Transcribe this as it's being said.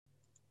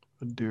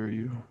I dare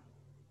you.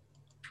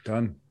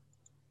 Done.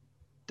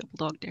 Double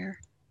dog dare.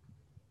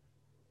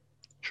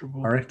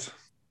 Triple. All right.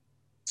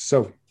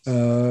 So,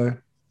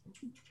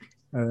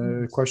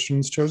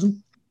 questions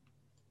chosen?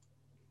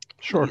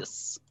 Sure.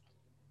 Yes.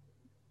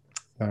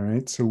 All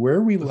right. So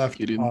where we Let's left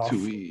get into off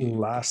it.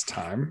 last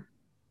time,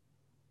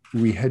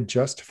 we had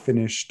just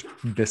finished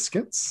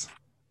biscuits.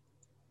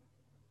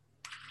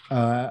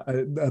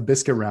 A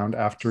biscuit round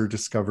after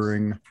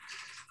discovering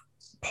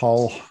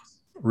Paul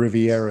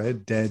Riviera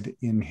dead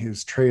in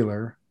his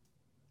trailer.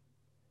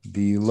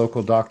 The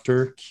local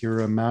doctor,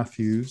 Kira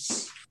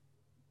Matthews,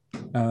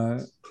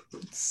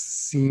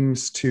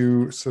 seems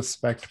to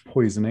suspect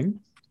poisoning.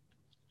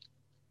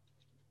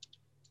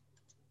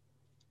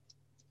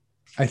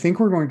 I think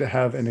we're going to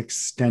have an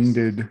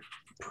extended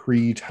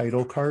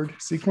pre-title card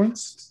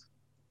sequence.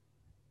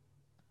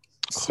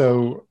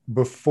 So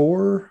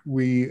before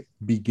we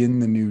begin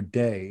the new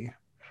day,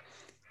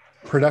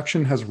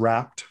 production has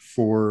wrapped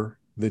for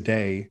the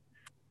day.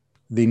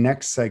 The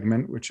next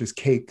segment, which is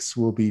cakes,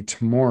 will be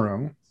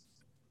tomorrow,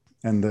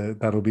 and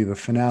that'll be the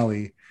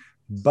finale.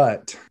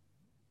 But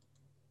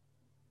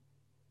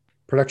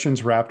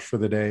production's wrapped for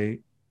the day.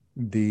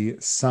 The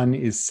sun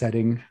is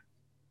setting,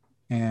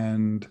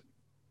 and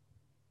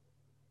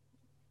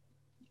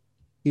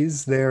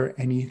is there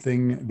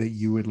anything that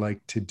you would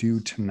like to do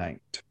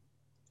tonight?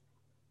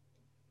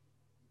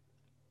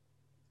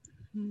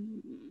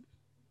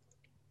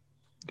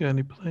 Got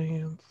any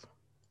plans?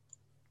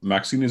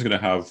 Maxine is going to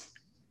have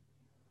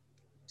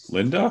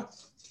Linda,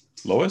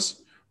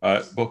 Lois,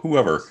 but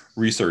whoever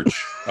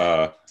research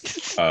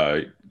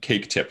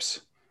cake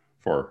tips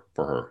for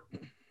her.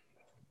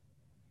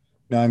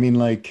 No, I mean,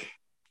 like,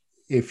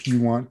 if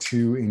you want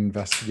to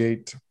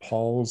investigate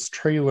Paul's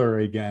trailer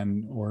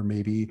again, or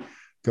maybe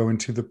go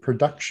into the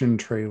production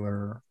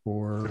trailer,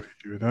 or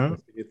Do that.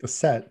 investigate the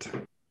set.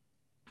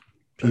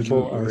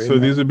 People are So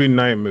these would be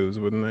night moves,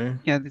 wouldn't they?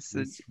 Yeah,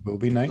 These will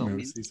be night all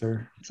moves. These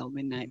are it's all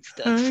midnight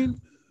stuff.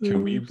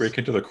 Can we break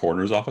into the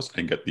coroner's office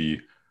and get the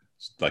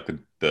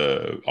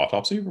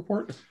autopsy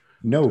report?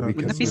 no, Talking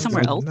because that be there's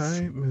somewhere no, else?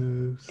 Night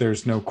moves.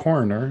 there's no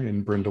coroner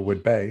in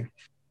Brindlewood Bay.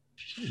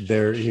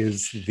 There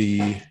is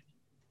you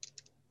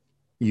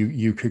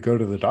could go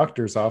to the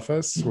doctor's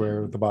office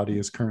where the body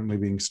is currently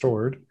being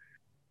stored.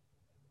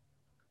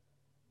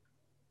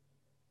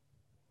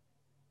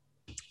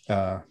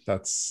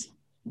 That's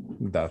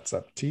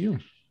up to you.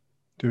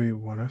 Do we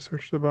want to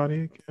search the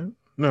body again?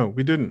 No,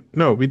 we didn't.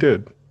 No, we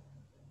did.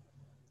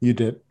 You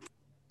did.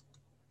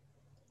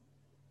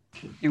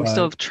 And we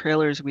still have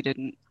trailers we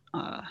didn't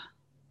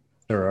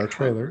There are cover,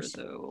 trailers.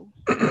 though.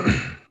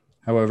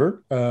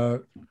 However,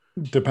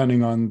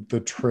 depending on the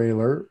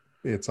trailer,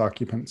 its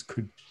occupants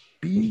could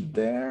be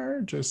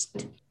there.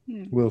 Just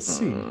we'll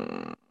see.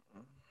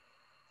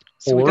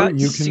 So we Or got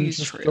you can C's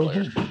just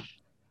trailer. go home.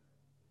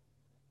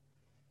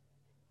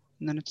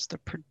 And then it's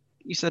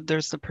you said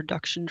there's the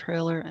production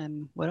trailer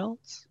and what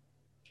else?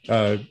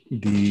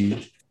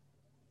 Obi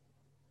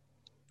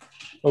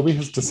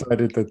has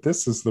decided that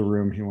this is the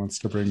room he wants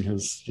to bring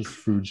his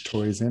food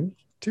toys in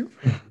to.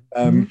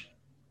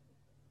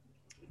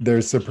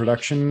 There's the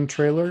production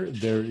trailer.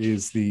 There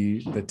is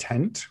the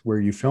tent where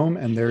you film,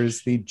 and there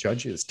is the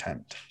judge's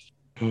tent.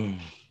 We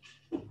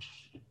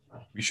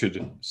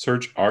should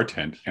search our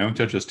tent and the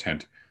judge's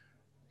tent,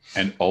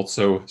 and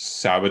also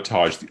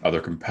sabotage the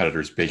other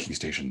competitors' baking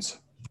stations.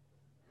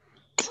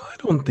 I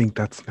don't think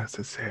that's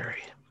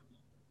necessary.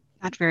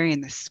 Not very in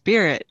the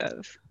spirit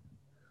of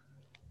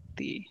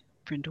the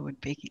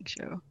Brindlewood Baking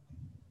Show.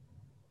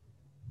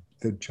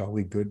 The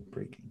Jolly Good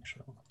Baking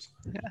Show.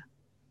 Yeah,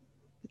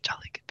 the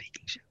Jolly Good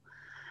Baking Show.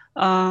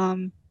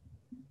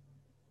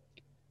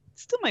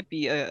 Still might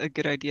be a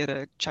good idea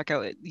to check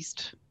out at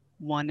least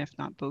one, if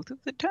not both,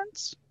 of the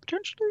tents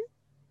potentially.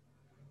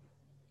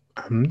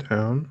 I'm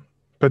down.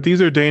 But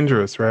these are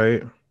dangerous,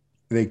 right?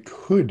 They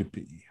could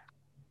be.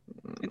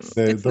 It's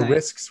The nice.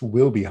 risks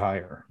will be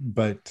higher,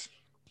 but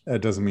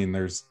that doesn't mean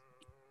it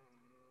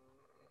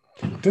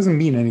doesn't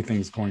mean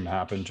anything's going to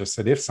happen. Just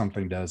that if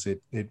something does,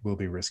 it will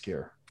be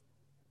riskier.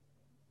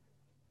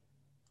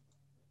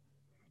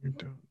 You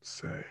don't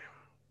say.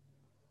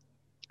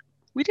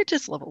 We did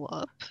just level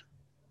up.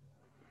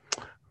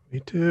 We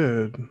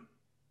did.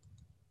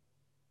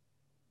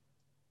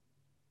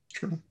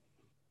 True.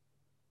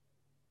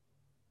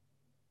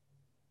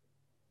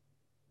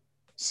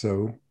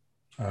 So,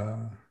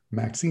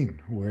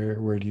 Maxine,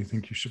 where do you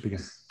think you should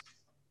begin?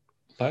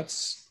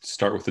 Let's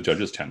start with the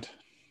judge's tent.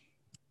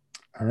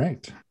 All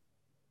right.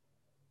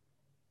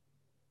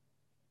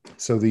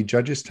 So the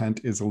judge's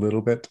tent is a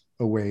little bit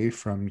away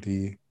from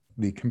the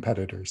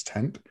competitor's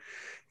tent.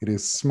 It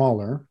is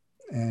smaller,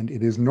 and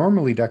it is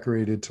normally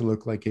decorated to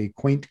look like a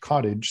quaint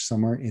cottage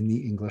somewhere in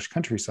the English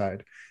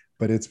countryside,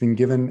 but it's been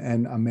given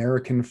an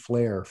American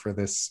flair for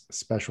this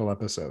special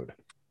episode.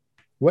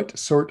 What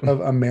sort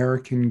of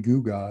American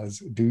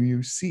gewgaws do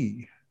you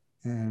see?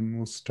 And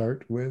we'll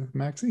start with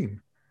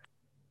Maxine.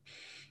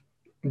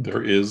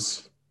 There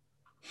is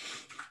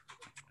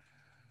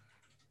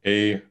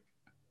a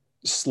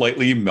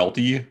slightly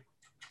melty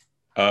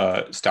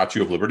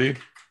Statue of Liberty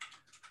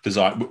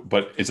design,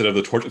 but instead of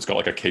the torch, it's got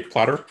like a cake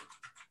platter,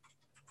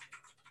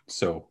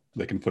 so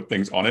they can put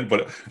things on it.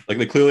 But like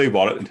they clearly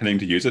bought it intending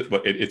to use it,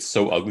 but it's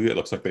so ugly it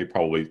looks like they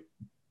probably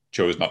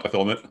chose not to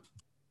film it.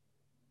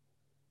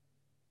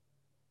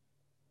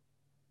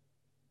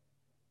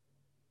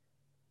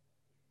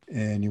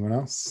 Anyone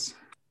else?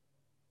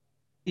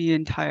 The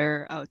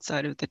entire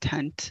outside of the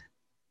tent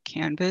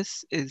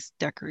canvas is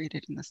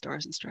decorated in the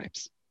stars and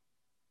stripes.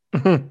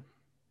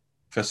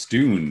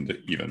 Festooned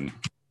even.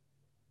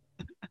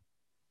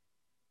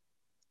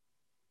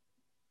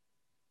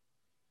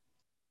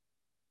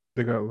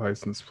 They got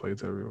license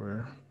plates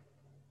everywhere.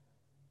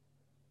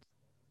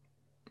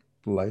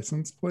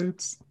 License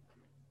plates?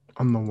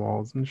 On the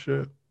walls and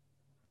shit.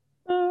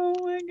 Oh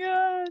my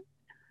god.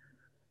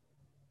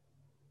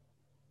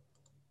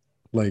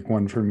 Like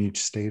one from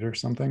each state or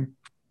something?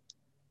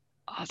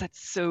 Oh,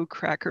 that's so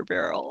Cracker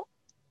Barrel.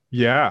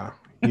 Yeah.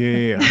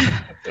 Yeah.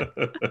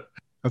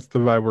 That's the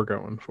vibe we're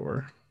going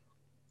for.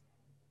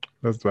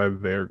 That's the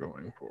vibe they're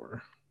going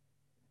for.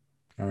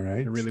 All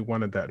right. I really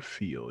wanted that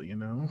feel, you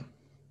know?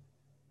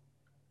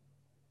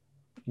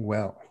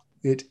 Well,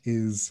 it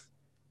is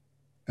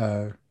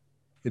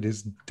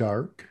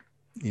dark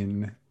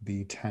in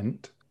the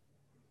tent,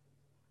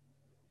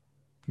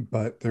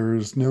 but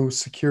there's no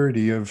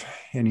security of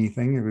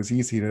anything. It was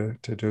easy to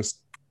just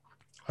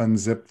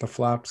unzip the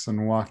flaps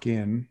and walk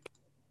in.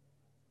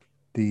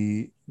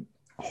 The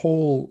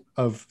whole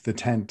of the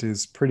tent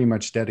is pretty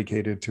much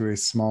dedicated to a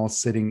small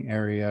sitting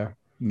area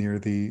near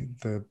the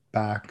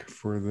back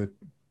for the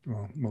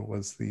what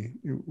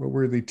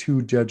were the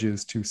two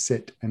judges to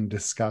sit and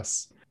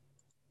discuss.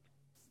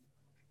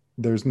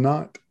 There's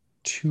not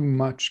too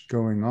much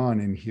going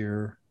on in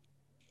here.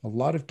 A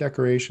lot of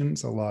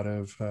decorations, a lot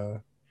of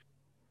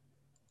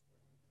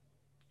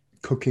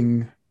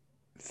cooking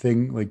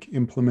thing like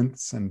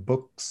implements and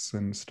books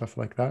and stuff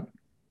like that.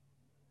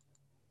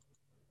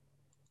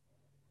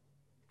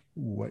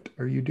 What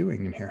are you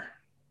doing in here?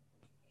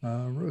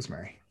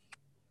 Rosemary.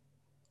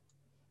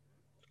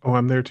 Oh,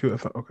 I'm there too. I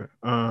thought, okay.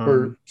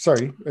 Or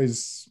sorry,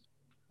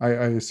 I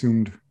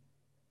assumed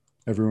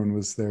everyone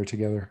was there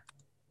together.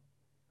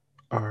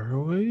 Are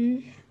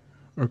we?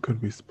 Or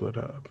could we split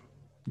up?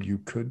 You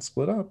could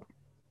split up.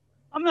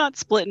 I'm not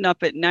splitting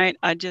up at night.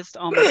 I just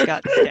almost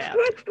got stabbed.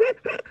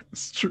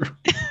 It's true.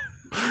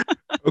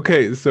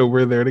 Okay, so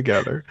we're there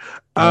together.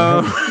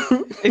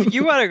 If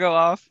you want to go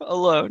off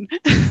alone.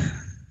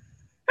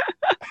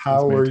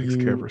 How Rosemary are takes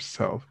care of you?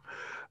 herself.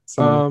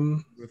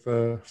 With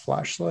a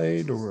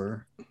flashlight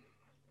or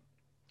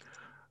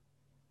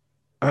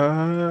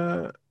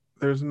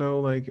there's no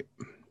like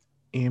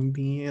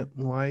ambient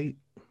light.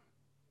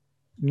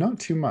 not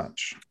too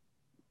much.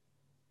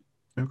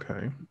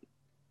 Okay.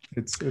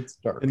 It's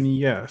dark. And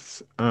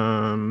yes,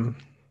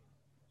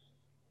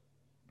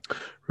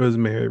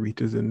 Rosemary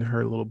reaches in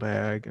her little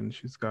bag and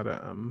she's got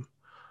a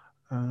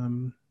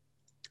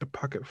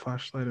pocket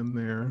flashlight in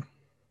there.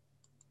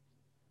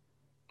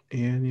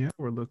 And yeah,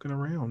 we're looking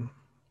around.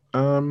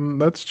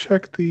 Let's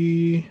check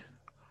the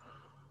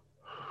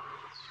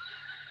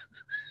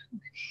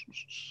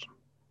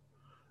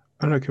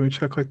I don't know, can we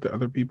check like the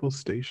other people's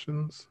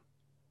stations?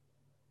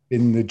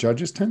 In the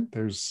judge's tent,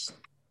 there's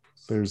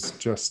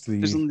just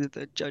There's only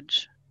the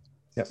judge.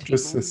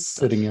 just this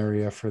sitting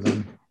area for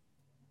them.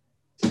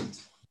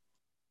 Let's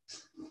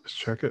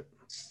check it.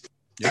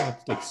 Yeah,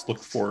 let's look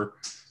for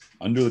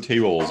under the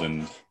tables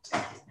and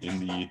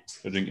in the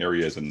judging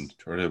areas and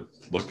try to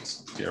look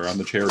around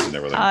the chairs and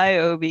everything. Hi,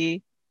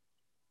 Obi.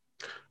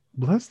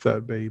 Bless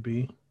that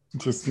baby.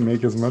 Just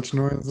make as much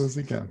noise as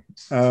you can.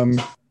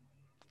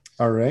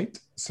 All right.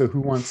 So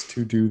who wants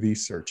to do the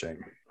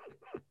searching?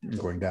 I'm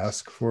going to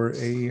ask for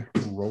a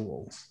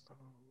roll.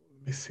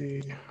 Let me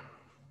see. I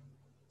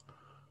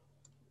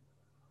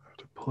have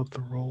to pull up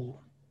the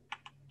roll.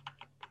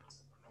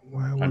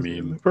 Why was it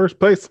in the first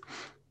place?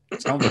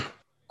 It sounds like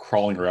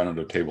crawling around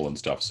under a table and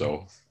stuff,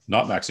 so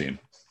not Maxine.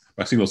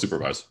 Maxine will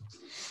supervise.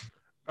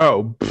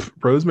 Oh,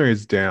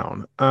 Rosemary's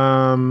down.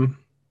 All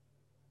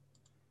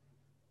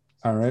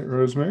right,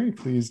 Rosemary,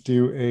 please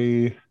do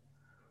a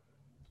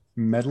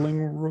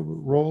meddling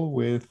roll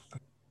with.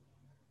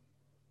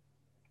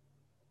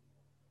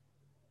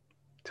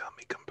 Tell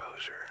me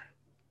composure.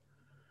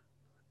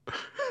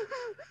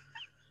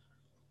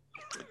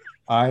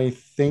 I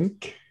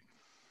think.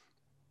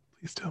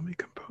 Please tell me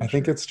composure. I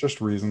think it's just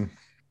reason.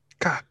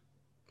 God.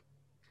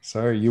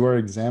 Sorry, you are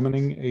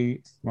examining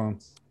a. Well,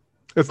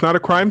 it's not a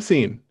crime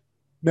scene.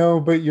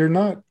 No, but you're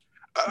not.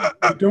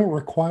 You don't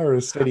require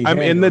a steady hand.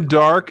 I'm in the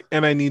dark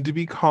and I need to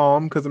be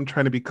calm because I'm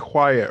trying to be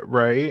quiet,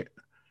 right?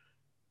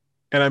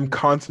 And I'm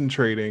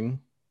concentrating.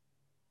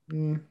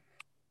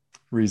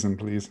 Reason,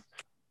 please.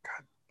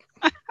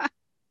 God.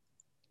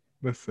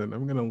 Listen,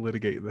 I'm gonna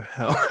litigate the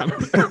hell out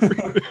of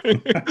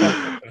everything.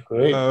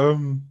 Great.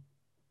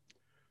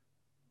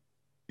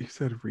 You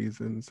said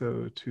reason,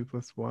 so 2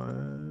 +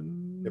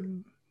 1. Yep.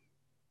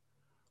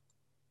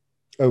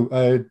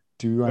 Oh,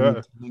 do I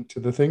need to link to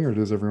the thing, or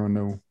does everyone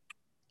know?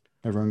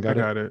 Everyone got it?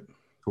 I got it.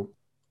 Cool.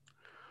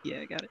 Yeah,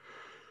 I got it.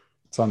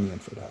 It's on the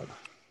info tab.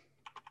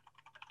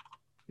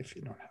 If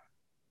you don't have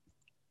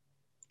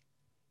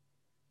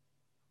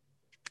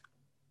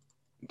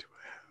it. Do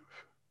I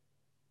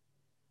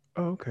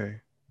have? Oh,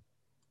 okay.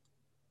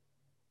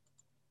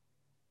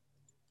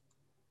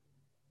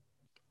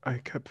 I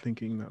kept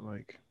thinking that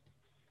like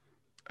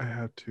I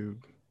had to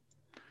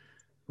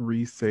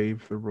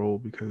resave the roll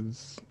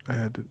because I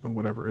had to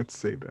whatever it's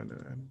saved in,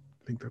 and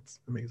I think that's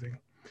amazing.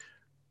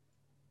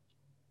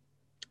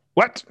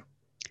 What?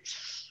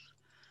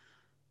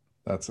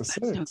 That's a 6.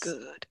 That's no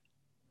good.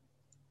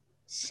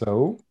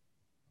 So,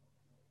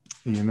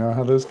 you know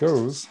how this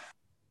goes.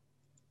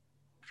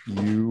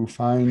 You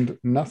find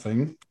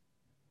nothing,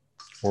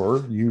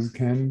 or you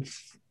can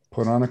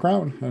put on a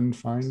crown and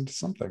find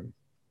something.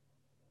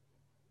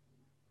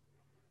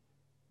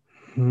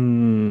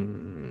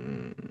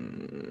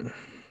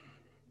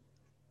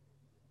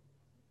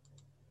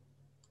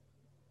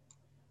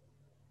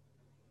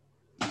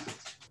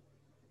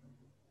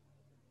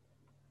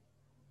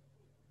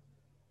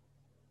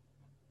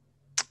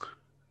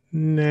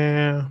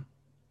 Nah.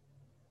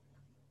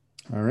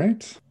 All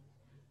right.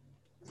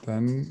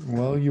 Then,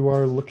 while you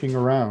are looking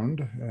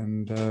around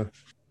and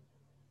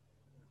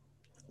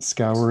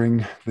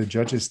scouring the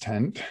judge's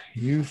tent,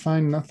 you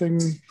find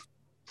nothing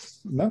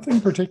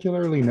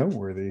particularly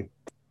noteworthy.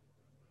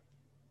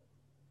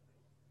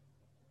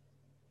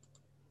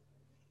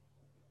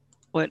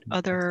 What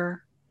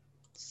other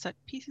set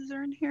pieces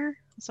are in here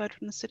aside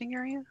from the sitting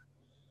area?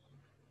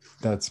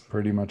 That's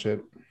pretty much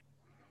it.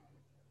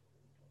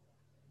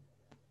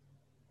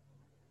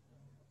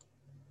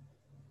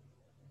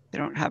 They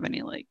don't have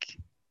any like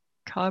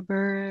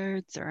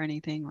cupboards or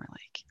anything where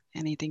like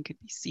anything could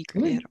be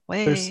secreted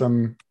away. There's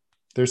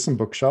some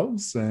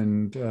bookshelves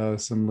and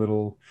some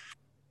little,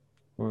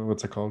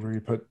 what's it called, where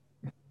you put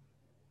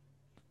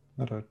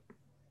not a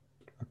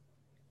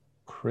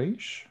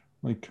crèche?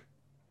 Like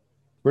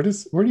where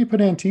do you put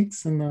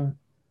antiques on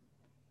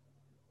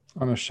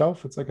a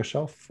shelf? It's like a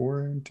shelf for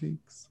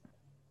antiques.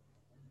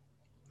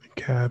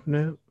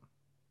 Cabinet.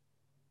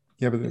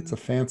 Yeah, but it's a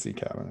fancy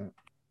cabinet.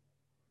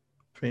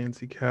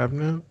 Fancy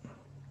cabinet.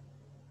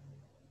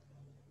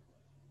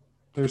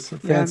 There's some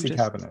fancy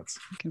cabinets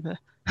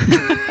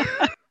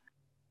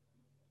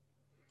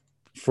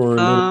for a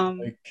little,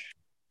 like,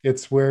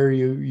 it's where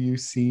you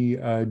see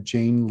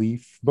Jane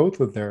Leaf, both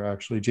of their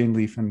actually, Jane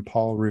Leaf and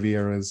Paul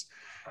Riviera's.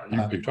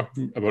 Are you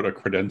talking about a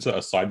credenza,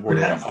 a sideboard,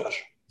 or a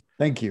hutch?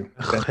 Thank you.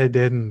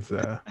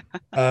 Credenza.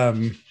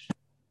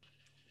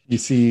 You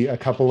see a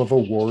couple of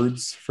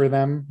awards for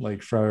them,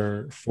 like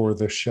for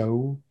the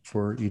show,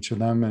 for each of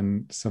them,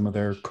 and some of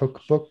their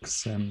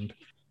cookbooks and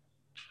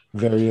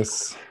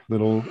various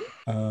little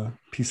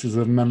pieces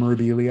of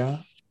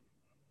memorabilia.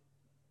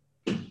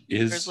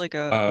 There's like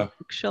a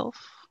bookshelf.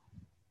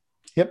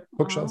 Yep,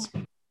 bookshelves.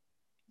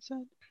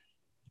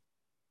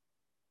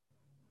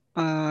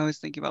 I was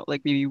thinking about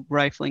like maybe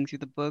rifling through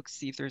the books,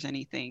 see if there's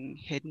anything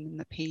hidden in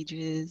the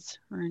pages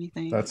or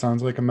anything. That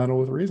sounds like a meddle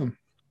with reason.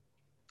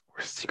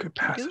 Or secret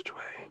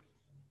passageway.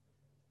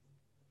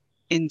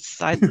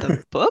 Inside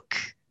the book?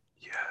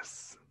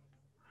 Yes.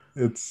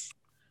 It's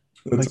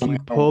like you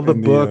pull the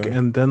book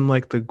and then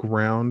like the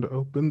ground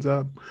opens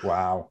up.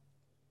 Wow.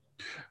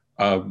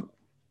 I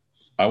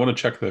want to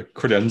check the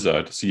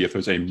credenza to see if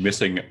there's a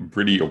missing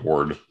Briddy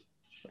award,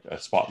 a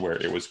spot where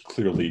it was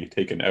clearly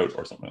taken out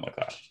or something like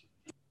that.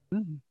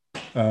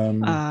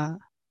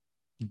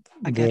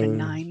 I got a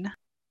 9.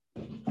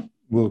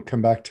 We'll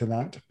come back to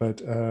that,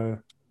 but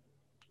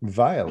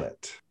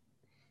Violet,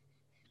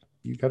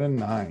 you got a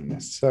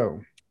 9.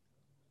 So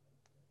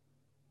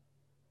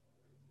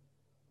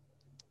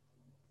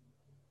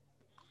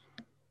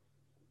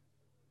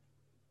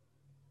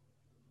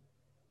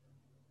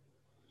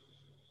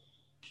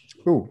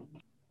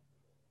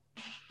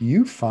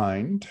you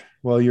find,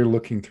 while you're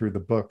looking through the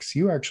books,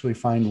 you actually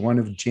find one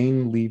of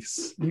Jane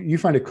Leaf's, you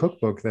find a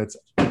cookbook that's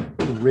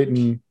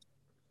written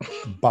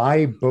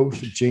by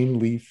both Jane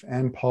Leaf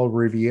and Paul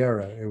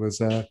Riviera. It was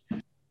a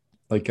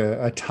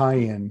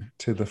tie-in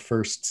to the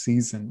first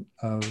season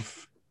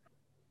of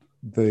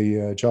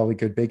the Jolly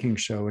Good Baking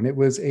Show, and it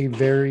was a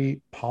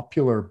very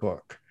popular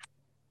book.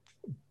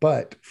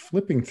 But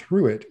flipping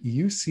through it,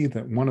 you see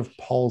that one of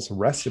Paul's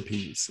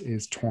recipes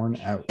is torn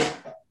out.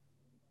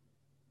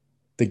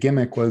 The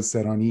gimmick was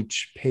that on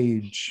each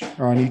page,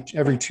 or on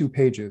every 2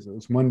 pages, it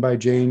was one by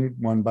Jane,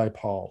 one by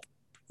Paul,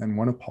 and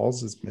one of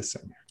Paul's is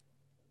missing.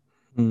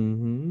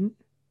 Mm-hmm.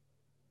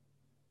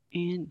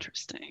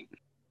 Interesting.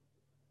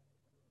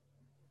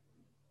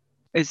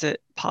 Is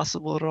it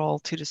possible at all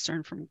to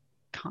discern from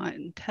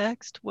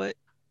context what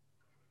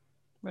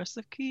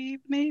recipe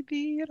may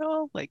be at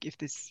all? Like if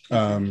this is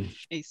in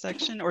a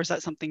section, or is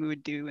that something we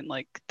would do in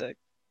like the?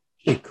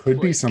 It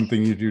could be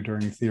something you do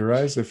during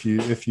Theorize if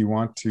you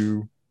want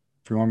to.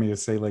 If you want me to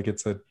say, like,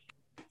 it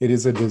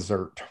is a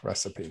dessert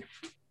recipe.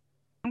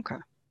 Okay.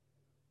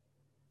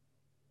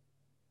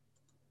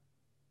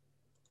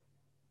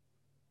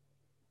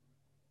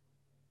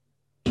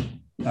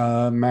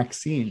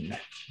 Maxine,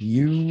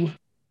 you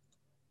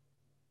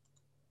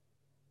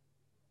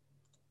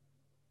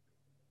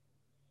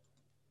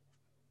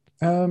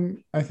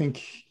I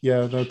think,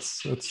 yeah,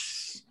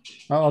 that's.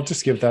 I'll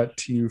just give that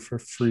to you for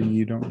free.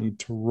 You don't need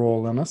to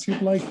roll unless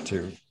you'd like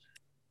to.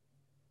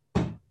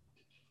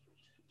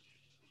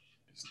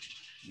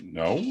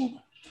 No.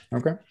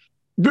 Okay.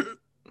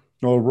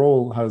 Well,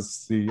 roll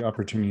has the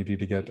opportunity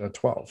to get a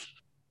 12.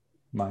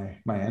 My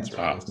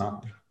answer is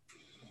not.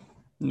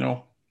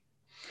 No.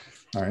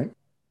 All right.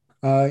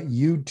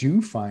 You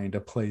do find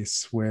a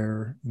place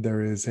where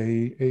there is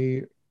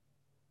a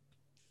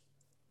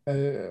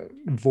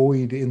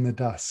void in the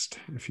dust,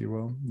 if you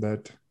will,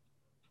 that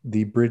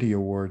the Briddy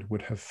Award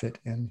would have fit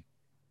in.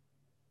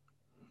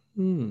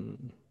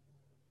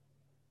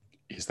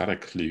 Is that a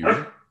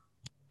clue?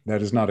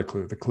 That is not a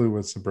clue. The clue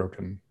was the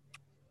broken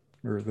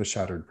or the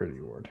shattered Briddy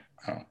Award.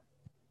 Oh.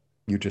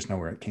 You just know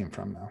where it came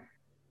from now.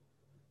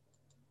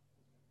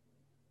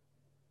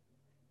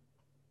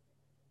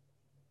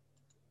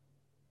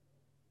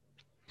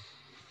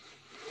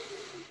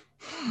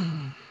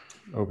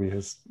 Obi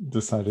has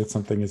decided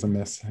something is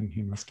amiss and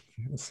he must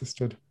be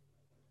assisted.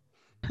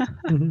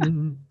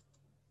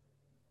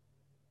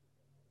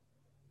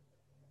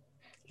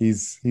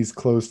 He's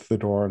closed the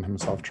door on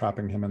himself,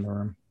 trapping him in the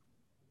room.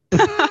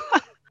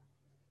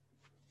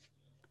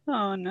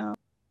 Oh no.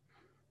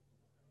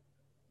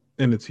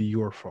 And it's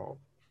your fault.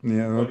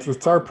 Yeah,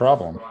 it's our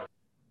problem.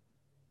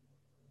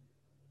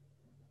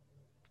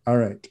 All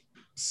right.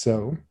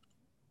 So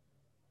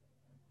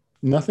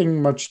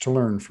nothing much to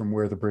learn from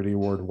where the Briddy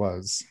Award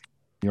was.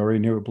 You already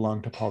knew it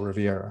belonged to Paul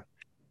Riviera.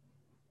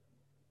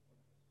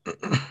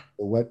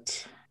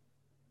 What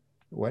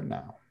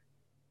now?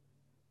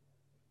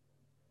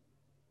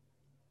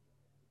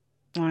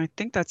 Well, I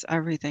think that's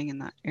everything in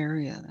that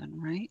area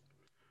then, right?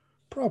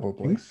 I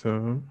Probably. think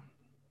so.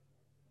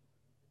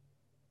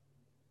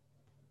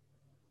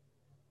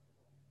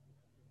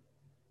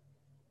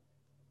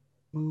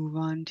 Move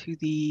on to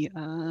the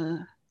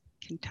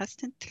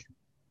contestants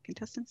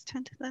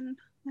tent then,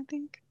 I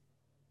think.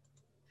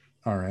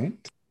 All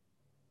right.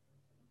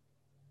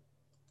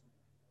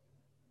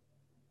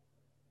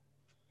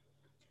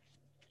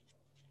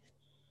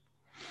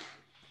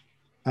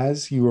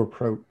 As you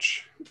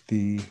approach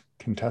the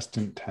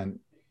contestant tent,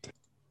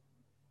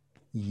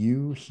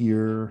 you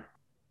hear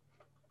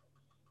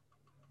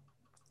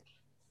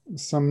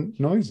some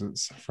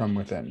noises from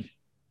within.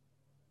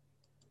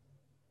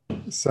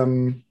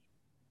 Some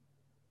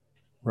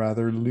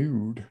rather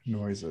lewd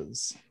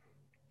noises.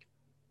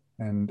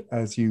 And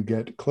as you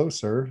get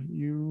closer,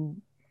 you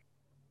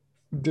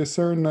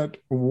discern that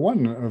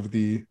one of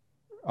the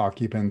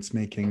occupants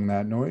making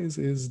that noise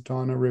is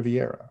Donna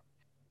Riviera.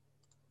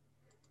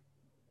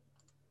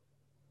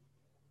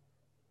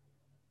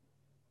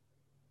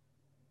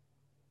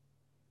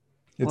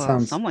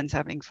 Someone's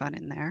having fun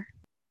in there.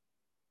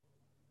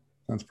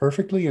 Sounds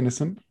perfectly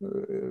innocent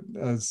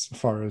as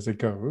far as it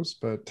goes,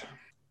 but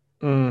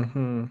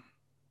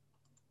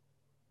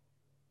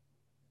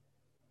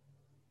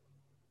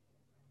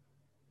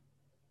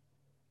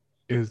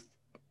Is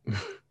you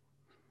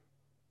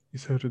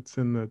said it's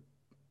in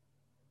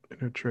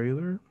a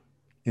trailer?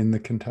 In the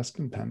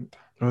contestant tent.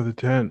 Oh, the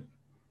tent.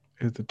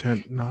 Is the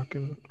tent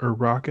knocking or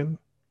rocking?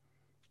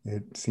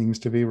 It seems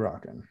to be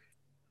rocking.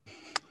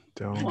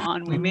 Come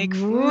on, we make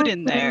food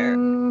in there.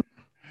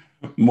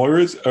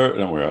 Maxine's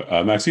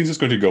just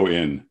going to go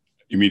in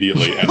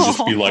immediately and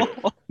just be like,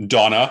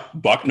 Donna,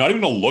 Buck, not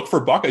even going to look for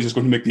Buck. I'm just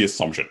going to make the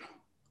assumption.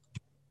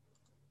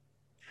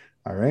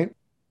 All right.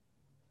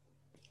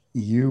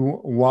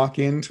 You walk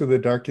into the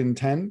darkened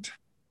tent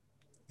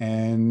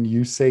and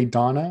you say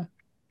Donna,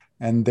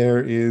 and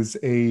there is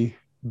a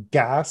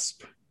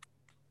gasp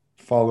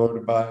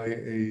followed by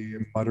a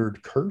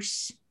muttered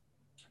curse,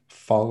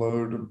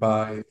 followed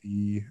by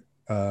the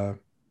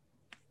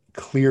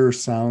clear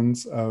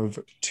sounds of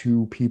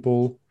two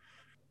people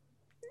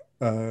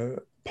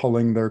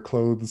pulling their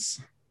clothes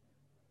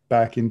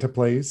back into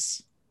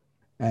place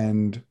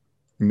and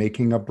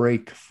making a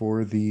break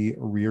for the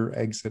rear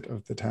exit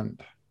of the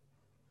tent.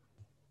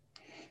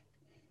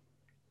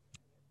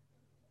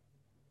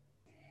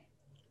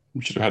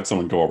 We should have had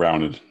someone go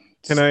around and...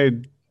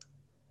 Can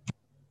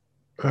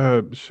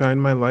I shine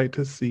my light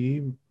to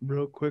see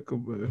real quick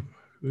who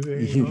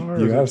they are?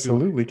 You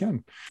absolutely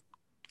can.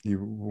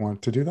 You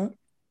want to do that?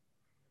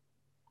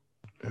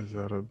 Is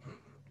that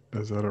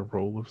a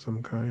roll of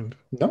some kind?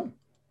 No.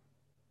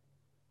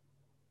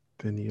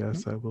 Then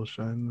yes, I will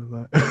shine the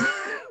light.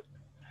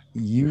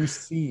 You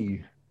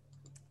see,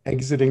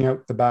 exiting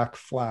out the back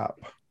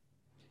flap,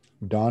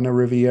 Donna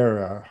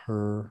Riviera,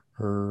 her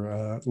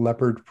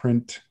leopard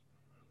print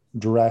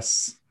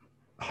dress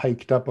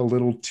hiked up a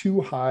little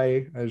too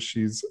high as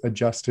she's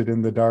adjusted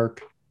in the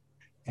dark,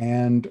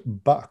 and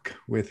Buck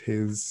with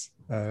his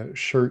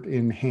shirt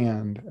in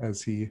hand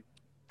as he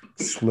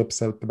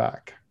slips out the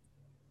back.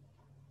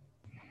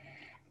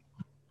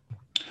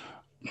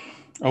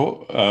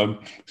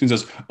 She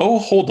says, "Oh,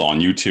 hold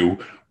on, you two.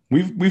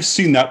 We've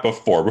seen that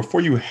before.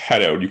 Before you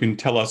head out, you can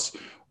tell us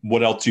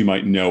what else you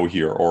might know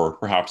here, or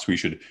perhaps we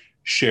should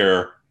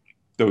share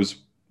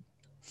those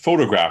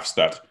photographs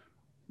that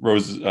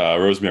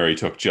Rosemary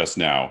took just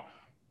now."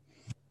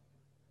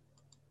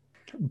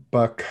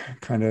 Buck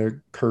kind of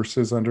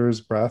curses under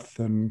his breath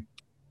and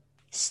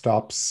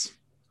stops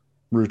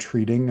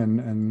retreating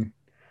and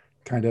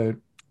kind of,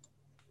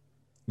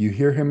 you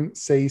hear him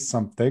say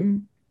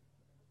something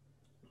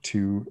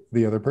to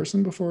the other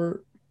person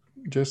before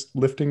just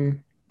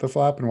lifting the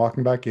flap and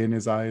walking back in,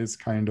 his eyes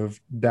kind of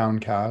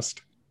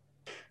downcast.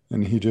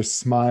 And he just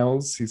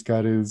smiles. He's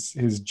got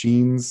his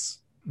jeans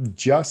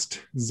just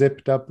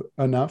zipped up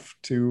enough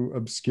to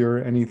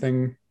obscure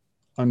anything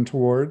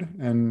untoward.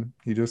 And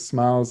he just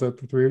smiles at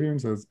the three of you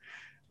and says,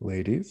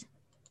 "Ladies,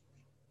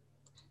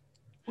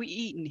 We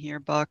eat in here,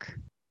 Buck.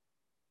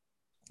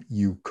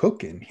 you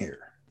cook in here."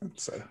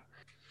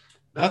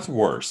 That's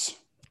worse.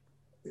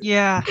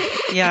 Yeah,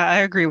 I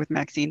agree with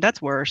Maxine.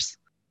 That's worse.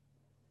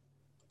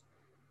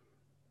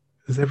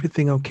 Is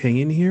everything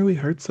okay in here? We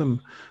heard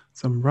some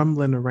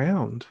rumbling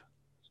around.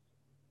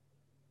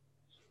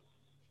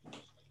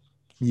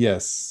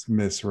 Yes,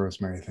 Miss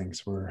Rosemary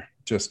thinks we're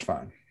just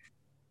fine.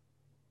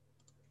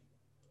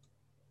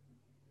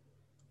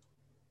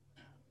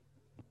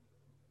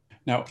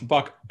 Now,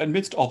 Buck,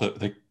 amidst all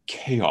the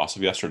chaos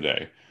of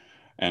yesterday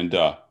and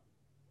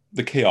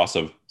the chaos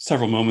of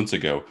several moments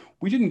ago,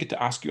 we didn't get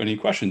to ask you any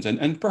questions,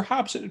 and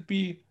perhaps it would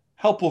be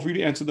helpful for you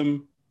to answer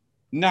them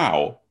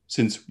now,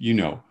 since you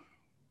know.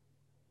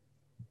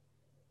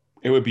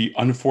 It would be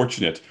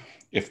unfortunate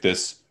if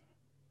this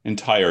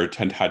entire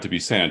tent had to be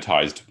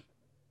sanitized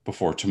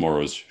before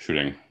tomorrow's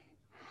shooting.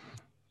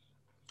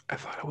 I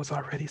thought it was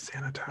already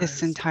sanitized.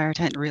 This entire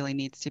tent really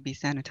needs to be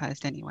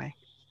sanitized anyway.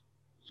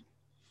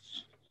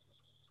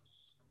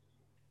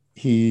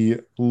 He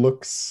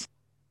looks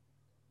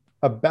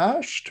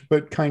abashed,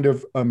 but kind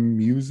of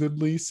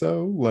amusedly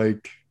so.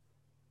 Like,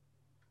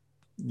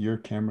 your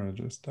camera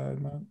just died,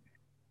 Matt.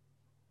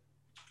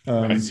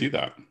 I see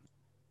that.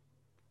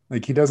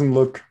 Like, he doesn't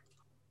look.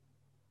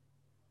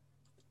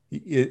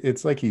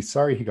 It's like he's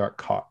sorry he got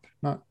caught.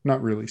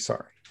 Not really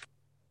sorry.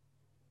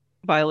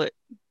 Violet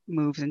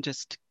moves and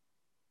just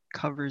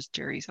covers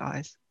Jerry's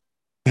eyes.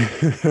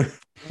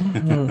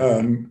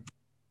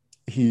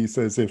 He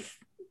says, "If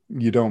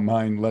you don't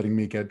mind letting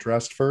me get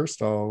dressed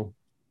first, I'll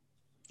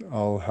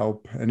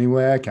help any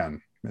way I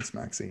can, Miss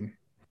Maxine."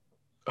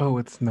 Oh,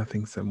 it's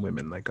nothing some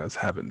women like us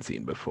haven't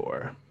seen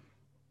before.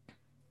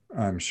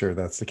 I'm sure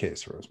that's the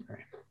case,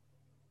 Rosemary.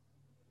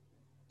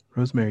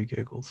 Rosemary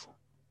giggles.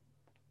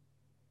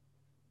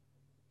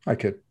 I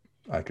could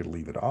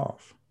leave it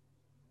off.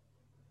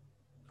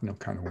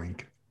 Kind of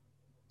wink.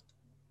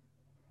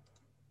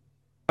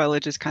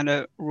 Violet just kind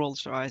of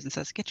rolls her eyes and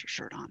says, "Get your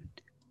shirt on."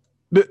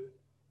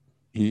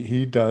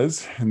 He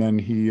does, and then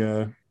he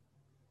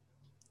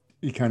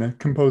kind of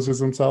composes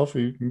himself.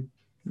 He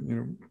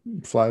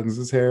flattens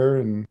his hair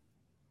and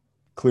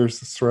clears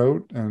his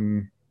throat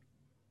and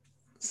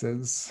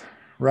says,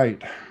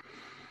 "Right.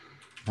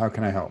 How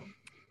can I help?"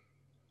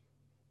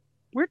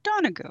 Where'd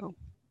Donna go?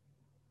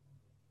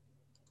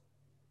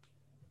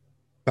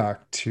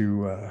 Back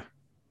to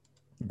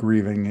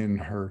grieving in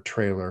her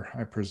trailer,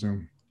 I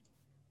presume.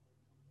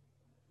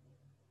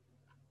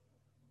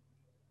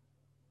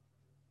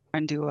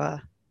 Trying to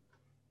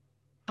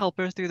help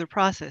her through the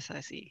process,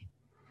 I see.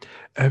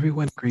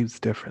 Everyone grieves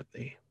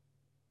differently.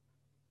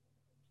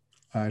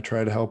 I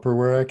try to help her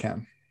where I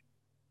can.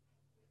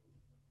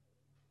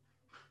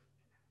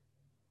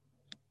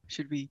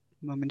 Should we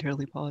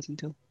momentarily pause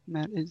until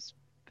Matt is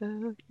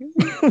back?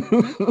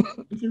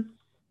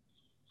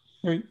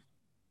 Right.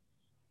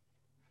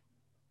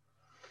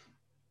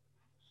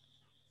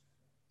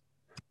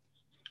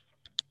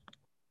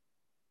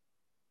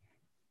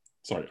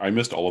 Sorry, I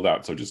missed all of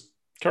that, so just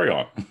carry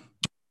on.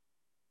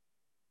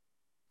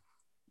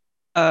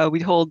 We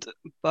told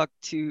Buck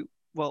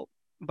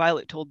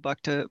Violet told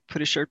Buck to put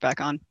his shirt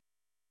back on.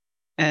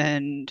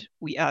 And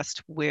we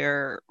asked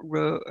where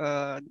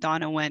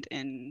Donna went,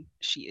 and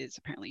she is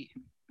apparently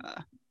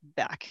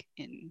back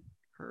in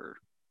her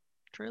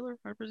trailer,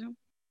 I presume.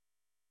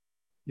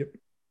 Yep.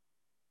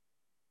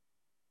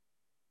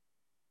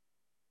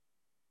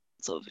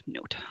 It's of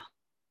note.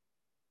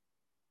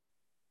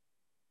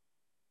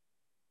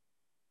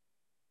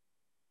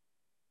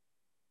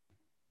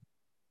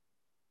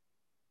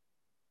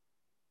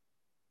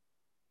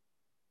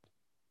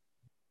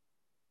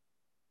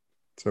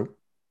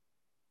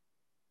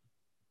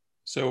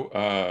 So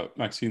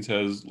Maxine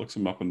looks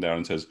him up and down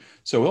and says,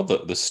 "So, well,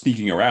 the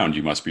sneaking around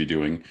you must be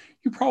doing,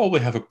 you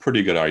probably have a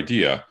pretty good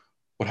idea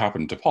what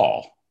happened to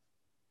Paul."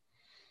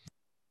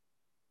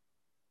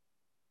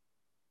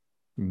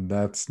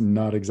 That's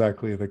not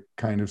exactly the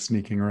kind of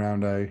sneaking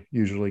around I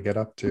usually get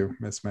up to,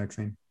 Miss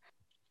Maxine.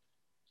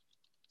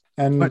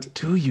 And what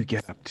do you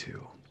get up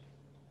to?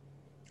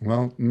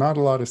 Well, not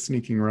a lot of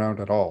sneaking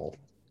around at all.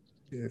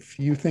 If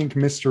you think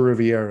Mr.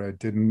 Riviera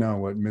didn't know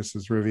what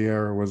Mrs.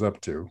 Riviera was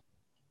up to,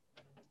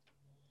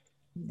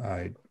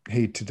 I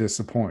hate to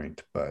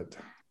disappoint, but...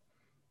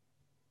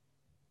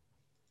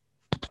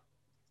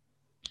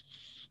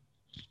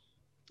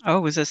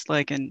 Oh, was this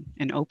like an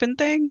open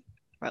thing?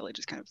 Violet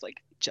just kind of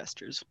like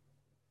gestures.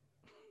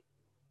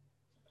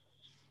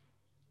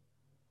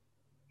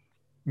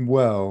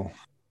 Well,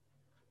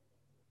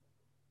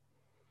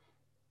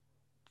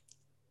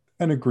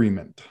 an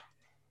agreement,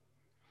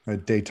 a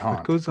détente.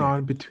 What goes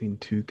on between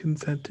two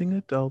consenting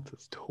adults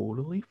is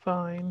totally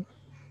fine.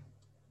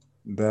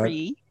 That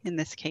 3 in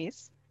this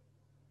case.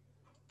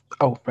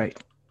 Oh, right.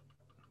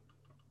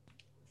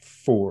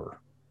 4,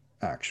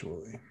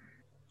 actually.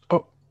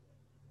 Oh,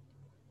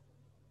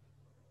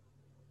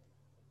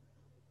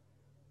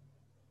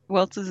 Who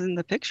else is in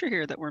the picture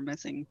here that we're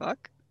missing,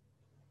 Buck?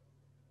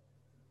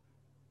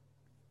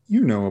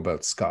 You know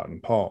about Scott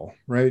and Paul,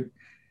 right?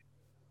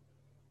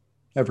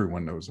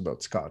 Everyone knows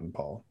about Scott and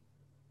Paul.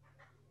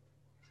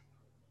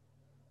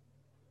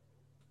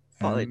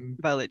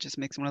 Violet just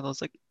makes one of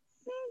those like,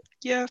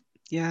 yeah,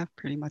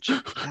 pretty much,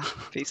 yeah,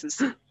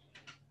 faces.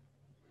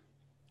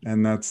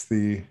 And that's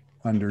the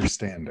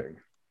understanding.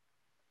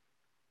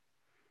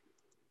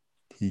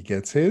 He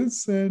gets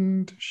his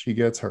and she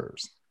gets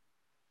hers.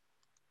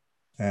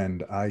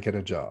 And I get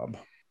a job.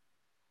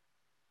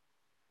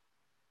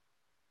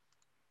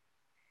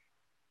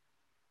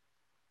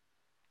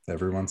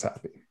 Everyone's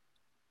happy.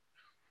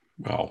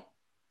 Well,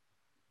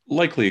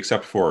 likely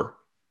except for,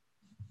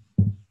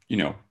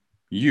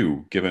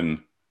 you,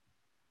 given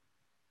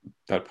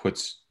that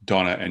puts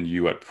Donna and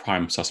you at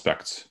prime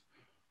suspects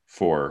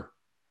for,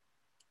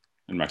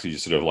 and Maxie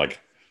just sort of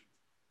like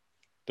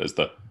does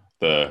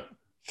the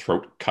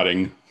throat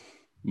cutting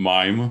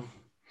mime.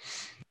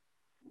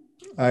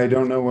 I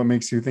don't know what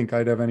makes you think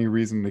I'd have any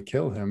reason to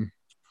kill him.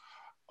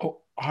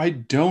 Oh, I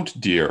don't,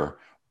 dear,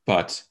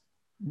 but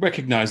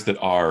recognize that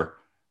our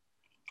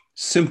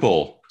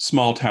simple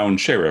small town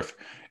sheriff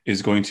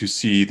is going to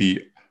see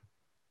the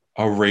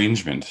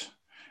arrangement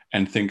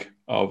and think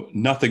of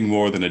nothing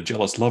more than a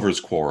jealous lover's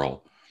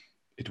quarrel.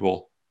 It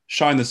will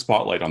shine the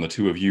spotlight on the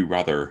two of you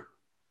rather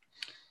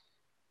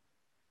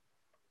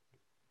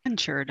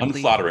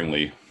Uncharitably.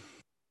 unflatteringly.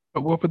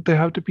 but what would they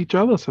have to be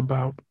jealous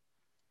about?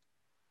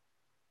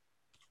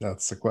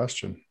 That's the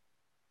question.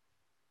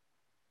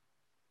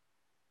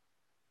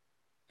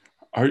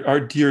 Our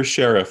dear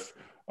sheriff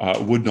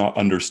would not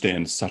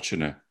understand such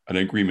an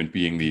agreement,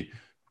 being the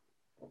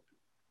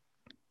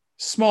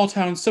small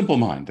town simple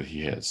mind that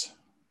he is.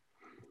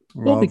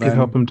 Well, we could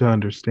help him to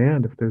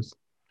understand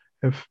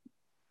if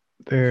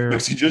they're.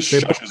 Maxie just they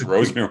shushes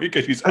Rosemary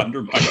because she's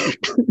undermining.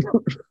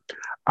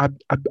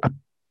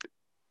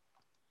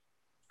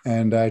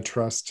 And I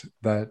trust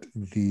that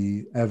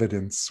the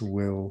evidence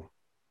will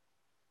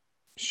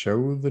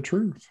show the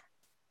truth.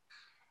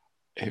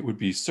 It would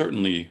be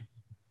certainly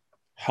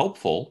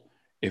helpful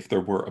if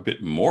there were a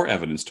bit more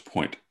evidence to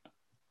point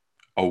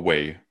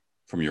away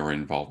from your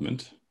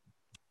involvement.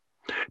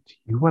 Do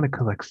you want to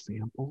collect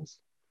samples?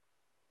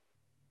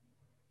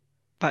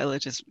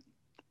 Violet just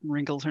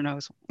wrinkles her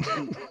nose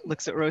and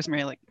looks at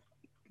Rosemary like,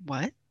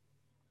 what?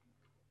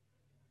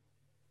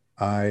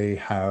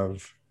 I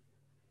have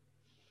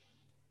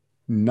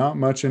not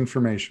much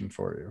information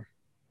for you.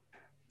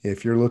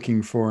 If you're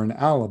looking for an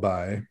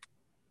alibi,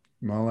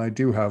 well, I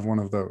do have one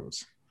of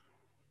those.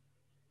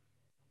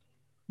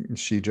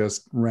 She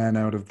just ran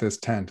out of this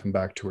tent and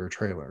back to her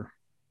trailer.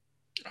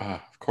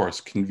 Of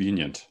course,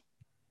 convenient.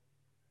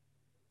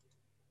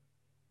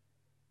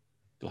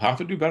 You'll have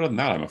to do better than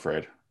that, I'm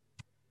afraid.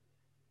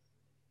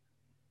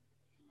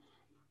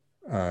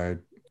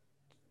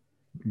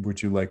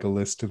 Would you like a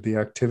list of the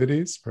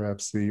activities?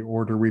 Perhaps the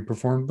order we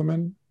performed them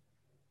in?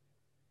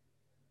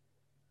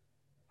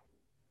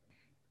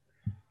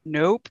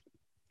 Nope.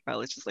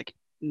 Violet's just like,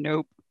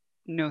 nope.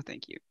 No,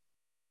 thank you.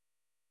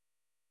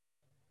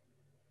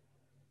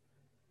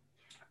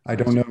 I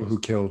don't know who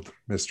killed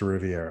Mr.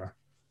 Riviera.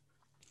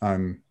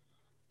 I'm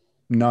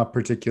not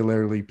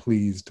particularly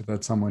pleased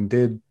that someone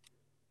did.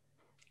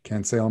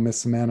 Can't say I'll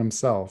miss the man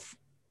himself.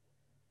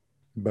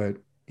 But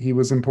he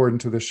was important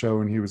to the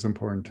show and he was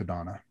important to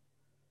Donna.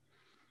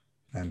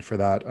 And for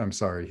that, I'm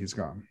sorry he's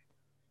gone.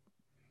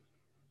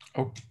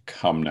 Oh,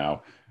 come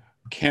now.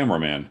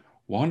 Cameraman,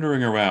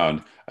 wandering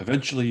around,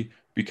 eventually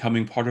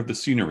becoming part of the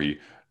scenery.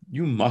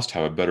 You must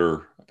have a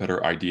better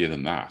idea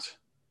than that.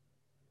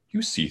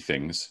 You see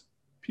things.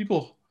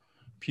 People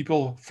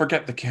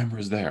forget the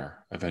camera's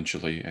there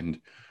eventually,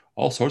 and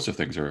all sorts of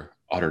things are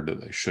uttered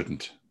that they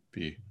shouldn't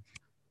be.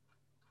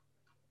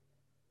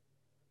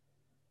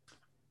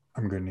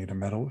 I'm going to need a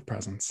medal with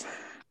presents.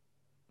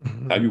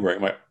 I'd be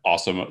wearing my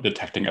awesome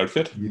detecting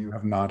outfit. You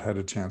have not had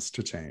a chance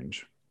to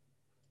change.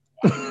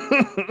 What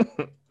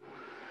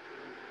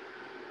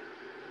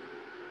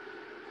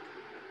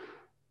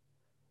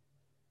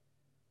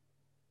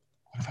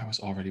if I was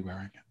already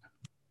wearing it?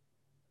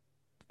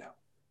 No.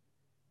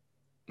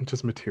 It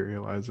just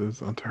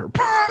materializes onto her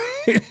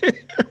body.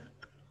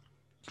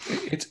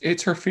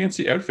 It's her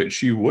fancy outfit.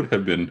 She would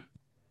have been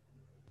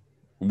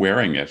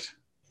wearing it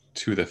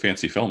to the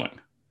fancy filming.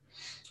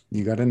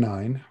 You got a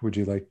 9. Would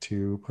you like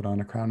to put on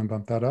a crown and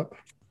bump that up?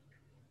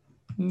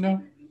 No.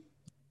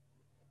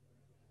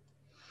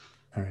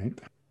 All right.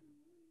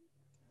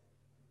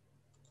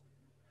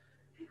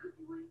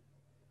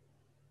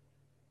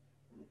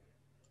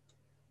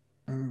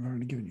 I've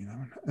already given you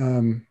that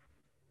one.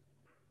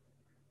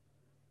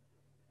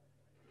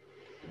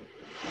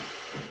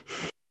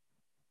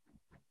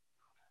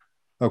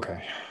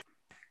 Okay.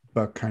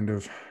 Buck kind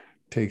of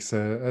takes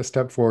a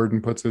step forward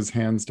and puts his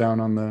hands down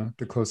on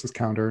the closest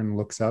counter and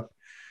looks up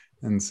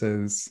and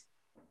says,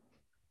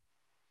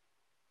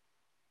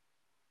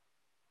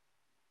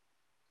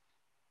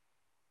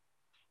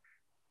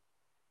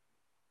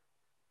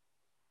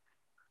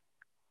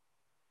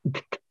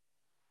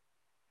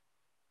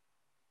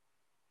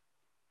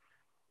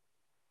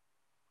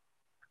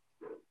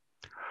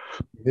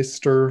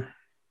 Mr.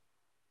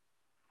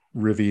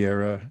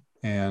 Riviera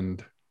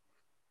and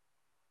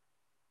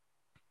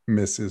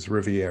Mrs.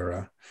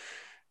 Riviera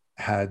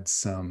had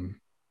some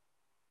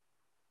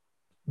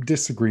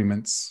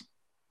disagreements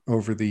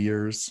over the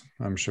years.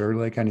 I'm sure,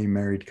 like any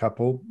married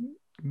couple,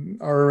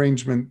 our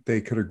arrangement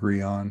they could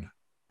agree on,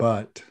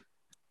 but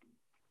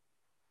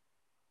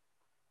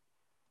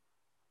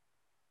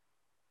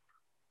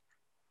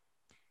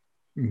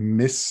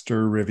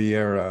Mr.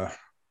 Riviera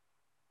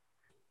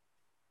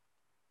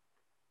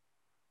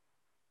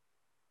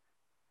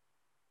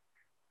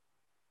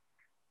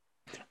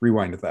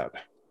rewind that.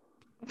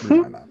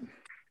 Rewind that.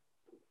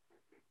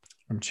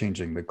 I'm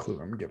changing the clue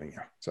I'm giving you.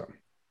 So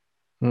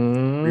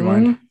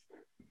rewind.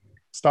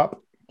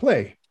 Stop.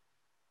 Play.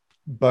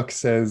 Buck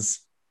says,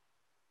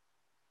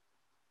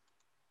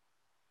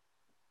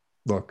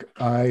 look,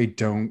 I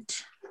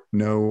don't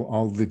know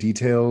all the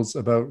details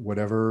about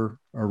whatever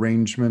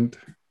arrangement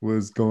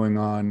was going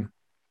on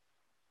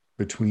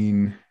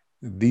between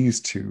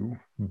these two,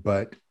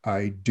 but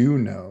I do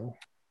know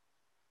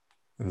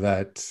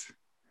that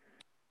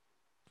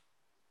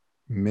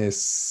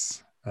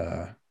Miss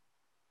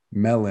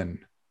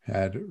Mellon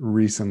had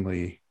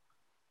recently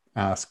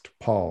asked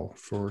Paul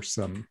for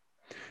some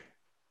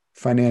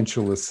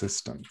financial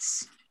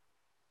assistance.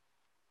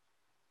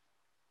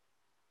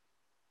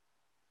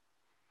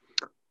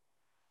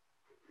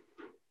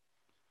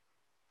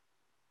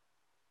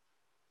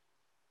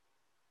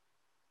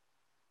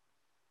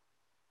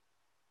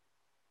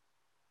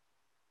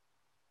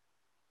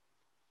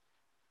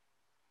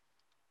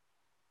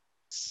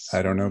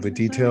 I don't know the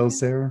details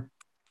there.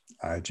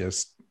 I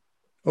just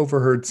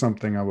overheard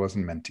something I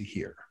wasn't meant to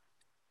hear.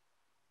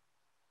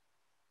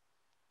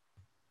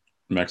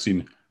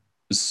 Maxine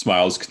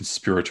smiles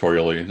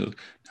conspiratorially.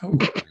 No,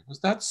 was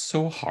that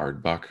so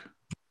hard, Buck?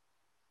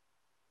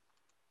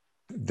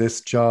 This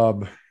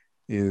job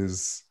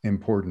is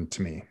important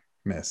to me,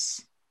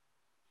 miss.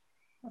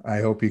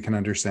 I hope you can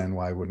understand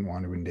why I wouldn't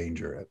want to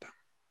endanger it.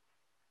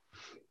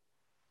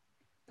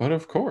 But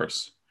of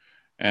course.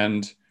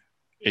 And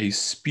a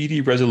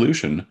speedy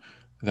resolution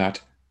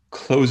that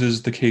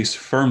closes the case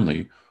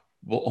firmly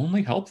will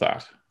only help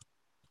that.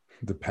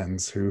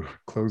 Depends who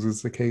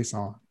closes the case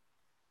on.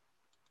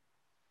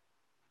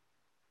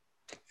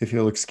 If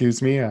you'll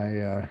excuse me,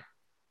 I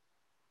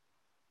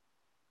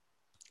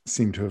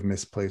seem to have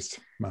misplaced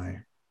my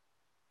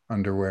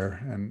underwear,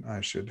 and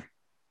I should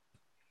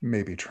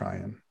maybe try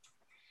and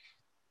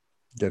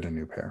get a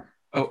new pair.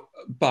 Oh,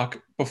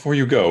 Buck, before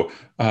you go,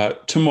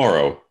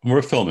 tomorrow when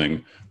we're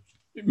filming,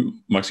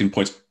 Maxine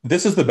points,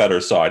 this is the better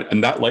side,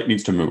 and that light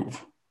needs to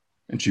move.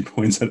 And she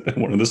points at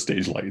one of the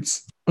stage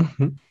lights.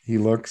 He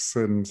looks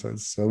and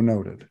says, so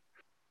noted.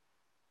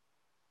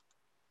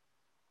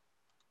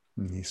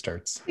 And he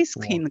starts. Please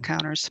clean the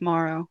counters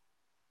tomorrow.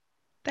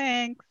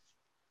 Thanks.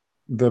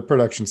 The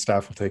production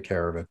staff will take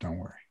care of it. Don't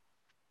worry.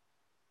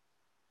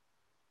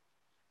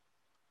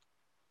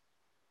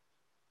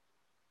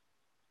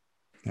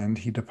 And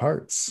he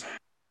departs.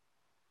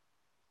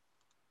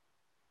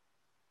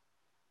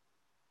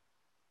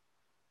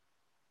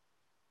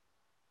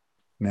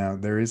 Now,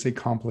 there is a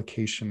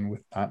complication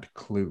with that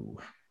clue.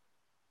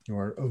 You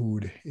are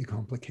owed a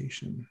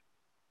complication.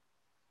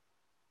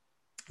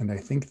 And I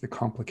think the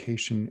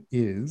complication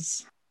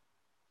is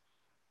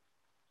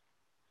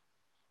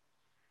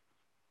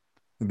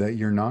that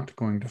you're not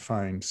going to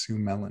find Sue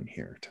Mellon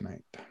here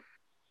tonight.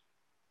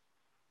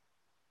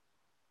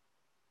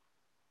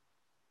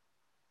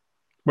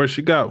 Where'd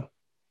she go?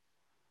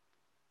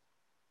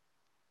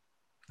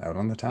 Out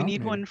on the town. We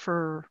need one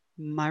for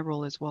my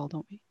role as well,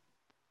 don't we?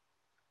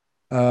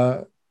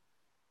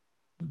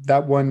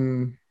 That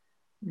one,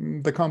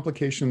 the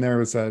complication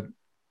there is that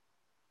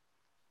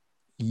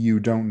you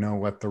don't know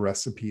what the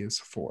recipe is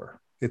for.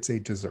 It's a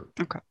dessert.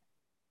 Okay.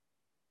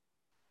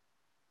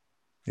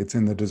 It's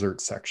in the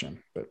dessert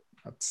section, but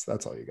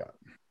that's all you got.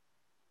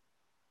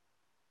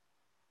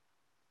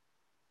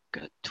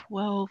 Got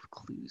 12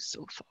 clues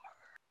so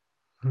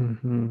far.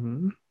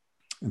 Mm-hmm.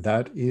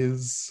 That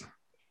is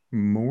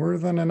more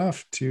than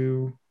enough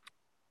to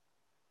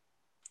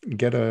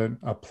get a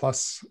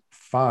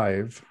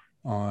 +5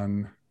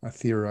 on a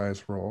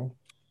theorize roll.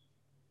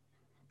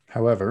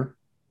 However,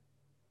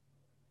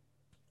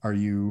 are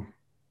you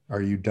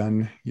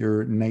done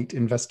your night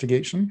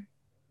investigation?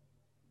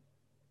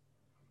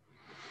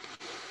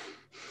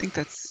 I think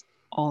that's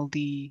all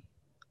the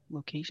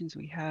locations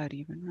we had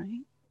even,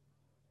 right?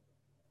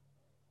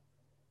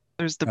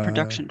 There's the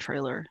production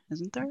trailer,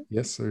 isn't there?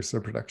 Yes, there's a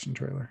production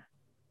trailer.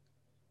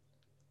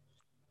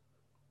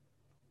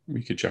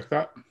 We could check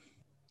that.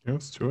 Yeah,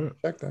 let's do it.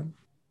 Check that.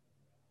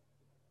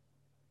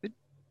 Good.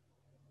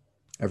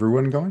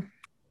 Everyone going?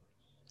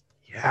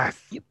 Yes.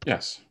 Yep.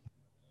 Yes.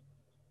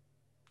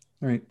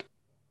 All right.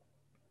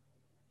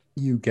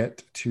 You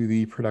get to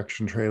the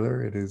production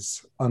trailer. It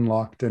is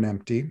unlocked and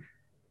empty.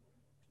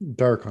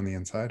 Dark on the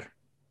inside.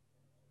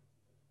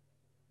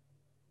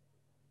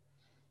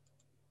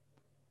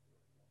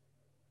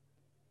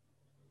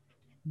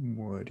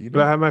 What do you do?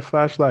 But I have my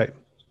flashlight.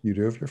 You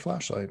do have your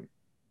flashlight.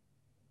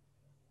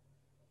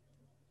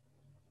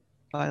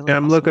 Violet And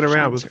I'm also looking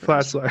around finds with a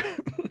hers. flashlight.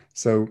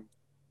 So,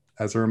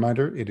 as a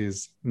reminder, it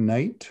is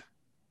night.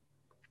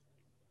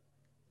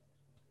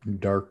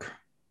 Dark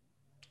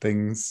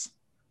things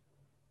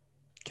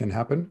can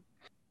happen.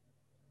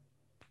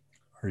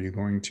 Are you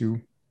going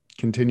to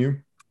continue?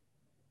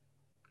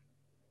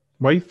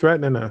 Why are you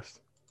threatening us?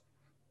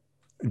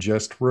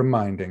 Just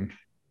reminding.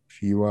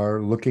 If you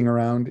are looking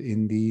around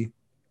in the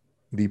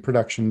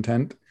production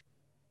tent,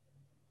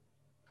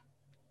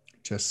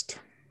 just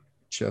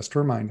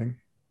reminding.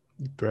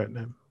 You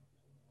threatening.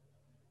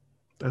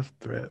 That's a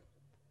threat.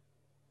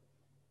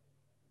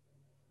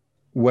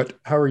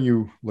 How are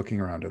you looking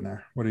around in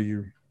there? What are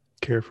you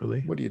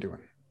Carefully. doing?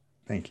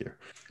 Thank you.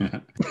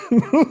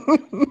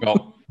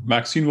 Well,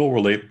 Maxine will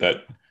relate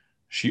that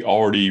she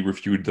already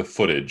reviewed the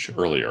footage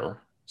earlier,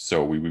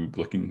 so we would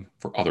be looking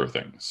for other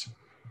things.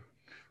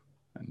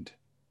 And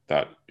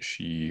that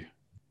she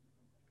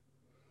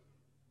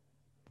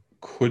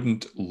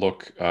couldn't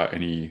look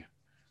any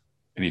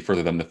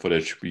further than the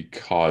footage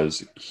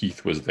because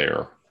Heath was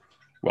there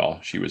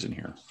while she was in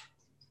here.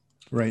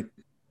 Right.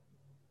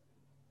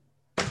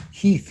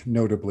 Heath,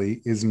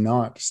 notably, is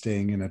not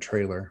staying in a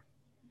trailer.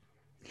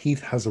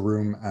 Heath has a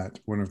room at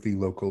one of the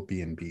local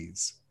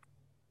B&Bs.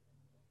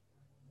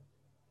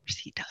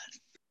 He does.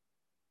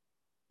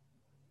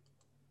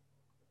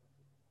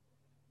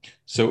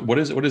 So what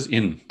is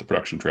in the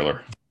production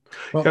trailer?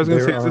 Well, I was gonna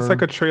there say, is this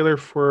like are- a trailer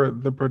for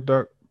the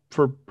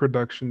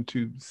production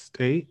to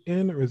stay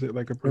in, or is it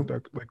like a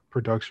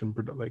production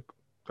like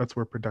that's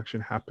where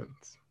production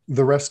happens?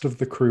 the rest of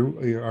the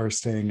crew are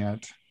staying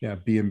at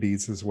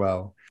B&Bs as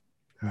well.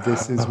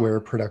 This is where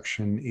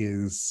production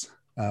is,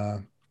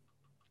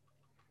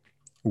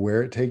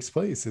 where it takes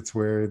place. It's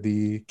where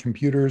the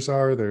computers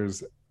are.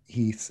 There's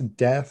Heath's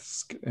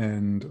desk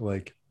and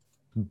like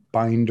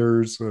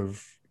binders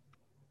of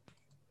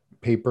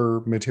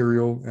paper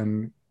material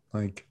and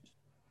like,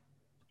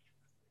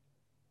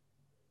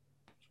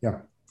 yeah.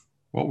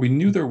 Well, we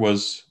knew there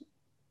was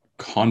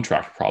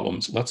contract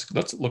problems.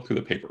 Let's look through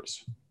the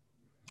papers.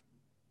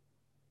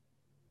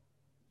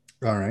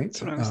 All right.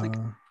 That's what I was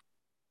thinking.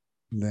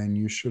 Then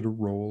you should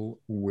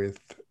roll with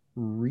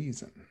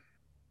reason.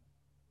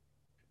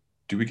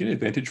 Do we get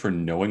advantage for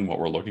knowing what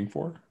we're looking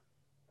for?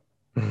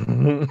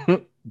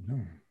 No.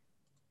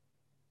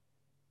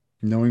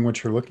 Knowing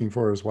what you're looking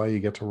for is why you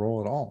get to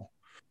roll at all.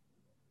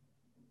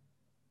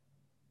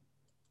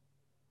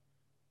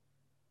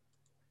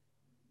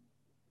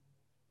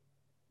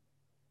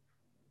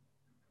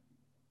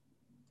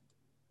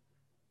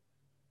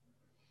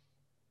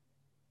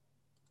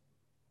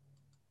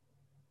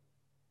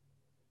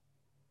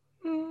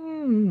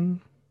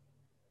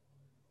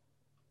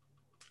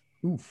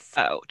 Oof.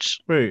 Ouch.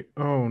 Wait,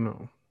 oh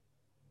no.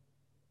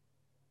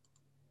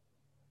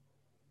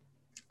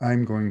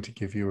 I'm going to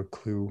give you a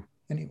clue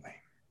anyway.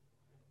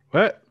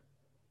 What?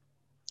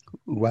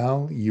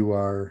 While you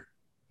are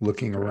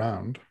looking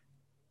around,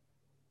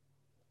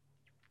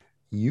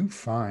 you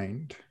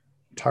find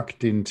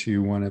tucked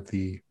into one of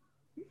the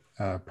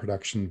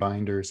production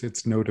binders,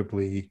 it's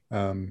notably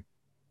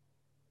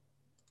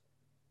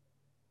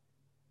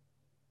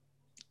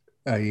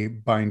a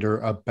binder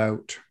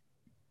about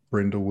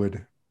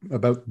Brindlewood,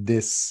 about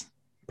this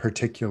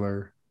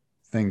particular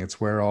thing.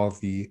 It's where all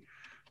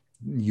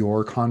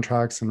your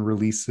contracts and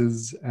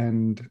releases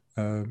and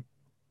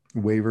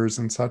waivers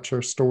and such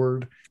are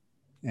stored,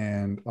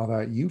 and all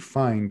that. You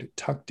find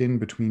tucked in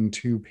between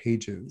two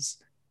pages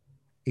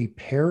a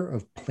pair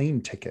of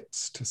plane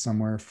tickets to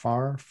somewhere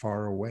far,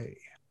 far away.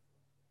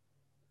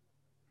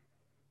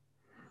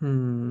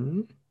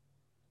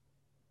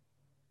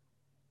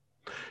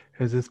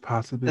 Is this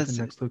possibly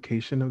the next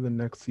location of the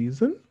next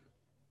season?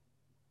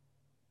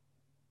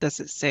 Does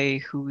it say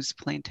whose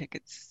plane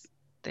tickets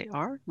they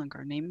are? Like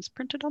our names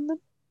printed on them?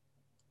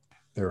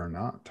 There are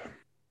not.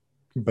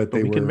 But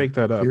they we can were make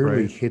that up,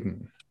 clearly right?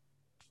 hidden.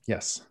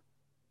 Yes.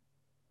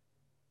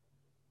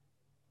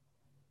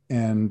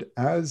 And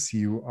as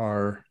you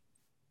are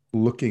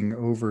looking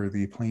over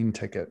the plane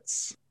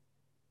tickets,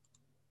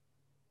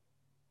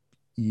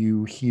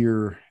 you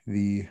hear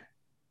the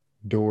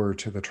door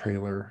to the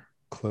trailer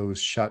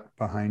close shut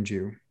behind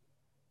you,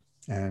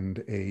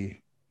 and a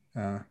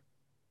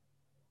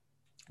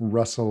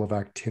rustle of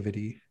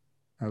activity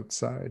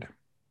outside.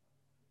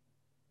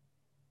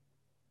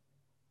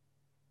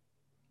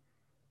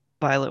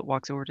 Violet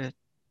walks over to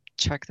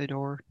check the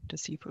door to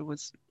see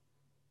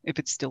if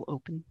it's still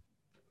open.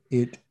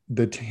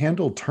 The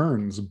handle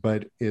turns,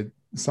 but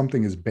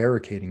something is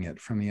barricading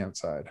it from the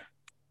outside.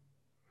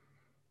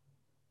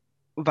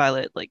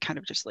 Violet kind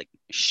of just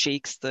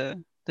shakes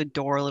the the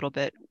door a little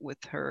bit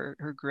with her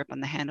grip on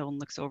the handle and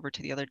looks over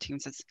to the other two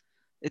and says,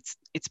 "It's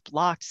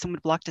blocked. Someone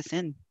blocked us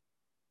in."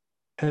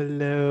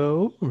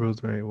 Hello,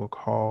 Rosemary will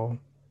call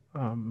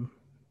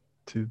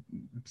to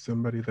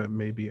somebody that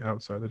may be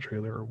outside the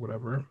trailer or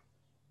whatever.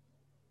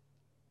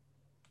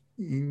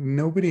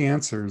 Nobody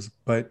answers,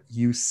 but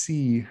you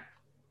see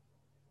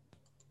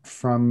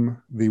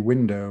from the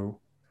window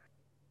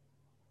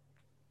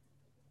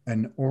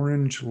an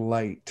orange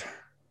light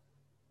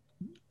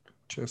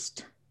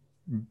just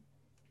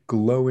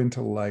glow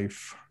into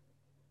life.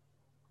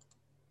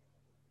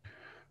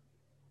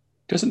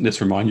 Doesn't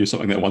this remind you of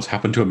something that once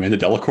happened to Amanda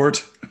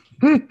Delacourt?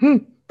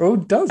 Oh,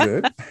 does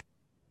it?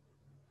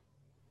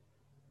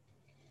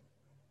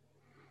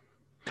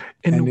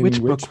 In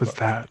which book was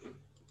that?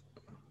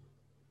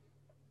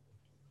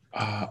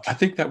 I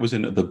think that was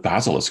in the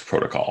Basilisk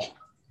Protocol.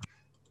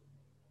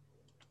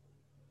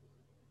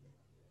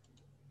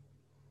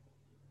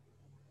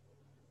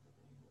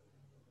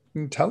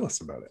 Tell us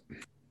about it.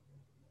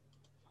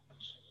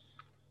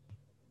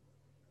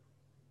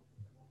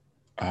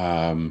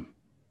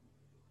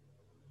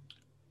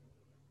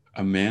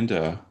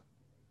 Amanda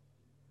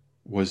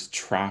was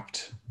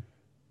trapped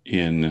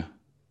in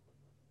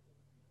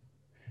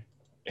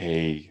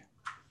the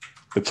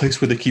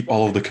place where they keep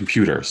all of the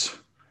computers,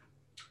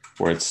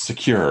 where it's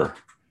secure.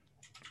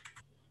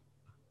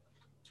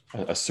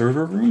 A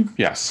server room?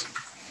 Yes.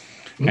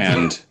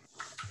 And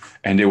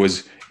it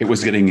was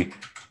getting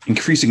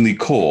increasingly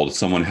cold.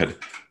 Someone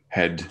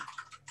had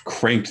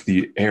cranked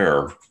the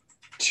air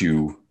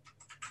to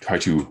try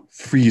to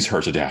freeze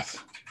her to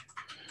death.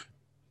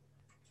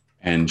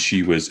 And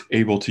she was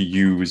able to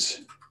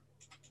use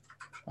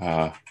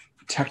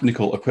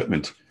technical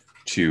equipment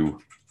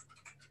to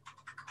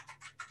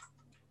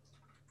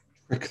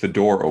trick the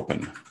door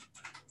open,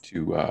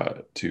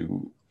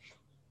 to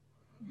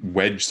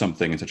wedge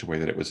something in such a way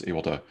that it was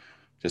able to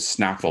just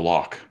snap the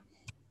lock.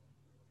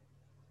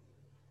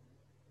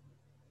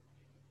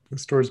 The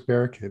store's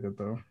barricaded,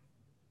 though.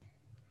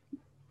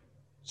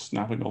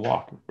 Snapping the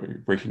lock,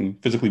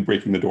 physically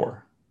breaking the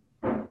door,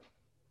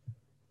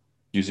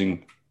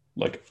 using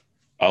like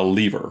a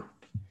lever.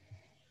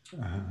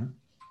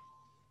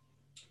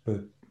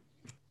 But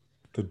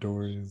the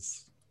door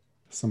is,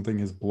 something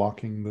is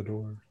blocking the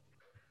door.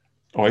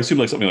 Oh, I assume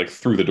like something like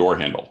through the door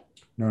handle.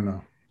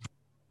 No.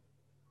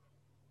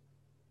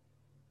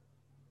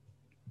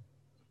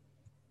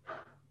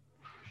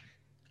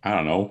 I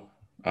don't know.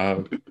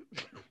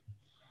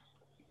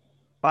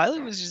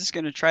 Violet was just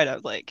gonna try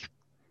to like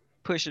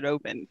push it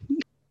open.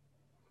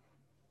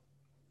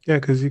 Yeah,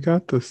 because you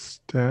got the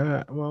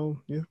stat.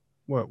 Well, yeah.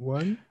 What,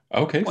 one?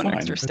 Okay, One fine.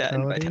 extra stat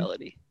in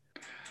vitality.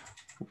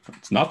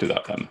 Let's not do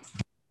that then.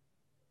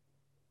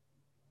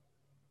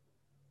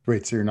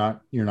 Wait, so you're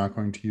not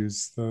going to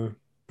use the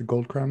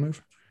gold crown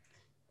move?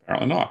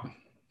 Apparently not.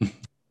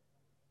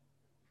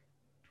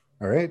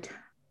 All right.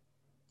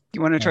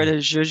 You want to try to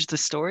judge the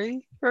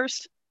story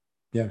first?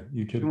 Yeah,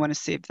 you could. You want to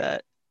save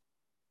that?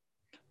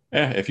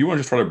 Yeah, if you want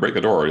to just try to break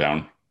the door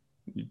down,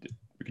 we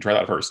can try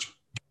that first.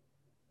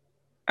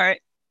 All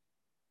right.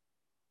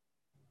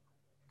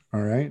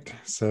 All right.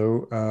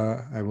 So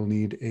I will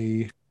need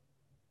a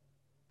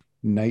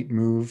night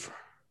move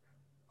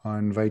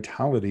on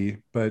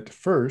vitality. But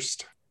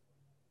first,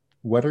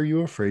 what are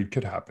you afraid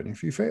could happen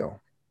if you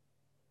fail?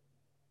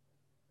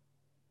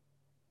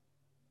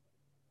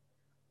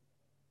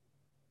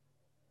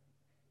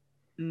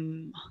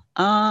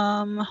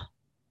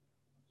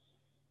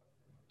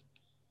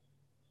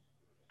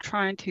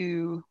 Trying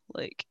to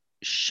like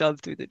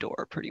shove through the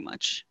door pretty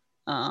much.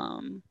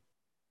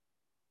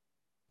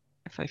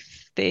 If I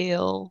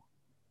fail,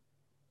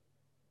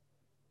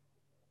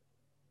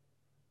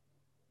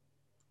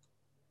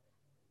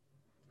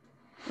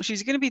 well,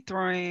 she's going to be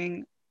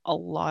throwing a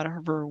lot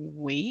of her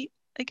weight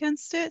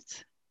against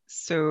it.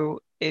 So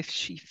if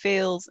she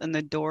fails and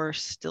the door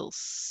still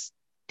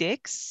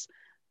sticks,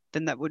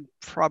 then that would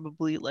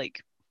probably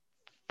like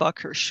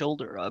fuck her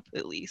shoulder up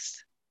at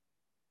least.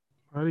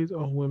 Why are these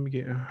old women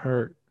getting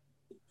hurt?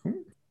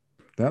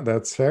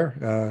 That's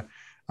fair.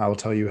 I will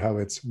tell you how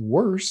it's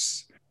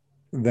worse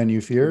than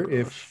you fear.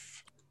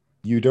 If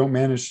you don't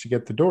manage to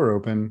get the door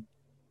open,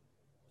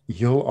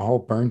 you'll all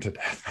burn to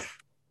death.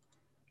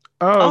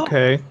 Oh,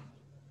 okay.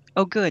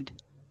 Oh, good.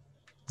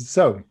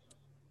 So,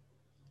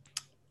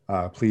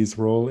 please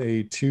roll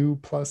a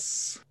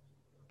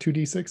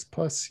 2d6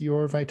 plus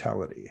your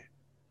vitality.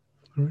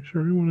 Are we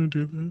sure we want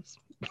to do this?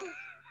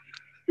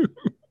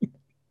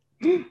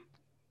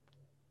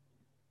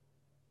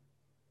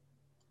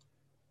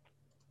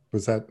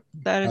 Was that?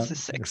 That is a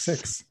 6. A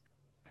 6.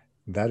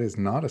 That is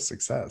not a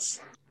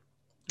success.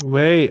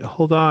 Wait,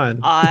 hold on.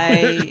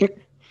 I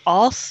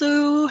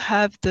also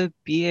have the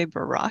B.A.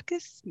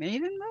 Baracus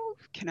Maven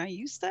move. Can I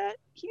use that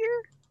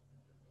here?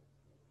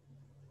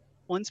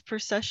 Once per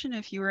session,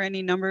 if you or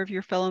any number of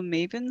your fellow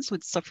Mavens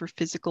would suffer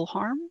physical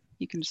harm,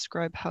 you can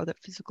describe how that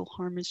physical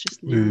harm is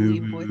just narrowly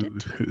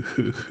avoided.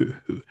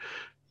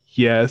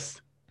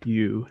 Yes,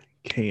 you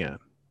can.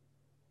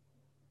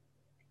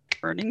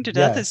 Burning to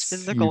death is Yes,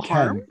 physical you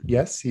harm? can.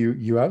 Yes,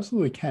 you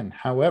absolutely can.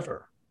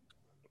 However,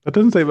 That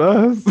doesn't save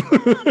us.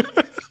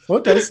 well,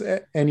 it does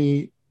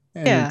any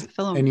Yeah, and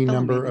fellow any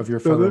number Maven. of your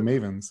Does fellow it?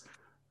 Mavens.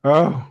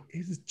 Oh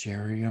Is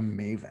Jerry a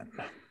Maven?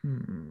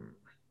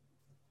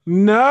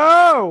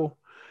 no!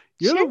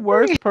 You're the Jerry.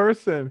 worst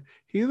person.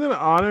 He's an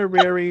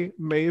honorary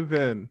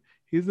Maven.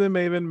 He's a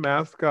Maven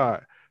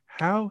mascot.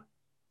 How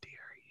dare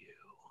you?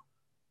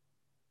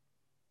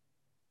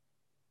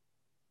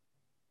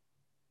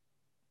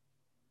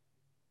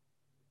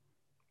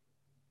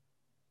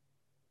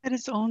 Had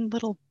his own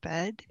little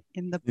bed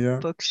in the Yeah.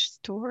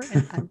 bookstore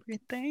and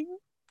everything.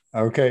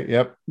 Okay,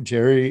 yep.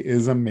 Jerry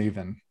is a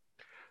Maven.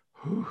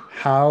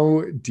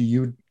 How do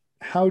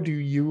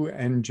you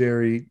and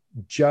Jerry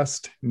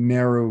just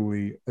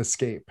narrowly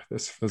escape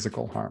this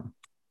physical harm?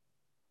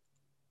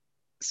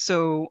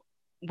 So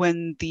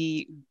when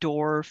the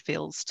door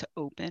fails to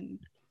open,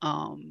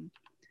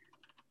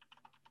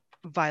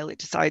 Violet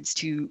decides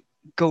to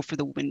go for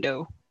the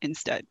window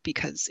instead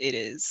because it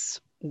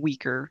is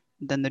weaker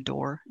than the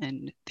door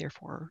and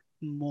therefore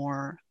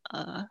more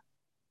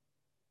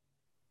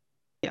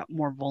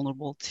more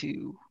vulnerable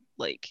to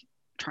like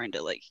trying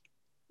to like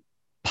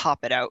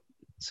pop it out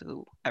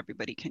so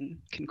everybody can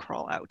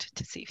crawl out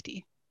to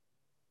safety.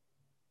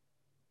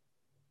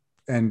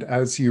 And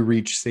as you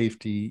reach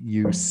safety,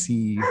 you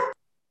see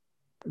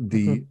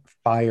the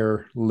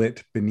fire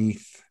lit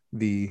beneath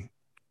the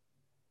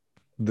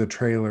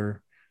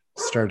trailer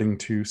starting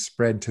to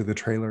spread to the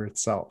trailer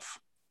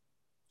itself.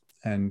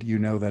 And you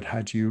know that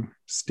had you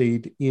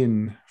stayed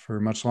in for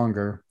much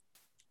longer,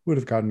 would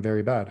have gotten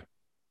very bad.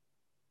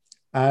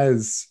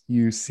 As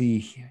you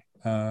see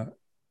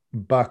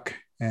Buck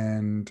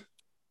and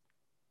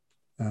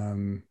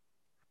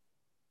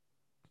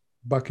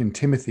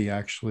Timothy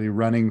actually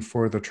running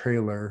for the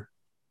trailer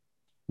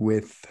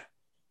with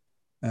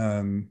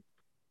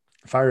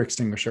fire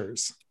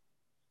extinguishers.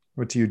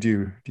 What do?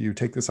 Do you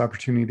take this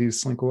opportunity to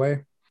slink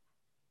away?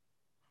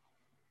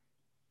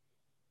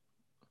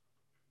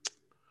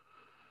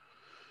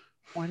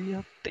 What do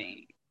you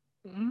think?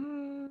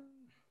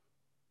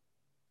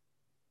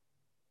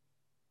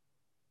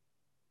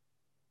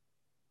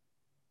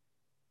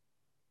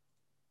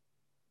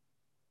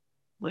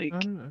 Like I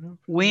don't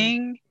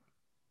weighing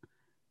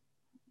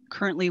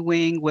currently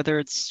weighing whether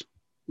it's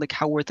like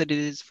how worth it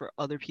is for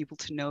other people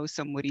to know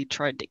somebody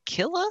tried to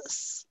kill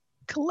us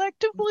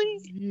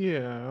collectively,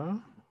 Yeah.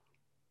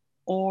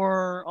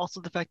 or also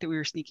the fact that we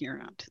were sneaking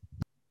around.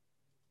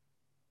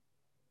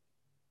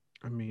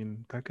 I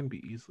mean, that can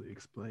be easily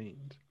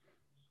explained.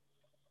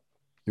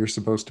 You're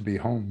supposed to be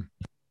home.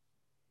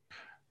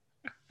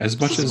 As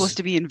much He's as supposed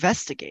to be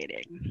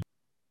investigating.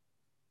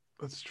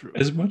 That's true.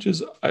 As much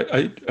as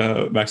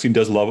Maxine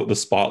does love the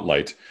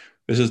spotlight,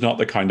 this is not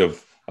the kind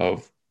of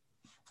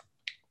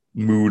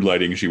mood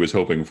lighting she was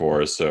hoping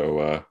for.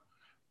 So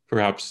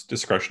perhaps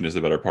discretion is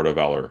the better part of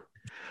valor.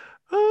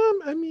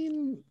 I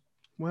mean,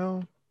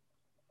 well,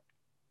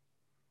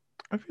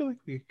 I feel like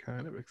we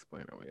kind of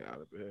explain our way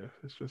out of it.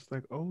 It's just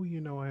like, oh,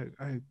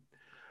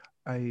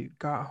 I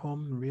got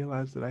home and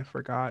realized that I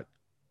forgot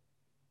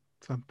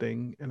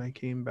something, and I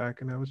came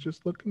back and I was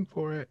just looking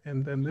for it,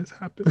 and then this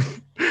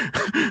happened.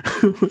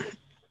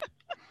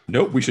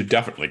 Nope, we should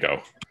definitely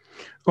go.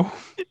 Oh,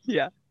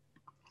 Yeah,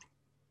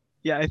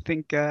 I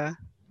think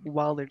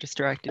while they're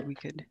distracted, we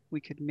could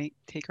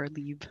take our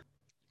leave.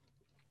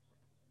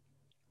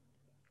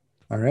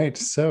 All right,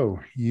 so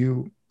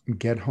you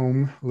get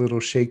home a little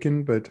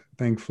shaken, but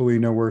thankfully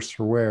no worse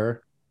for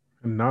wear.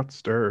 I'm not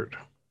stirred.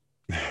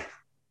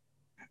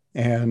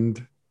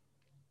 And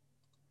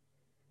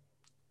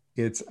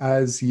it's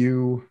as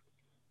you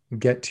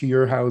get to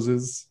your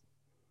houses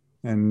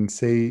and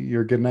say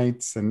your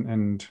goodnights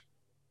and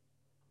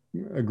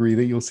agree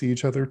that you'll see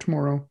each other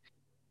tomorrow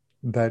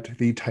that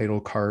the title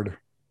card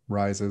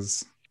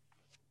rises.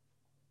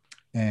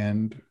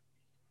 And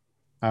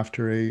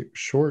after a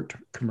short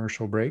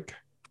commercial break,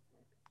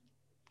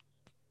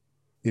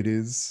 it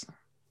is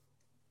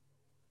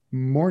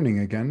morning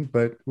again,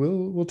 but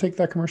we'll take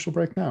that commercial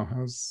break now.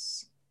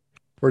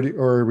 Or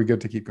are we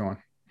good to keep going?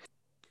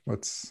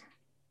 The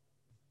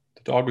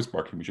dog was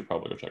barking. We should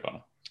probably go check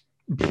on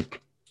it.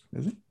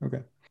 Is it?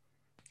 Okay.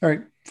 All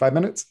right. 5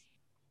 minutes.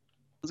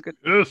 That's good.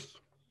 Yes.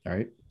 All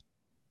right.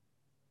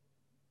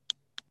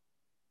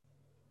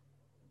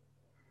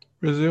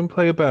 Resume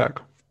playback.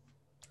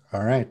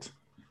 All right.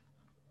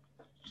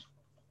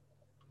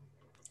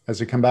 As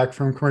we come back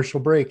from commercial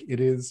break, it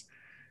is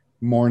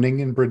morning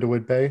in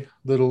Brindlewood Bay, a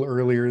little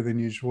earlier than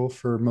usual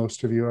for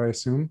most of you, I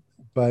assume.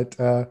 But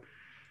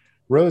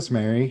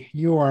Rosemary,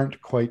 you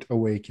aren't quite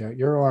awake yet.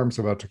 Your alarm's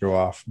about to go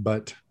off,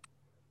 but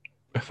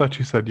I thought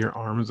you said your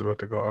arm's about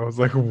to go. I was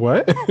like,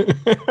 what?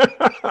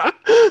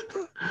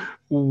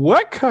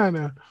 What kind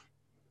of?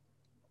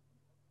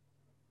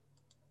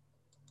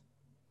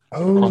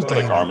 Oh,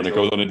 prosthetic arm, and it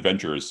goes on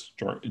adventures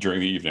during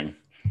the evening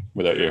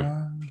without you.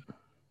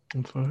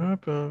 That's what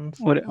happens.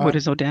 What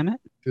is damn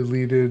it?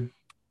 Deleted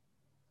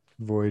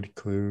void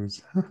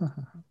clues.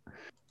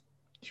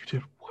 You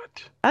did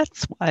what?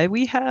 That's why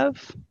we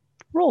have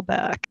Roll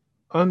back.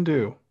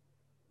 Undo.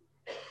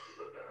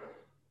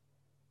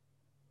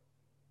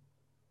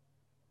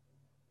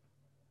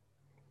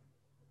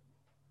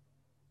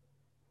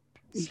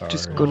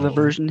 Just Sorry. go to the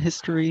version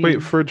history. Wait,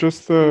 and for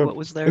just see the... what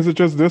was there. Is it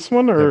just this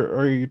one, or Yep.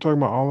 are you talking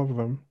about all of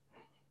them?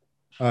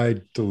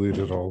 I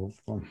deleted all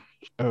of them.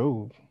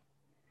 Oh.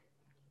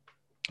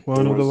 Well,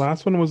 There no, the was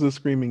last one was the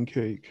screaming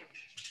cake.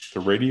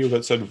 the radio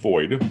that said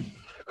void.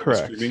 The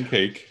Correct. screaming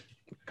cake.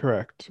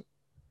 Correct.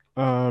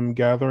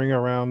 Gathering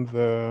around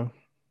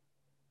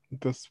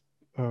this.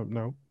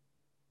 No.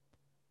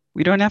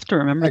 We don't have to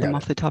remember I got them it.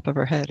 off the top of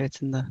our head.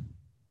 It's in the.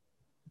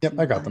 Yep,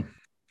 I got them.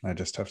 I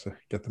just have to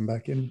get them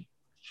back in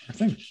our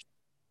thing.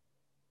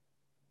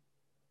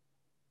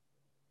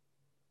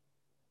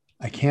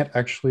 I can't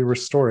actually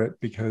restore it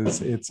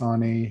because it's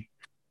on a...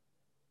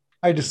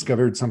 I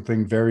discovered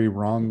something very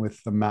wrong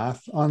with the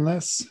math on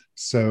this.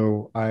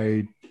 So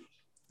I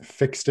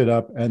fixed it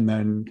up and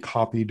then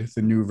copied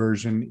the new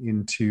version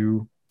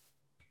into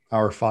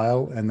our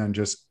file and then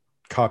just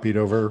copied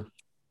over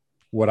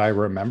what I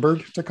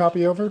remembered to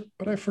copy over,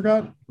 but I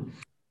forgot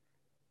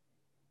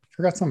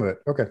some of it.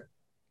 Okay.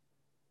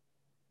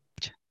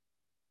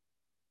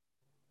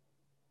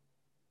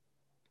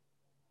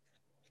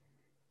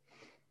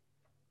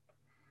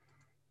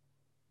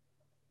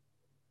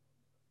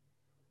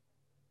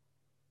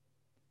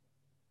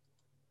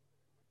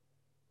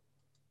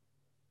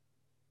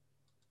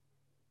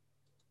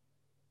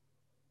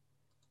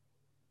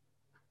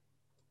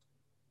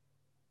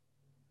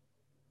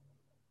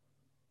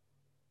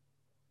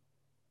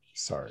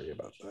 Sorry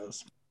about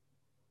this.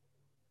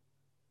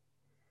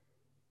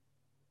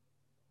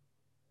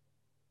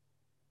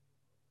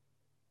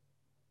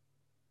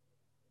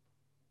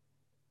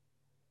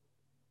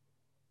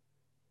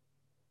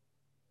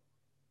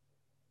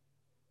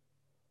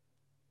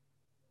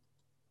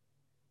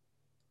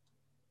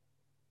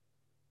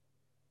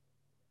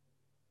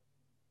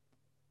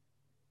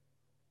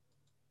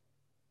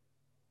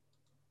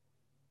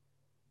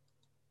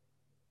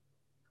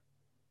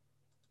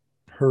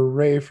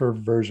 Hooray for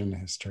version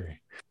history.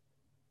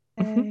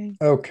 Hey.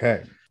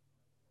 Okay.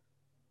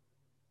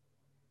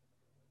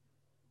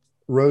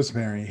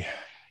 Rosemary,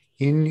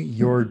 in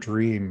your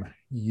dream,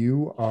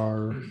 you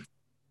are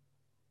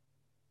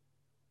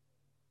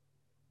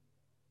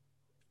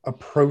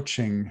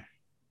approaching.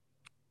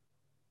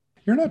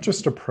 You're not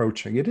just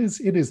approaching, it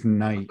is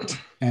night,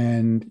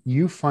 and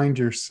you find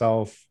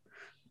yourself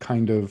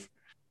kind of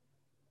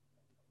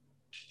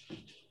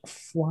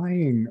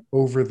flying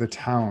over the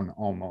town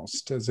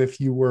almost as if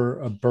you were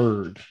a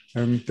bird.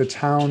 And the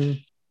town,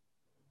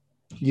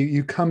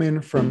 you come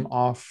in from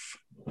off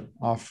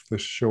the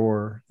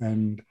shore,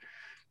 and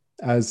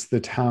as the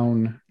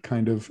town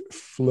kind of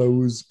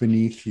flows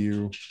beneath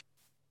you,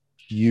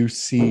 you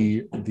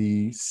see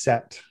the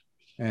set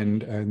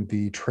and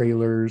the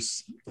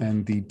trailers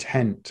and the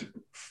tent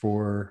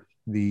for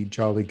the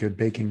Jolly Good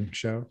Baking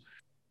Show.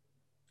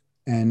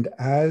 And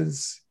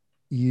as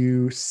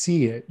you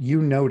see it,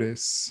 you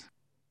notice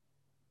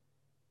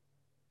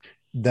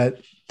that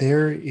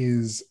there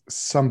is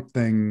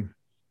something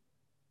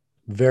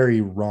very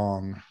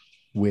wrong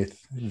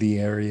with the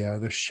area.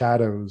 The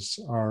shadows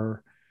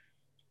are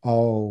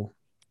all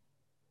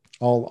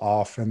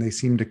off, and they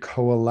seem to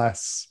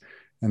coalesce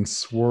and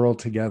swirl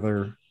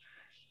together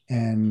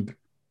and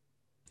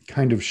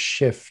kind of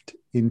shift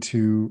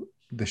into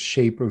the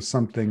shape of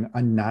something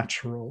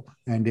unnatural,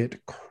 and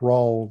it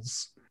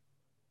crawls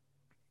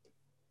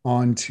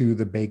onto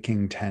the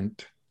baking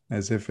tent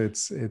as if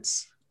it's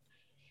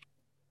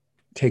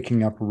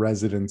taking up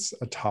residence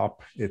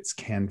atop its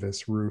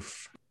canvas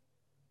roof.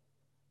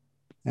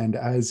 And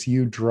as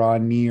you draw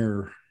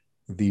near,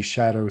 the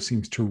shadow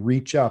seems to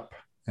reach up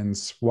and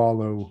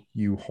swallow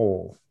you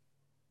whole.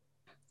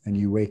 And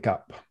you wake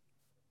up.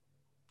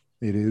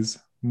 It is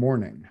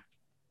morning.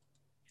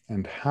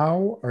 And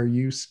how are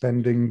you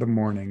spending the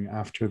morning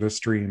after the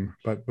stream,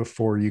 but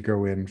before you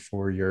go in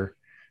for your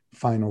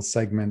final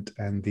segment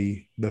and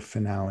the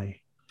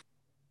finale?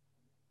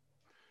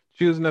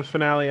 Choosing a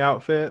finale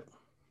outfit.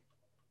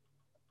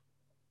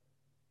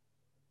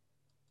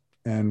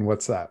 And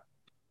what's that?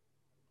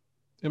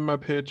 In my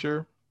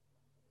picture.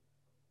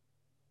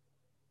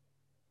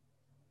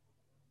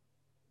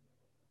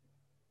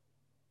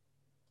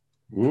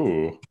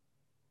 Ooh.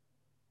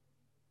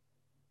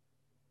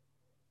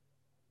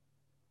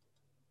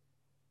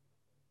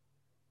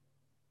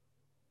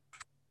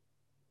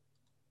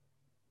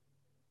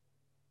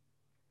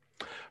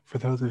 For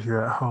those of you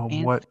at home,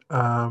 And-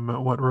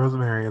 what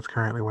Rosemary is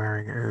currently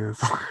wearing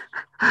is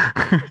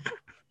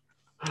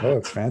Oh,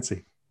 it's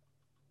fancy.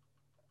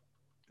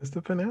 It's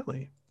the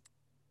finale.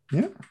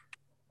 Yeah.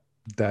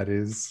 That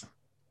is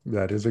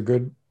a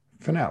good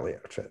finale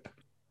outfit.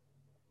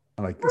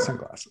 I like the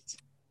sunglasses.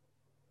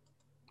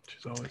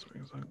 She's always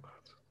wearing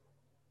sunglasses.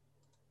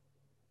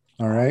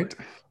 All right.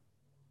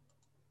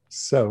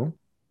 So,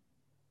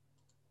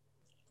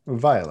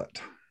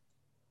 Violet,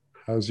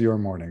 how's your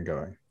morning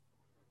going?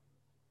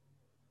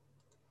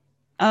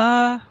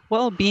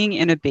 Well, being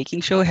in a baking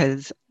show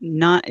is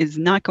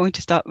not going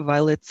to stop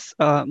Violet's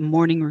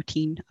morning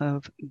routine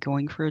of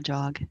going for a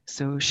jog.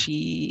 So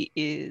she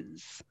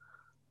is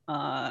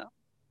how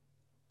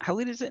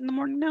late is it in the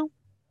morning now?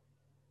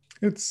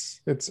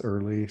 It's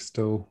early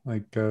still,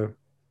 like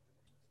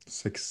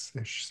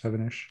 6-ish,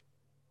 7-ish.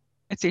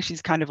 I'd say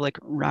she's kind of like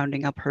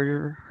rounding up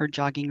her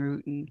jogging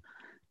route and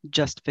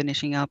just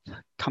finishing up,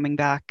 coming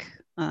back,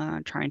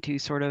 trying to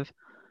sort of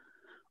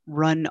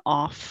run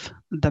off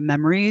the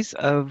memories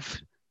of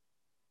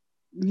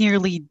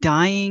nearly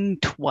dying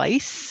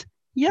twice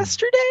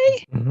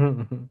yesterday,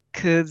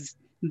 because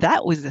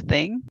that was the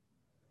thing.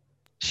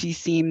 She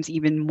seems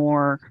even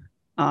more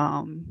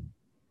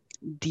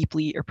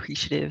deeply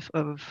appreciative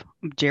of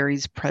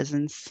Jerry's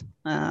presence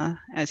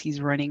as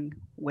he's running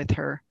with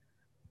her,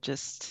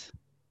 just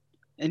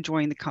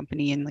enjoying the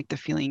company and like the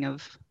feeling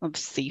of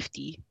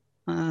safety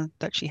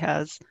that she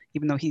has,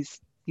 even though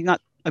he's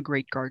not a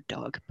great guard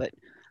dog, but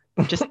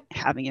just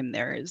having him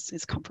there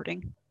is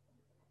comforting.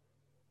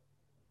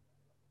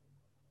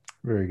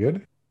 Very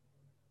good.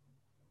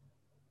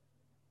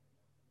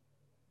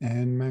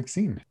 And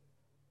Maxine.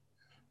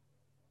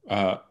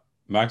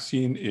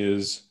 Maxine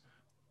is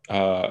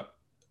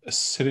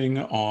sitting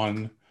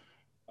on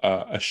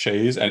a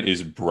chaise and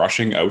is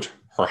brushing out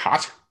her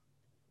hat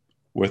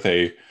with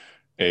a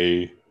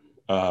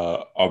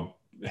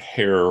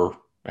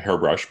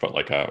hairbrush, but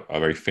like a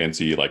very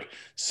fancy, like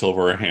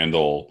silver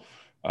handle,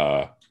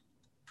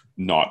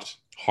 not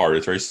hard.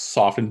 It's very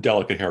soft and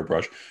delicate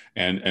hairbrush.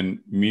 And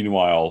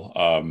meanwhile,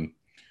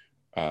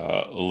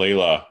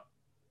 Layla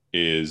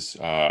is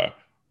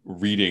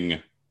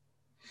reading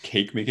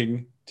cake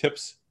making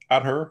tips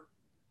at her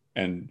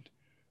and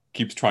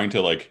keeps trying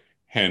to like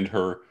hand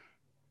her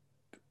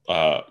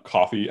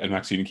coffee, and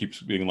Maxine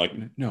keeps being like,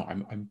 "No,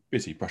 I'm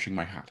busy brushing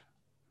my hat."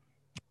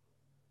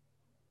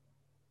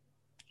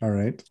 All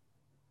right.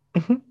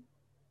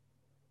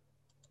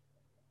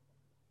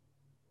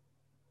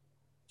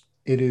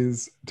 It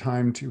is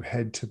time to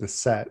head to the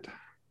set.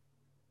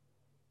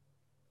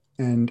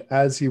 And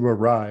as you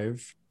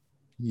arrive,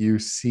 you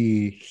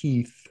see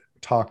Heath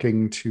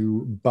talking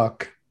to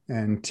Buck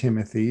and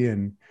Timothy,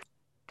 and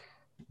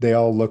they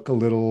all look a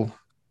little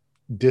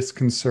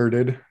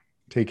disconcerted,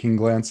 taking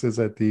glances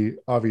at the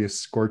obvious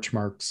scorch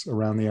marks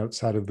around the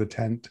outside of the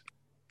tent.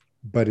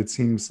 But it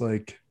seems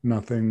like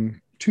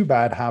nothing too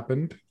bad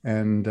happened,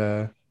 and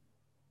the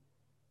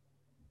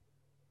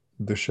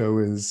show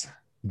is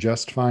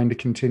just fine to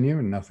continue,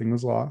 and nothing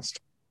was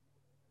lost.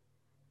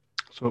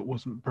 So it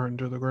wasn't burned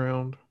to the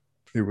ground?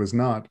 It was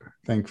not.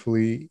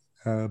 Thankfully,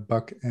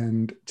 Buck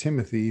and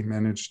Timothy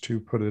managed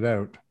to put it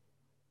out.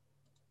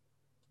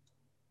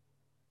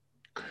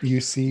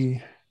 You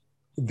see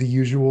the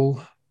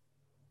usual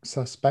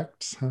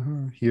suspects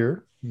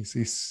here. You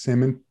see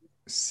Sim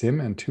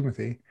and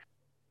Timothy.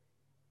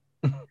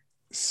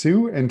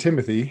 Sue and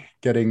Timothy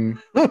getting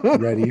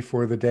ready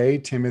for the day.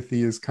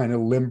 Timothy is kind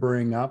of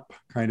limbering up,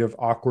 kind of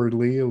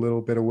awkwardly, a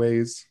little bit of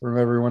ways from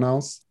everyone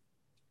else,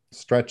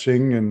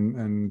 stretching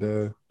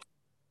and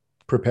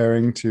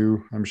preparing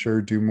to, I'm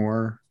sure, do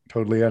more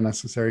totally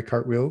unnecessary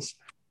cartwheels.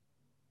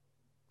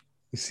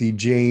 You see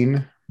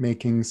Jane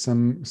making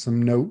some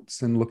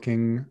notes and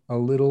looking a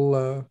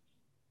little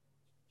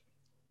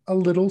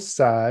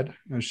sad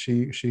as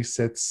she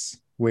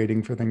sits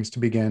waiting for things to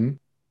begin.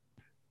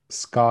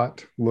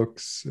 Scott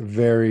looks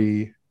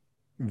very,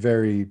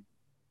 very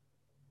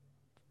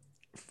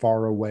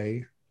far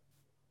away.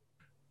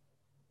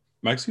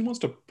 Maxine wants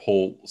to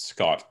pull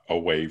Scott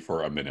away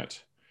for a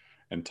minute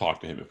and talk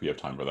to him if we have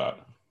time for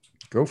that.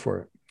 Go for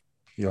it.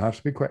 You'll have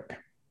to be quick.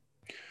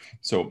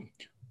 So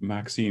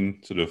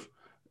Maxine sort of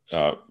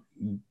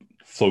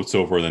floats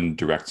over and then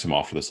directs him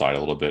off to the side a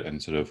little bit and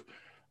sort of,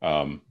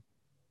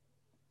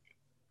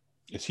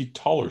 is he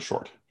tall or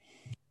short?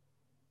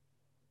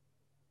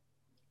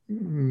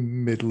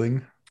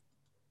 Middling.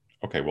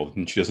 Okay, well,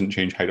 then she doesn't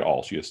change height at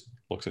all. She just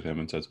looks at him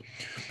and says,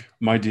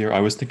 "My dear, I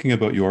was thinking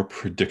about your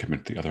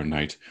predicament the other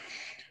night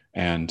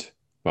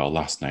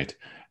last night,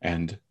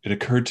 and it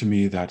occurred to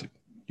me that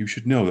you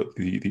should know that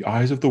the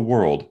eyes of the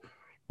world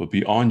will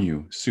be on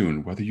you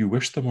soon, whether you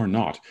wish them or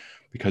not,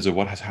 because of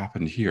what has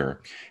happened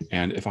here.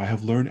 And if I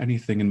have learned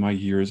anything in my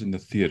years in the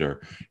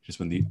theater, it is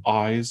when the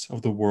eyes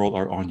of the world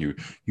are on you,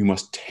 you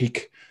must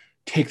take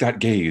that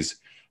gaze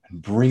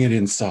and bring it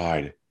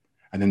inside,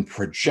 and then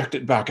project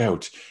it back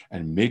out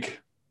and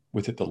make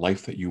with it the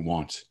life that you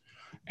want.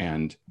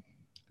 And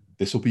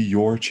this will be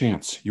your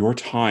chance, your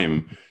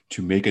time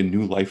to make a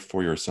new life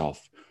for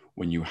yourself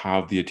when you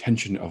have the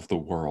attention of the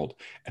world.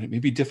 And it may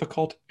be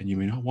difficult and you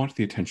may not want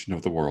the attention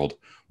of the world,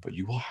 but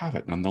you will have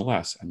it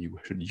nonetheless, and you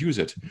should use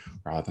it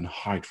rather than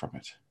hide from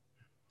it.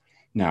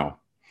 Now,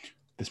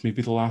 this may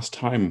be the last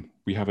time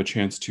we have a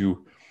chance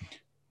to,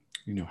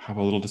 have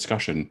a little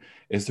discussion.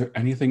 Is there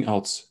anything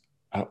else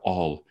at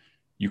all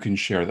you can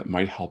share that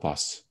might help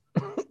us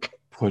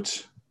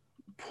put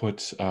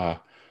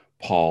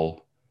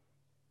Paul,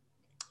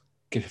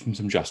 give him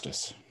some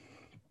justice?"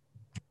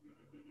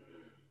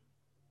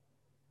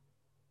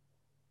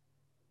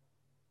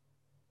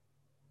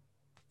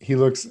 he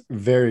looks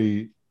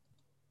very,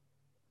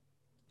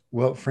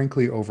 well,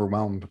 frankly,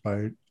 overwhelmed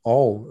by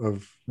all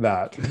of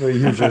that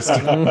you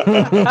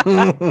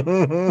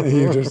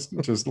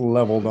just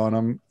leveled on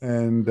him,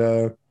 and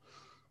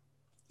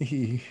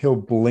he'll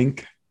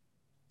blink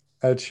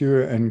at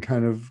you and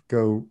kind of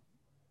go,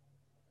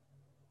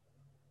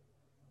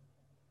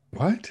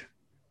 "What?"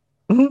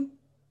 Oh,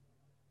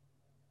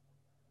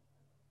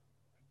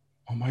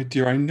 my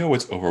dear, I know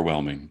it's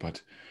overwhelming,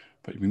 but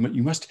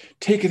you must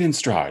take it in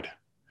stride.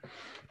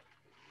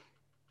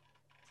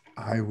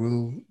 I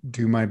will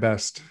do my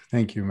best.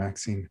 Thank you,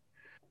 Maxine.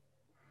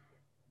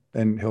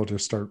 And he'll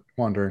just start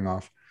wandering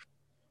off.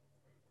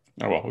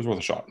 Oh, well, it was worth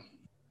a shot.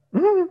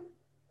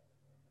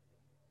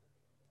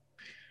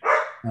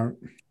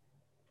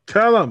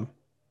 Tell him.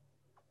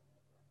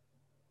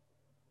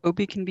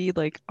 Obi can be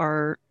like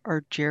our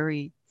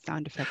Jerry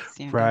sound effect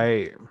stand.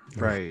 Right.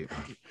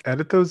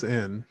 Edit those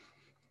in.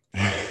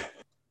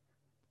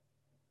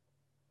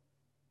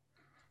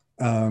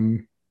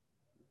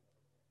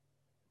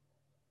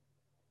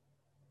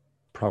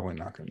 Probably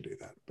not going to do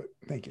that, but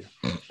thank you.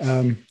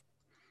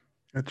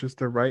 At just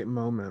the right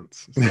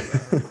moments. So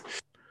that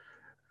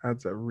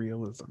adds a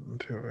realism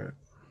to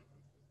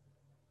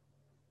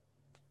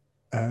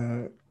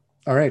it.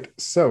 All right.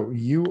 So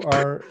you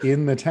are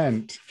in the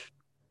tent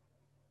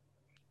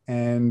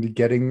and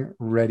getting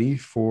ready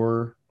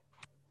for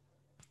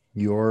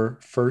your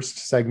first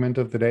segment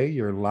of the day,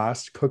 your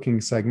last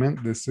cooking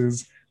segment. This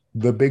is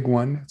the big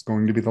one. It's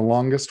going to be the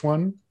longest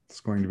one.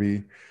 It's going to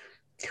be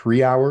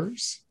 3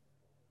 hours.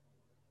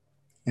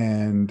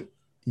 And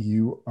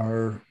you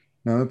are,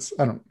 no, it's,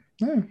 I don't,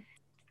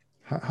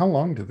 how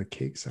long do the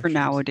cake sections? For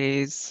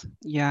nowadays,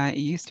 yeah, it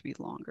used to be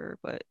longer,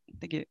 but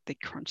they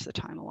crunch the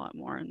time a lot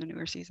more in the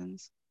newer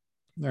seasons.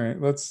 All right,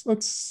 let's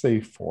say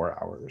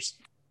 4 hours.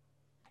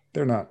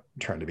 They're not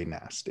trying to be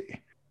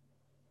nasty.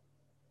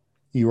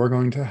 You are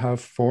going to have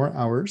 4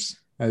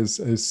 hours,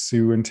 as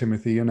Sue and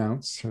Timothy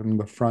announced from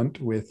the front,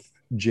 with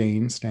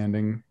Jane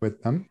standing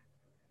with them.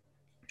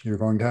 You're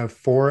going to have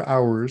 4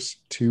 hours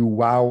to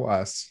wow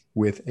us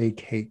with a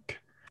cake.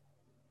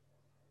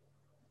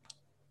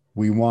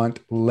 We want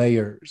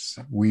layers.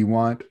 We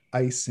want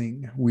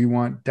icing. We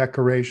want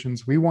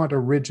decorations. We want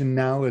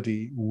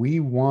originality. We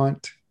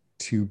want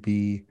to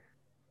be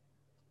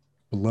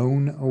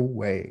blown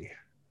away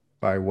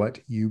by what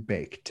you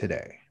bake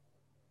today.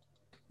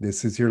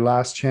 This is your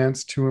last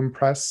chance to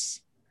impress,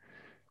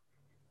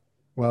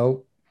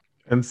 well,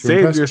 and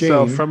save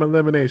yourself Jane. From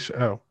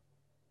elimination. Oh.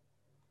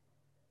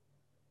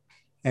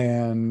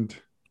 And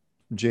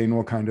Jane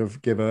will kind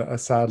of give a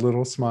sad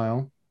little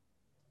smile.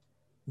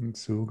 And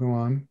Sue will go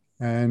on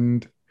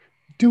and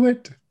do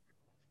it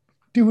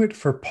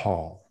for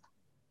Paul.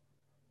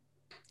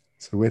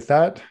 So with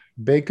that,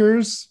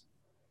 bakers,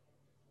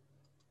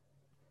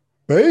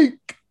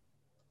 bake.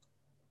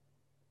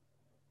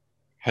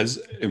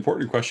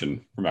 Important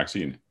question for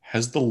Maxine.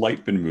 Has the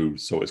light been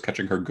moved so it's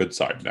catching her good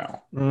side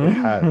now? It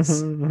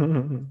has.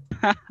 The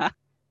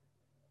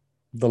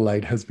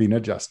light has been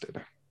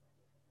adjusted.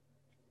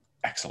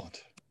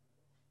 Excellent.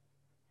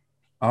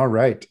 All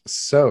right.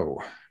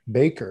 So,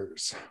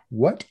 bakers,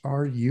 what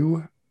are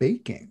you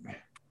baking?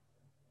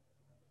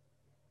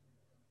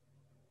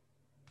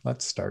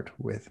 Let's start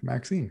with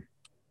Maxine.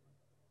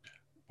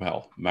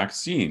 Well,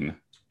 Maxine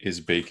is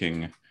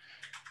baking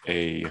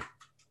a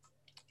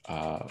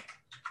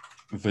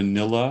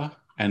vanilla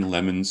and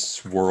lemon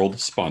swirled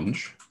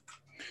sponge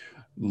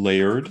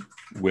layered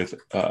with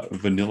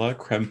vanilla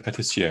creme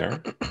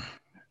patissiere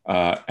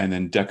and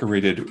then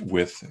decorated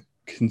with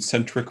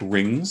concentric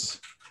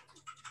rings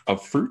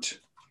of fruit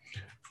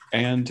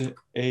and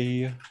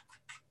a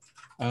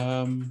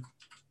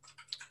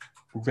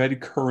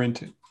red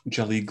currant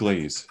jelly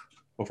glaze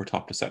over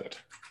top to set it.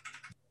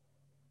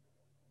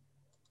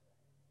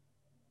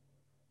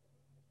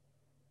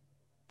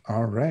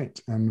 All right.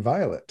 And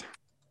Violet?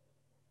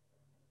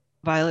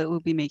 Violet will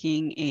be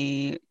making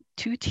a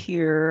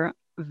 2-tier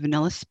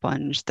vanilla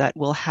sponge that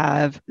will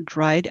have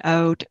dried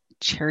out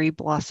cherry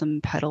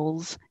blossom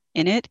petals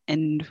in it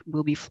and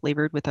will be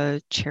flavored with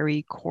a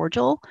cherry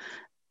cordial.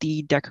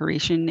 The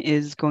decoration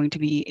is going to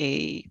be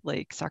a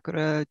like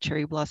sakura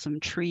cherry blossom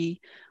tree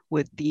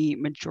with the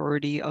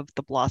majority of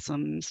the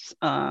blossoms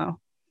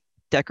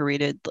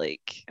decorated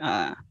like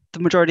the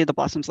majority of the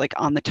blossoms like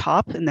on the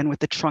top, and then with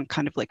the trunk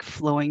kind of like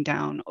flowing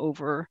down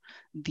over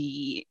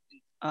the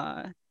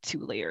 2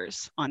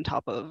 layers on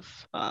top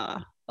of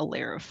a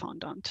layer of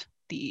fondant.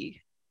 The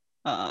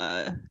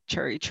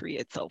cherry tree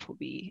itself will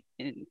be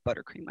in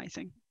buttercream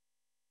icing.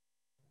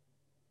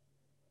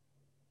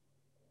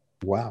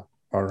 Wow.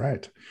 All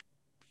right.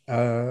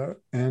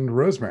 And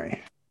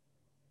Rosemary?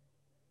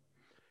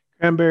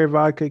 Cranberry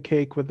vodka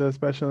cake with a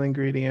special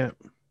ingredient.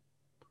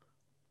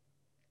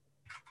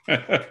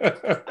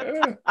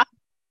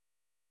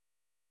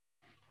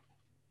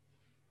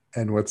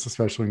 And what's the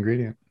special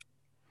ingredient?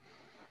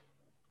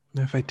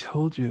 If I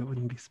told you, it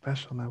wouldn't be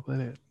special now, would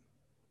it?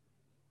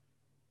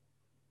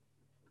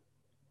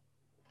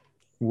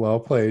 Well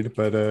played,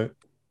 but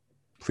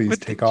please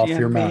take off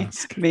your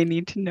mask. May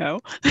need to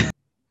know.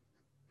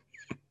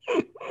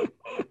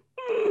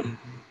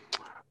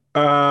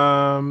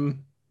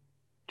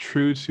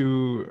 True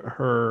to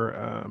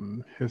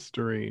her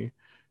history,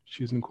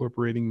 she's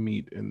incorporating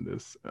meat in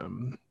this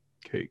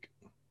cake.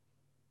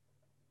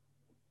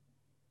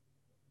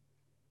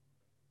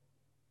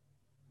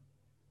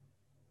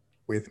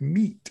 With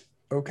meat.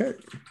 Okay.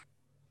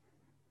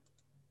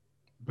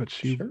 But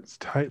she was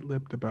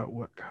tight-lipped about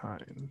what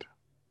kind.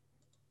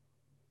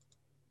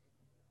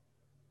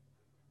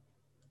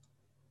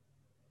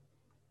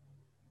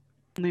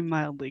 Only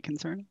mildly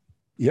concerned.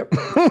 Yep.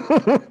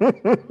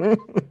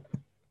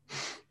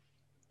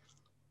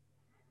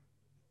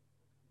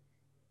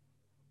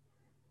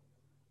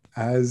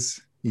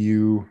 As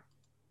you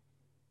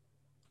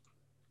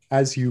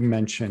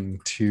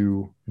mentioned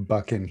to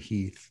Buck and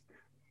Heath,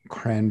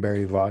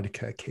 cranberry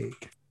vodka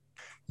cake,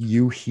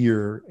 you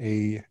hear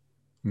a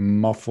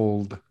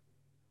muffled,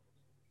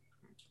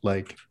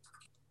 like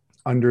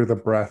under the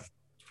breath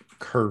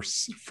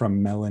curse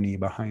from Melanie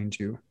behind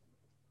you.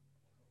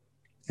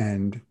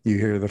 And you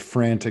hear the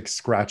frantic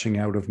scratching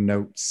out of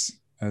notes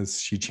as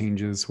she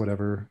changes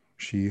whatever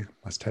she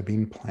must have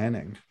been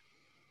planning.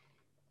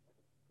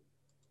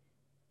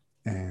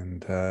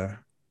 And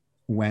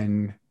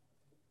when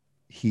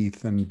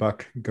Heath and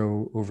Buck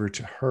go over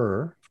to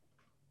her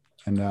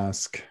and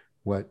ask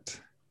what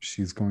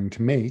she's going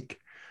to make,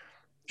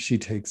 she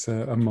takes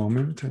a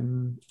moment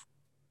and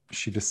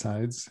she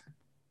decides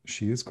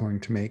she is going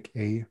to make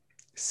a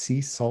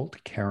sea salt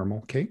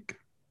caramel cake.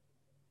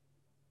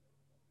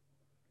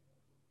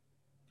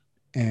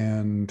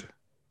 And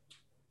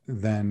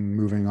then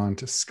moving on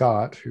to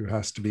Scott, who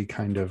has to be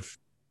kind of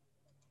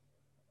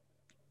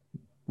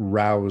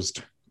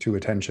roused to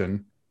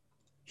attention,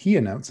 he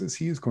announces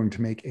he is going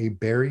to make a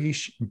berry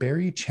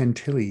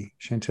chantilly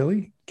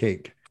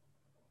cake.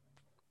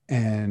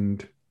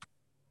 And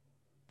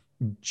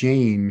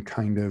Jane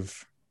kind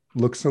of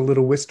looks a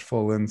little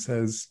wistful and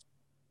says,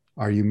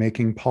 "Are you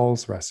making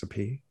Paul's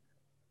recipe?"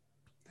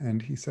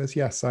 And he says,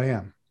 "Yes, I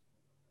am."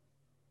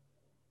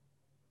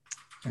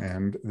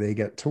 And they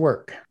get to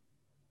work.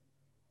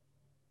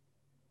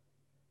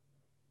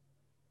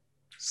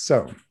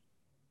 So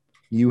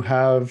you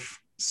have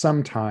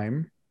some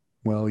time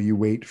while you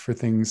wait for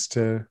things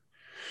to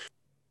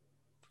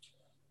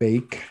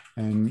bake,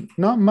 and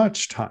not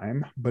much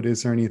time, but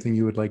is there anything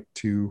you would like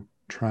to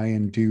try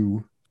and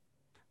do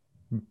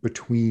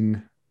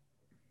between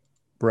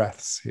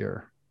breaths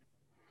here?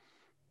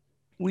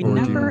 We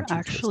never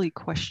actually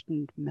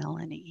questioned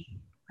Melanie,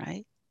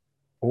 right?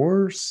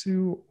 Or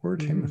Sue or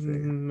Timothy.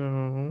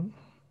 No.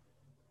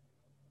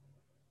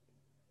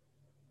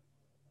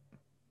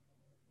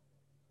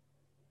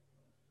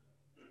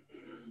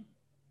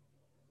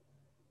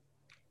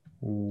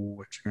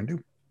 What you gonna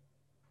do?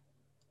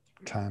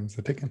 Time's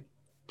a ticking.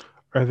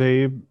 Are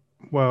they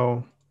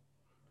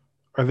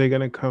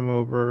gonna come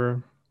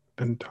over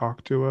and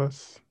talk to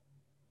us?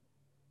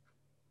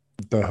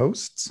 The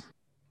hosts?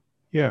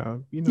 Yeah,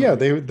 yeah,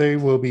 they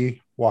will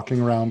be walking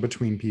around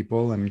between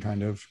people and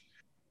kind of,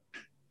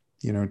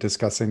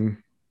 discussing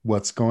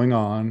what's going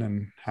on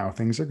and how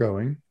things are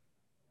going.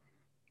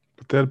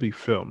 But that'll be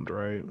filmed,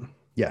 right?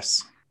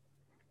 Yes.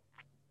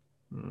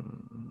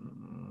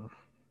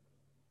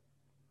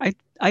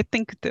 I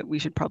think that we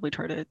should probably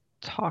try to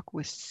talk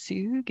with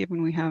Sue,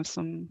 given we have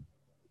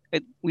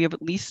at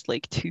least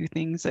like two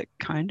things that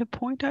kind of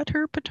point at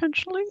her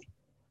potentially.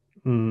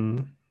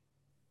 All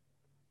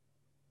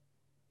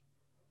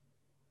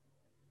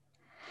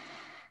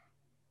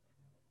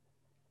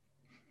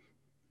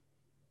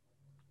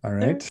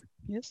right.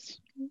 Yes.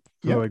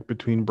 So like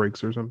between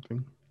breaks or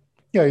something.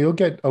 Yeah, you'll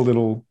get a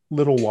little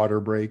water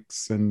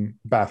breaks and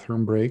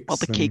bathroom breaks. While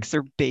the cakes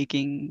are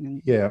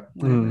baking. Yeah.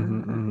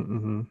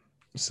 Mm-hmm.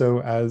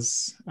 So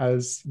as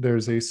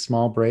there's a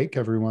small break,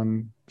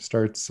 everyone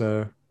starts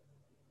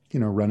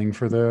running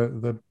for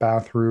the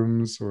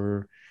bathrooms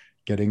or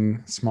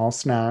getting small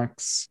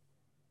snacks.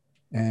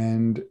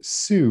 And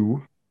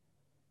Sue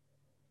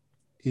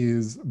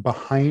is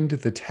behind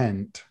the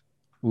tent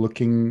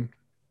looking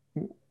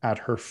at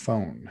her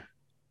phone.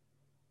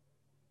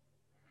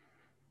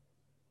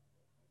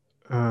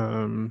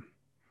 And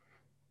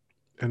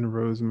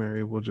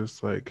Rosemary will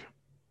just like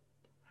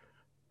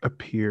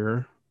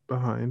appear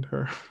behind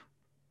her,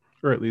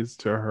 or at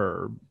least to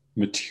her.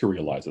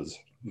 Materializes.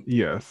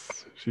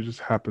 Yes, she just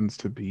happens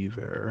to be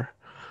there.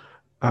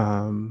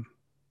 And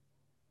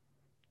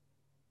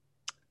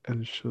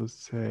she'll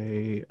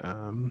say,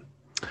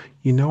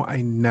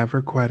 I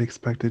never quite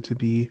expected to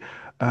be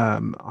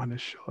on a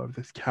show of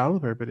this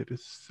caliber, but it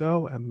is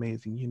so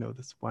amazing.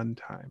 This one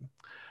time,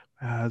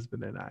 my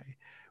husband and I,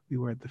 we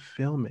were at the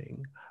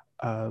filming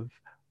of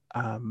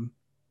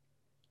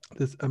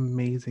this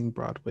amazing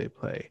Broadway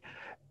play,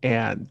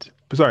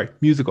 Broadway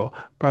musical.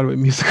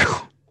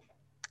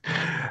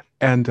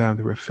 And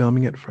they were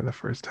filming it for the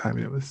first time,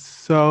 and it was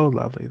so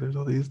lovely. There's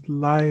all these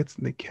lights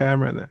and the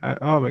camera, and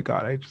oh my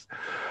God, I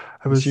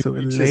was so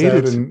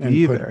elated to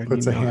be there.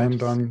 Puts a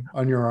hand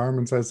on your arm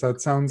and says,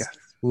 "That sounds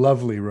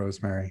lovely,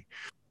 Rosemary."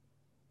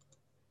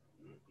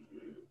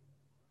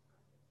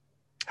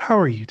 How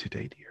are you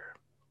today, dear?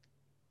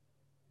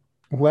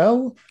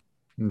 Well,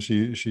 And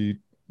she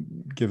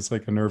gives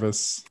like a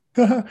nervous,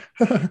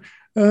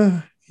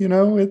 it's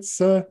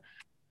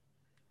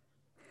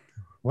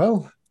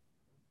well,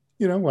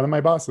 one of my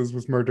bosses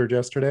was murdered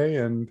yesterday,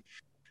 and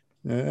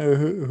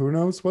who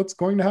knows what's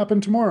going to happen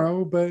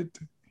tomorrow. But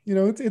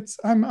it's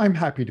I'm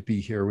happy to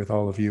be here with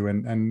all of you,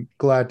 and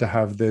glad to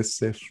have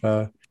this. If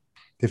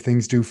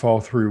things do fall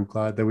through,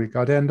 glad that we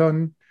got to end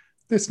on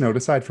this note.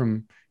 Aside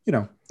from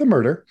the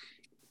murder.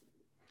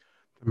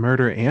 The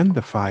murder and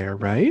the fire,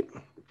 right?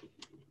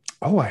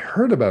 Oh, I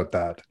heard about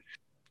that.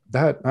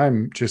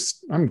 I'm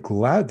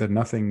glad that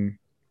nothing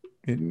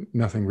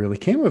really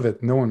came of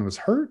it. No one was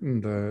hurt,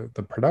 and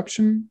the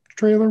production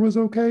trailer was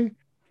okay.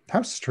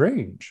 How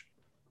strange.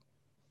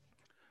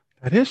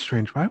 That is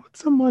strange. Why would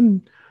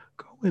someone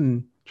go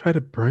and try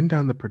to burn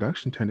down the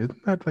production tent?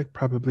 Isn't that like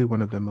probably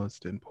one of the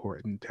most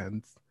important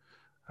tents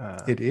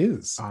It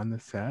is. on the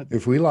set?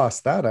 If we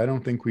lost that, I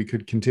don't think we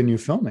could continue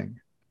filming.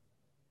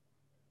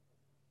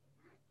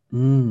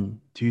 Do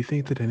you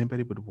think that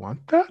anybody would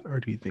want that, or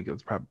do you think it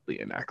was probably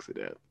an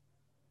accident?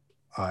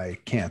 I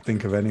can't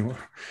think of anyone.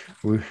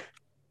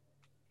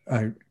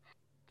 Are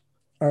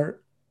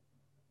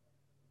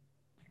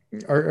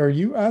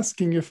you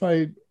asking if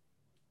I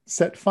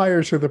set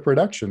fire to the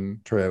production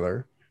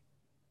trailer?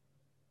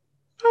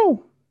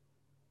 Oh,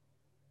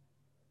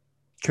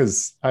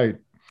 because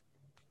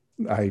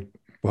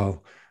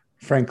well,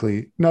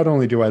 frankly, not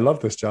only do I love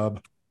this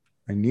job,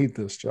 I need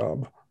this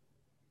job.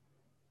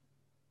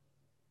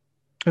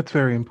 that's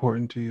very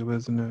important to you,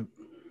 isn't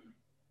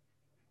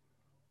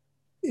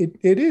it?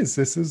 It is.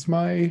 This is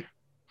my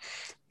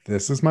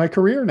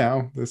career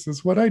now. This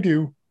is what I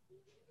do.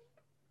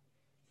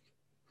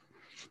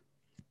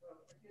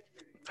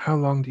 How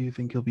long do you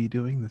think you'll be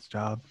doing this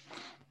job?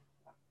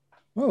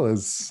 Well,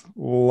 as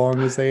long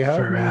as they have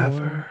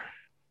forever.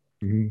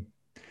 Me.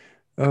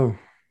 Oh.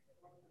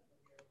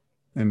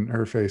 And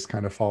her face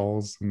kind of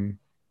falls, and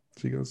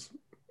she goes,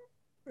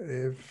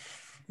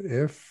 if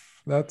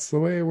that's the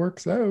way it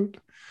works out.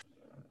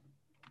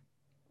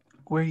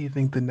 Where do you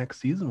think the next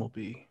season will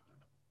be?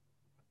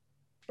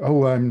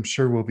 Oh, I'm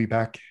sure we'll be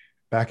back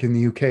in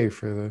the UK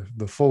for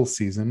the full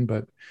season,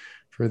 but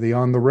for the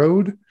on the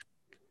road,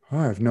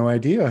 I have no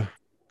idea.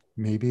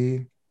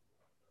 Maybe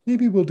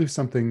we'll do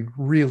something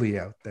really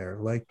out there,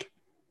 like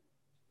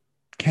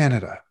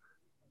Canada.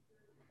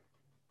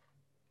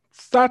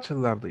 Such a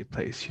lovely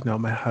place.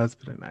 My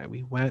husband and I,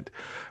 we went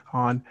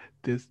on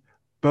this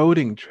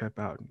boating trip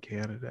out in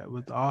Canada. It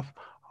was off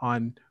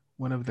on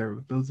one of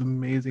those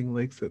amazing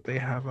lakes that they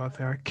have out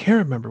there. I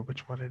can't remember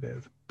which one it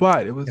is,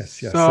 but it was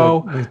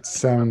it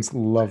sounds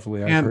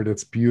lovely. I've heard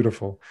it's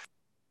beautiful.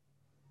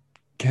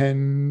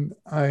 Can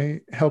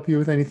I help you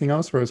with anything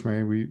else,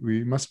 Rosemary?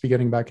 We must be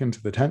getting back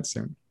into the tent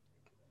soon.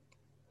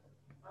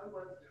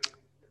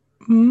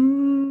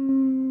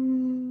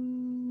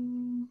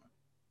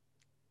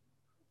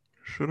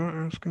 Should I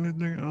ask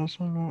anything else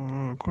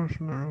on the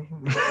questionnaire?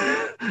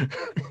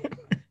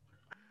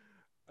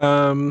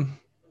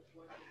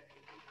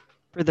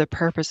 For the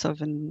purpose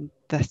of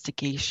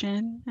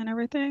investigation and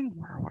everything,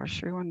 where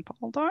was you when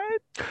Paul died?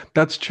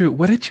 That's true.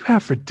 What did you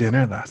have for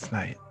dinner last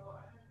night?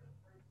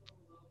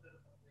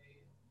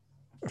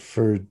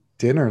 For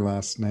dinner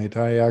last night,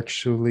 I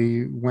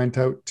actually went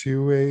out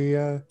to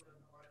a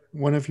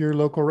one of your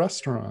local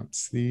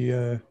restaurants,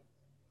 the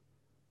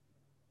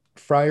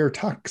Friar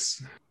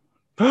Tuck's.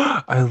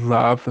 I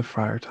love the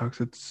Friar Tuck's.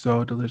 It's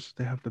so delicious.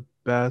 They have the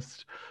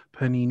best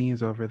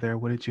paninis over there.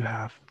 What did you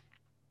have?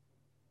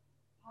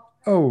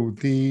 Oh,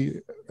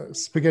 the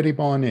spaghetti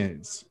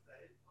bolognese.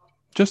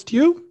 Just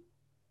you?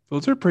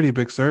 Those are pretty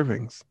big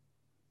servings.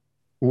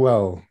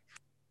 Well,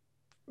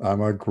 I'm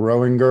a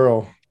growing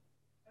girl.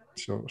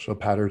 She'll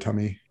pat her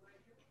tummy.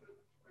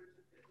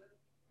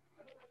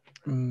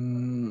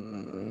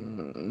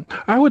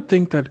 I would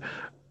think that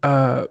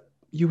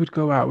you would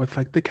go out with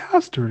like the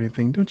cast or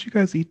anything. Don't you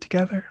guys eat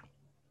together?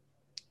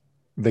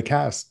 The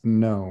cast,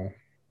 no.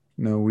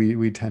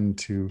 We tend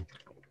to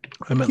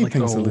keep like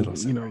things a little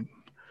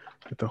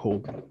like the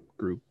whole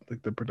group,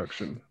 like the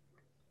production.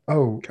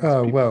 Oh,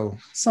 well,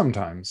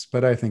 sometimes,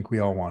 but I think we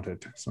all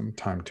wanted some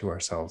time to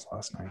ourselves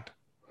last night.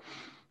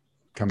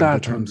 Coming to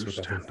terms with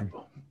everything.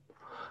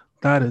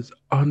 That is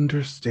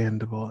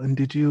understandable. And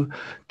did you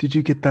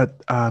get that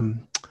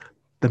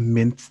the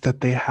mints that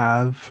they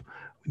have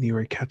when you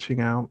were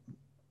catching out?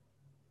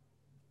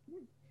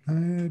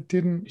 I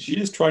didn't. Is she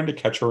just trying to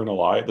catch her in a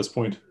lie at this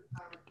point?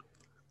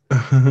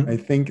 I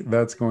think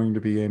that's going to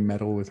be a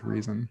meddle with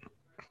reason.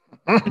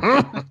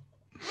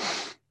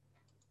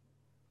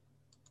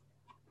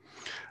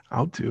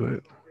 I'll do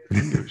it. I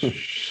don't give a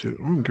shit.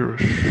 I don't give a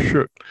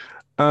shit.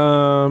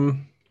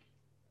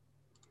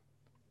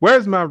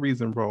 Where's my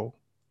reason roll?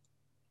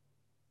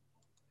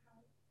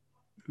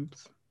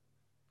 Oops.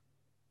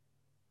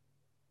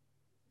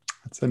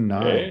 That's a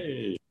 9.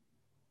 Hey.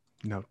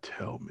 Now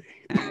tell me.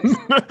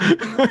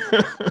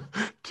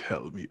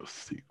 Tell me your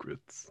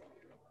secrets.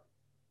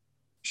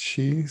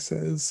 She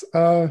says,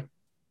 no,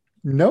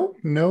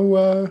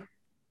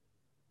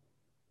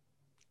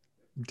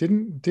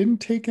 didn't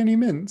take any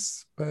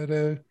mints, but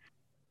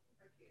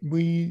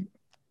We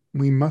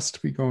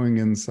must be going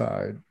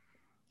inside.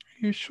 Are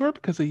you sure?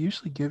 Because they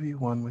usually give you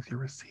one with your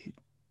receipt.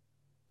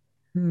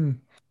 No,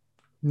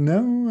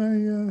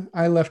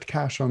 I left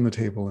cash on the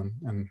table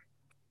and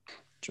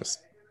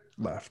just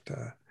left.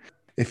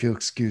 If you'll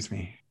excuse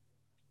me.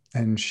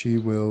 And she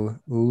will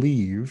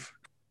leave.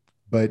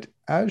 But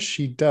as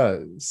she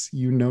does,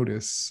 you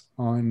notice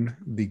on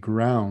the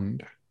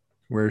ground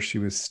where she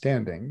was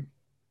standing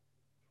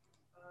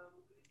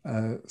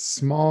a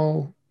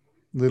small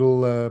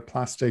little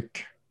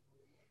plastic,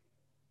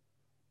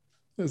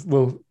 this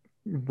little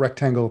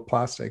rectangle of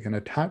plastic, and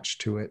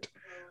attached to it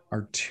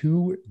are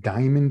two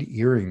diamond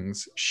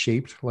earrings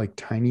shaped like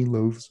tiny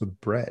loaves of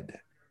bread.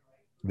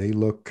 They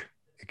look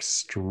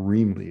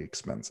extremely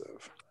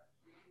expensive.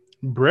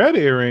 Bread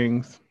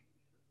earrings.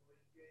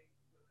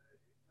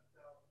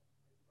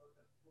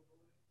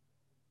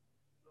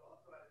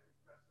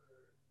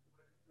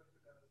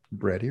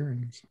 Bread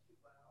earrings.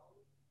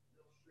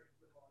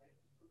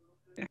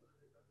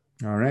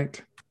 All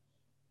right.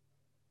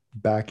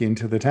 Back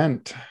into the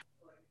tent.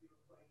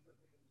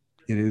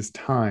 It is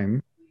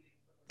time.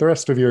 The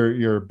rest of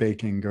your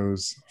baking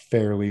goes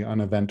fairly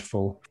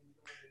uneventful,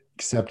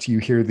 except you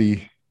hear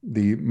the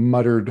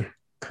muttered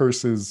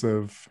curses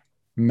of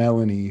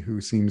Melanie,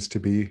 who seems to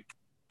be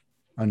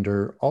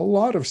under a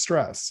lot of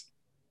stress.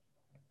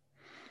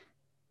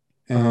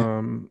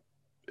 And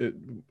It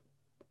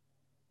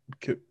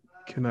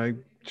can I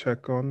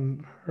check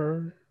on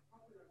her?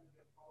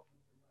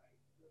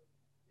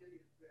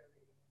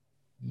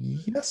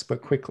 yes,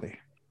 but quickly.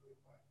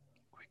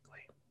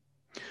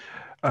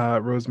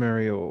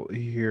 Rosemary will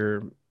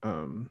hear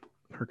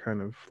her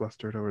kind of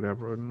flustered or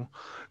whatever, and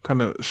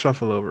kind of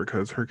shuffle over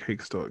because her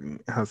cake still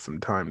has some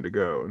time to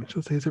go, and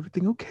she'll say, "Is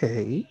everything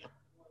okay?"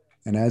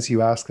 And as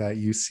you ask that,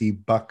 you see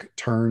Buck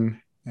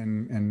turn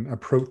and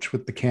approach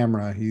with the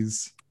camera.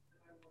 He's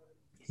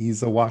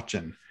a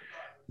watching,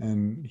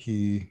 and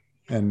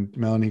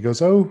Melanie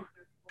goes, "Oh,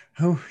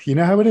 you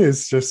know how it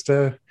is. Just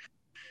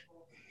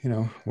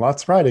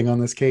lots riding on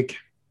this cake."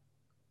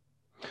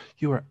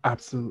 You are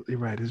absolutely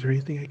right. Is there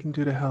anything I can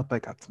do to help? I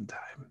got some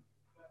time.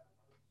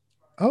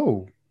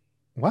 Oh,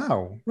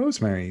 wow,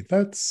 Rosemary,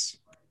 that's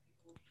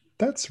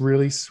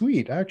really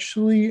sweet.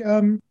 Actually,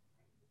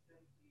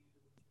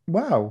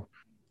 wow.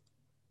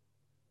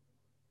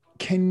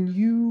 Can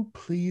you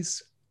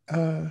please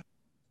do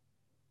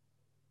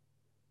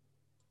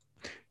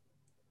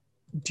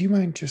you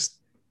mind just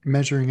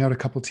measuring out a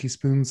couple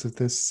teaspoons of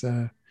this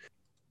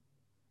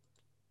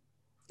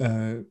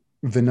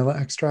vanilla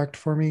extract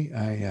for me?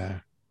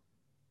 I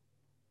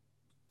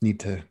need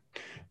to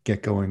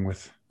get going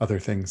with other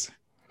things.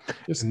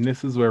 And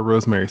this is where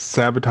Rosemary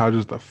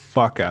sabotages the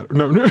fuck out of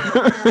no.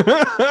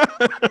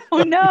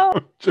 Oh no.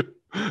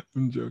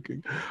 I'm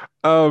joking.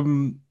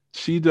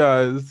 She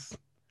does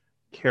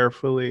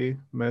carefully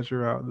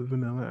measure out the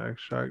vanilla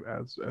extract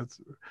as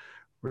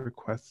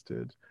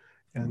requested.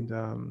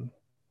 And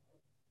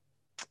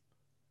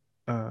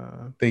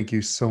thank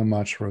you so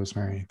much,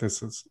 Rosemary.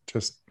 This is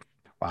just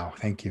wow,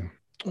 thank you.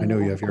 I know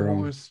you have your own.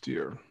 Of course,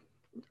 dear.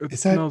 It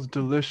Is smells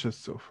delicious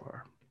so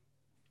far.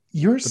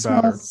 Yours The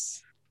batter.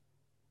 smells.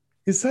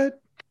 Is that?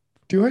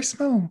 Do I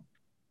smell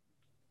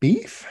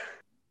beef?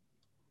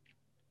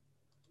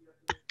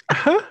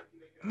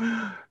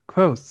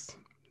 Close.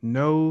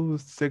 No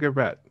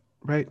cigarette.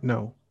 Right?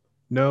 No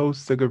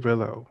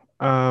cigarillo.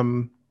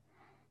 No.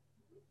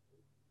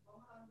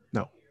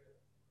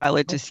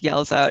 Violet just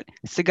yells out,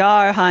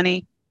 "Cigar,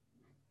 honey."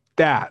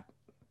 That.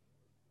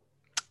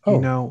 Oh.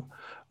 You know,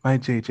 my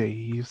JJ,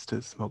 he used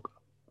to smoke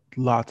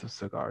lots of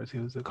cigars. He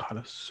was a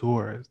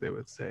connoisseur, as they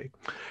would say.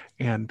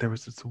 And there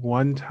was this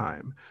one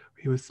time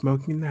he was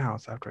smoking in the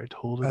house after I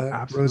told him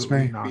absolutely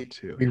Rosemary, not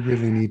to. We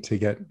really need to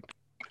get.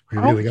 We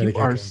Oh, really got to you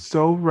get are going.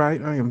 so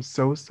right. I am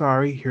so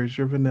sorry. Here's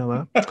your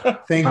vanilla.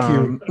 Thank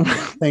you.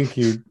 Thank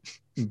you.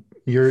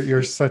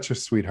 You're such a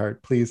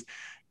sweetheart. Please,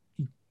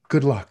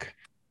 good luck.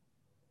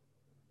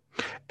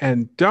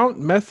 And don't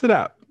mess it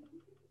up.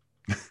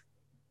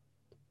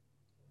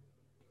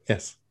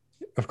 Yes,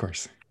 of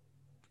course.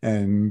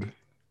 And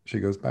she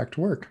goes back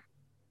to work.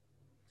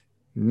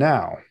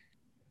 Now,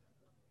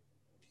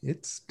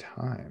 it's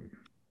time.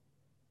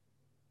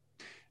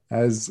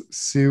 As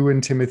Sue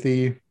and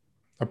Timothy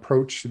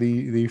approach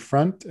the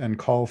front and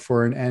call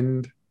for an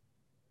end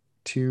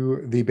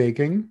to the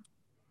baking.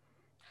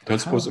 I don't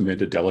suppose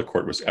Amanda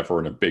Delacourt was ever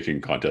in a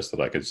baking contest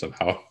that I could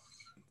somehow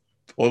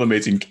pull an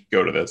amazing cake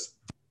out of this.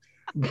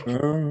 I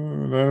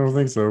don't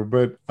think so.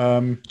 But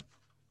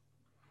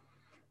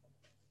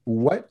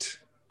what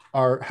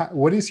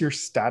is your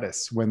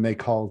status when they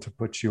call to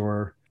put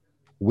your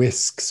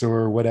whisks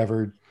or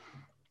whatever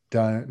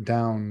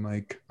down?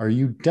 Like, are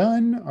you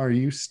done? Are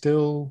you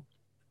still?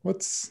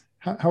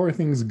 How are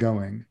things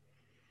going?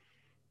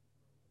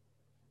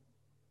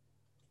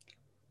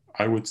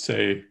 I would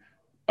say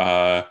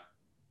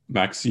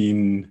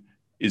Maxine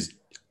is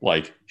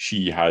like,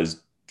 she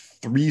has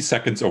 3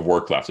 seconds of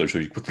work left, so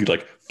she quickly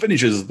like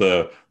finishes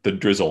the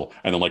drizzle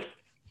and then like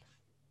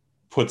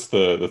puts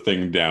the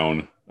thing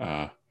down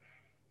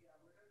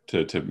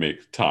to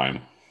make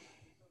time.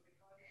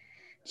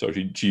 So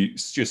she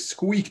just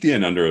squeaked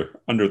in under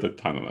the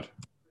time limit.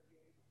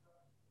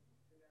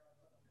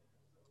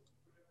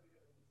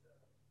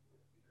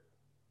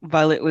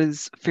 Violet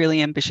was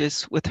fairly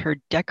ambitious with her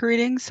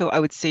decorating, so I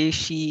would say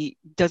she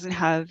doesn't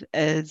have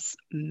as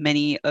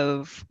many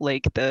of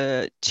like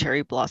the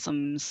cherry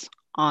blossoms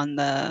on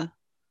the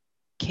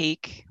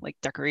cake, like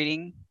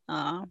decorating,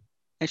 as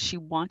she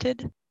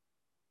wanted.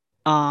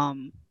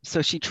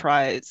 So she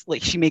tries,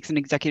 like she makes an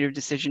executive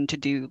decision to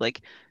do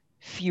like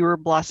fewer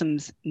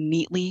blossoms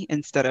neatly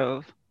instead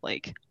of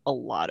like a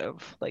lot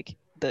of like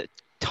the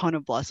ton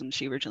of blossoms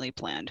she originally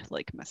planned,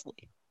 like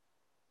messily.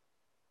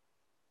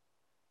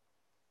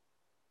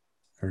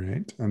 All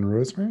right. And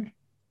Rosemary?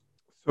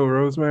 So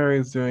Rosemary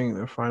is doing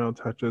the final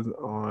touches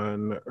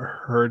on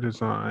her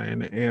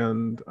design,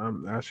 and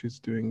as she's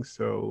doing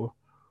so,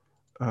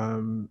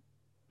 um,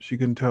 she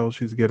can tell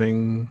she's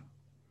getting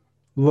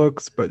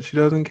looks, but she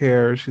doesn't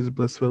care. She's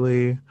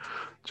blissfully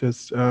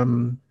just,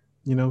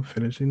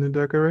 finishing the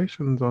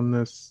decorations on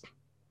this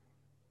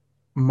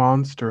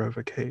monster of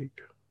a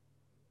cake.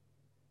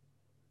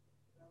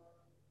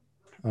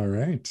 All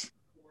right.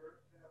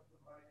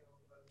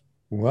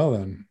 Well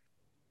then,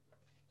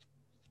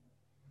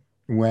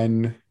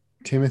 when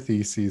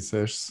Timothy sees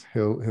this,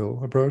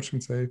 he'll approach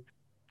and say,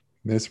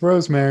 Miss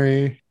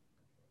Rosemary,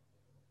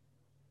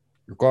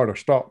 you gotta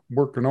stop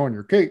working on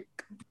your cake.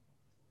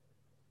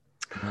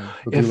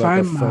 He'll do If like I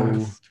a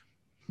faux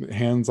must,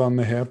 hands on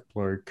the hip,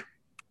 like,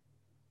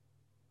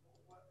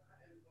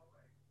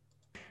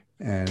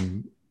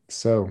 and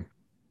so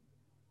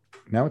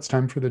now it's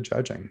time for the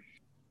judging.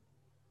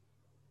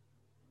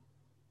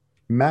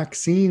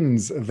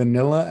 Maxine's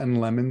vanilla and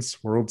lemon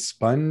swirled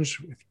sponge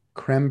with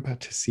creme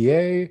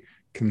patissier,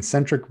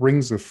 concentric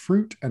rings of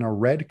fruit, and a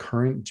red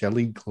currant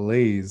jelly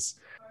glaze.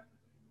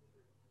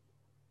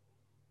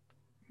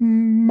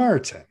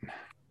 Martin,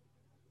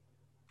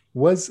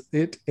 was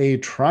it a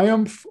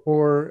triumph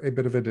or a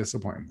bit of a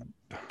disappointment?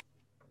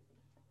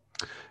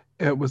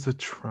 it was a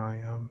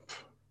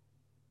triumph.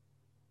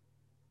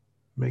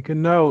 Make a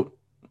note.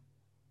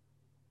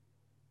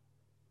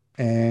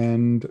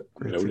 And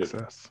Great Noted.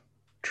 success.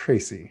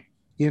 Tracy,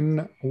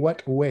 in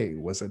what way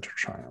was it a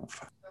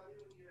triumph?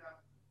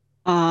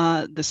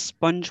 The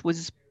sponge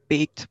was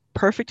baked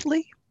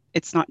perfectly.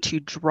 It's not too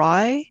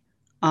dry,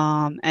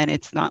 and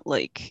it's not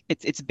like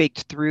it's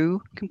baked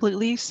through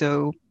completely,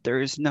 so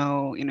there's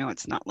no,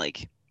 it's not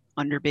like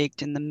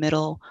underbaked in the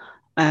middle,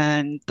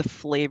 and the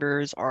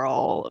flavors are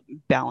all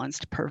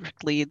balanced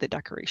perfectly. The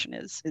decoration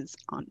is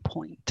on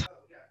point.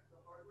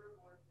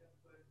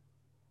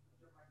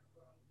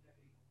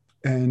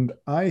 And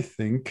I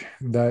think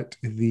that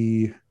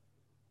the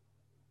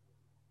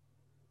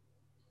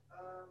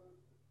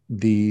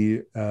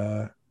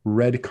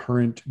red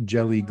currant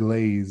jelly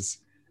glaze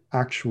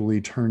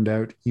actually turned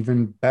out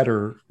even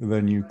better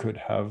than you could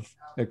have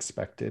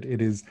expected.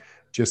 It is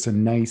just a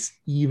nice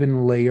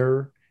even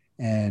layer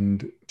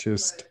and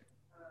just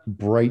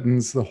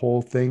brightens the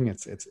whole thing.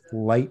 It's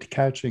light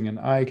catching and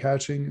eye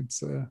catching.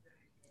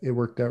 It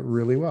worked out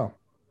really well.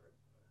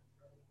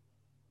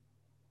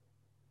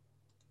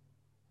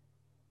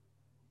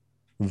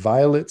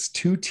 Violet's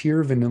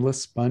two-tier vanilla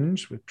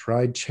sponge with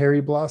dried cherry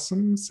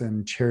blossoms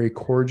and cherry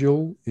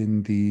cordial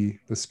in the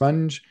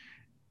sponge,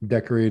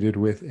 decorated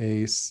with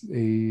a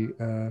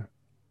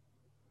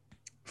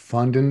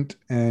fondant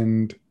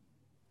and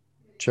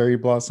cherry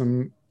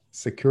blossom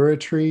sakura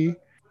tree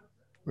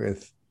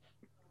with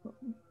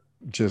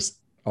just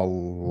a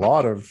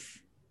lot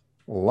of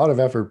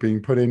effort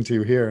being put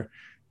into here.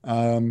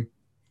 Um,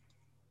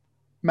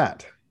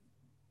 Matt,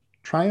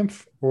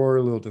 triumph or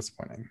a little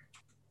disappointing?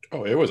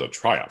 Oh, it was a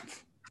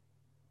triumph.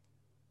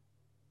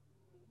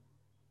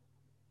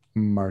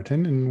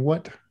 Martin, in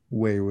what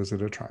way was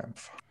it a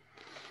triumph?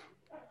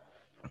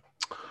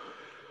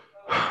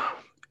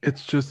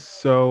 It's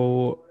just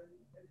so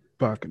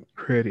fucking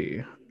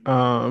pretty.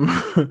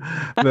 The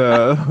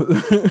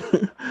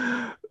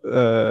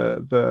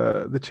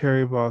the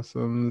cherry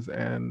blossoms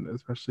and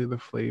especially the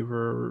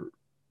flavor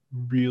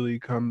really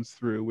comes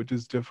through, which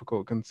is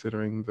difficult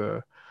considering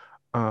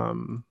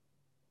um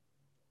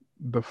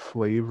the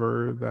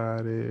flavor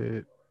that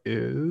it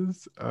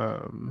is.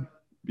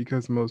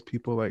 Because most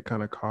people like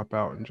kind of cop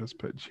out and just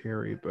put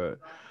cherry, but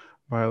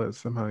Violet's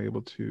somehow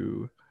able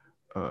to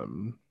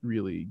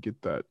really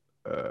get that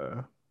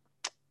the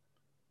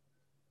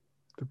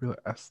real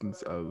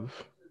essence of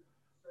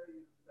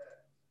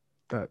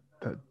that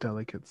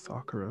delicate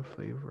sakura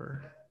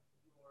flavor.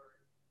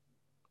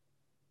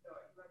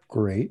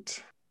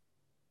 Great.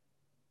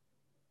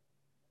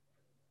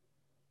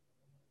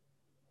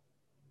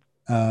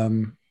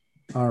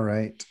 All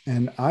right.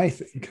 And I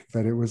think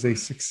that it was a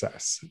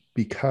success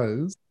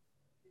because,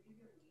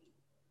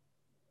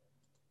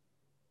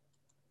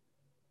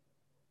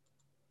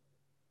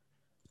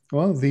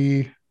 well,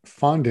 the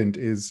fondant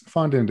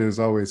is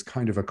always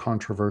kind of a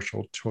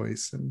controversial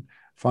choice, and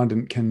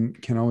fondant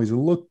can always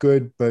look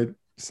good, but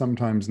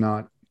sometimes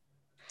not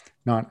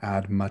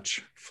add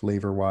much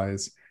flavor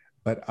wise.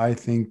 But I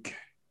think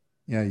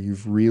Yeah,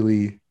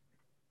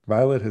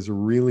 Violet has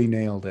really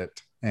nailed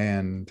it.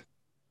 And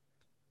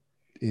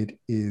it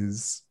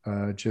is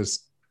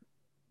just,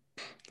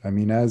 I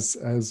mean, as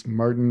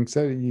Martin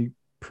said, you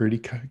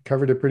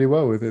covered it pretty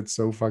well with It's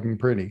so fucking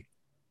pretty.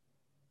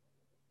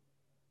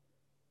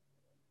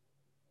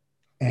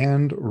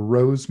 And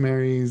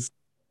Rosemary's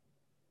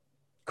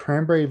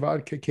cranberry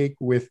vodka cake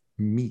with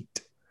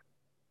meat.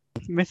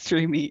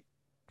 Mystery meat.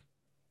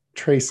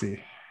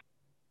 Tracy,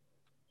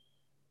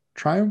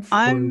 triumph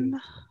I'm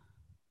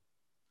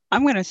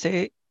gonna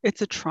say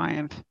it's a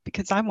triumph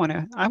because I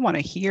wanna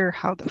hear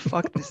how the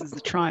fuck this is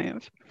a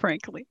triumph,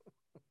 frankly.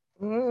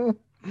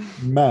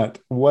 Matt,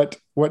 what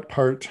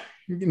part?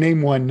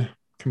 Name one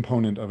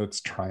component of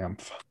its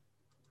triumph.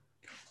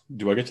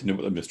 Do I get to know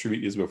what the mystery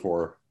meat is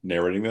before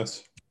narrating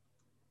this?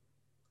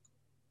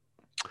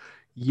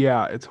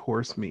 Yeah, it's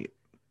horse meat.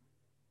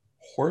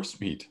 Horse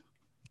meat.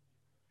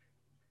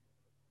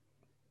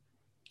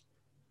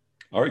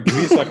 All right, give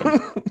me a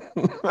second.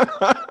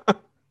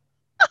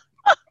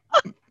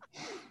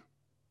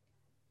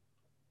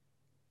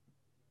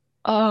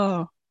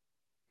 Oh,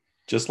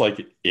 Just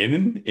like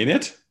in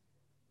it?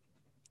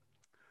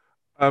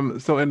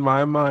 So in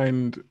my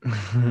mind,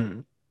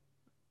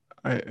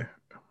 I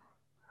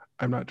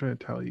I'm not trying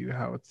to tell you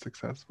how it's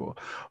successful,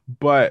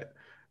 but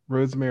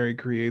Rosemary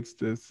creates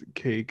this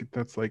cake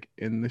that's like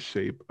in the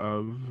shape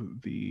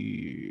of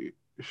the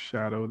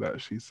shadow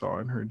that she saw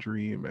in her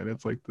dream, and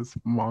it's like this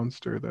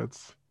monster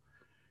that's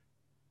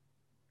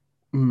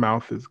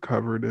mouth is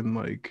covered in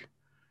like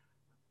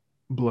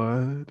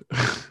blood.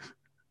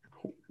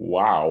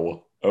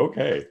 Wow.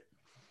 Okay.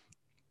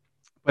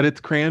 But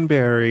it's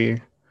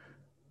cranberry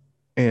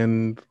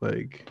and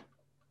like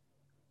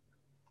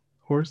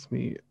horse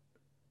meat.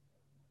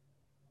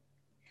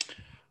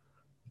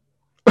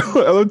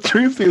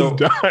 Tracy is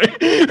dying.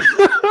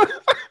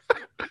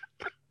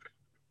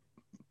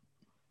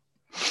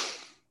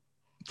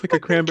 It's like a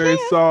cranberry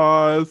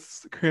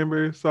sauce,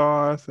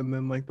 and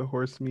then like the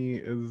horse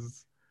meat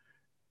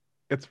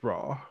it's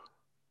raw.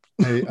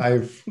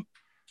 I've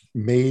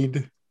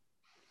made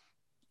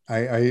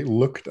I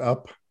looked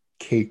up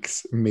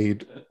cakes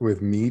made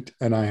with meat,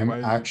 and I am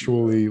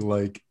actually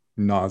like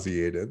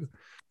nauseated.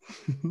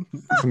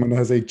 Someone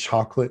has a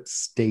chocolate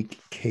steak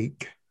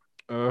cake.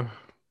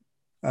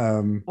 Wow.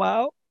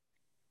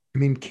 I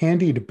mean,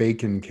 candied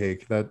bacon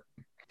cake.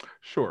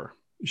 Sure.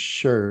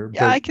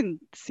 Yeah, I can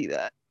see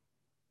that.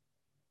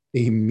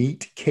 A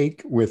meat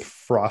cake with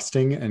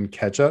frosting and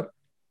ketchup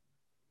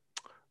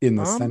in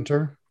the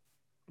center.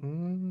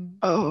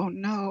 Oh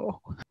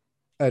no.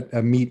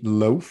 A meat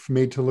loaf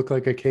made to look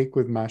like a cake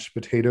with mashed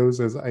potatoes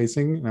as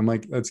icing. And I'm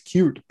like, that's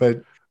cute,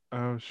 but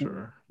oh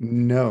sure.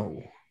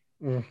 No.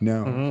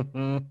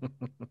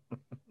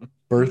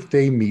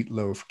 Birthday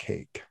meatloaf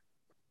cake.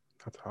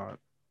 That's hot.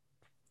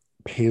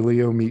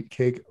 Paleo meat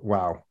cake.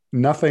 Wow.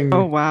 Nothing.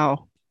 Oh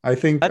wow. I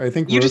think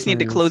you just need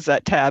to close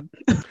that tab.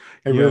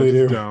 I really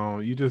do.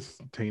 Don't. You just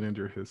tainted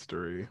your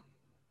history.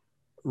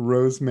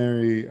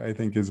 Rosemary, I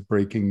think, is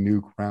breaking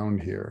new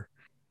ground here.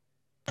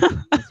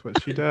 That's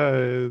what she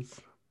does.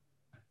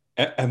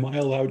 Am I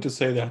allowed to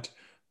say that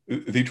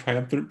the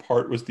triumphant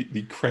part was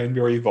the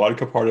cranberry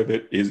vodka part of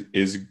it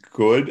is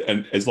good,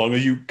 and as long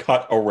as you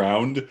cut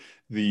around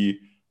the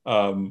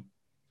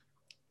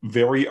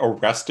very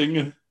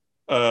arresting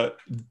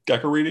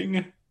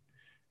decorating,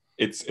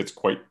 it's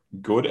quite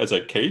good as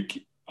a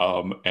cake,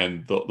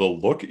 and the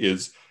look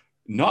is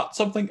not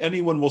something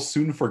anyone will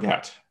soon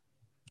forget.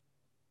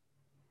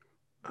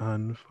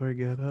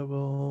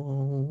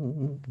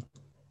 Unforgettable.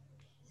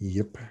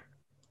 Yep.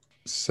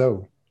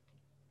 So,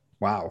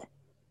 wow.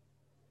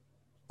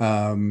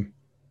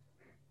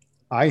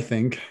 I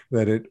think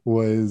that it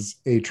was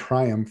a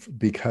triumph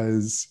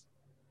because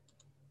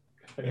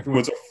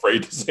everyone's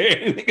afraid to say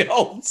anything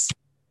else.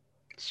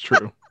 It's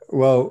true.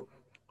 Well,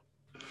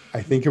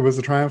 I think it was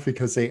a triumph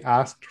because they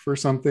asked for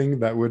something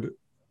that would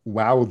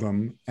wow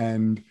them.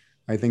 And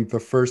I think the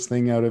first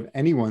thing out of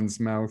anyone's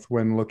mouth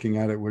when looking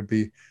at it would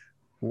be,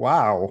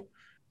 wow.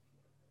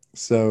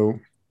 So,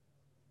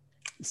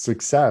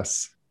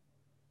 success.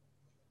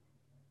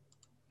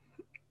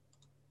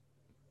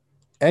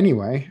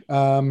 Anyway,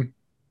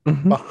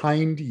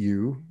 behind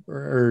you,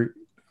 or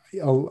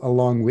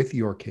along with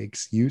your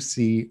cakes, you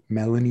see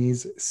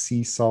Melanie's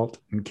sea salt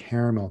and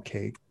caramel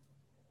cake,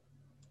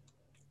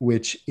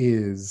 which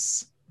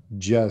is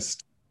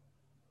just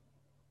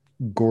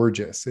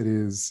gorgeous. It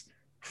is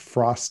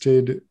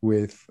frosted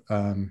with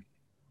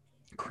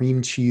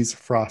cream cheese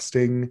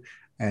frosting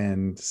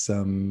and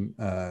some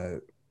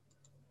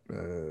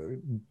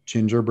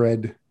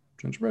gingerbread,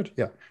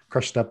 yeah,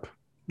 crushed up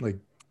like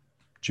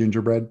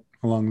gingerbread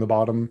along the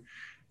bottom,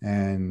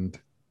 and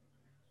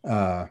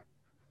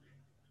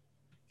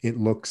it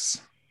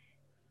looks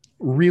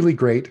really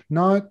great.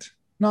 Not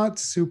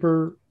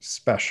super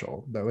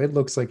special though. It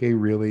looks like a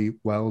really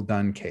well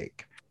done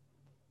cake.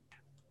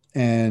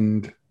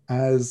 And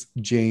as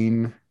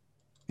Jane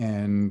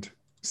and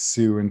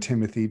Sue and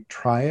Timothy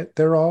try it,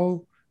 they're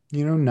all,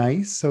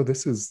 nice. So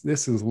this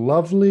is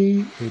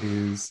lovely.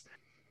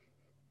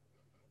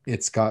 It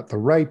It's got the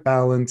right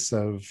balance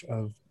of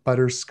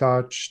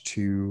butterscotch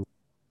to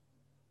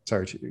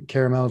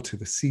caramel to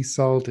the sea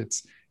salt.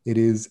 It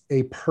is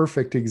a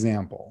perfect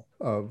example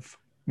of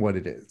what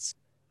it is.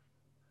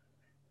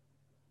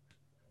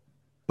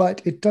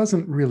 But it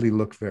doesn't really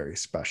look very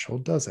special,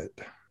 does it?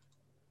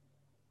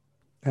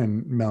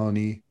 And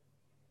Melanie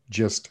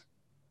just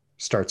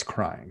starts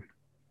crying.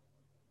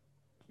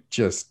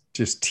 Just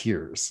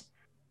tears.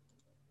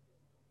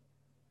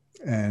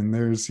 And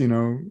there's,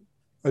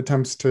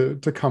 attempts to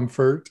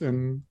comfort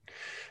and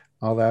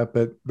all that,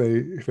 but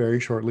they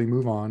very shortly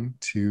move on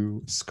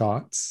to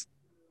Scott's.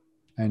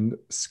 And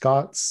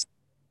Scott's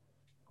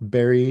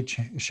berry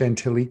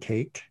chantilly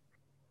cake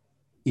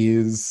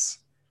is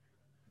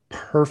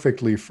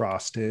perfectly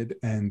frosted,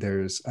 and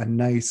there's a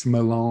nice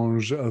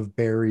melange of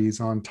berries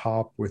on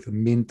top with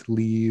mint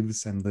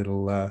leaves and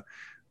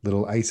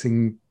little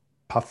icing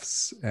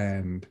puffs.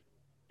 And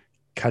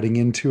cutting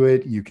into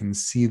it, you can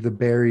see the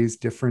berries,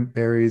 different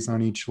berries on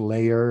each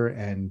layer,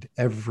 and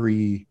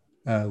every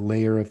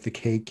layer of the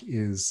cake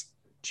is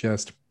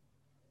just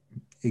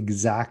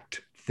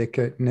exact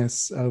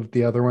thickness of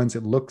the other ones.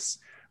 It looks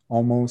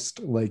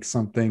almost like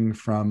something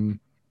from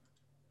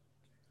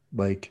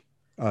like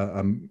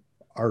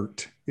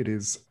art. It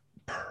is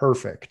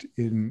perfect,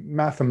 in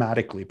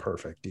mathematically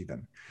perfect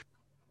even.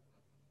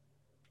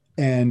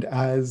 And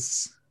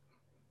as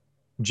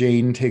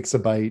Jane takes a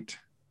bite,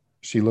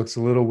 she looks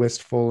a little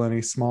wistful and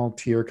a small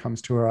tear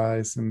comes to her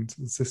eyes, and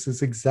this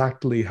is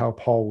exactly how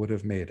Paul would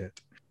have made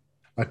it.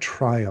 A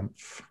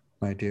triumph,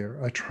 my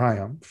dear, a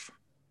triumph.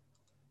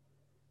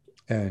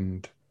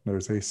 And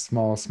there's a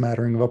small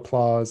smattering of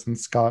applause, and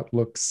Scott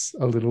looks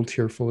a little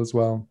tearful as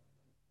well.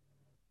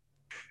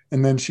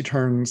 And then she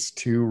turns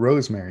to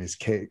Rosemary's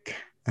cake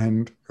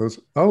and goes,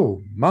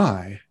 "Oh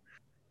my.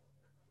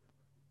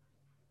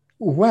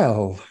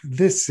 Well,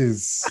 this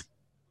is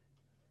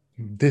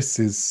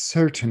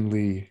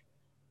certainly,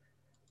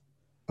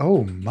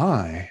 oh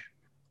my."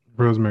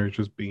 Rosemary's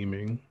just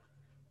beaming.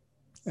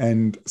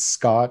 And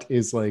Scott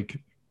is like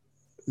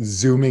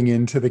zooming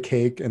into the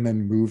cake and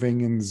then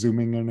moving and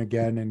zooming in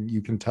again. And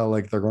you can tell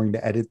like they're going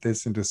to edit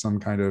this into some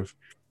kind of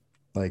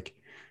like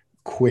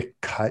quick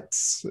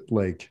cuts,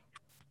 like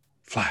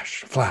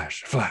flash,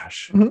 flash,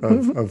 flash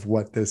of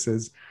what this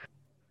is.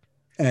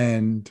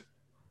 And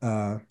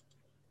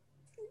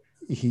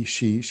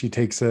she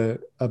takes a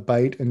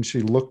bite and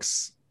she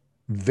looks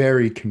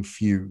very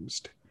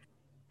confused.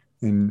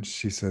 And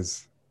she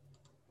says,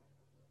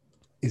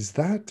 "Is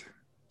that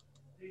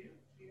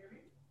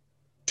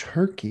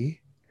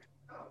turkey?"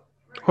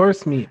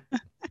 Horse meat.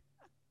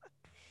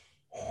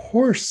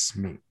 Horse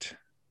meat.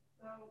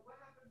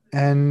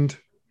 And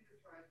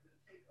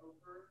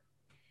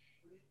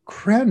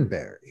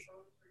cranberry.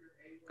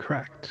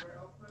 Correct.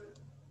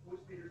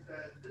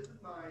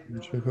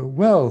 And she'll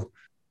go,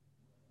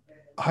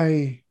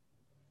 I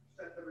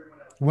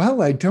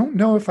don't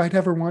know if I'd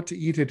ever want to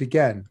eat it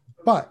again,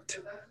 but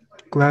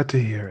glad to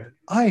hear it.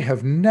 I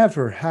have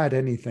never had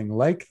anything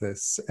like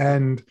this.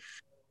 And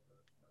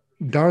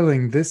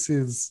darling, this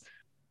is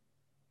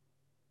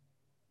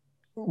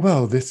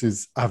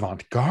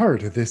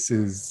avant-garde. This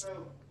is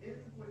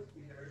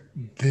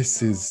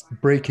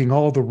breaking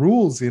all the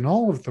rules in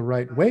all of the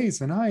right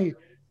ways. And I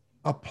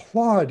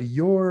applaud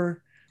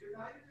your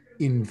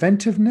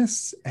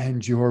inventiveness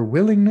and your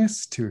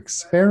willingness to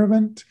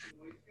experiment.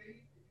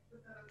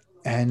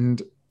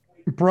 And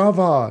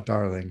brava,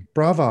 darling,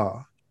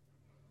 brava.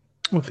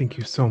 Well, thank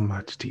you so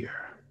much, dear.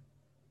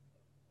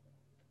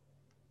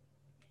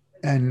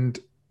 And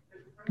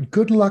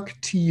good luck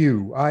to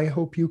you. I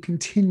hope you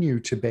continue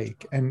to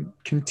bake and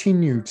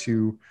continue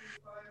to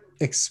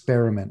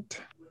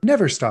experiment.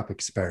 Never stop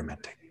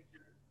experimenting.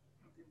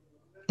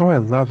 Oh, I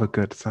love a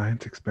good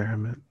science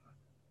experiment.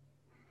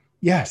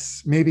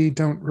 Yes, maybe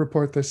don't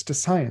report this to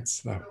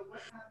science, though.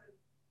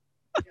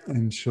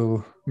 And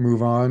she'll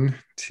move on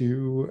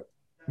to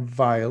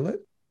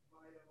Violet.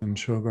 And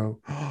she'll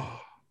go, "Oh,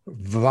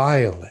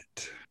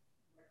 Violet,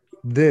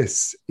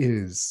 this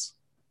is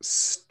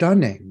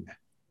stunning.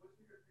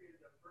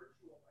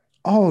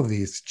 All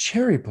these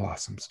cherry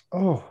blossoms.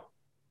 Oh,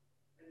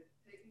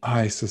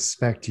 I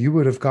suspect you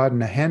would have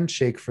gotten a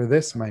handshake for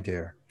this, my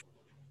dear."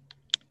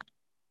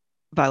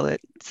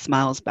 Violet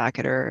smiles back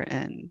at her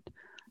and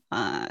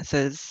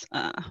says,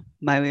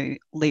 "My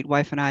late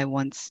wife and I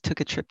once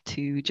took a trip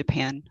to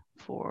Japan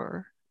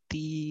for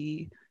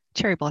the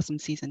cherry blossom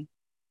season,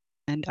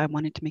 and I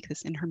wanted to make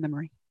this in her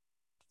memory."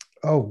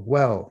 Oh,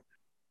 well,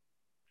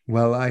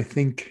 I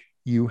think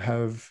you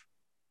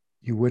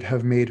would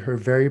have made her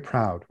very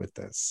proud with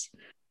this.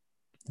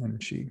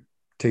 And she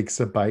takes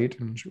a bite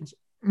and she goes,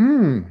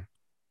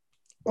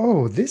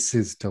 "Oh, this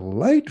is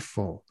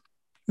delightful.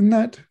 And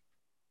that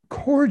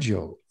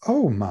cordial.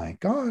 Oh my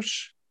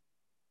gosh.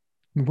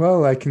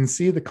 Well, I can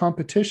see the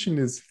competition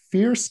is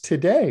fierce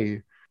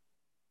today.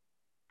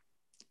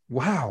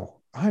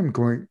 Wow,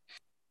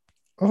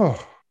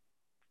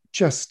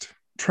 just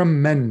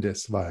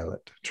tremendous,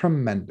 Violet.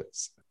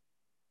 Tremendous."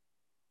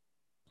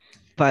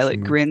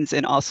 Violet grins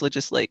and also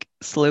just like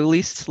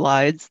slowly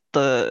slides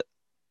the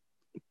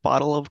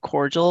bottle of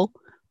cordial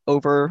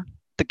over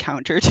the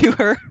counter to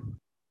her.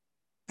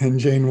 And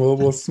Jane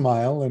will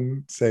smile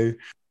and say,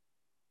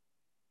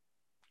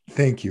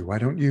 "Thank you. Why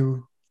don't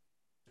you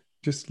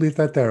just leave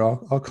that there?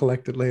 I'll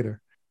collect it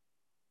later."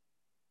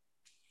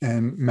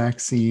 And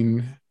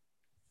Maxine,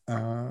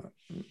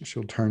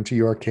 she'll turn to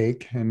your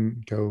cake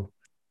and go,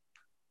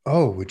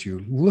 "Oh, would you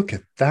look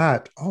at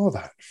that? Oh,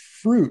 that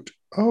fruit.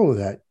 Oh,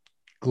 that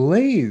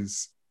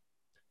glaze.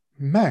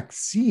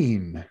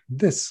 Maxine,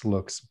 this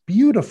looks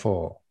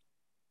beautiful."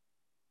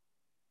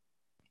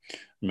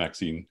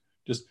 Maxine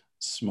just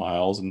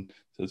smiles and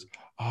says,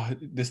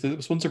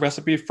 this one's a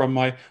recipe from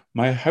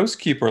my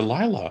housekeeper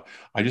Lila.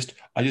 I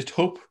just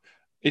hope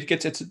it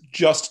gets its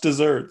just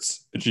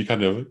desserts." And she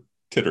kind of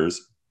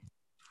titters.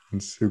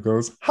 And Sue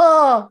goes,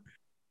 "Ha!"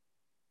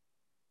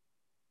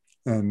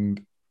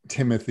 And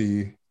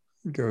Timothy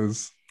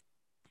goes,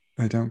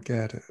 "I don't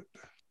get it."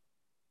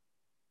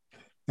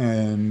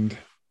 And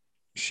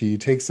she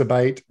takes a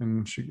bite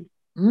and she,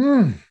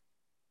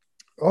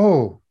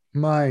 oh,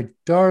 my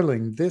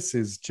darling, this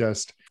is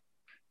just,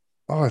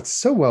 oh, it's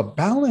so well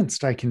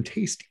balanced. I can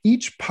taste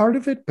each part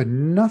of it, but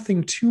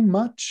nothing too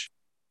much.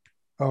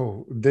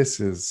 Oh,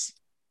 this is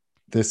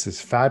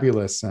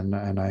fabulous.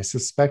 And I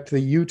suspect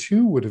that you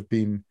too would have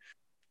been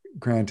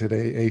granted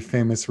a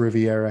famous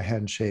Riviera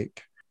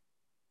handshake.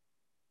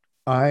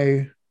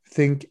 I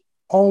think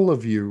all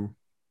of you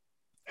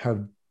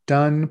have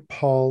done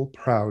Paul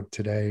proud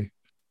today.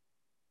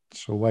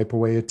 She'll wipe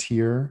away a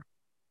tear.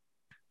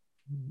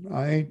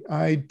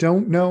 I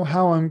don't know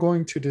how I'm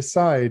going to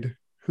decide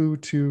who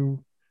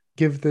to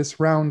give this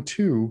round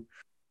to,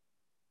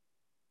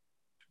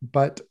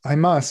 but I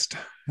must.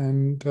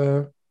 And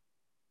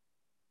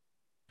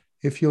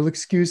if you'll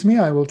excuse me,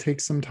 I will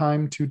take some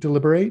time to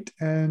deliberate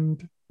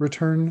and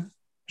return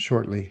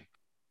shortly.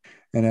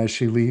 And as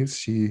she leaves,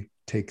 she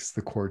takes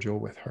the cordial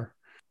with her.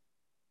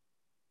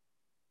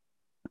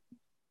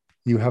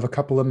 You have a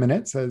couple of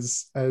minutes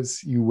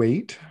as you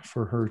wait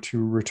for her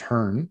to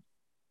return.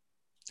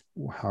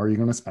 How are you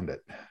going to spend it?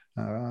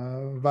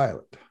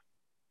 Violet.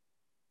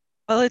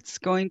 Well, it's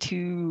going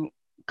to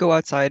go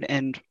outside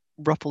and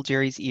ruffle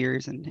Jerry's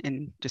ears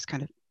and just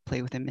kind of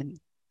play with him and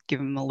give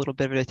him a little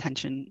bit of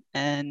attention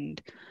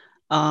and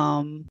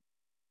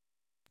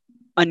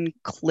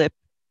unclip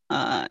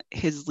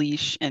his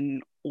leash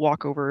and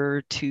walk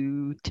over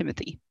to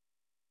Timothy.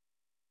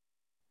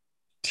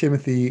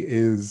 Timothy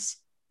is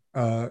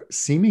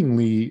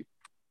seemingly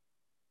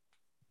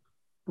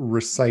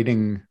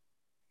reciting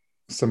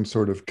some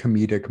sort of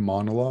comedic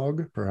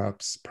monologue,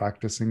 perhaps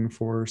practicing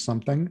for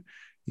something.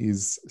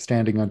 He's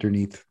standing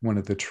underneath one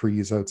of the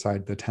trees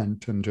outside the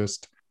tent and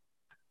just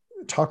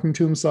talking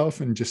to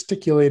himself and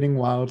gesticulating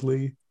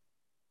wildly.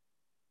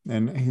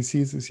 And he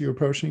sees as you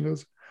approach and he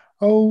goes,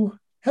 "Oh,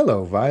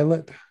 hello,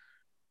 Violet."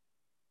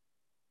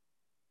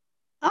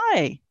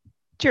 Hi.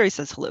 Jerry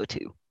says hello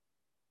too.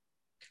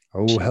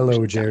 "Oh, She hello,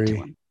 motions down to Jerry."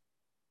 him.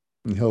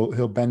 And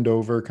he'll bend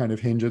over, kind of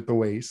hinge at the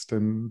waist,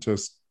 and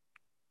just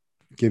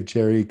give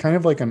Jerry kind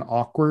of like an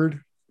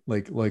awkward,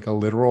 like a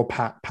literal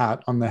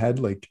pat on the head,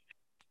 like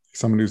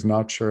someone who's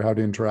not sure how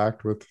to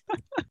interact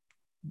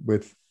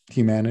with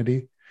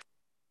humanity.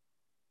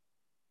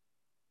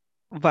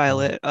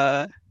 Violet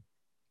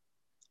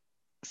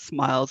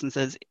smiles and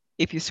says,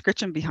 "If you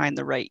scritch him behind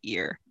the right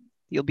ear,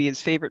 you'll be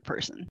his favorite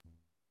person."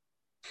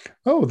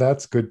 "Oh,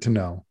 that's good to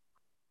know."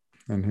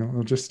 And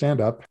he'll just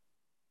stand up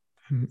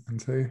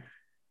and say,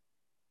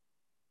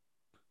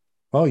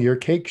 "Well, your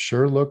cake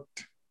sure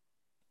looked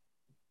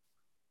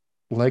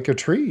like a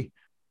tree."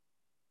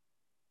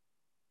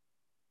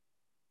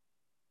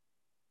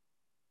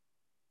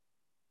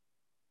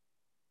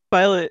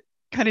 Violet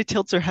kind of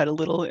tilts her head a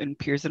little and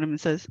peers at him and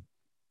says,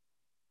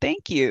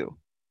 "Thank you."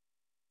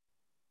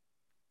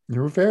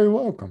 "You're very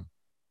welcome."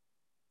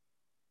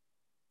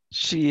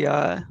 She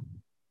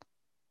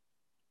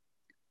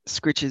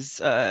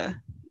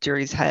scritches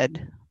Jerry's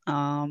head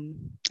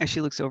as she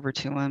looks over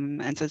to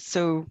him and says,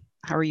 "So,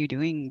 how are you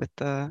doing with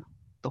the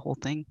whole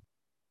thing?"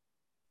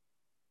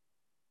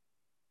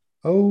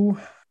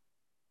 "Oh,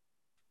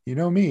 you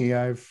know me,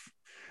 I've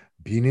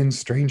been in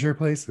stranger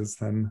places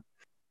than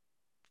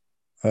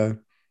a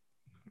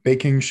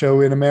baking show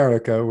in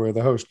America where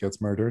the host gets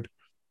murdered."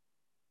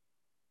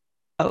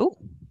 "Oh,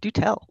 do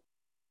tell."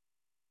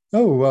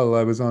 "Oh, well,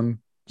 I was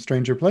on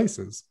Stranger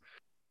Places."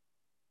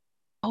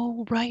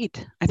 "Oh,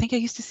 right. I think I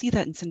used to see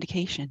that in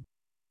syndication."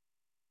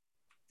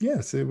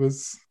 "Yes, it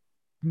was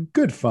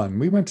good fun.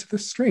 We went to the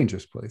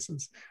strangest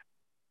places."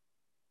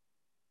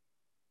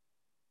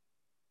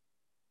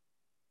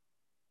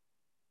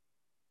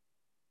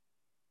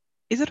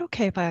 "Is it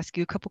okay if I ask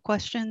you a couple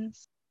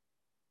questions?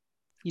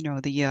 You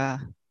know, the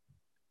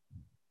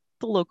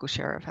local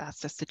sheriff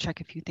asked us to check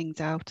a few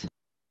things out."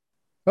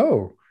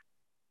 "Oh,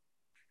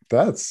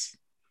 that's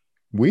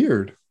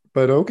weird,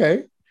 but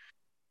okay."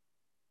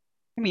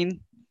 I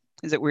mean,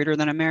 is it weirder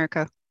than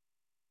America?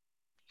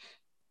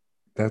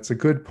 "That's a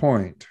good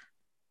point."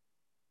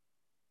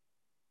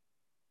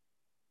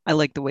 I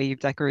like the way you've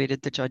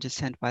decorated the judge's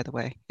tent, by the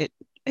way.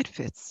 It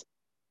fits.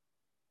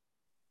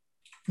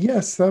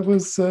 Yes, that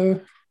was,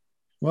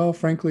 well,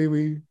 frankly,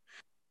 we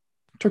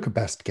took a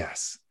best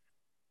guess.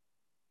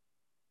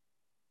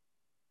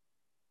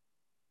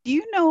 Do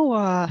you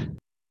know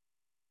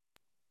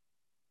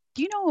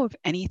do you know of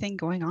anything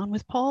going on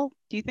with Paul?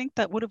 Do you think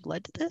that would have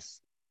led to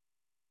this?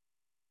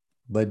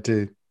 Led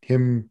to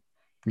him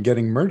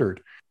getting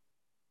murdered.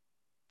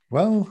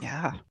 Well,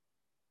 Yeah.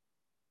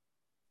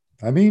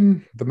 I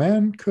mean, the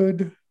man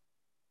could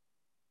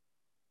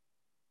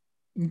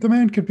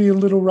be a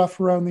little rough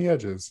around the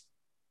edges.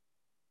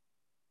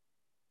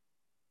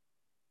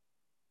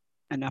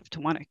 Enough to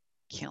want to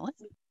kill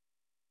him?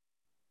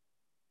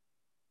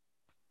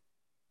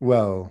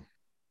 Well,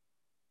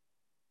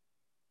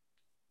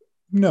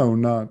 no,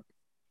 not.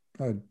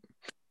 Uh,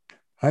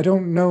 I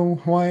don't know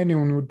why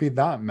anyone would be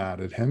that mad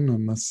at him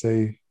unless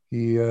he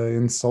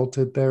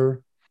insulted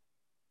their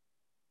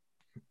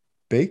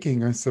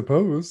baking. I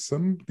suppose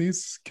some of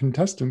these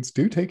contestants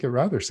do take it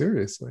rather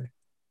seriously.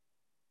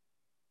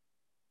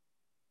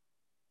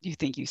 Do you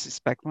think you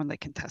suspect one of the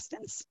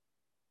contestants?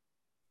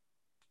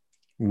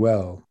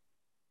 Well,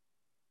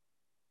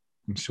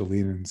 and she'll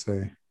lean in and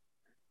say,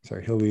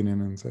 sorry, he'll lean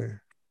in and say,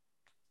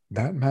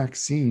 that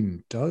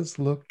Maxine does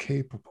look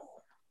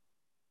capable.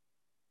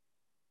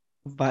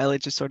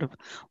 Violet just sort of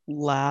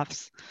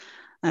laughs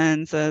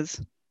and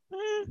says,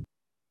 "Hmm."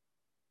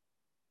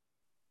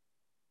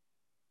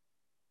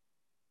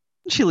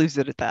 She leaves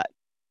it at that.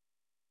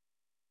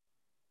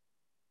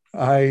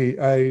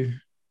 I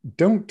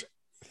don't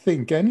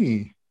think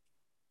any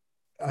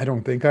I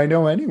don't think I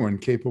know anyone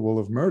capable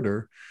of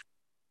murder,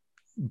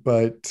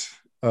 but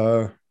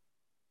well,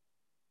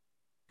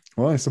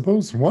 I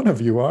suppose one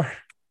of you are.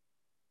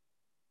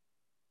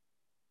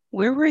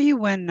 Where were you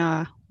when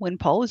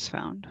Paul was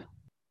found?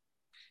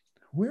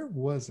 Where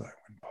was I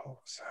when Paul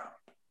was found?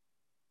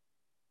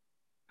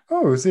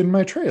 Oh, it was in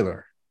my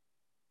trailer.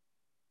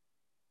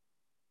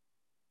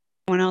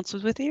 No one else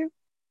was with you?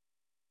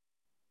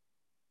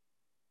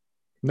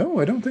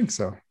 No, I don't think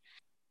so.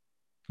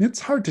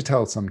 It's hard to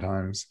tell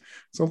sometimes.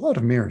 There's a lot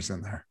of mirrors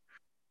in there.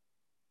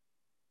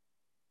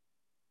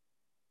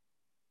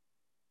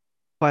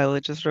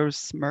 Violet just sort of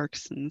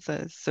smirks and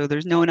says, so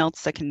there's no one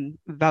else that can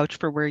vouch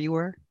for where you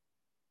were?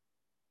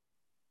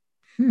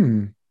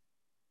 Hmm.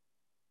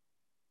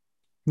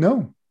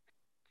 No,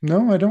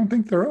 no, I don't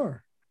think there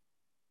are.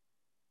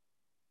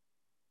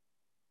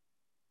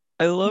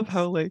 I love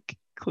how like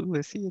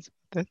clueless he is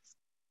with this.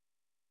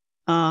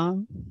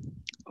 Um,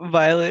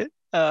 Violet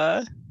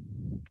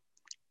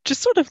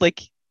just sort of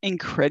like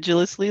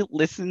incredulously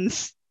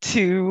listens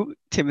to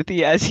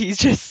Timothy as he's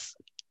just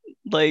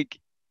like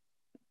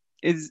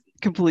is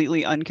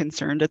completely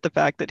unconcerned at the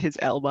fact that his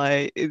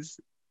alibi is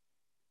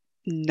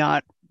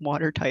not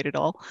watertight at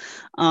all.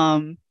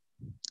 Um,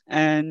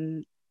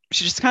 and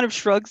she just kind of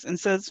shrugs and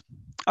says,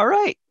 "All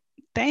right,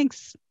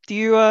 thanks. Do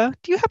you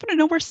happen to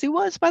know where Sue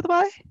was, by the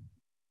by?"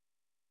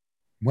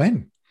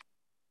 When?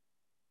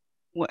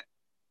 What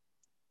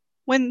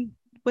when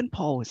when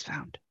Paul was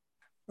found?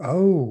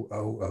 Oh,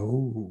 oh,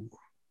 oh,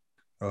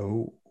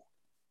 oh,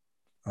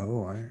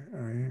 oh,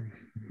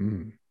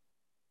 hmm.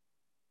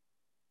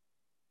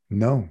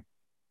 No.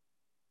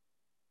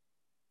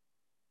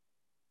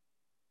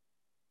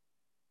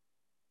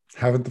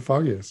 Haven't the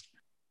foggiest.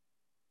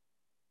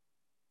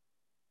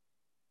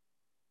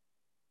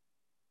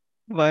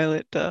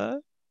 Violet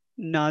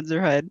nods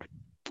her head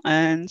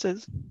and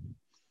says,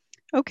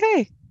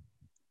 "Okay,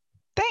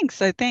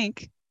 thanks. I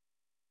think."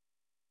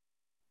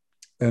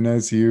 And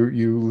as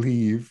you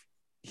leave,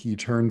 he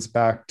turns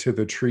back to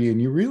the tree,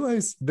 and you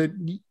realize that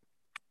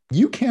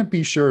you can't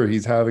be sure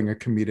he's having a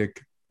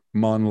comedic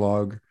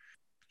monologue.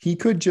 He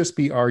could just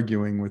be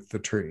arguing with the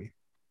tree.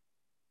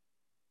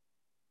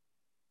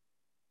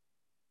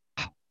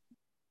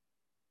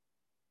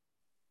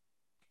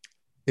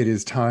 It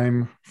is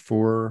time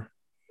for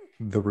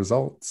the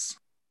results.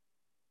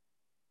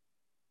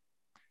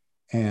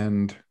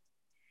 And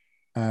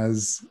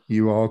as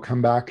you all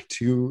come back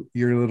to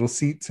your little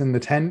seats in the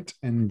tent,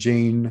 and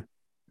Jane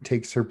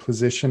takes her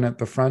position at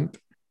the front,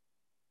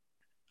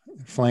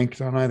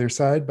 flanked on either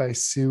side by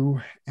Sue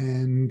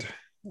and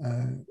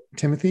uh,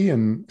 Timothy.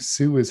 And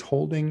Sue is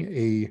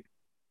holding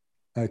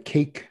a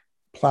cake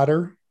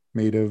platter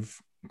made of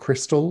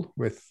crystal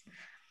with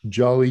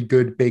Jolly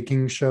Good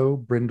Baking Show,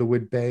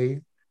 Brindlewood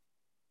Bay,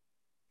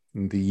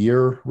 and the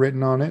year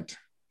written on it.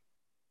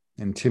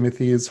 And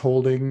Timothy is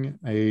holding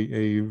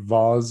a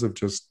vase of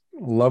just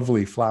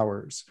lovely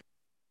flowers.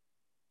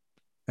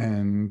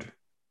 And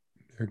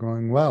they're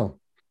going, well,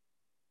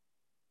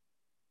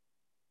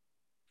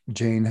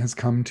 Jane has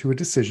come to a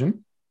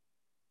decision.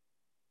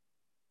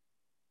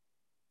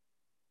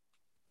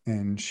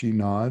 And she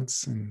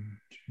nods and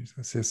she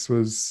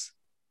says,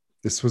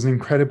 this was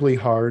incredibly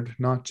hard,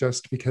 not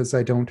just because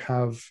I don't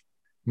have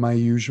my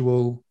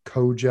usual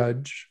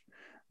co-judge,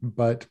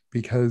 but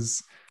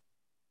because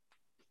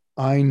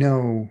I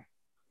know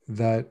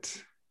that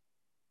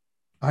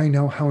I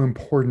know how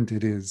important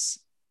it is,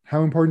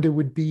 how important it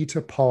would be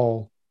to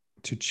Paul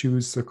to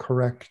choose the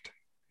correct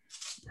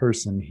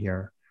person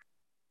here.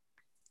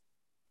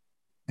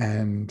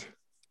 And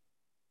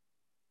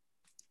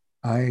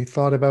I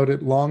thought about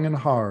it long and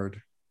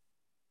hard.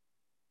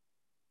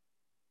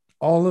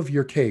 All of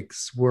your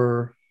cakes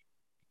were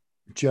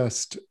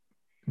just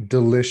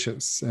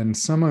delicious, and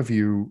some of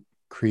you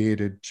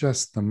created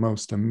just the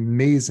most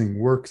amazing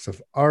works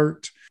of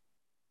art.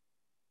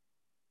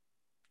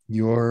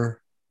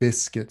 Your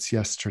biscuits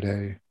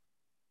yesterday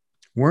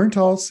weren't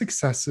all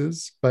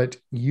successes, but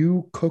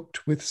you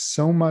cooked with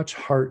so much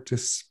heart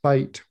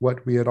despite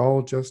what we had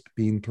all just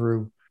been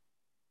through.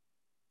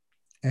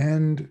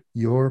 And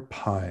your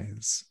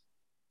pies.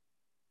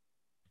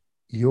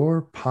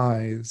 Your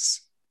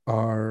pies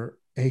are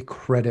a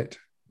credit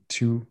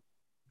to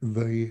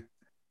the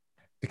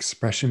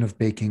expression of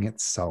baking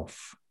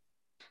itself.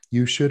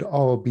 You should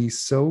all be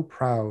so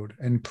proud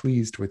and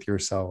pleased with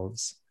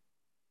yourselves.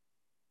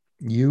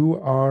 You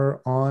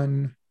are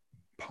on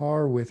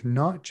par with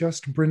not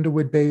just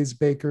Brindlewood Bay's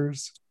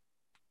bakers,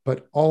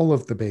 but all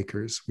of the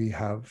bakers we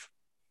have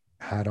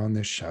had on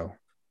this show.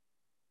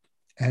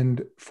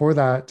 And for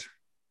that,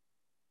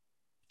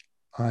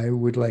 I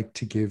would like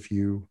to give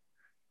you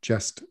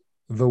just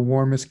the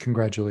warmest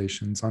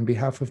congratulations on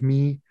behalf of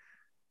me,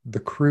 the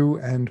crew,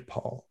 and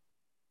Paul.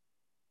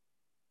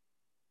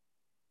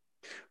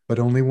 But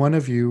only one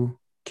of you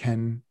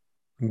can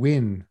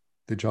win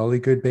the Jolly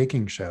Good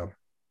Baking Show.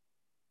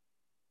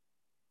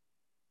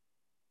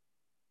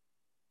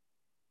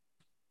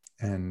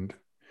 And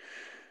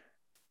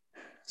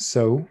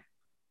so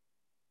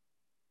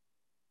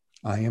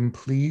I am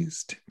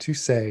pleased to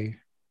say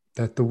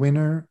that the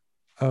winner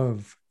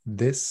of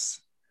this,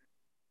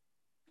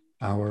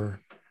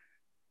 our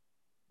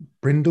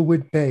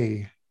Brindlewood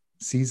Bay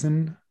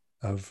season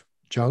of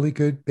Jolly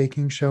Good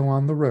Baking Show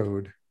on the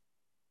Road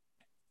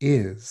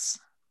is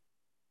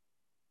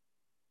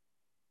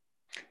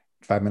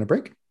 5-minute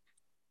break.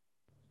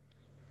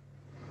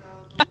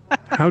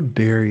 How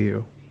dare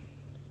you?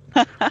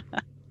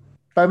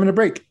 5-minute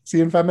break. See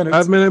you in 5 minutes.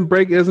 5-minute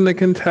break isn't a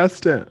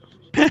contestant.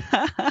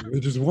 We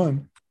just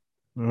won.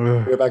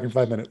 Ugh. We're back in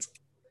 5 minutes.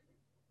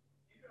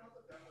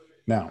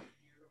 Now,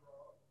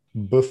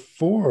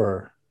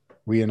 before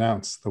we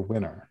announce the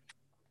winner,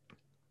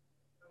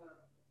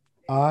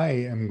 I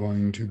am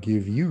going to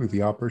give you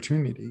the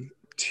opportunity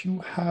to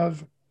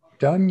have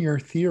done your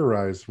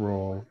theorize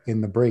roll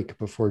in the break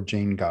before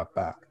Jane got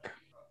back.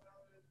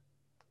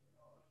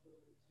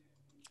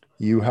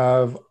 You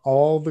have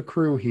all the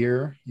crew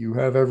here. You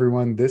have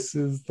everyone. This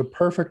is the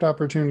perfect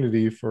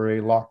opportunity for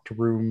a locked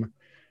room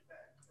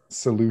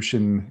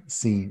solution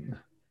scene.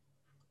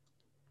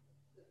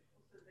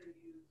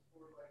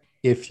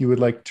 If you would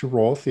like to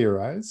roll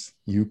theorize,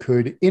 you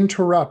could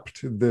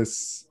interrupt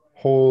this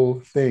whole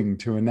thing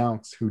to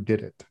announce who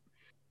did it.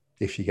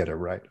 If you get it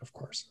right, of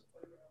course.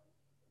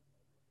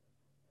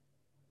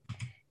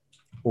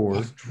 Or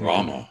What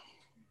drama.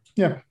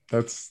 Yeah,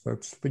 that's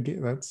the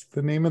game. That's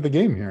the name of the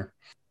game here.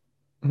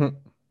 Mhm.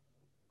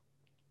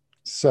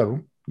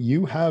 So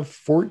you have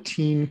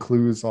 14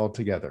 clues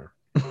altogether.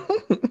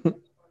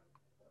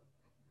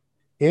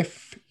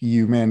 If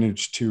you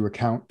manage to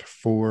account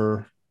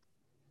for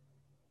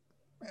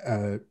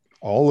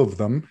all of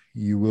them,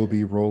 you will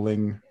be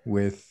rolling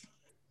with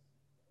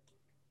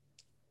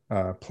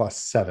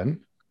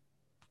 +7,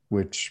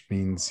 which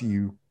means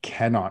you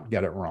cannot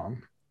get it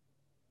wrong.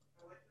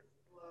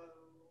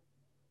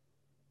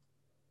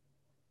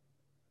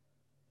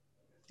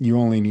 You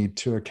only need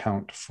to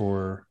account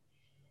for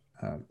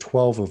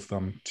 12 of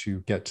them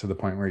to get to the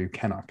point where you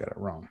cannot get it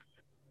wrong.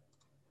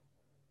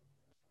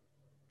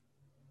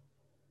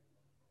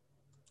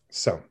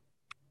 So,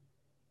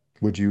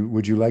 would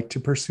you like to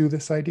pursue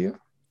this idea?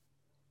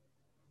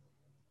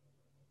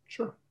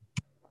 Sure.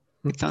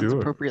 It sounds Do it.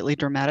 appropriately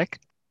dramatic.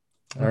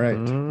 All right.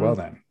 Well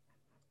then.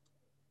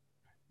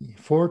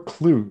 For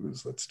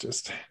clues, let's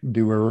just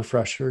do a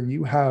refresher.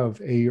 You have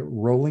a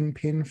rolling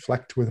pin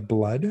flecked with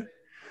blood.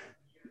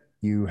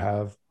 You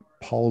have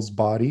Paul's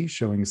body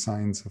showing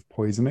signs of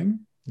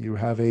poisoning. You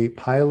have a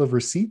pile of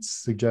receipts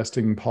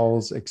suggesting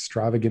Paul's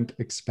extravagant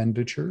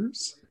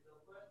expenditures.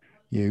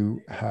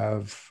 You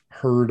have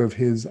heard of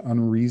his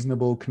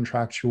unreasonable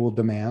contractual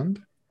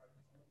demand.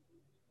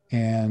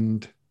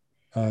 And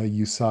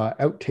you saw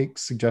outtakes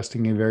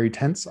suggesting a very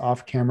tense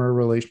off-camera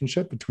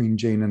relationship between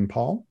Jane and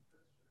Paul.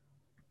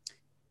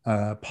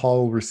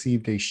 Paul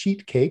received a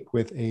sheet cake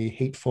with a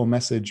hateful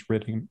message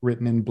written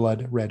in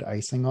blood red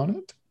icing on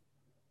it.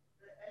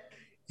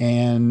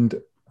 And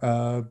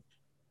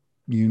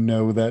you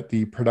know that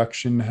the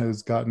production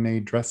has gotten a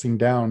dressing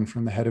down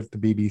from the head of the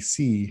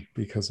BBC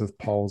because of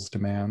Paul's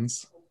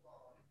demands.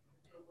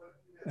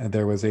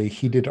 There was a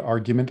heated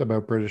argument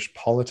about British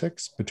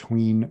politics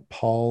between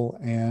Paul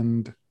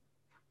and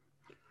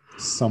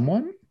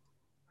someone.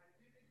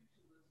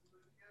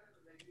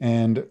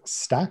 And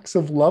stacks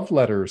of love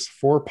letters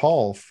for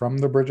Paul from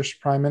the British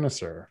Prime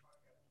Minister.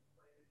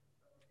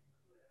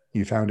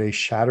 You found a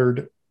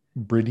shattered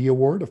Bridie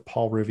Award of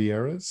Paul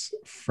Riviera's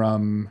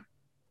from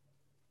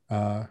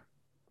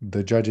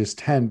the judge's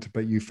tent,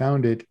 but you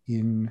found it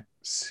in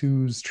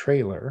Sue's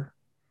trailer.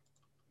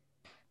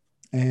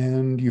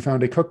 And you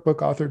found a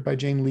cookbook authored by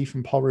Jane Leaf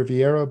and Paul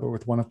Riviera, but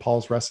with one of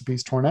Paul's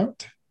recipes torn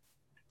out.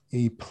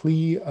 A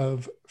plea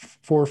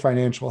for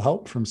financial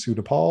help from Sue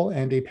to Paul,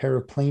 and a pair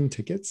of plane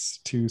tickets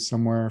to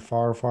somewhere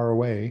far, far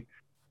away.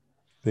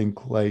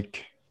 Think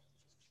like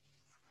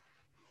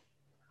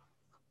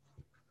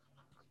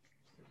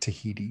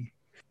Tahiti.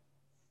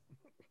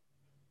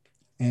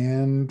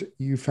 And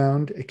you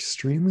found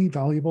extremely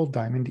valuable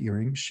diamond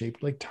earrings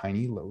shaped like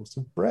tiny loaves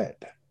of bread.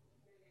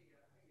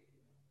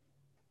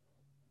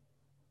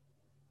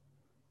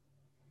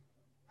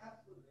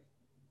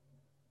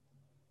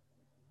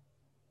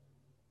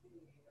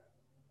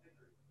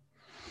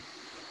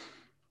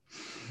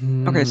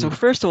 Okay, so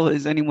first of all,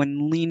 is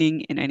anyone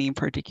leaning in any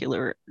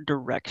particular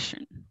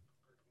direction?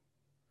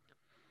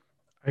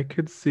 I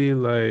could see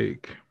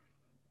like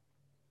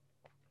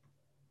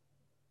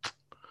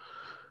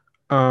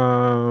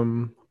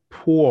Paul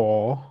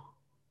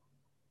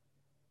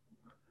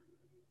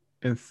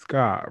and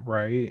Scott,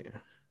 right?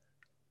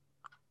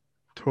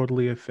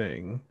 Totally a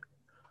thing.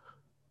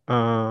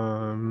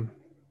 Paul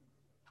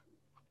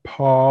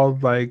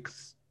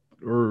likes,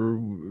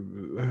 or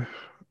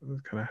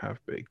it's kind of half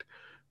baked.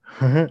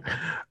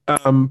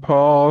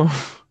 Paul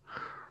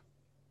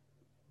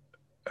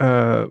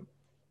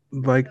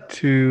like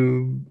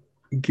to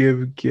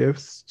give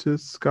gifts to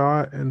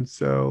Scott, and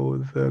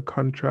so the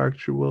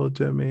contractual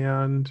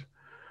demand,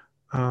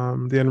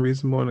 the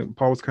unreasonable, and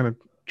Paul was kind of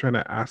trying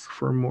to ask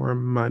for more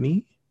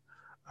money,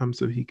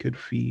 so he could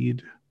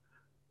feed,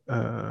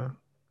 so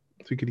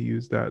he could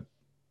use that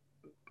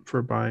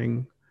for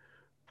buying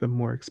the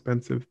more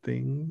expensive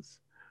things.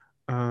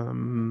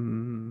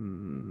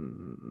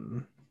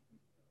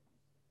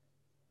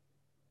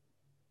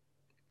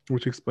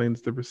 Which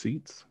explains the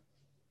receipts.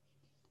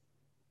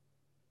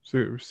 So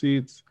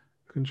receipts,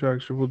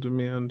 contractual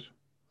demand.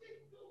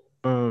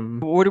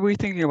 What are we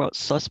thinking about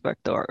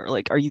suspect though?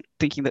 Like, are you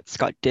thinking that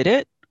Scott did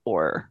it,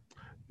 or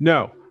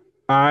no?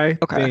 I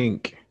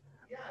think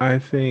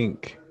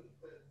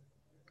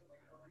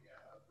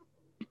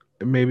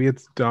maybe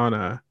it's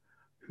Donna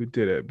who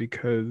did it,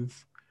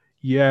 because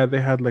yeah, they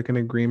had like an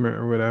agreement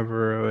or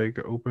whatever, like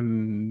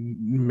open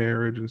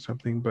marriage and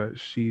something, but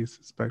she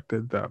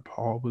suspected that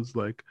Paul was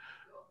like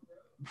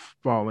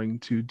falling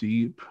too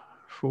deep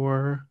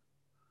for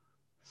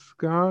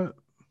Scott.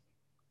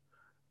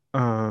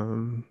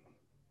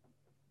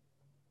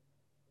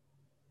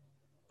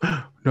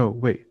 No,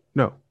 wait,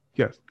 no,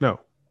 yes, no,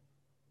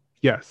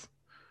 yes.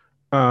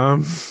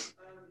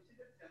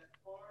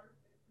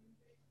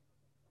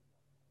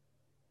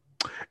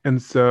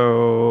 And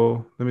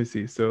so let me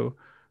see. So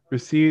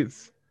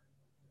receipts,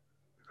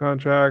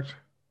 contract.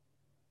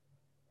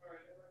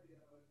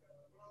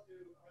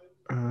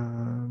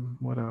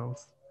 What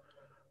else?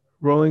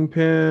 Rolling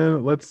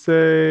pin. Let's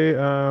say.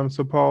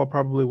 So Paul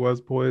probably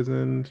was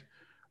poisoned.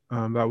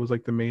 That was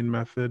like the main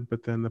method,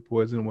 but then the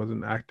poison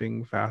wasn't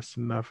acting fast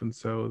enough, and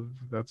so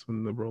that's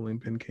when the rolling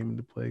pin came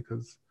into play.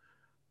 Because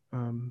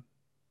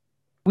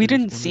we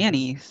didn't see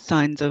any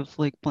signs of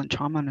like blunt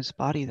trauma on his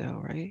body,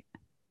 though, right?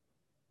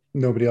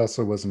 Nobody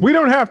also wasn't. We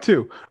don't have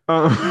to.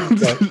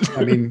 But,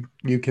 I mean,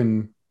 you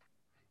can.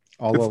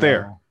 It's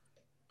there.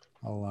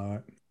 I'll allow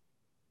it.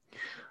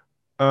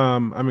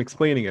 I'm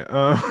explaining it.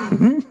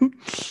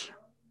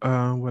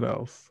 What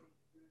else?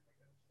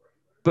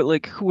 But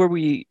like, who are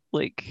we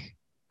like?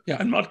 Yeah,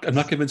 I'm not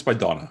convinced by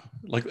Donna.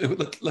 Like,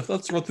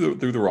 let's run through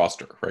the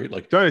roster, right?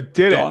 Like Donna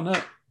did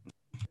it.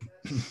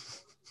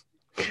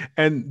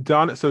 And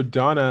Donna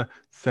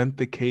sent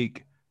the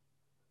cake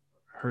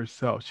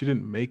herself. She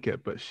didn't make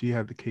it, but she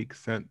had the cake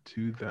sent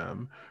to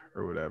them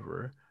or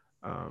whatever,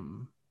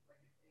 to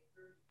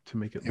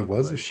make it. It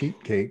was a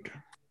sheet cake.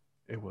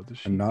 It was a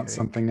sheet and not cake.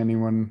 Something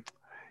anyone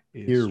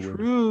here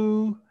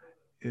would.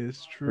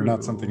 Is true. Or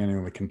not something any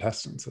of the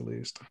contestants, at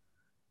least.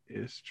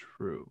 Is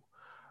true.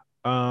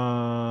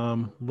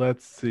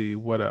 Let's see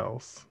what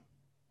else.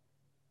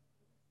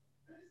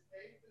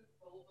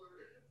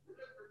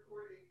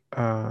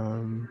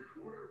 I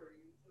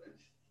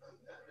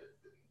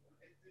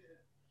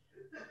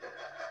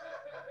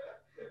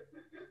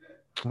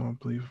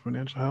believe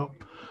financial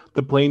help.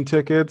 The plane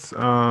tickets.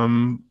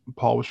 Paul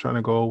was trying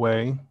to go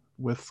away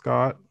with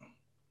Scott.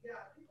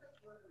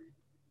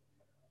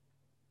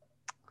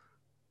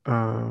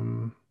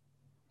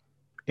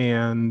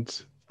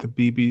 And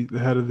the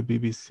head of the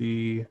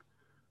BBC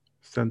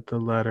sent the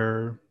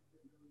letter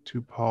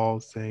to Paul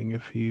saying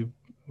if he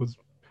was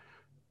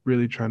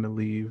really trying to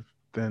leave,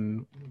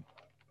 then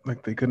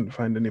like they couldn't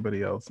find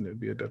anybody else and it would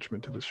be a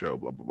detriment to the show,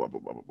 blah blah blah blah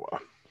blah blah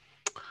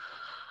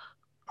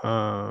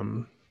blah.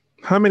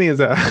 How many is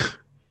that?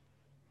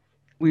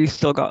 We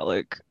still got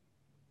like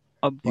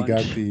a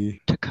bunch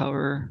to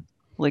cover,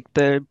 like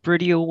the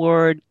Bridie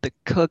Award, the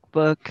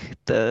cookbook,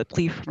 the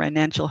plea for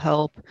financial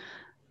help,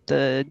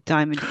 the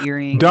diamond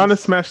earrings. Donna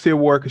smashed the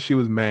award because she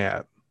was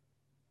mad.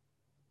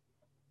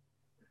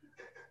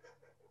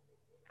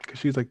 Because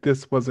she's like,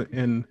 this wasn't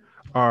in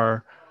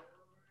our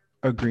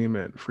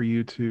agreement for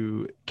you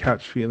to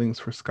catch feelings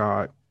for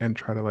Scott and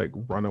try to like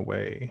run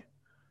away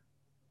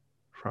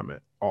from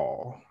it.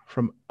 all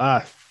from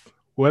us.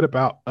 What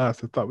about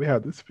us? I thought we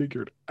had this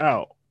figured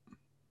out.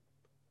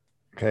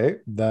 Okay,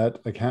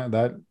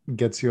 that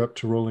gets you up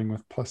to rolling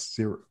with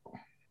 +0.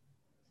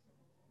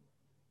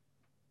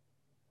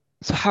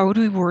 So how would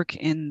we work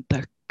in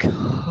the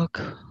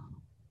cookbook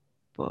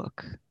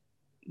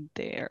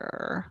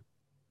there?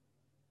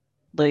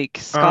 Like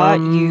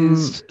Scott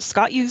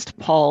used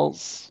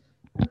Paul's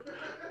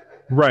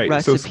right.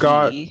 recipe.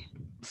 So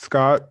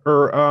Scott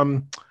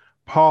or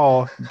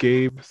Paul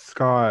gave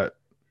Scott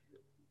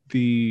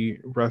the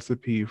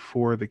recipe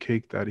for the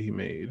cake that he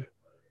made.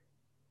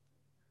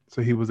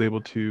 So he was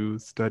able to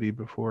study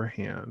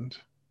beforehand.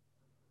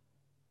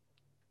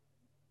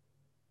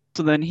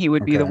 So then he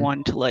would be the Okay.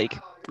 one to like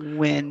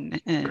win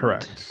and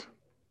Correct.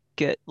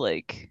 get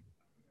like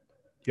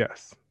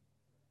Yes.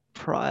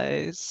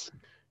 prize.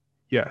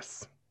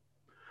 Yes.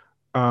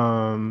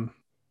 Let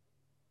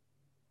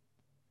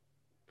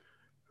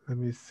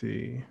me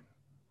see.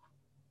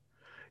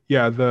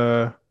 Yeah,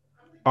 the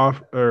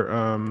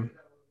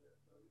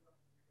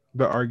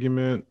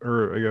argument,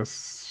 or I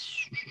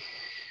guess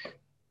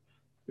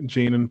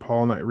Jane and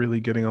Paul not really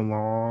getting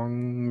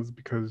along is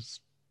because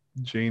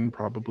Jane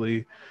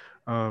probably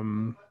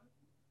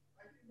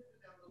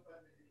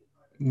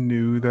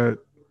knew that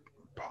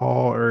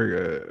Paul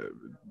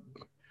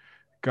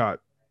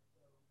got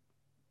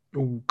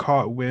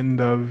caught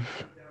wind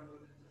of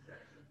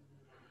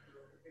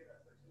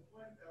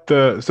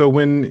so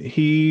when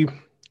he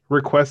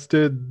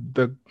requested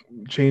the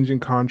changing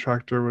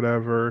contract or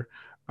whatever,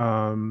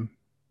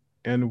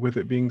 and with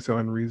it being so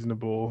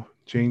unreasonable,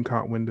 Jane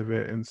caught wind of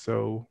it, and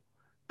so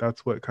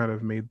that's what kind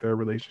of made their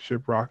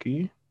relationship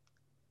rocky.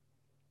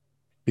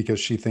 Because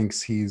she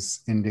thinks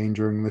he's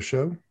endangering the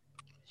show?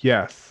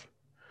 Yes.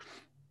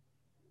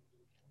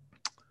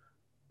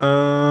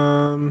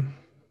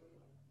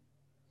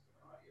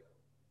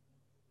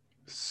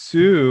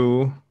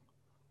 Sue,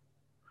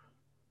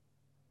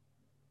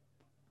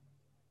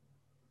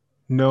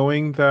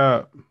 knowing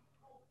that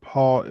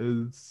Paul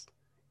is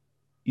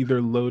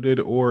either loaded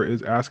or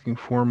is asking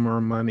for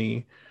more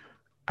money,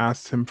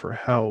 asked him for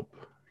help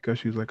because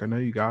she's like, I know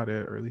you got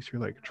it, or at least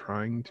you're like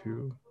trying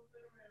to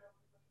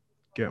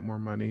get more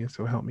money,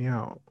 so help me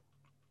out.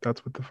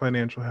 That's what the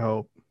financial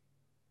help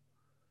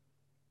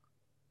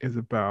is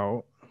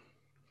about.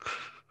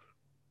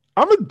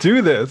 I'm gonna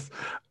do this.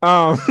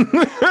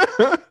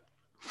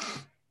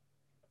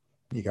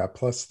 You got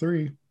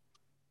 +3.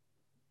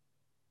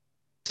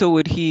 So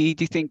would he,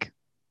 do you think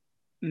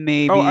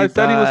maybe I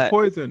said he was that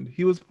poisoned.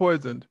 He was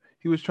poisoned.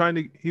 He was trying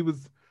to. He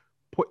was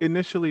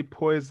initially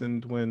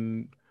poisoned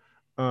when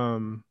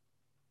um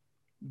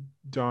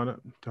Donna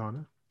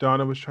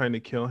was trying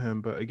to kill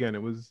him, but again,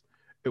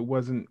 it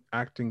wasn't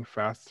acting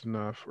fast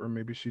enough, or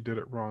maybe she did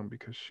it wrong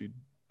because she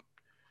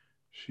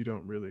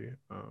don't really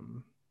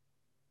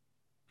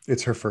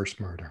It's her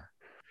first murder.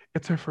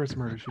 it's her first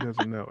murder. She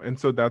doesn't know, and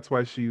so that's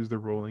why she used the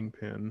rolling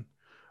pin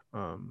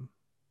to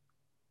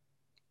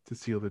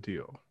seal the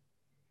deal.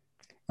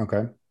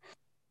 Okay.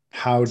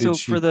 How did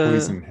she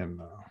poison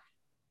him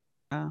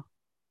though?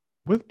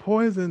 With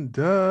poison,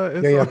 duh.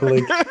 It's yeah, but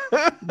like,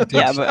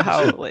 but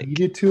how? Did she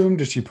feed it to him?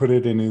 Did she put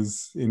it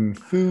in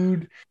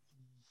food?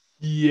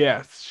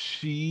 Yes,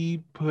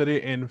 she put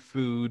it in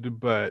food,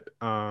 but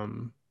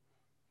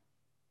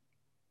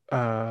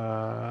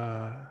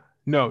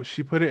no,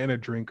 she put it in a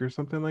drink or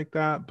something like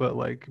that. But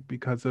like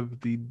because of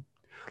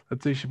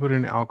let's say she put it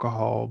in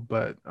alcohol,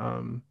 but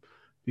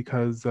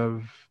because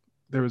of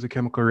there was a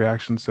chemical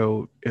reaction,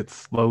 so it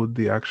slowed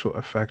the actual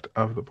effect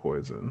of the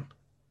poison.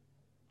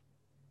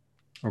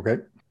 Okay.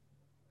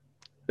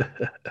 Got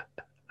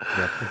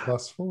the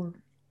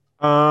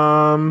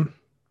 +4.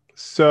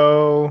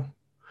 So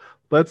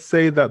let's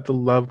say that the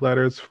love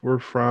letters were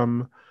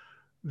from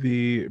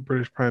the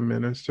British Prime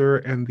Minister,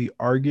 and the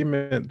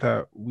argument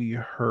that we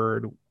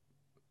heard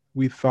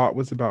we thought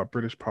was about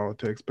British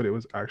politics, but it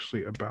was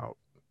actually about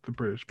the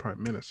British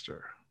Prime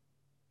Minister.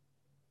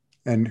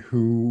 And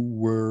who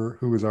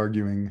was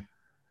arguing?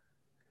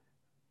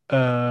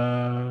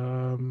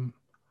 Paul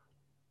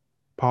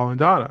and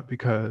Donna,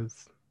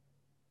 because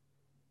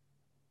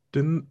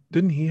didn't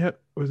he have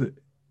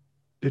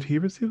did he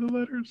receive the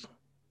letters?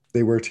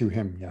 They were to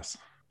him, yes.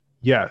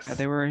 Yes. Yeah,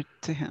 they were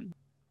to him.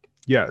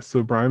 Yes.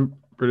 So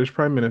British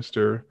Prime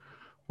Minister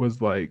was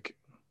like,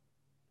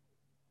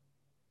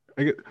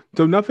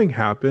 so nothing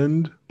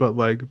happened, but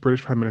like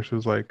British Prime Minister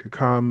was like,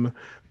 come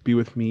be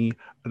with me.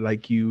 I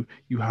like you.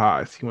 You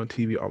hot. I see you on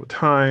TV all the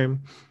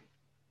time.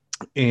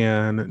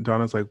 And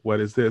Donna's like, what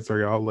is this? Are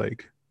y'all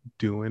like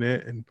doing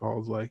it? And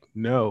Paul's like,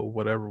 no,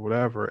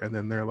 whatever. And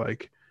then they're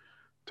like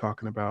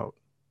talking about,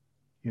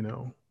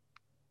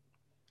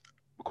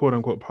 quote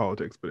unquote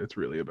politics, but it's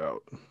really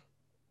about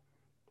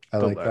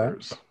the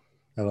letters.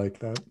 I like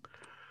that.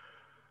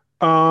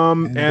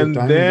 And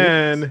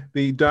then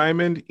the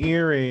diamond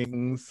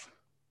earrings.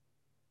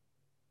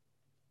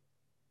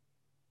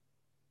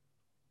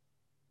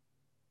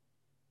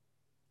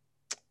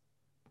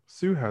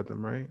 Sue had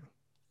them, right?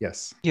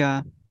 Yes.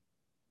 Yeah.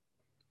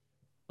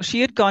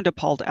 She had gone to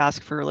Paul to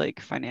ask for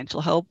like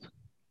financial help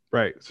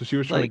Right. So she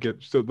was trying to Like,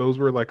 get, so those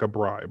were like a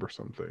bribe or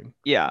something.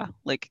 yeah,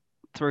 like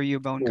throw you a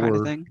bone kind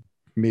of Or thing.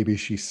 maybe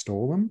she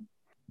stole them.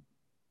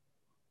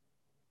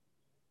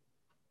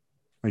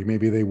 Like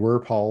maybe they were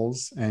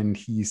Paul's and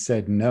he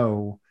said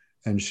no.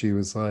 And she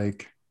was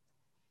like,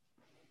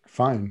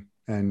 fine.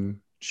 And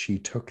she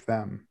took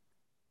them.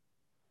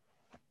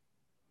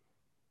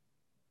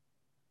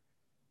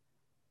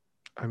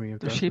 I mean, if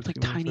They're that's shaped what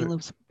like she wants tiny it.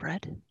 loaves of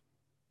bread.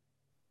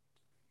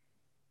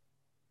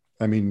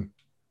 I mean,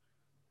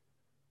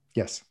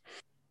 yes.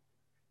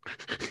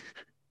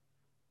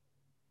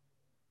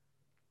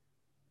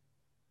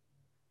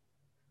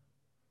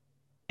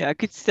 Yeah, I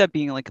could see that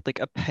being like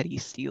a petty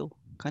steal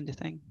kind of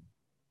thing.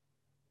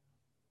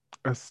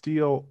 A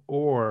steal,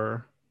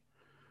 or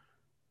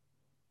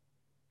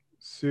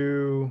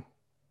Sue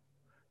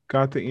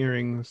got the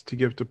earrings to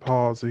give to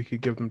Paul so he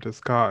could give them to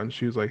Scott. And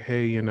she was like,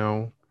 hey,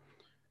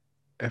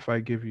 if I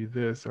give you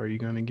this, are you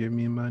going to give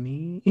me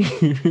money?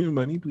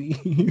 Money,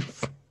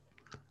 please.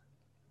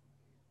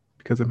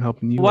 Because I'm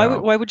helping you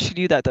out. Why would she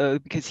do that though?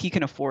 Because he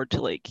can afford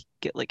to like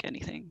get like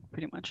anything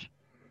pretty much.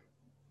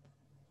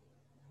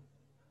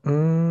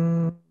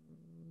 Mm,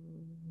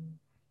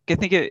 I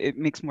think it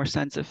makes more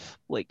sense if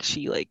like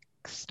she like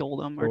stole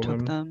them or Stole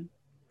took them.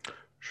 them.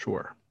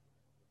 Sure.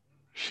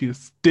 She is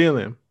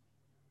stealing.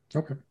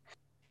 Okay.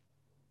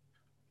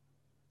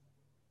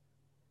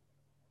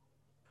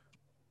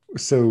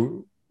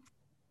 So,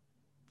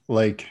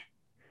 like,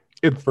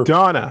 It's for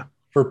Donna.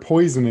 for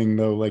poisoning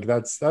though, like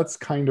that's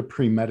kind of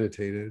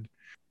premeditated.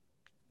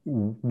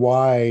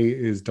 Why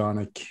is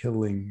Donna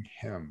killing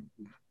him?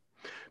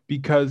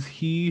 Because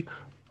he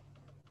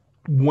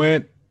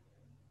went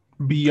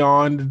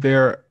beyond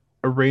their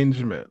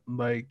arrangement.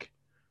 Like,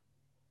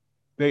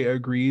 they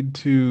agreed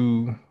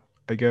to,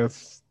 I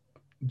guess,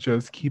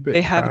 just keep They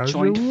it have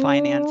joint casual.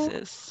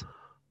 finances.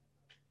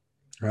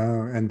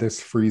 And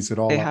this frees it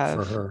all They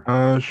up for have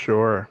her.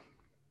 Sure.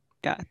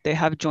 Yeah, they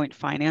have joint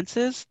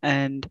finances,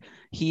 and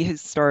he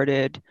has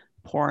started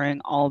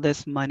pouring all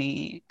this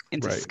money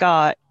into Right.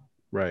 Scott,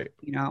 Right.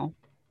 you know,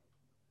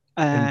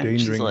 and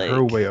she's Endangering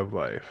her like, way of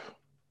life.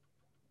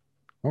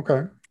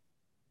 Okay.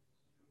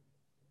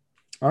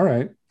 All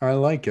right. I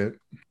like it.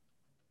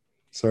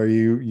 So are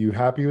you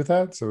happy with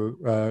that? So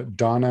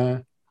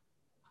Donna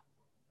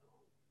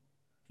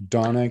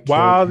killed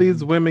Wow,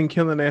 these him. women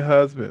killing their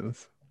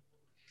husbands.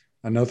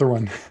 Another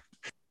one.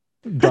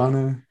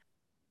 Donna.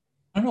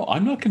 I don't know.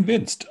 I'm not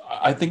convinced.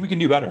 I think we can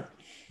do better.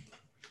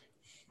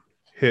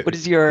 Hit what it.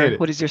 is your Hit it.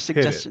 what is your Hit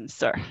it. suggestion,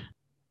 sir?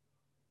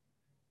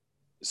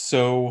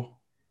 So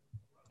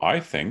I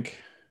think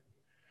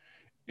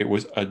it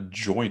was a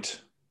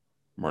joint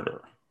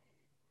murder.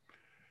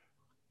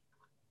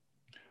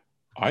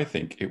 I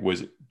think it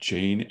was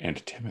Jane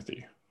and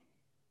Timothy.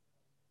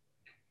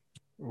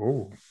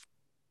 Oh.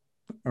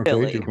 Okay, do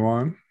Billy. go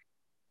on.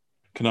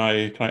 Can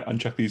I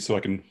uncheck these so I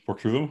can work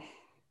through them?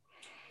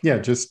 Yeah,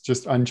 just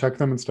uncheck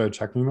them instead of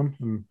checking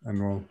them and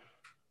we'll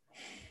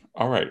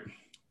All right.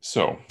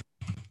 So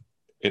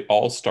it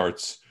all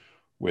starts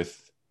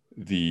with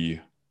the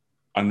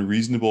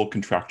unreasonable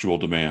contractual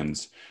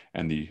demands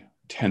and the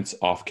tense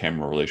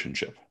off-camera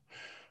relationship.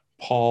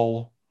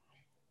 Paul,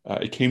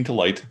 it came to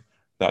light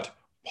that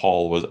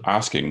Paul was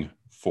asking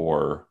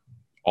for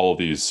all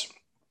this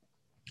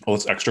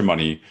extra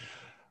money,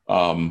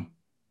 um,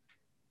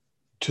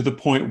 to the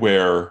point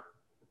where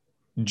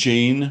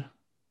Jane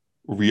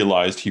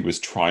realized he was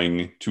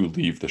trying to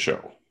leave the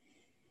show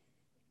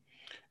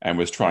and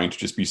was trying to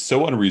just be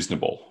so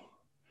unreasonable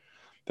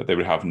that they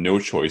would have no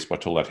choice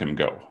but to let him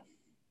go.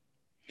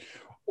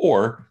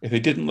 Or if they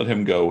didn't let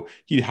him go,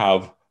 he'd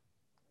have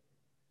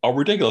a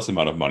ridiculous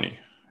amount of money,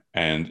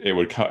 and it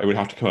would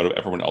have to come out of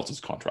everyone else's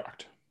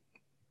contract.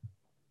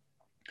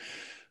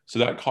 So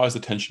that caused the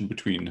tension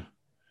between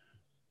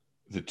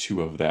the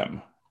two of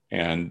them,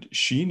 and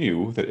she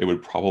knew that it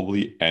would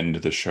probably end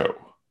the show.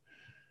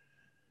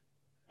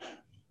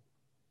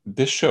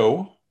 This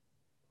show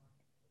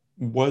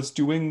was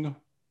doing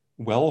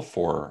well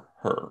for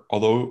her,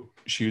 although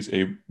she's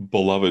a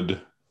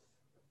beloved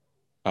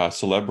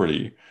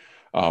celebrity.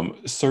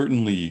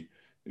 Certainly,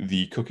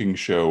 the cooking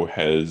show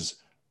has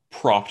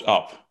propped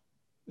up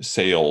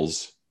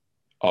sales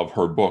of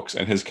her books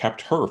and has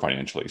kept her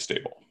financially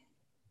stable.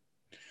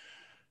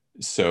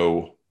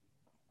 So,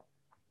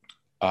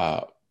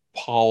 uh,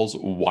 Paul's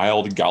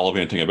wild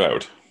gallivanting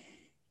about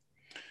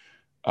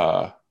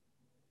uh,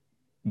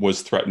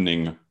 was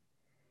threatening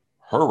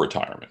her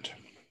retirement.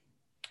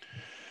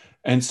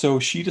 And so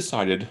she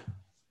decided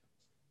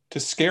to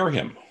scare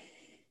him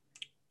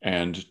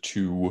and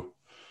to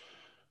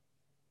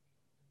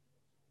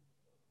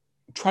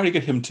try to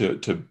get him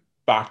to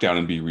back down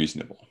and be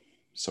reasonable.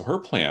 So her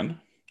plan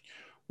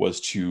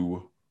was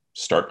to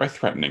start by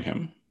threatening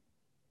him.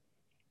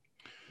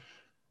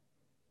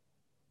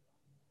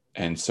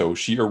 And so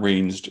she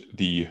arranged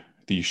the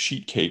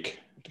sheet cake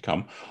to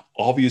come.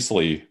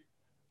 Obviously,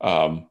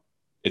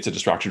 it's a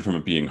distraction from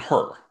it being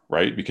her,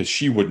 right? Because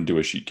she wouldn't do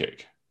a sheet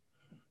cake.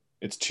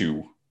 It's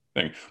two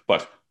thing,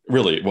 but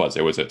really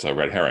it's a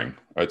red herring.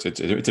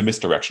 It's a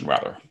misdirection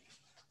rather.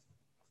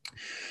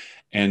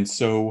 And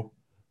so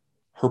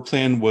her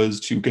plan was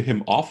to get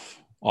him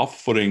off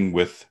footing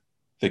with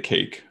the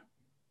cake,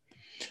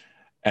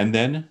 and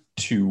then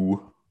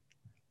to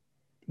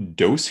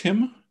dose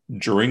him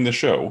during the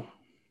show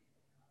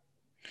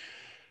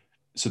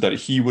so that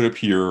he would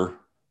appear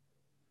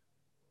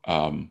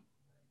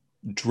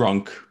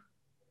drunk,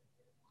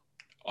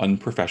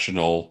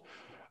 unprofessional,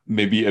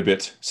 maybe a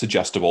bit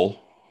suggestible,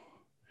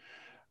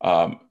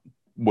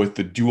 with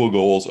the dual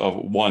goals of,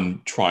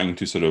 one, trying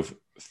to sort of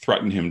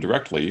threaten him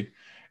directly,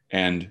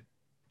 and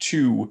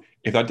two,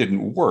 if that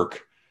didn't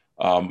work,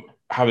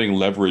 having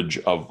leverage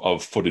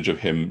of footage of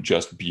him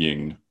just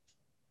being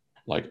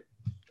like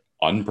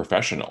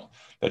unprofessional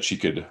that she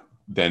could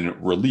then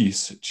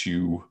release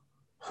to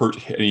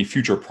hurt any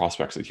future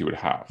prospects that he would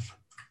have.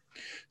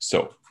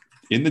 So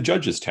in the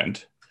judge's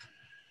tent,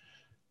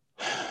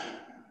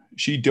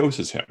 she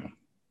doses him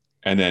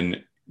and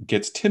then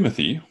gets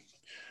Timothy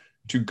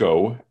to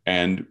go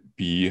and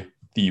be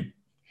the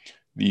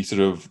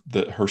sort of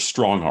her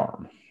strong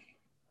arm,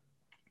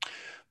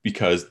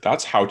 because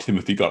that's how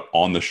Timothy got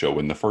on the show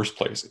in the first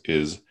place.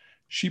 Is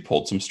she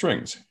pulled some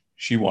strings.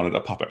 She wanted a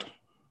puppet.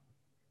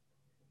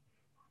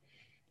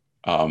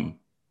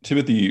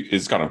 Timothy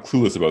is kind of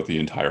clueless about the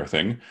entire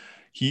thing.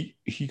 He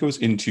goes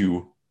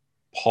into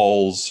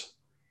Paul's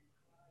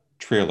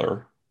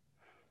trailer.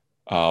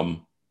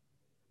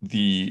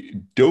 The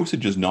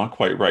dosage is not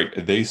quite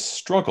right. They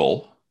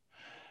struggle,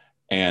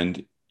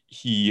 and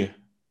he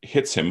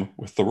hits him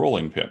with the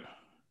rolling pin,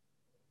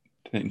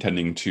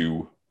 intending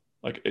to,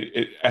 like,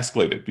 it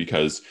escalated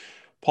because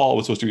Paul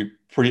was supposed to be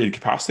pretty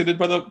incapacitated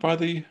by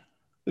the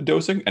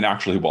dosing, and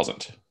actually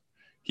wasn't.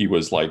 He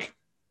was like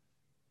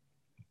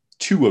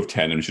 2 of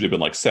 10 and should have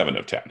been like 7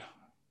 of 10.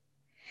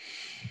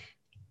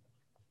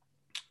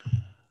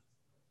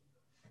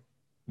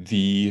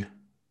 The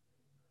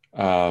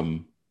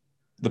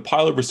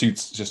pile of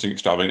receipts suggesting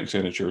extravagant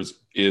expenditures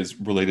is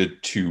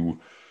related to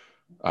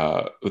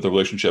the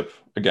relationship,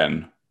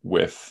 again,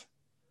 with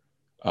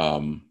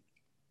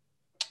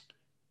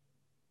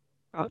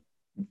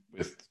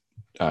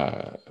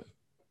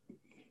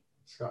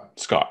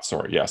Scott,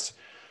 sorry, yes.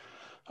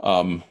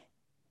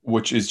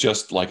 Which is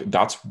just like,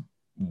 that's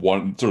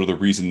one sort of the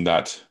reason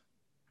that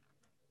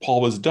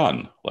Paul was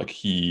done. Like,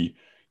 he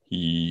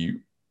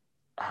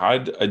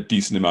had a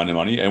decent amount of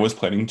money and was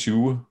planning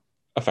to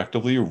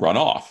effectively run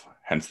off,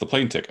 hence the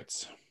plane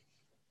tickets.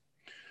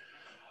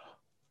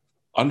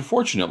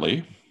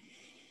 Unfortunately,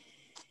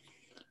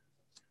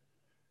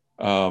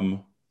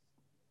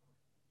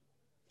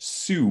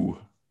 Sue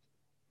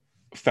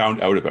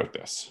found out about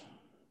this.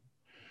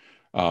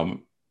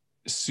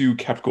 Sue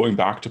kept going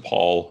back to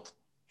Paul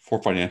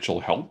for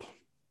financial help.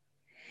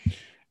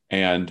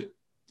 And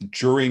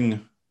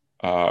during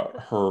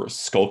her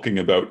skulking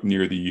about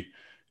near the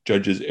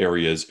judge's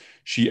areas,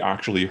 she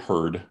actually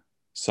heard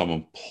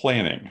someone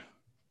planning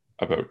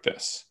about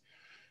this.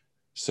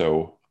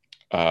 So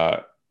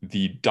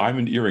the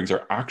diamond earrings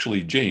are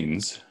actually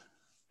Jane's,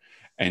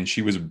 and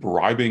she was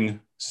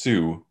bribing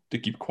Sue to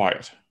keep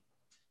quiet.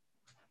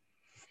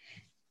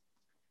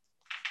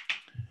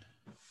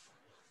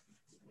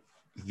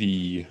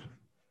 The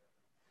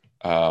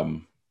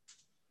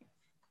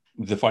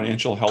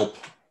financial help,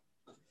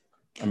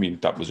 I mean,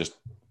 that was just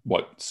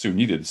what Sue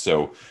needed.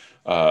 So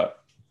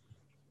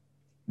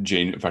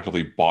Jane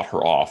effectively bought her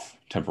off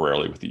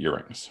temporarily with the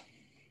earrings.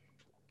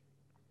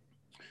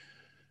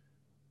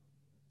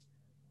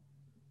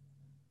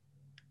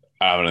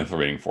 I have an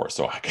information for it,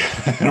 so I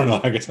don't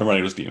know. I guess I'm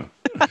running with steam.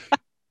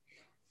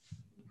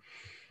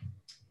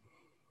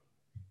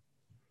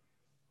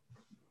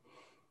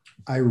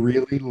 I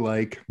really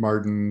like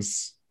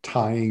Martin's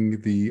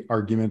tying the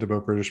argument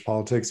about British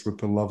politics with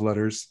the love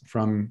letters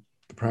from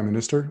the Prime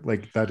Minister.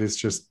 Like,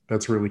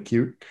 that's really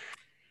cute.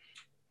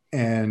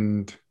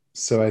 And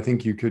so I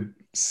think you could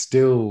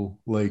still,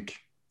 like,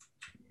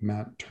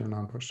 Matt, turn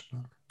on push to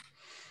talk.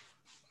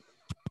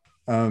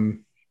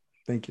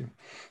 Thank you.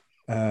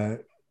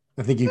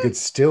 I think you could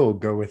still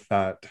go with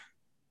that.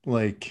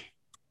 Like,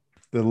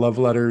 the love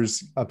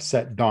letters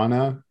upset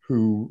Donna,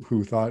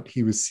 who thought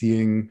he was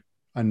seeing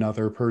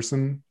another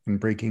person and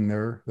breaking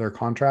their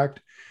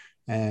contract.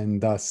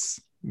 And thus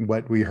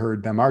what we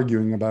heard them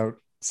arguing about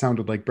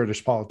sounded like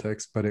British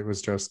politics, but it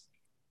was just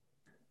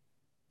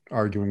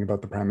arguing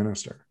about the Prime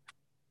Minister.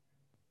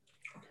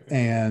 Okay.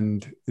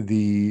 And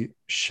the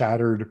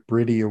shattered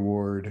Britty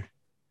Award,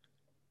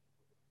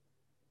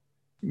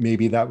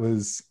 maybe that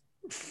was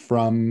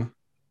from...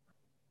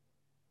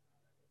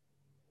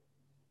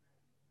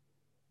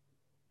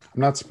 I'm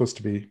not supposed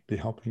to be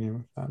helping you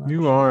with that. Actually.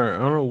 You are. I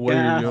don't know what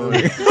you're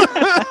doing.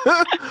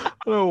 I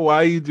don't know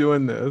why you're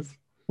doing this.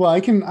 Well,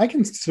 I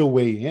can still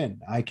weigh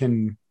in. I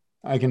can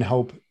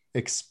help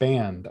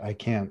expand. I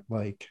can't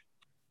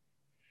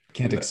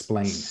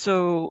explain.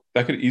 So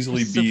that could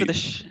easily be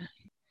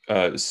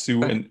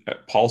Sue, and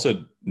Paul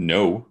said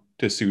no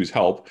to Sue's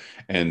help,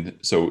 and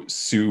so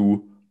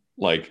Sue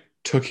like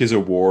took his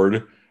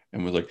award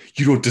and was like,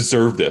 "You don't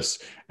deserve this,"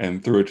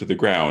 and threw it to the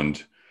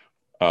ground.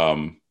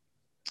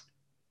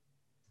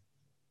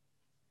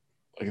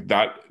 like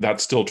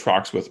that still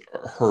tracks with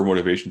her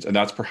motivations, and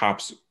that's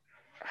perhaps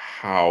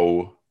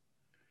how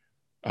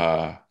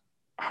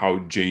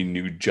Jane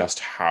knew just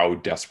how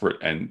desperate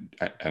and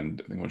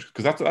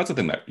because that's the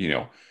thing that, you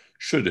know,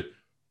 should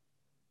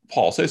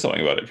Paul say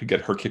something about it could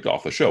get her kicked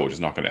off the show, which is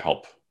not going to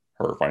help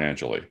her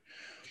financially.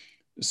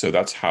 So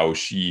that's how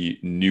she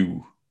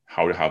knew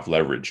how to have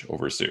leverage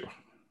over Sue.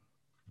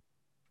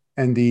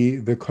 And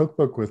the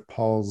cookbook with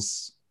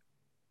Paul's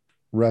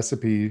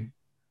recipe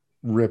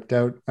ripped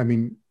out. I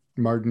mean,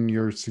 Martin,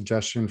 your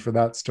suggestion for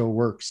that still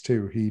works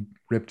too. He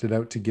ripped it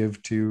out to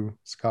give to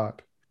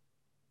Scott.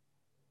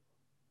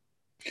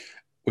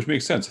 Which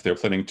makes sense if they're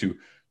planning to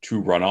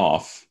run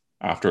off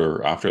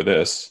after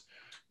this.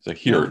 It's like,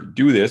 here,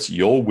 do this,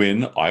 you'll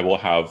win. I will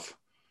have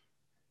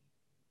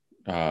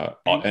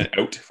an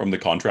out from the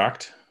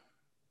contract.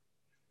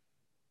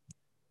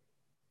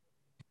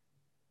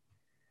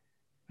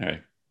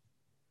 Okay.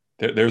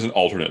 There's an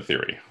alternate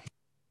theory.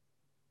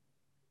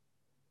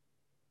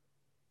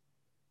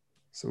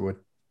 So what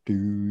do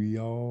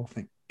y'all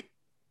think?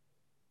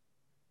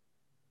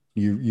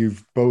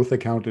 You've both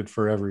accounted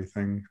for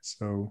everything,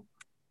 so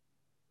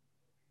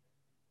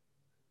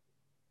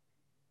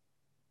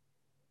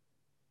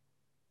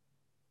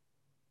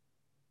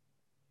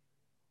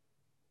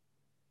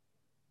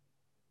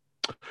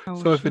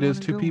so if it is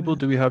two people,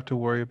 do we have to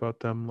worry about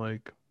them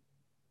like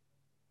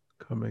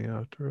coming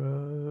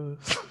after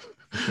us?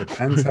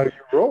 depends how you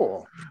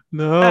roll.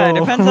 No.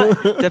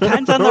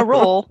 Depends on the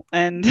roll.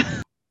 And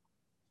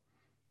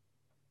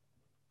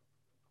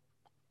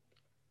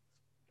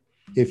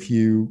if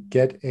you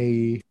get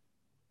a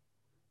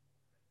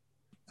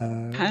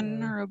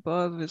 10 or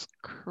above is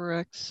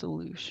correct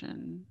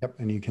solution. Yep,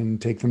 and you can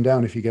take them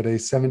down. If you get a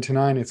 7 to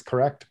 9, it's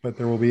correct, but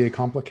there will be a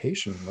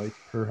complication, like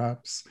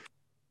perhaps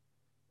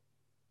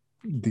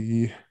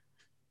the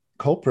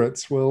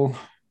culprits will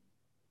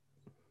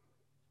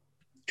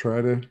try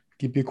to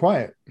keep you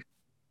quiet,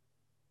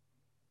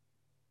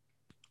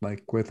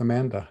 like with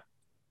Amanda.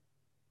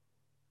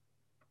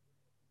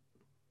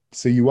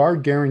 So you are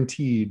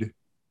guaranteed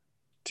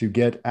to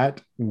get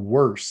at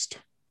worst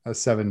a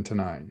 7 to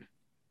 9.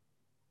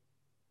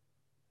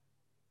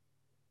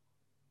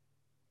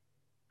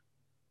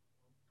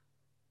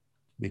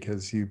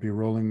 Because you'd be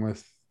rolling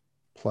with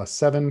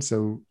 +7,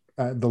 so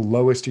the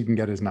lowest you can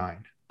get is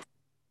 9.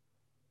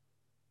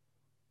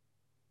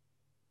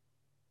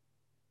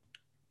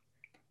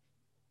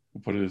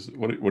 What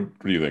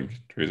do you think,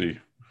 Tracy?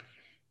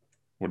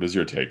 What is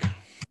your take?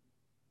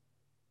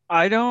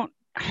 I don't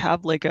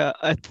have like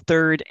a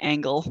third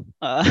angle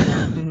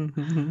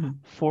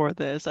for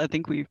this. I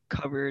think we've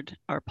covered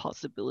our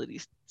possibility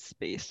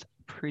space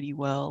pretty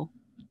well.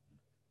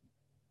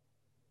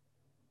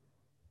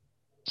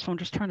 So I'm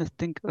just trying to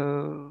think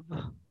of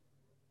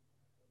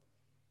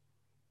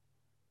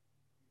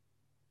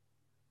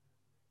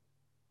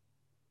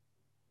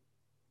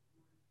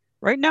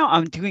right now.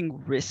 I'm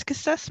doing risk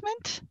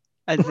assessment,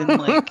 as in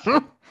like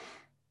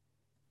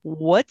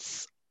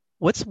what's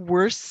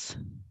worse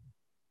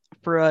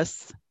for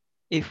us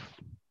if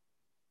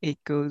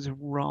it goes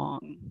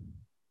wrong,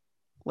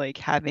 like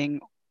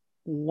having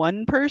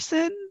one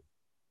person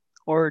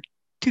or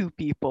two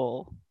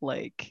people,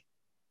 like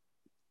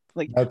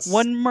That's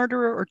one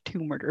murderer or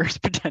two murderers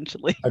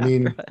potentially. I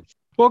mean, after us.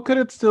 Well, could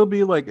it still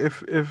be like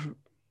if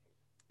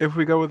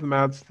we go with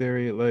Matt's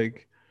theory,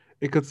 like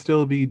it could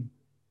still be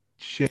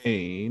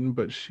Jane,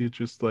 but she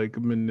just like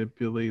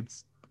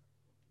manipulates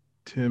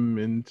Tim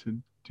into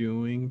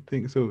doing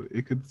things, so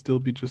it could still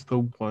be just the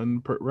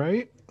one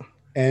right?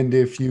 and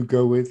if you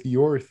go with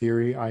your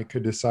theory, I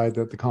could decide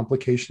that the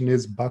complication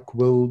is Buck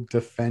will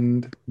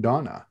defend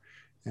Donna,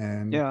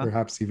 and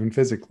perhaps even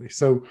physically.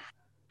 So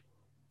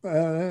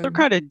they're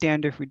kind of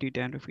damned if we do,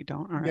 damned if we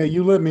don't. All right. Yeah,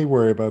 you let me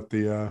worry about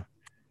the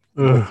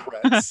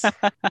threats.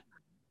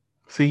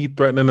 See, he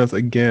threatening us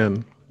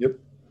again. Yep.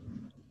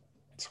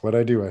 That's what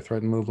I do. I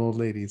threaten little old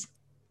ladies.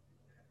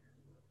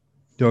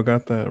 Y'all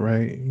got that,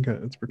 right?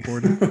 It's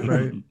recorded,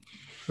 right?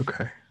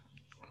 Okay.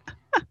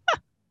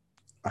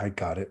 I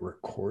got it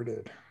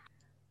recorded.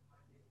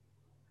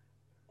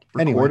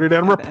 Recorded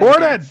and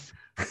reported.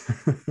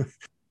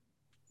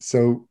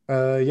 So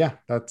yeah,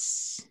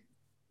 that's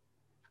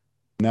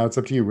now it's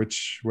up to you.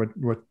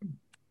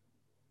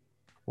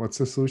 What's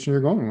the solution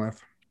you're going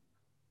with?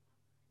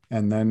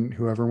 And then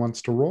whoever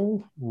wants to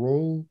roll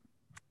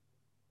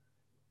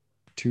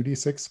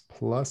 2d6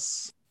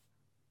 plus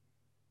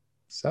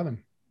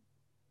 7.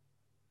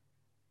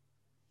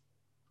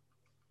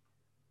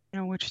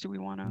 Which do we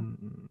want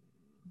to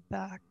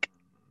back?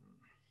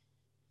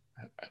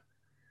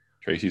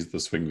 Tracy's the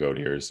swing vote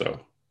here, so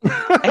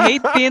I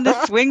hate being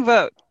the swing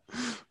vote.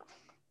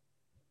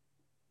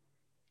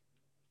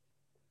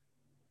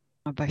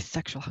 I'm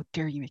bisexual. How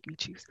dare you make me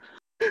choose?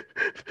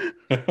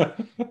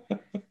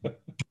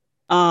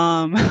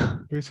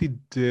 Tracy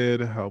did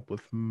help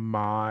with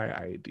my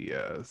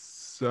idea,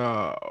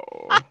 so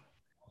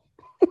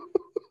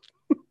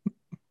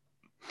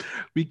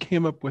we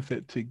came up with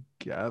it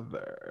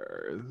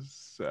together.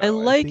 So I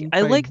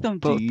like them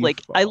both.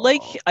 Like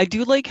I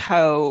do like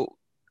how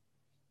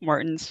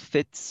Martin's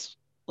fits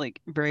like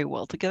very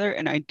well together,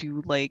 and I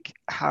do like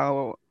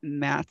how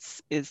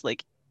Matt's is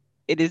like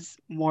it is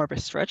more of a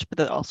stretch, but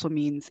that also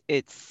means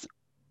it's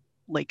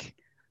like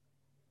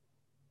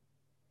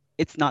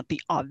it's not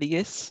the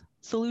obvious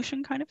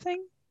solution kind of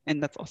thing,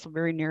 and that's also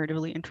very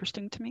narratively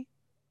interesting to me.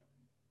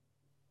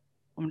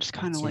 I'm just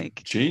kind of So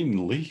like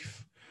Jane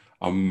Leaf,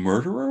 a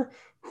murderer?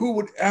 Who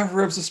would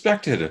ever have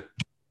suspected?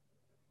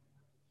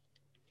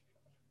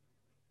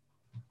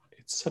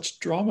 It's such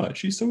drama.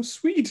 She's so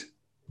sweet.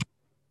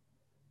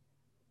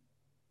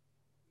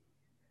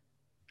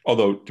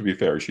 Although, to be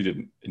fair, she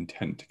didn't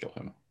intend to kill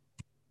him.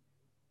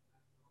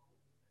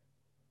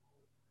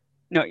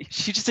 no,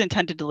 she just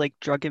intended to like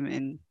drug him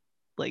and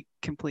like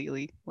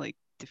completely like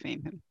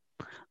defame him.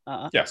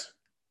 Yes.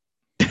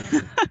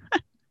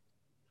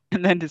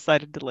 And then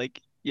decided to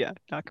like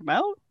knock him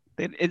out.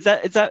 Is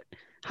that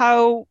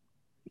how?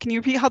 Can you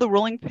repeat how the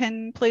rolling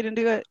pin played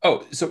into it?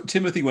 Oh, so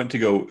Timothy went to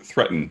go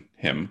threaten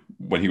him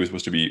when he was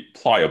supposed to be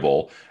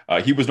pliable.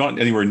 He was not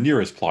anywhere near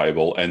as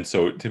pliable, and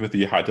so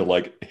Timothy had to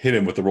like hit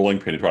him with the rolling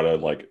pin to try to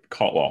like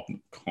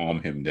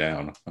calm him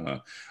down,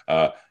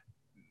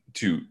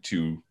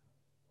 to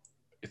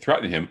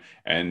threaten him,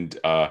 and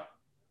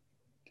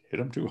hit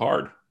him too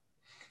hard.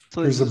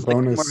 So Here's this a is like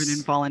more of an bonus.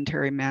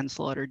 involuntary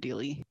manslaughter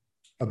dealy.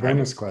 A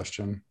bonus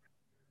question.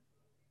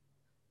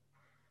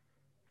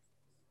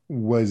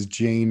 Was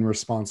Jane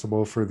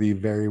responsible for the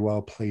very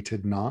well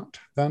plated knot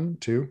then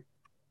too?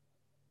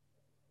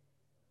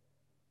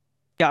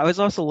 Yeah, I was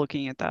also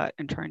looking at that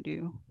and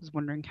was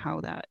wondering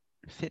how that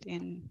fit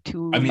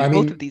into I mean,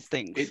 both of these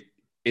things.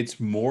 It's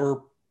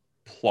more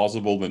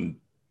plausible than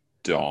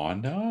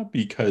Donna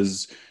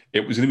because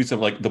it was going to be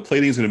something like the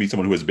plating is going to be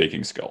someone who has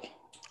baking skill.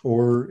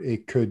 Or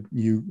it could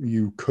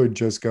you could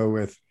just go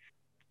with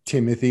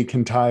Timothy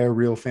can tie a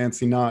real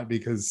fancy knot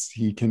because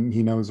he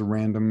knows a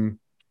random,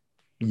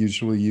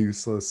 usually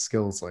useless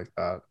skills like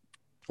that.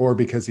 Or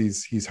because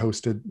he's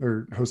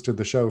hosted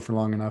the show for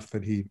long enough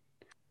that he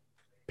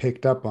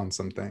picked up on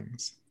some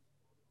things.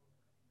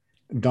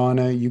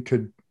 Donna, you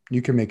could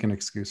make an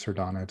excuse for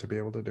Donna to be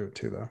able to do it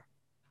too, though.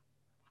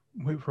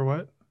 Wait, for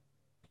what?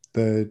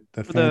 The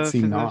fancy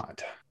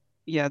knot.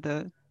 Yeah,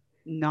 the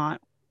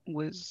knot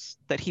was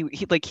that he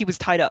was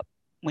tied up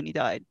when he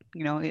died.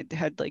 You know, it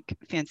had like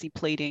fancy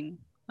plating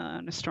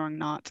and a strong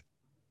knot.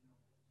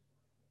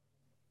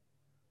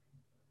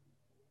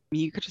 I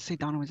mean, you could just say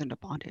Donna was into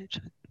bondage.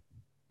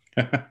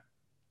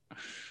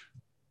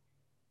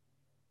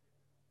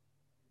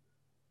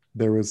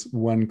 There was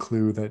one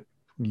clue that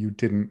you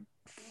didn't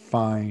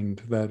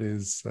find that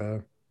is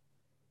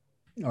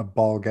a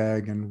ball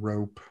gag and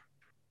rope.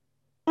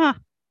 Huh.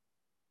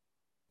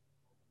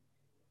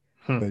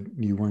 But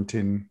you weren't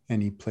in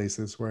any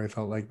places where I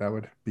felt like that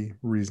would be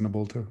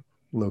reasonable to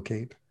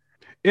locate.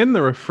 In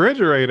the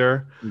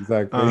refrigerator.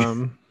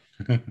 Exactly.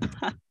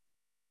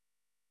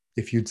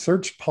 If you'd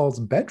searched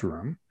Paul's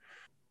bedroom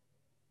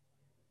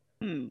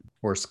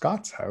or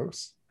Scott's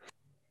house.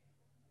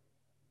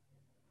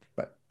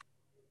 But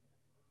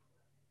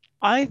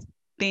I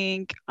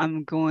think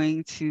I'm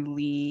going to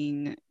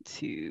lean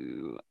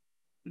to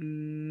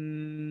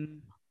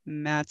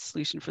Matt's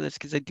solution for this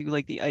because I do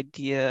like the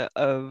idea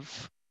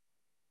of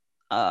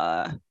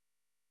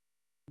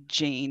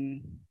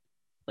Jane,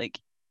 like,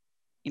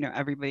 you know,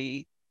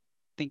 everybody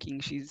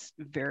thinking she's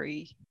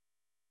very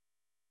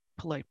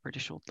polite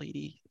British old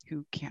lady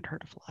who can't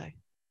hurt a fly.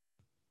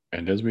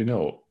 And as we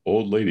know,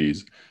 old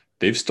ladies,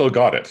 they've still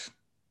got it.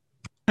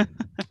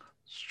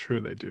 It's true,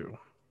 they do.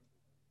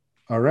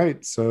 All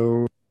right,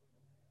 so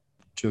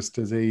just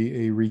as a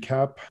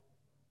recap.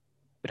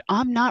 But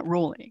I'm not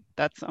rolling.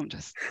 I'm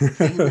just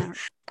saying that.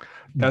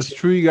 That's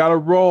true, you gotta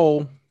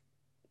roll.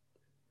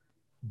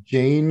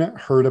 Jane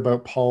heard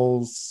about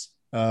Paul's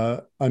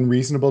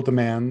unreasonable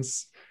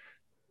demands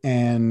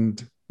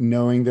and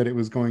knowing that it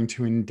was going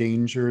to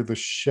endanger the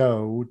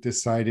show,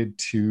 decided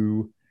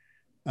to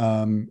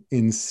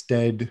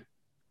instead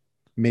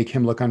make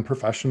him look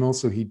unprofessional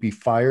so he'd be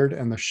fired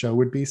and the show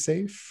would be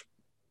safe.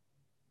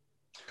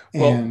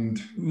 Well,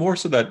 and more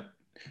so that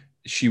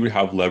she would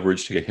have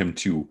leverage to get him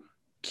to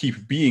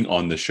keep being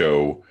on the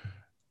show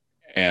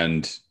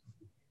and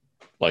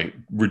like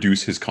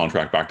reduce his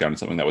contract back down to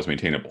something that was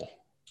maintainable.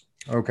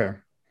 Okay.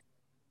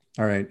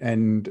 All right.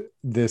 And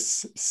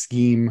this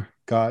scheme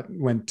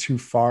went too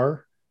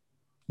far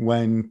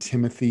when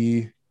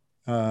Timothy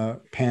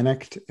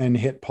panicked and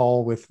hit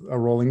Paul with a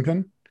rolling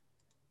pin.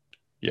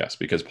 Yes,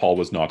 because Paul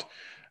was not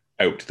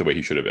out the way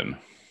he should have been.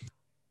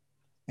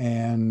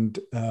 And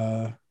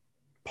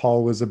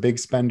Paul was a big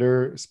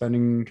spender,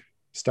 spending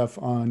stuff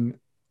on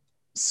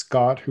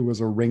Scott, who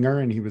was a ringer,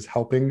 and he was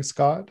helping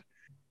Scott.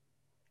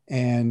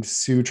 And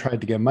Sue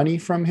tried to get money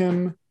from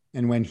him.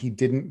 And when he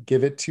didn't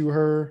give it to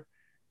her,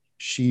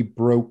 she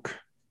broke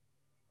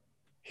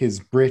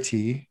his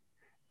Britty.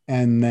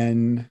 And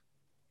then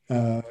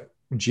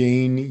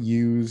Jane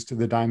used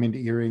the diamond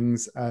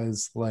earrings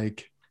as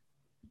like,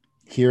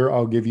 here,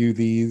 I'll give you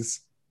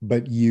these,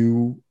 but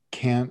you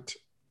can't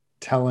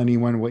tell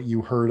anyone what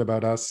you heard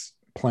about us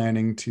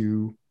planning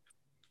to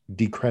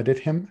decredit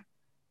him.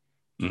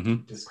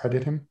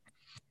 discredit him.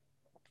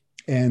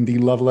 And the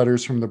love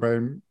letters from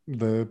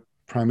the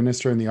prime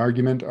minister and the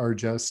argument are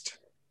just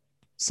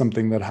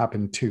something that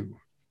happened too.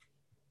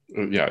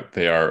 Yeah,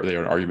 they are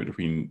an argument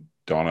between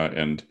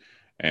Donna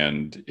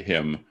and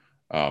him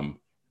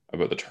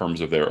about the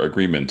terms of their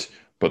agreement,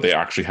 but they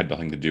actually had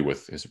nothing to do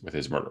with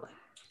his murder.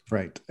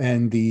 Right.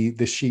 And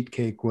the sheet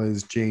cake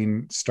was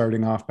Jane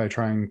starting off by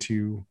trying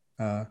to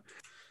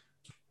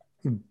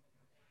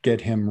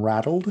get him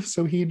rattled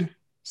so he'd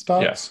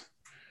stop. Yes.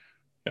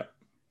 Yeah.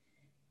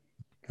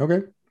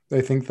 Okay. I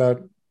think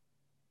that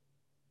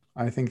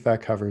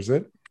covers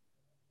it.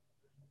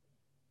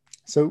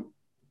 So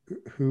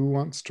who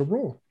wants to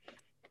roll?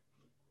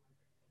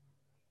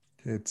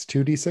 It's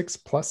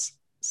 2d6 plus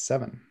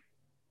 7.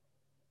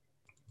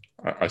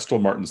 I stole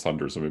Martin's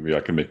thunder, so maybe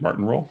I can make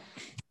Martin roll.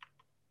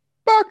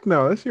 Fuck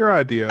no, that's your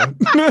idea.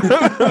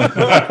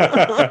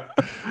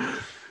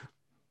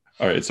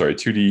 All right, sorry,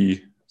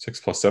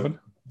 2d6 plus 7?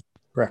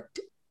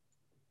 Correct.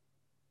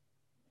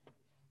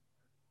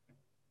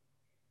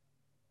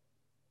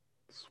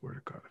 Swear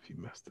to God, if you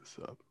mess this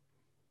up.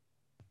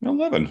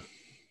 11.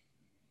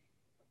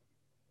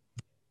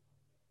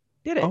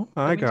 Did it. Oh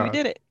my God. We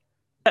did it.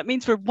 That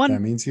means we're one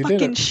That means you did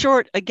fucking it.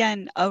 short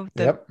again of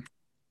the Yep.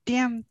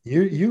 damn.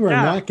 You are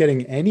not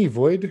getting any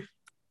void.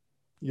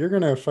 You're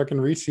gonna fucking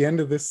reach the end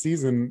of this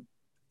season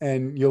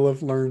and you'll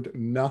have learned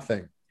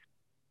nothing.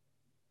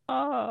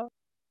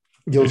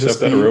 You'll Except just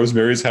that be,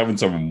 Rosemary's having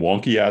some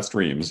wonky ass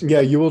dreams.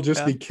 yeah, you will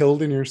just Yeah. be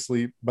killed in your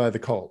sleep by the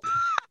cult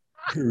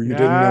who you Yes.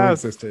 didn't know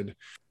existed.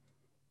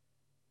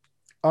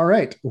 All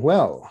right.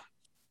 Well,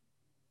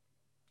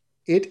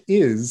 it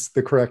is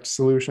the correct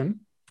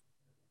solution.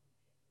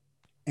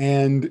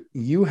 And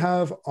you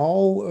have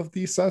all of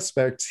the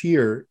suspects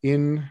here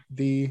in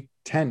the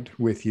tent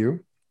with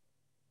you.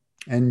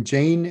 And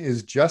Jane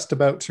is just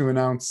about to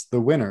announce the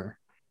winner.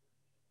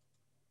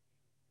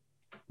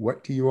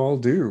 What do you all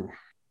do?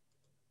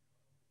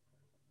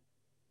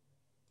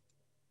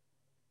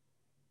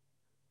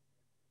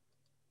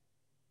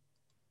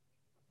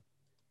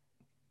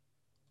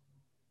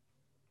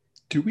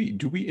 Do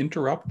we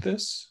interrupt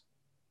this?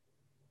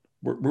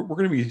 We're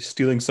going to be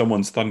stealing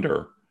someone's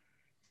thunder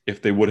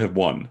if they would have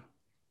won.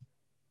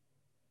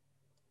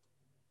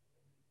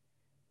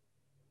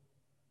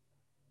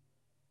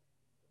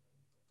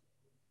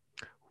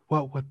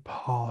 What would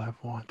Paul have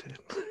wanted?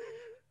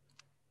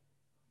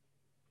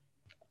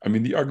 I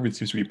mean, the argument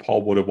seems to be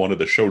Paul would have wanted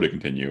the show to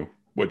continue,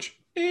 which,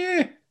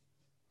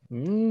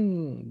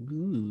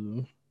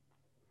 Ooh.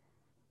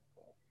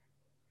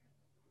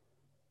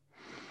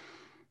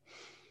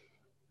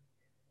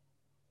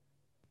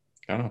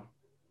 I don't know.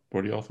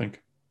 What do y'all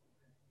think?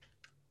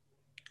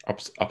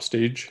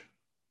 Upstage,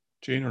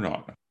 Jane, or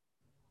not?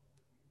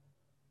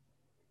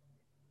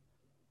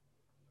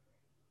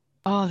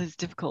 Oh, this is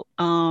difficult.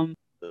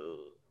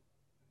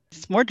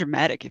 It's more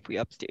dramatic if we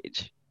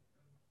upstage.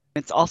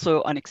 It's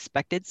also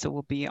unexpected, so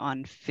we'll be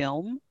on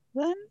film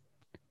then.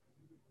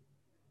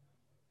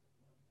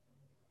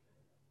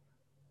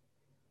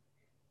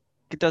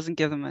 It doesn't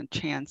give them a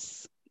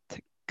chance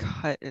to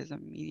cut as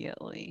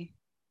immediately.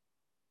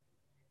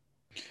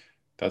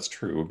 That's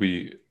true.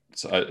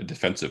 It's a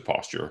defensive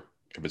posture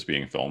if it's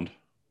being filmed.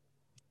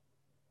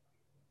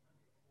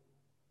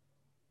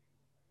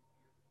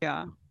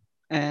 Yeah.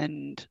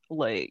 And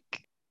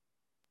like,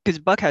 because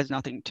Buck has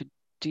nothing to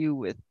do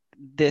with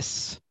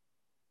this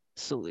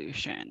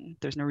solution.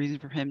 There's no reason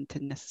for him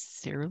to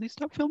necessarily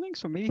stop filming,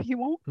 so maybe he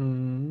won't.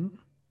 Mm.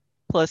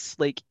 Plus,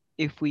 like,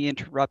 if we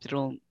interrupt,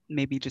 it'll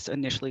maybe just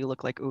initially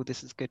look like, oh,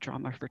 this is good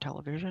drama for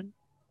television.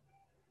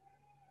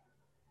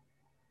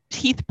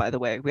 Heath, by the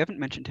way, we haven't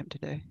mentioned him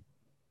today.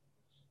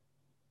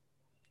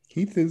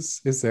 Heath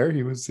is there.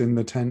 He was in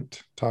the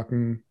tent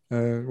talking,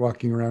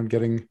 walking around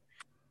getting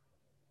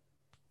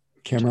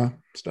camera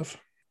stuff.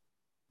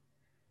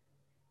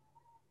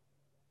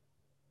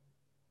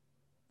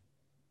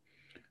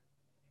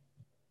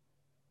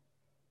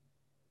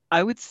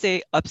 I would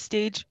say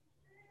upstage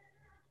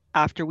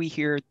after we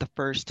hear the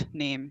first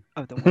name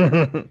of the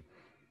winner.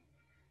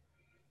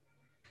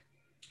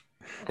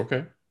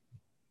 Okay.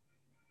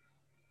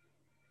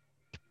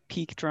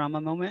 Peak drama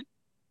moment.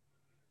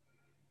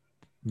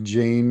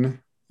 Jane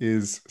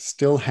is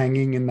still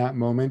hanging in that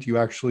moment. You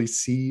actually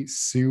see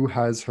Sue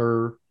has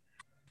her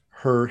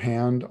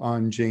hand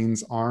on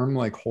Jane's arm,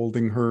 like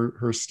holding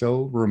her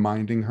still,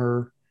 reminding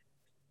her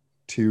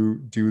to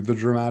do the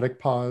dramatic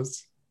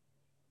pause.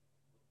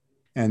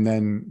 And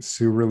then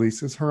Sue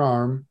releases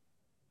her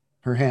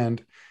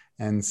hand,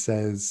 and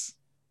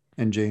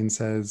Jane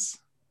says,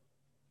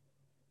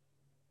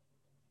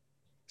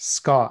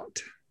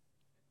 Scott.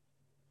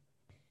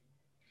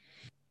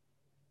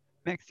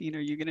 Maxine, are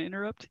you going to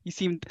interrupt?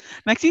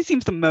 Maxine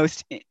seems the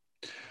most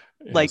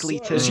likely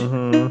to.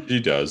 She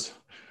does.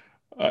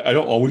 I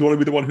don't always want to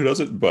be the one who does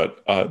it,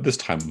 but this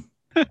time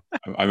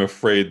I'm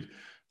afraid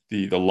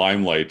the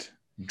limelight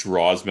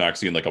draws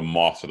Maxine like a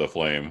moth to the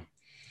flame.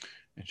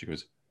 And she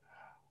goes,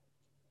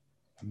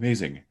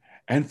 amazing.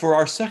 And for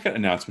our second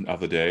announcement of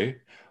the day,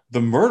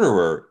 the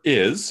murderer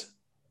is...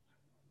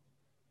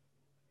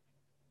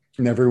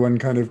 And everyone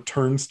kind of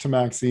turns to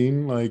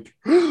Maxine like,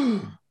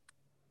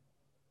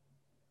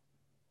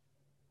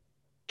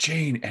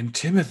 Jane and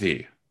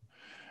Timothy.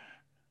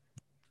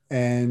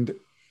 and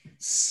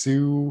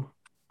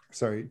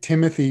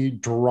Timothy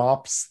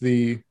drops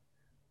the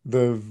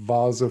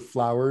vase of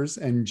flowers,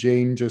 and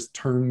Jane just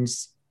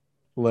turns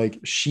like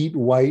sheet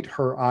white,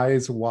 her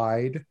eyes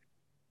wide,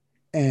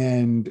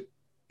 and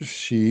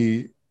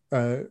she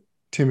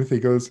Timothy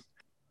goes,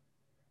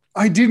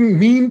 I didn't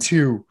mean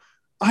to.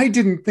 I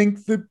didn't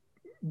think that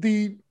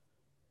the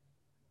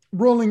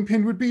rolling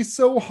pin would be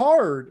so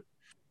hard.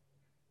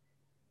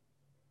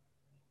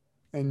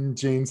 And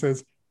Jane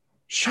says,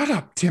 shut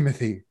up,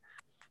 Timothy.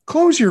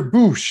 Close your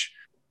boosh.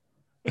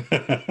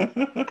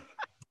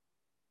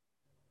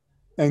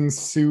 And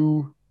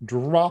Sue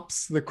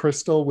drops the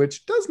crystal,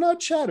 which does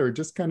not shatter,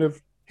 just kind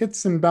of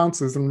hits and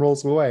bounces and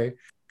rolls away.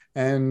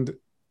 And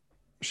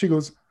she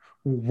goes,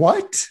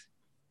 what?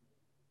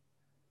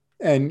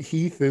 And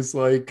Heath is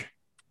like,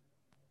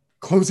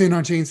 close in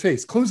on Jane's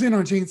face. Close in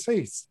on Jane's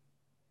face.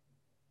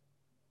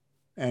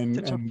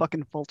 Such a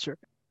fucking vulture.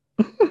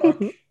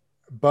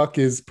 Buck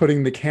is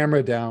putting the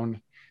camera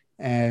down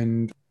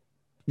and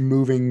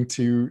moving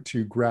to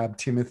grab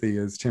Timothy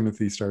as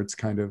Timothy starts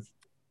kind of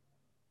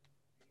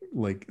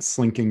like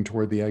slinking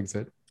toward the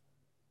exit.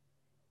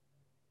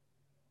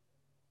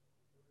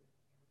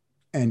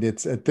 And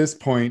it's at this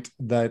point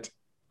that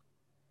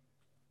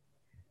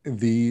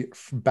the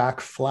back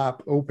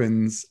flap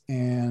opens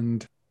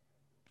and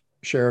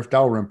Sheriff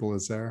Dalrymple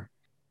is there.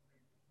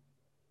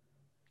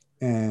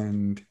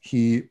 And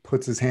he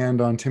puts his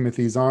hand on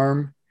Timothy's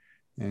arm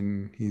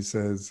and he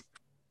says,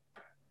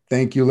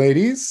 thank you,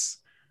 ladies.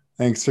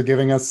 Thanks for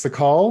giving us the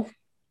call.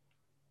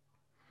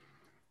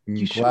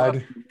 You show up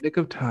in the nick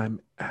of time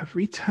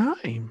every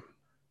time.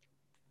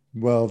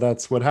 Well,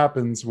 that's what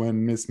happens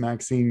when Miss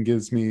Maxine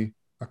gives me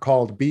a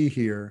call to be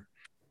here.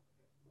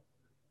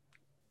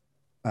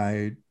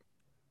 I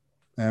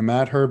am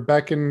at her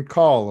beck and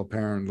call,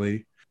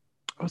 apparently.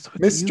 Oh, so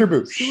Mr.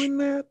 Boosh. Doing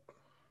that?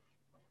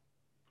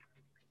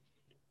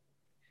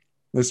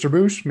 Mr.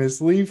 Boosh,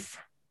 Miss Leaf,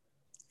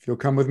 if you'll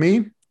come with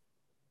me.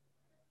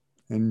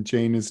 And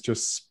Jane is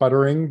just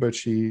sputtering, but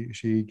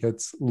she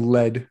gets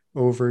led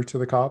over to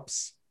the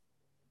cops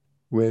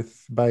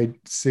by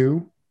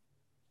Sue.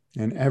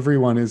 And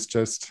everyone is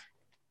just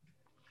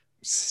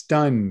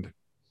stunned,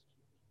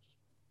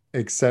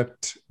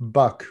 except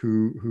Buck,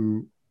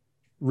 who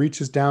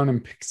reaches down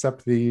and picks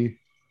up the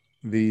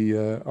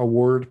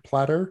award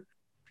platter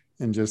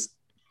and just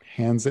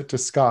hands it to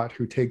Scott,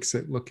 who takes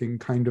it looking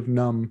kind of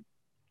numb.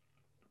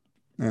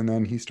 And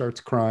then he starts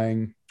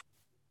crying.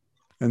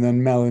 And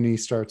then Melanie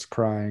starts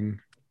crying.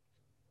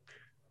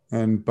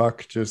 And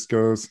Buck just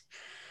goes,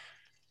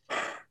 I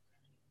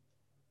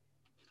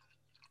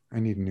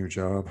need a new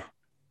job.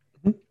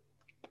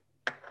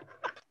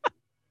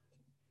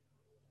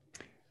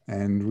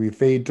 And we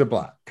fade to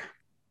black.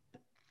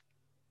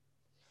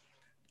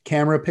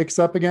 Camera picks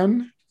up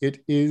again.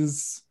 It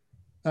is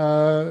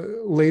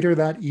later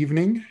that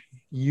evening.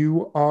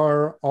 You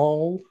are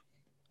all,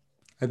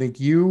 I think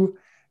you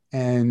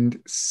and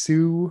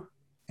Sue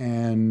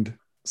and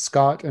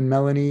Scott and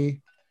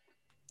Melanie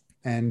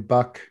and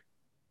Buck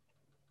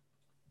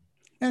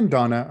and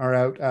Donna are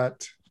out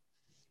at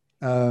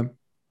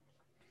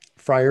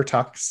Friar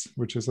Tuck's,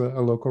 which is a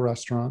local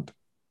restaurant.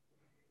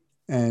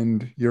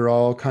 And you're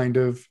all kind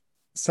of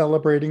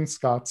celebrating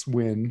Scott's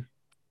win,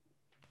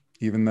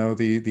 even though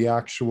the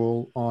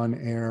actual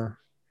on-air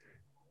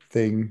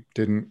thing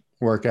didn't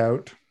work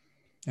out.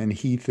 And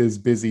Heath is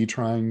busy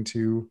trying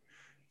to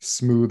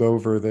smooth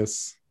over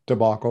this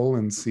debacle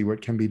and see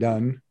what can be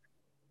done.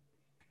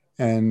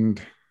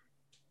 And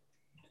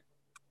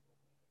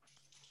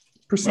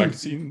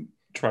Maxine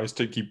tries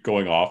to keep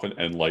going off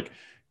and like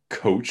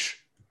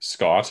coach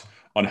Scott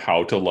on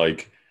how to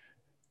like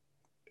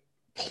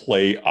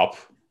play up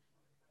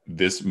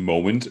this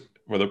moment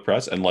for the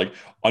press and like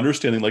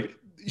understanding like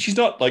she's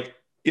not like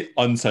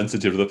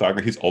unsensitive to the fact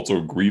that he's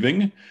also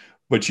grieving,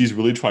 but she's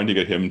really trying to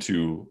get him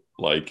to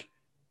like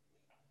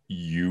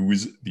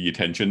use the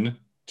attention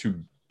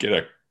to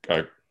get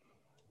a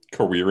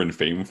career and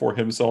fame for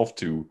himself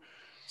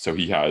so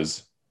he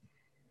has,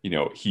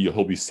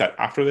 he'll be set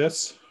after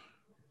this.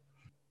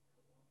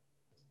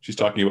 She's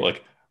talking about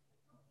like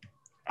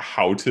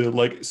how to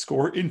like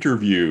score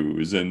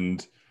interviews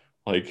and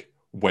like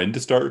when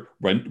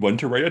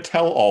to write a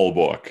tell-all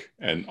book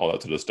and all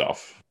that sort of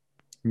stuff.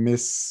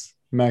 Miss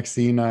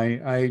Maxine,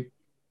 I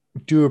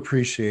do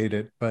appreciate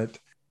it, but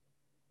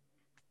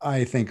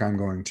I think I'm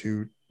going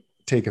to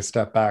take a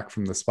step back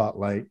from the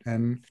spotlight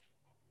and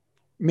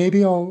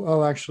maybe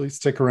I'll actually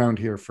stick around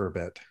here for a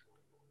bit.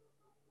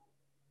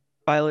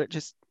 Violet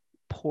just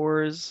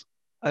pours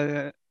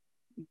a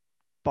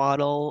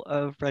bottle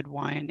of red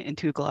wine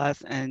into a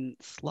glass and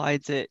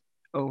slides it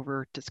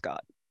over to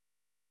Scott.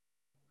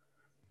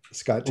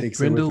 Scott takes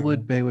it with him.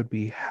 Brindlewood Bay would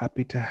be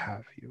happy to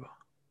have you.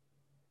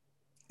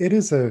 It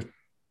is a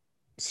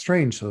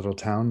strange little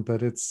town,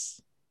 but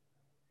it's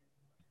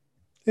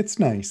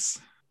nice.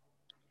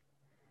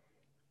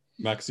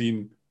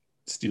 Maxine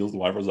steals the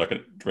wine for a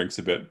second, drinks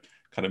a bit,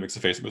 kind of makes a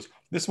face and goes,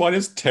 "This wine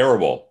is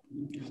terrible.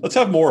 Let's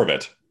have more of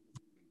it."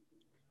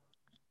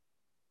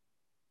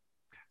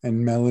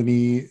 And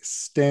Melanie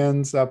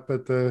stands up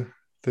at the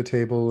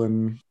table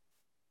and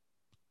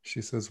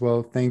she says,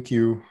 "Well, thank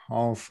you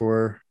all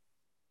for,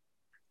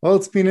 well,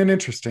 it's been an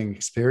interesting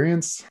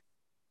experience,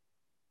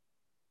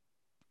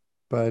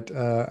 but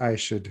I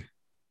should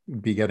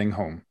be getting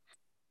home."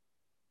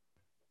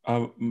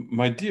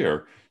 My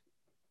dear,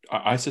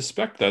 I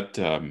suspect that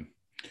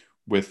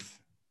with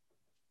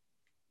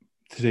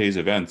today's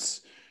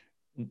events,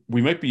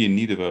 we might be in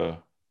need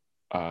of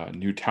a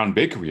new town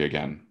bakery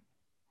again.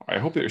 I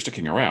hope that you're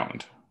sticking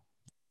around.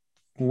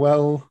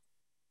 Well,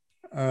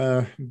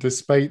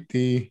 despite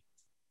the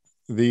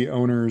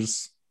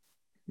owner's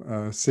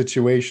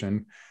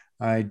situation,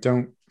 I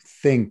don't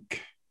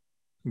think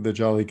the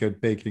Jolly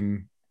Good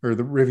Baking or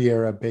the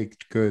Riviera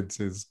Baked Goods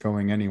is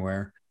going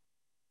anywhere.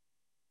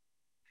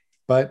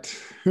 But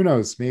who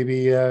knows?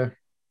 Maybe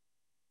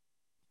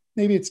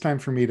it's time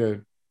for me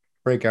to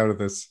break out of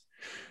this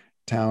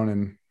town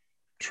and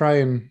try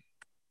and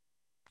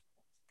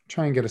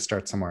get a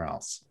start somewhere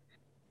else.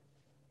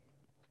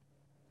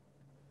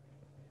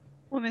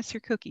 We'll miss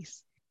your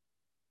cookies.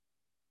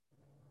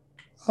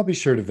 I'll be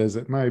sure to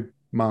visit. My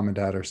mom and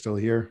dad are still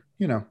here.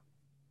 You know,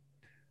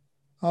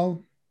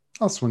 I'll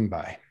swing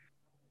by.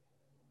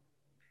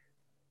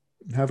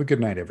 Have a good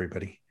night,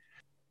 everybody.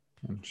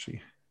 And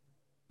she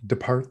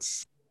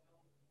departs.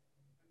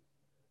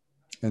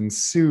 And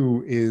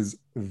Sue is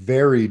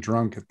very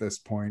drunk at this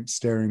point,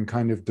 staring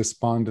kind of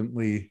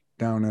despondently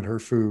down at her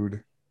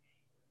food.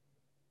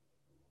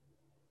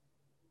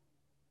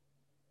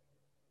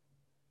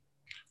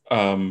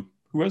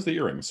 Who has the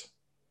earrings?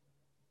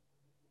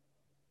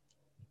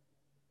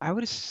 I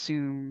would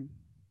assume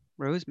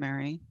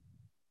Rosemary.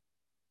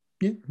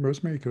 Yeah,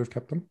 Rosemary could have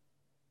kept them.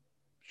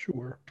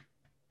 Sure.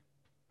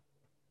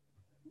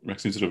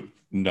 Maxine sort of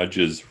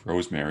nudges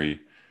Rosemary.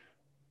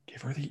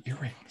 Give her the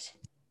earrings.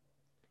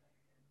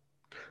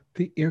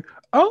 The ear.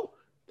 Oh,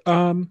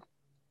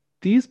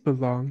 these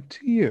belong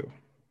to you.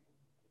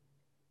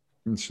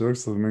 And she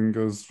looks at them and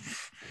goes,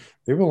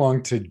 "They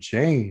belong to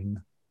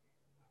Jane,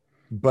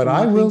 but So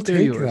I you will think they're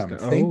take yours them. now?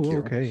 Thank Oh, you."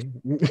 okay.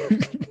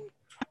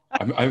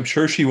 I'm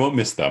sure she won't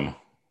miss them.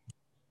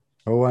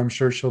 Oh, I'm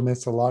sure she'll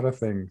miss a lot of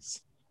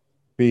things.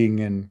 Being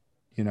in,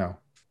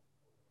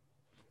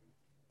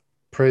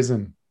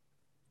 prison.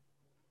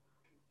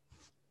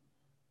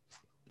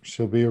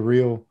 She'll be a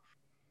real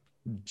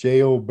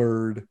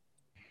jailbird.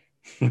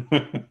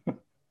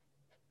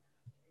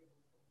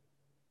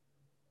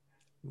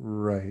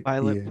 Right.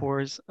 Violet Yeah.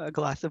 pours a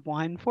glass of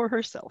wine for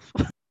herself.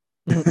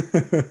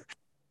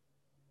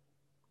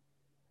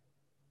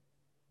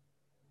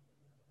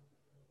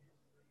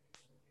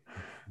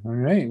 All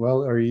right.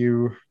 Well, are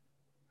you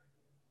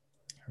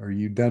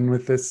done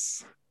with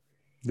this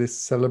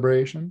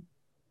celebration?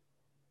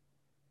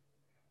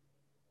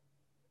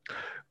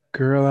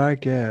 Girl, I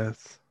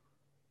guess.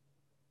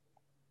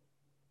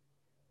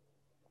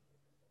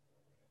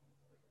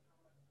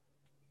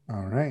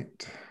 All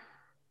right.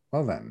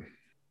 Well then.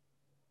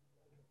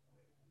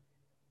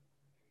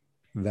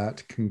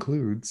 That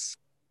concludes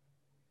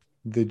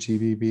the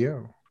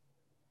GBBO.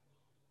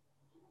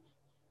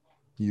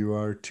 You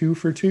are 2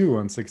 for 2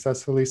 on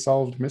successfully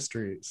solved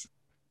mysteries.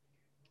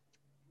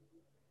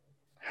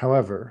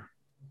 However,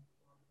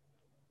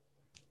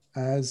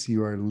 as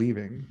you are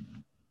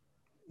leaving,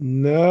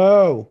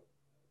 No.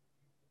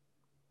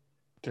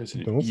 There's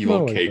an Don't evil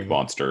smell like cake them.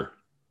 monster.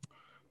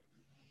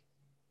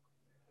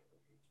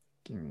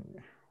 give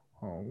me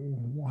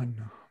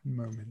one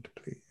moment,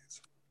 please.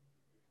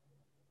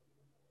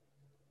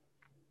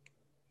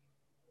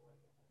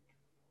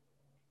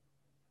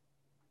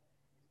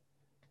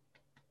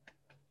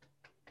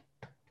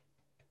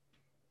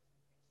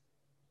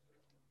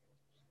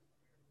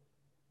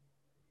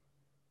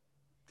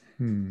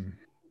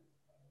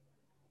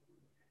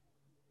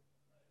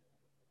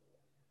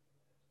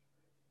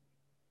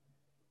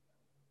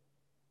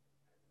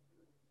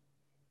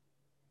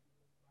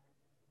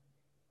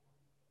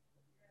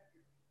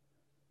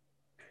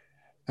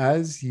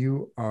 As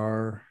you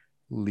are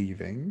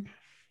leaving,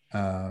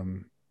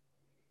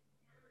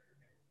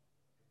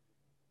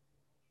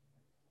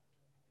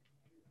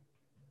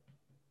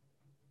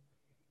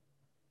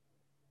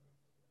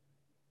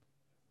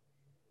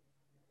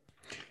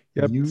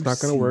 Yep, you it's not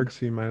gonna see. work,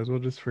 so you might as well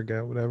just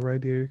forget whatever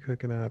idea you're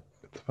cooking up.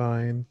 It's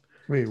fine.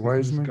 Wait, So we why can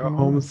isn't just it go going to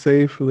home work?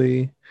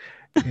 safely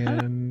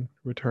and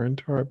return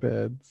to our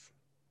beds.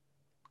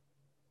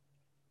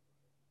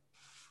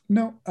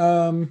 No.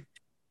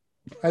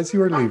 As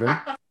you are leaving,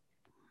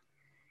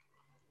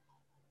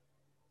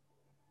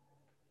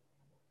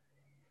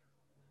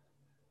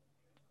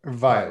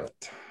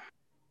 Violet.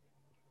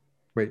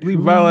 Wait, Leave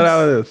Violet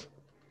out who's of this.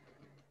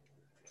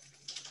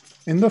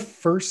 in the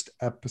first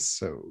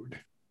episode?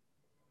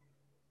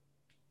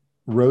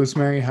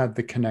 Rosemary had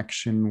the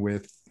connection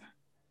with.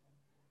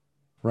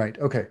 Right.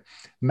 Okay.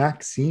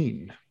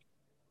 Maxine.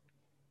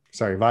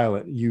 Sorry,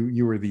 Violet.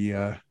 You were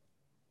the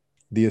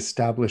the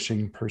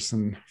establishing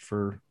person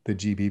for the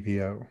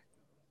GBBO.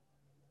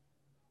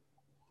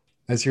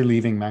 As you're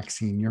leaving,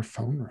 Maxine, your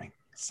phone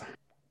rings.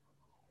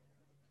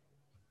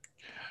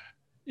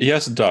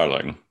 Yes,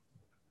 darling.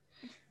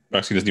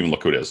 Maxine doesn't even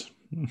look who it is.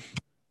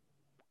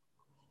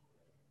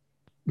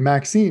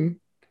 Maxine?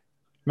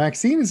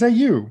 Maxine, is that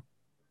you?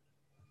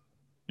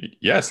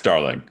 Yes,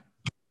 darling.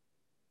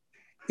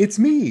 It's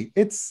me.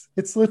 It's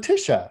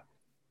Letitia.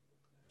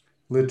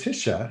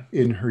 Letitia,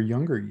 in her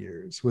younger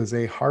years, was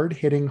a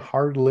hard-hitting,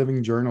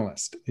 hard-living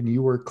journalist, and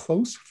you were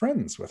close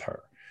friends with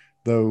her,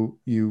 though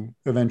you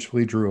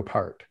eventually drew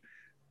apart.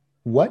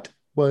 What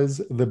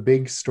was the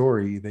big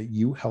story that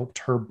you helped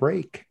her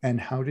break,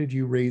 and how did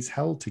you raise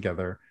hell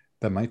together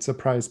that might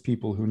surprise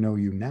people who know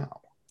you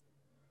now?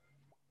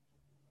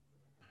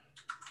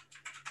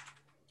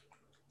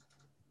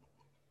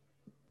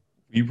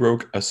 We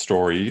broke a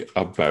story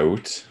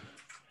about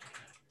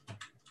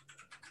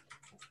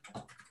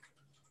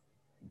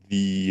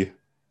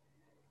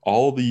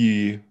all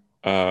the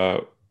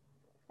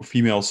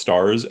female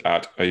stars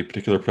at a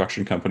particular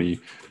production company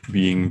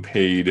being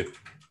paid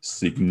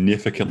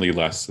significantly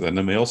less than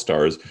the male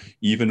stars,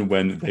 even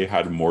when they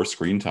had more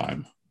screen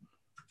time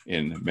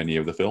in many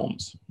of the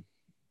films.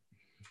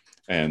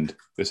 And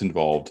this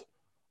involved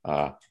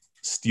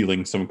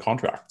stealing some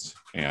contracts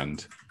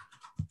and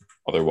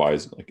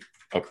otherwise,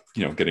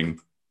 getting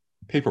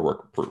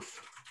paperwork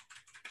proof.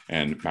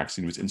 And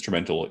Maxine was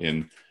instrumental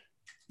in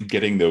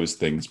getting those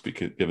things,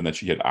 because given that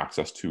she had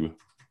access to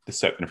the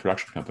set in a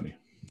production company.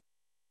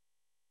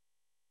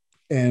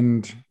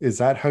 And is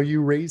that how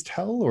you raised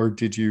hell, or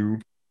did you?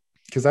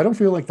 Because I don't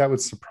feel like that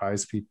would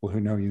surprise people who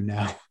know you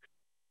now.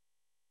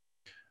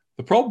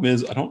 The problem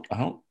is, I don't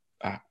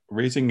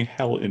raising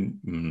hell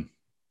in.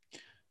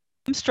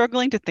 I'm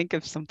struggling to think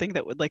of something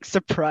that would like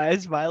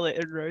surprise Violet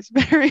and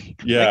Rosemary.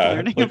 Yeah, like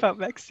learning about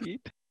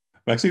Maxine.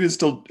 Maxine is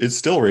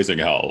still raising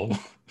hell.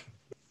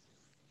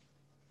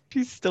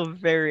 She's still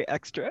very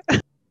extra.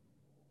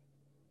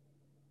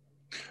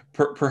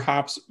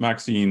 Perhaps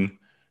Maxine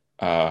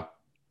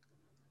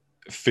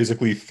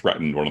physically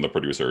threatened one of the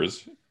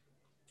producers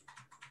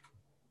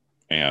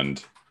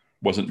and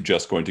wasn't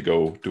just going to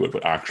go do it,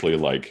 but actually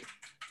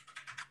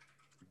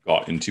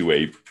got into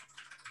a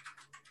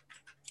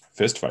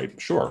fist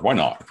fight. Sure, why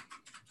not?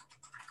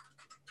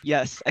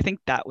 Yes, I think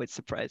that would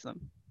surprise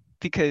them,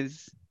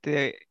 because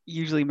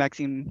usually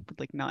Maxine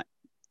would not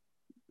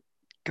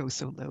go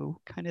so low,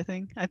 kind of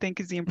thing. I think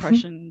is the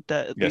impression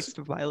that at least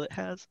Violet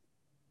has.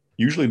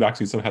 Usually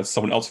Maxine has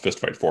someone else fist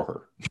fight for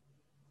her.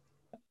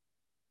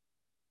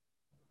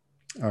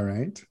 All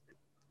right.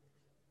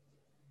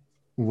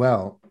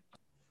 Well,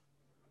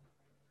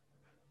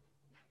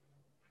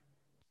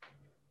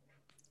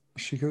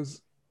 she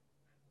goes,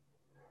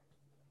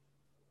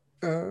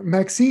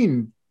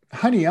 Maxine,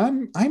 honey,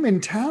 I'm in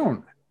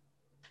town.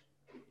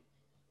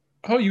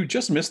 Oh, you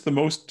just missed the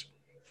most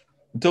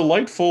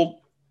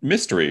delightful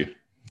mystery.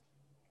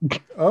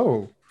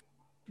 Oh,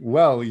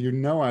 well, you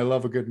know I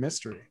love a good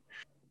mystery.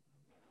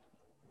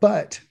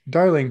 But,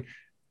 darling,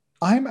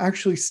 I'm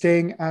actually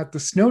staying at the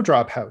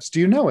Snowdrop House. Do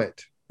you know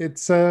it?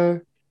 It's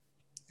the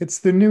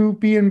new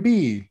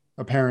B&B,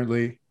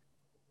 apparently.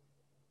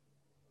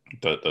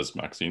 Does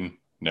Maxine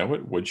know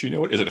it? Would she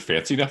know it? Is it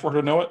fancy enough for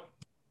her to know it?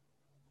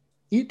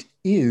 It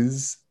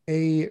is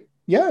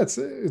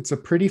it's a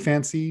pretty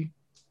fancy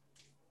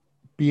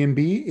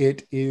B&B.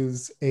 It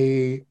is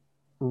a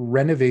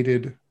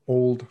renovated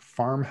old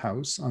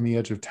farmhouse on the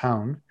edge of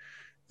town.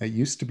 It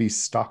used to be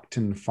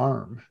Stockton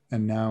Farm,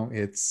 and now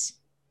it's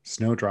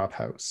Snowdrop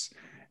House.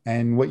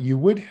 And what you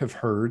would have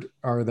heard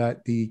are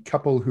that the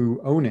couple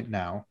who own it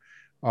now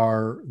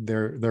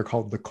they're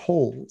called the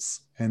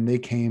Coles, and they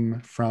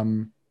came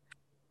from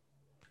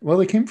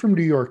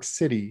New York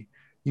City.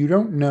 You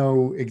don't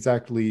know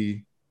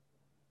exactly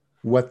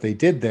what they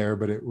did there,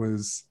 but it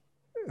was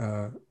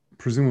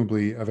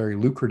presumably a very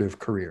lucrative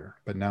career.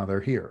 But now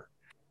they're here,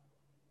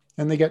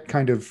 and they get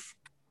kind of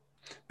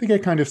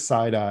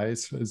side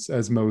eyes,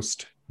 as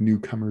most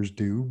newcomers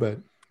do. But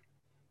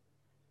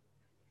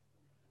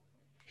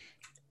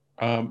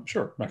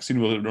sure, Maxine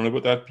will have known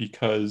about that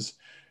because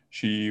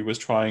she was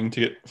trying to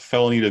get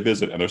Felony to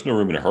visit, and there's no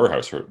room in her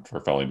house for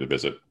Felony to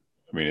visit.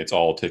 I mean, it's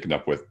all taken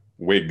up with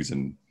wigs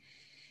and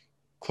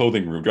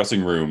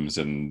dressing rooms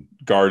and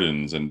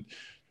gardens, and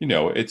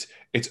it's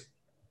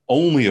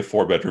only a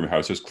 4-bedroom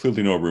house. There's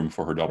clearly no room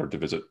for her daughter to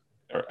visit,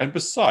 and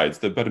besides,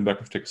 the bed and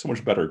breakfast takes so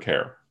much better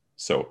care.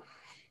 So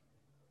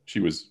she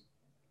was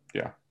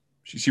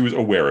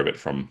aware of it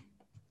from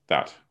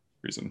that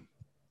reason.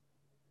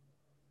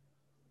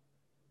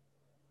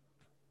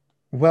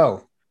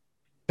 Well,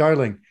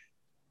 darling,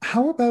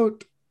 how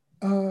about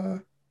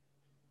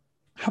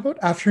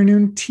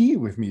afternoon tea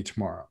with me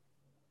tomorrow?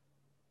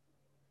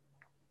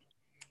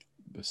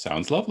 This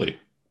sounds lovely.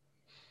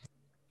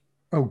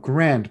 Oh,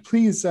 grand.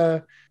 Please,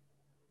 I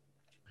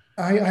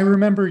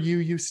remember you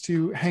used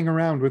to hang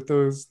around with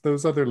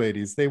those other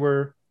ladies.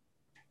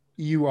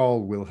 You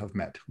all will have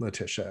met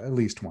Letitia at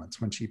least once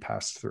when she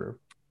passed through.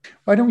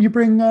 Why don't you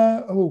bring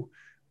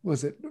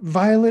was it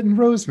Violet and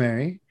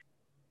Rosemary?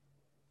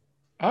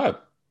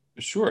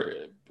 Sure.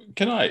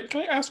 Can I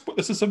ask what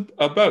this is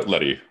about,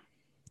 Letty?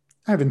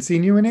 I haven't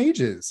seen you in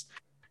ages.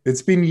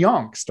 It's been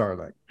yonks,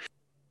 darling.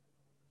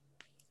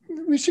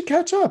 We should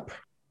catch up.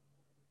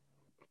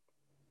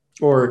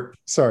 Or,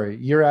 sorry,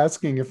 you're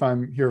asking if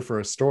I'm here for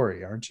a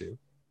story, aren't you?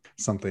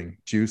 Something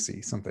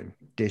juicy, something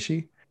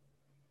dishy.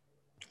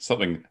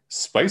 Something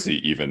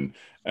spicy, even.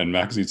 And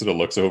Maxie sort of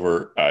looks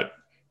over at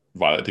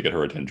Violet to get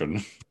her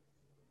attention.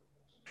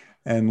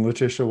 And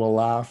Letitia will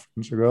laugh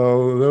and she'll go,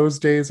 "Oh, those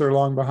days are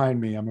long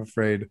behind me, I'm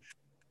afraid.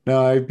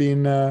 No, I've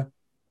been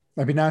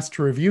asked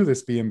to review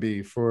this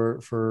B&B for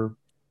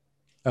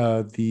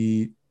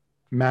the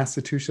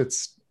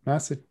Massachusetts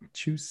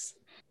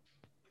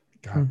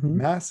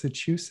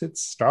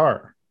Massachusetts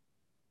Star.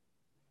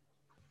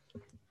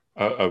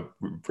 A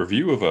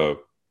review of a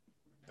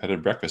bed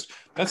and breakfast.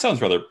 That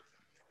sounds rather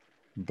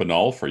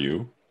banal for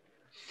you.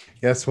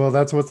 Yes, well,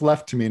 that's what's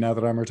left to me now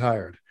that I'm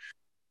retired.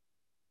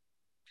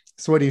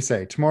 So what do you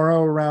say?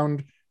 Tomorrow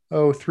around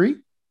 3?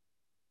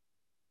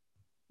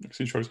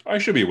 Maxine shrugs. I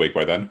should be awake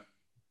by then.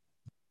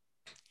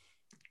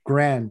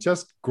 Grand,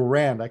 just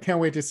grand. I can't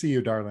wait to see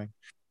you, darling.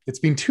 It's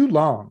been too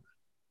long.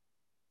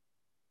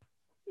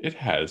 It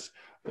has.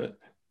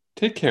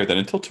 Take care then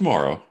until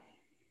tomorrow.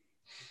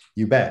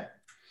 You bet.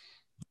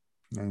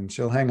 And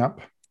she'll hang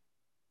up.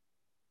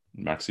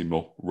 Maxime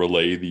will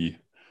relay the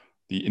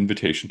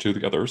invitation to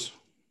the others.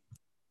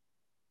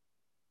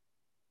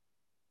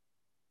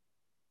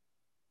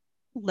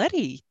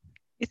 Letty,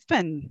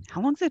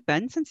 how long's it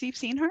been since you've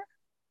seen her?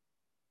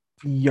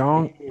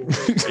 Young.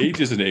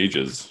 Ages and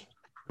ages.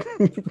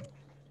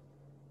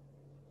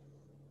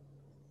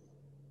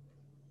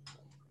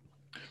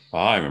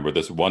 I remember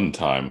this one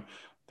time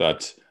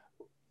that,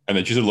 and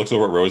then she sort of looks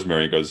over at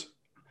Rosemary and goes,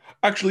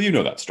 actually, you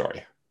know that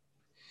story.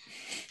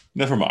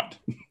 Never mind.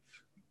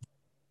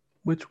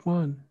 Which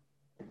one?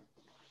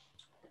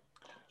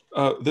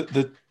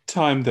 The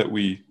time that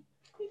we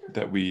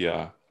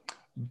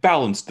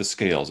balanced the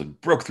scales and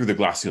broke through the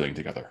glass ceiling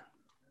together.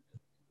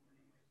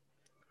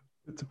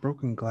 It's a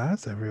broken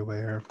glass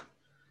everywhere.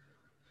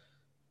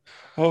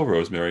 Oh,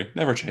 Rosemary,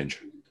 never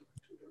change.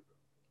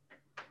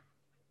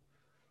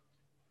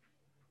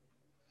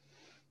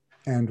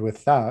 And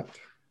with that,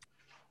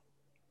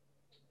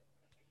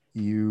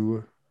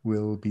 you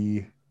will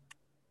be.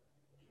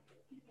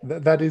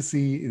 That is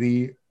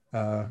the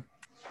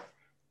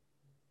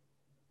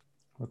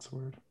what's the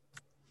word?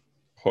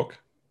 Hook.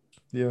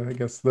 Yeah, I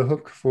guess the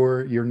hook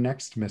for your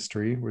next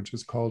mystery, which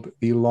is called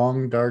The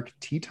Long Dark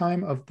Tea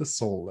Time of the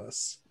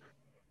Soulless.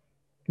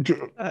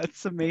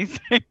 That's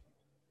amazing.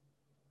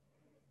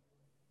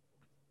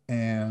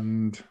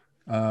 And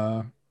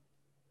I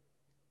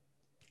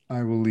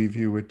will leave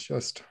you with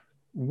just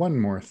one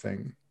more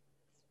thing.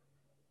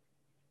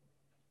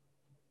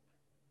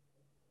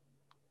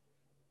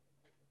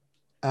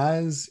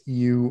 As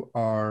you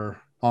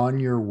are on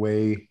your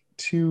way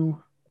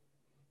to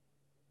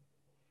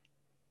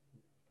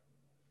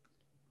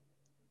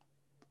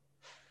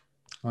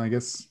I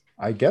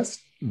guess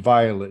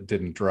Violet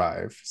didn't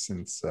drive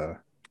since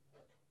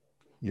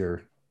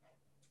your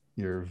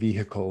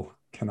vehicle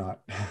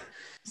cannot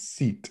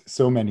seat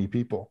so many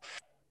people.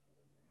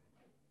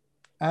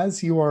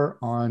 As you are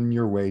on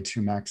your way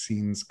to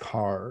Maxine's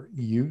car,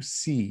 you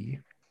see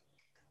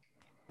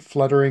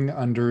fluttering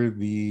under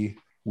the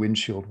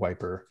windshield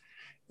wiper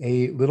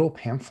a little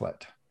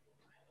pamphlet.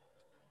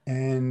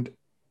 And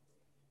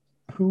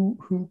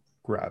who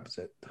grabs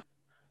it?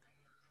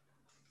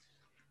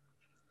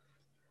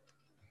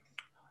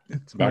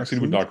 It's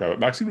Maxine would not grab it.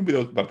 Maxine would be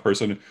that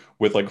person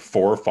with like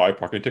 4 or 5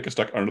 parking tickets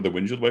stuck under the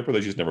windshield wiper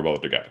that she's never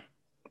bothered to get.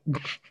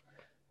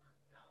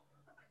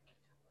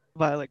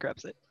 Violet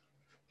grabs it.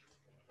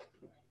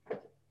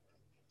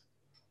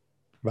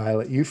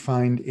 Violet, you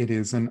find it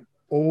is an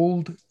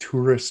old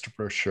tourist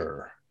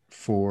brochure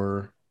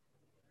for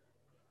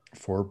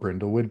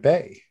Brindlewood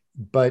Bay,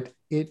 but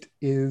it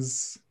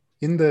is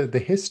in the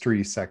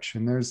history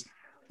section. There's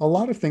a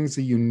lot of things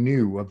that you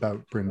knew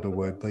about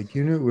Brindlewood. Like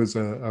you knew it was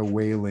a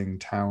whaling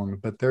town,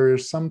 but there are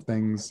some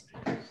things,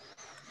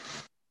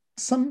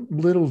 some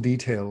little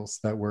details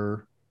that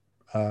were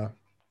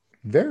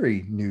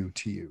very new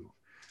to you.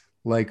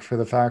 Like for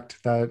the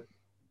fact that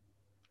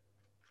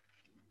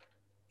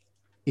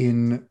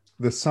in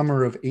the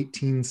summer of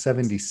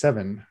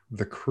 1877,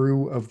 the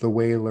crew of the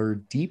whaler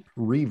Deep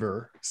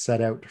Reaver set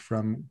out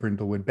from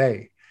Brindlewood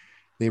Bay.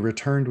 They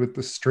returned with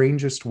the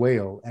strangest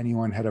whale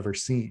anyone had ever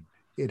seen.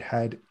 It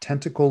had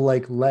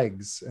tentacle-like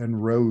legs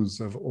and rows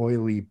of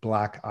oily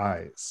black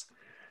eyes.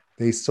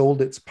 They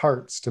sold its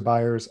parts to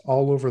buyers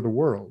all over the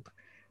world,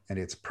 and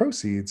its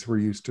proceeds were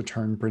used to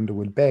turn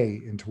Brindlewood Bay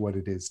into what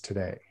it is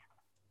today.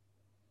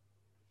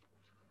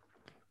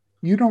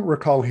 You don't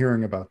recall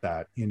hearing about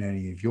that in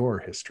any of your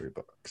history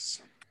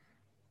books.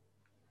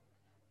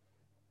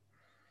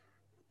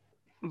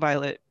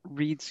 Violet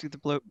reads through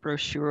the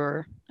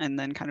brochure and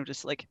then kind of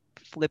just like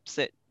flips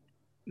it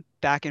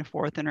back and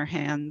forth in her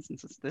hands and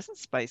says, "This is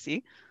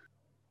spicy."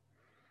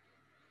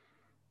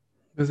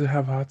 Does it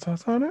have hot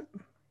sauce on it?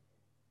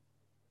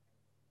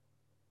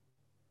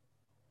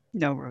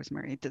 No,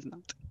 Rosemary, it does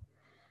not.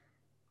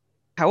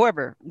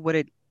 However, what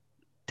it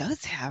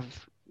does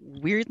have,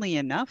 weirdly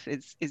enough,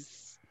 is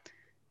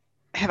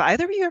have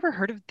either of you ever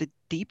heard of the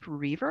Deep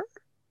Reaver?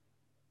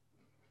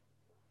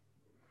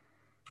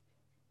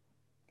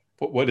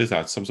 What is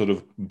that? Some sort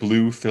of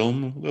blue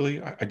film,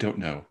 Lily? I don't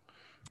know.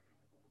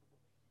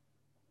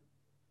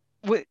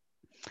 What?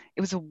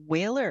 It was a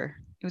whaler.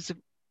 It was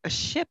a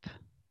ship.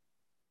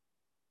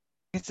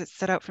 I guess it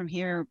set out from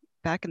here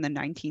back in the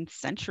 19th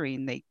century,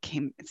 and they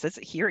came. It says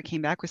it here. It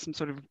came back with some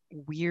sort of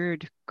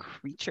weird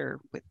creature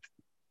with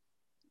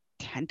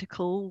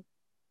tentacle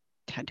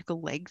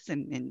legs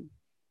and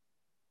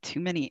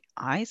too many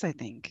eyes, I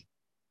think.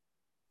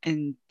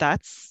 And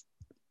this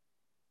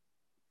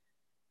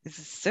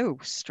is so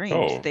strange.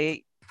 Oh,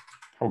 They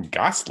how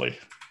ghastly.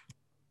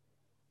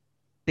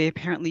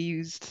 apparently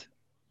used,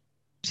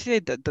 say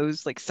that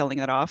those like selling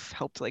it off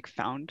helped like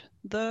found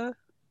the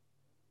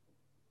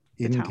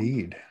town.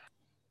 Indeed.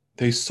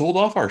 They sold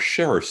off our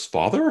sheriff's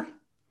father?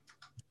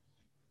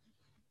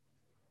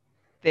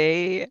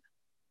 They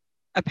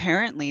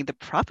apparently the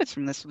profits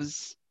from this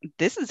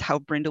is how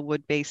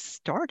Brindlewood Base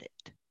started.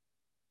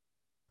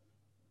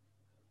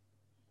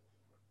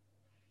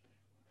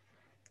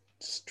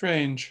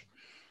 Strange.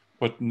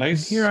 But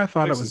nice. Here I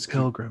thought nice it was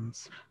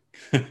pilgrims.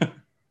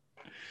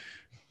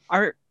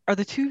 Are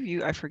the two of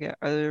you, I forget,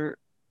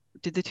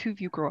 did the two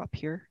of you grow up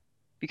here?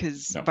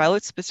 Because No.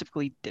 Violet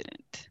specifically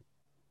didn't.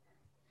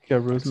 Yeah,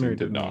 Rosemary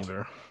did didn't not.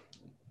 either.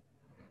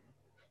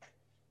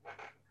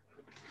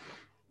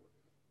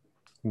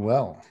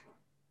 Well,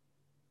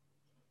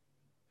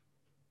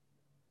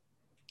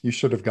 you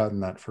should have gotten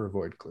that for a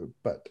void clue,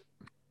 but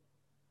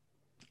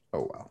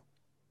oh well.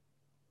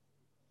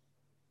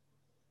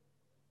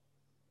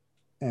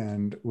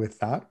 And with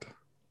that,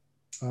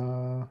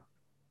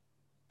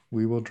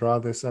 we will draw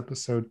this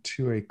episode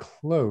to a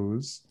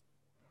close.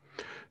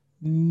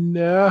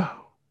 No.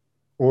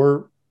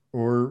 Or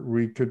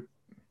we could.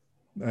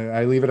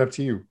 I leave it up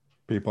to you,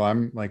 people.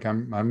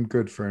 I'm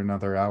good for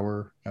another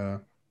hour.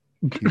 You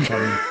tell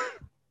me.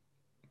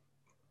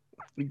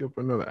 We go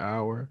for another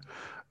hour,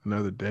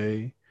 another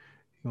day.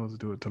 He wants to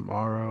do it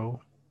tomorrow.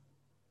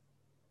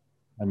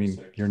 I mean,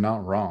 you're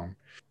not wrong.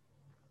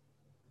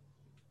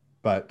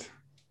 But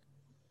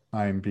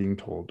I am being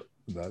told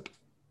that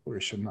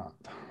we should not.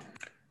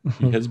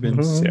 He has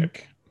been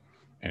sick,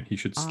 and he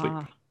should sleep.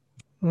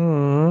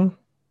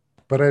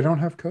 But I don't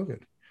have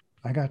COVID.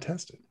 I got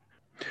tested.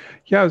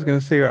 Yeah, I was going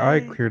to say your eye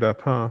cleared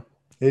up, huh?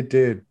 It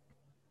did.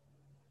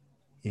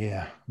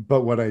 Yeah.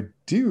 But what I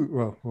do,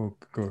 well, we'll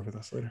go over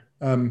this later.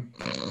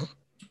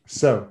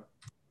 So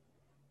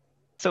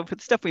for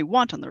the stuff we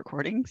want on the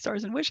recording,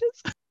 Stars and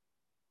Wishes.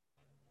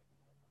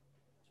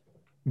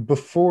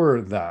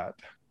 Before that,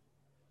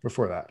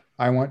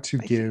 I want to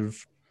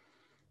give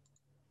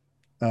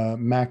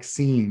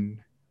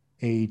Maxine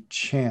a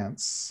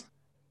chance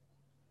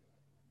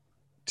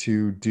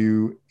to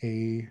do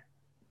a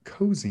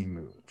cozy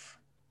move.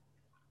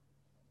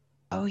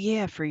 Oh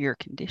yeah, for your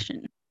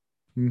condition.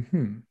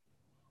 Mm-hmm.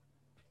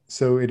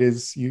 So it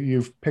is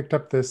you've picked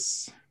up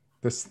this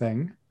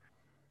thing,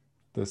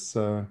 this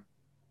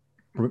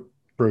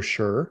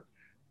brochure.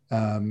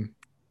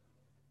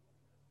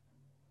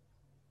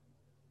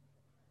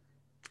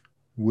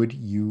 Would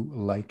you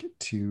like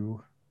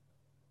to?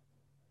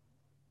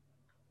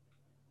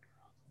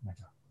 Oh my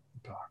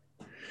God.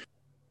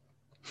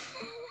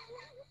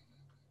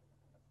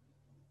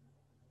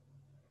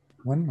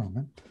 One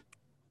moment.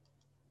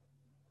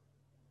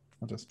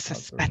 I'll just pause.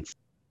 Suspense.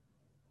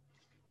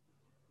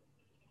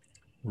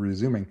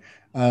 Resuming.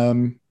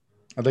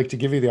 I'd like to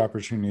give you the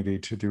opportunity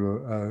to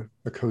do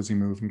a cozy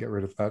move and get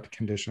rid of that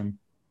condition.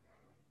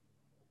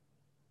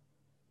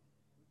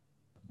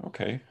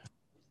 Okay.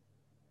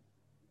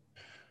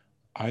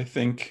 I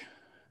think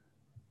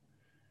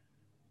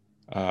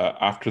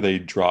after they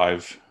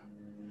drive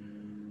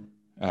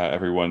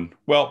everyone,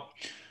 well,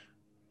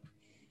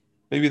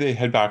 maybe they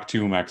head back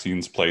to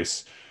Maxine's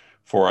place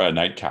for a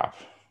nightcap.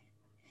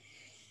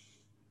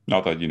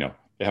 Not that,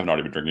 they haven't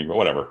already been drinking, but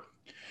whatever.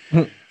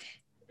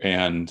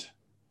 And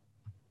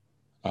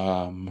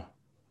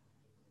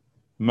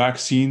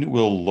Maxine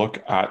will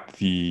look at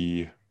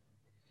the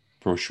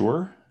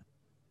brochure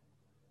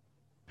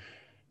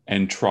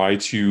and try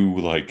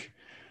to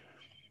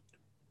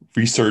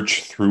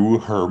research through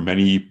her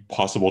many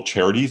possible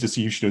charities to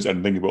see if she knows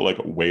anything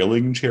about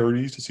whaling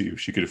charities, to see if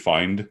she could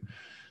find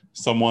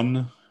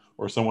someone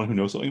who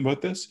knows something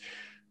about this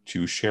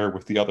to share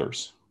with the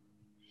others.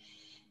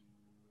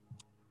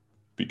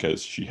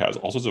 Because she has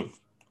all sorts of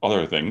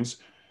other things.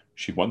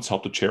 She once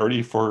helped a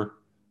charity for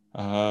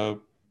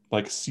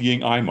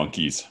seeing eye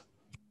monkeys.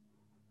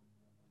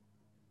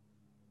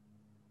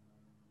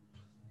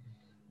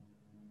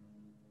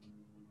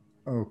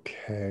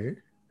 Okay.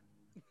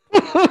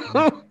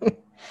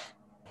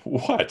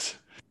 What?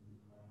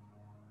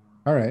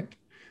 All right.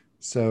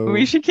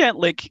 So She can't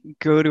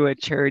go to a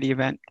charity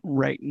event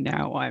right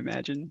now, I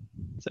imagine.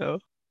 So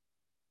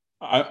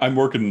I'm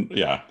working,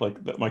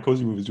 my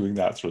cozy move is doing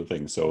that sort of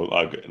thing. So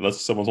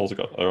unless someone's also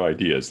got other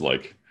ideas,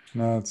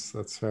 No,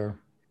 that's fair.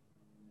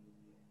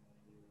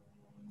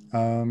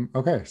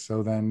 Okay,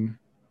 so then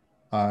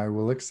I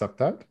will accept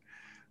that.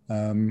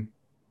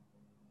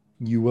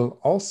 You will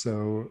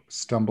also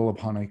stumble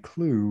upon a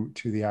clue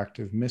to the act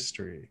of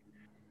mystery.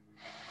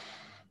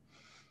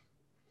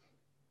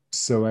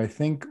 So I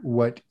think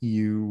what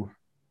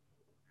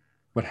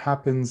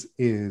happens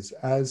is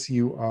as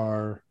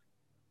you're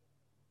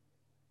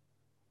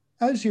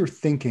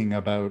thinking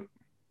about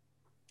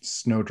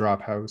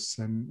Snowdrop House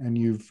and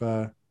you've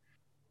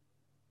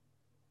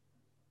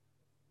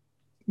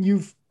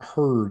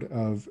heard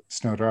of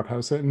Snowdrop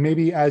House, and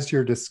maybe as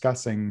you're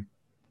discussing,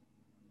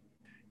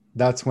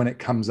 that's when it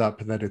comes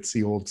up that it's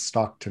the old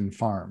Stockton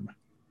farm.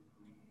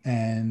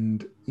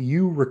 And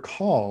you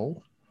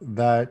recall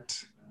that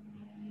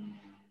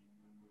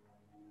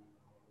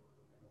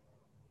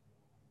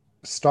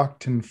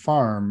Stockton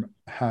Farm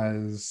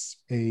has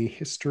a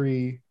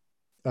history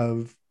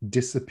of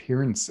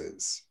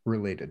disappearances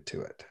related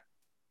to it.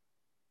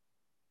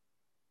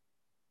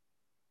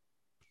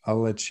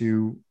 I'll let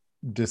you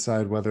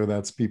decide whether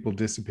that's people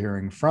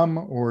disappearing from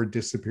or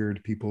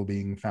disappeared people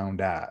being found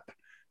at,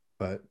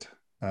 but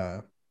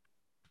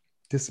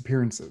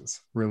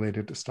disappearances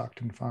related to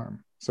Stockton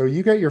Farm. So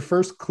you get your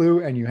first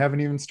clue and you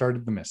haven't even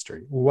started the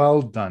mystery.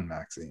 Well done,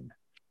 Maxine.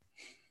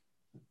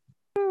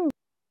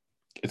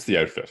 It's the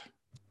outfit.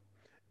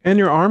 And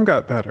your arm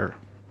got better.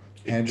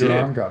 And your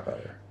arm got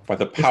better. By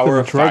the It's power the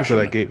of drugs fashion.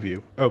 that I gave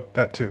you. Oh,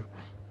 that too.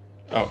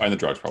 Oh, and the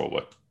drugs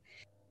probably.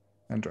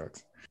 And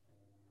drugs.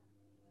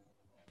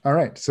 All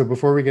right. So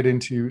before we get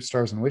into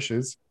stars and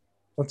wishes,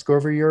 let's go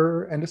over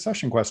your end of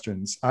session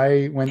questions.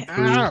 I went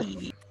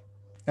through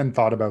and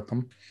thought about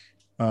them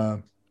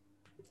and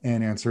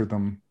answered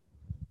them,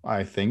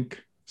 I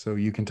think. So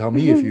you can tell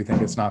me if you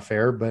think it's not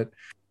fair, but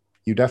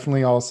you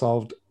definitely all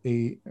solved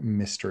a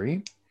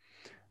mystery.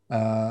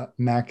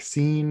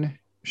 Maxine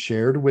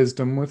shared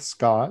wisdom with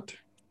Scott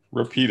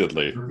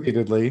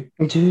Repeatedly.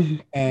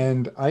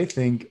 And I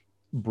think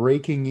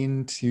breaking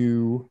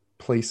into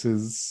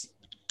places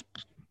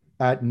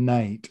at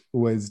night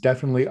was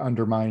definitely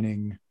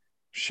undermining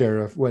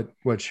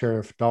what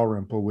Sheriff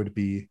Dalrymple would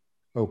be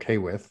okay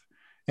with,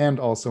 and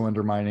also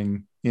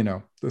undermining,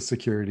 the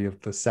security of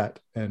the set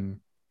and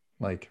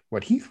like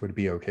what Heath would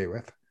be okay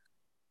with.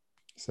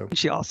 So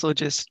she also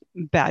just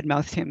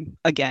badmouthed him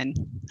again,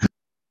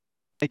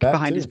 like that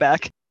behind too. his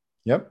back.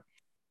 Yep.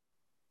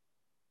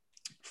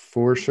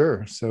 For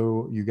sure.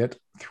 So you get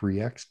 3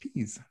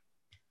 XPs.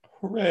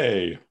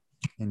 Hooray.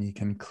 And you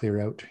can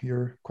clear out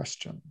your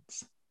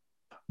questions.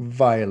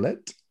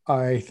 Violet,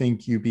 I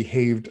think you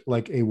behaved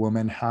like a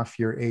woman half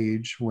your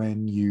age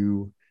when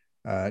you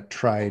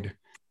tried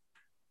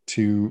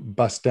to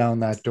bust down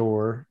that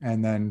door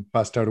and then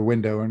bust out a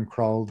window and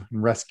crawled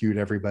and rescued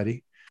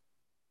everybody.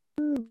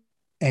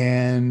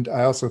 And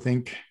I also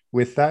think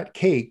with that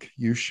cake,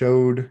 you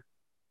showed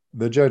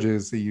the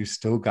judges that you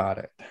still got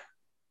it.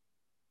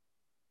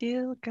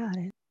 Still got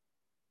it.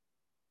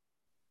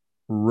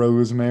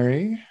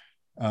 Rosemary,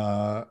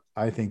 I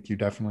think you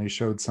definitely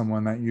showed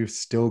someone that you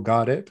still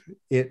got it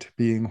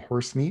being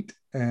horse meat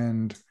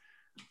and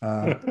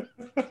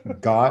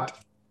got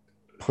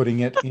putting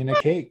it in a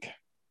cake.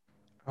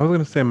 I was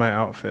going to say my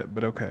outfit,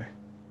 but okay.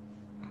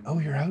 Oh,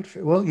 your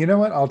outfit. Well, you know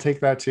what? I'll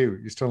take that too.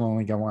 You still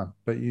only get one,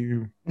 but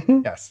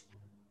yes.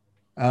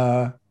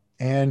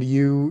 And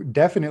you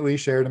definitely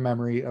shared a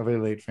memory of a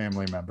late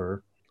family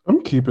member.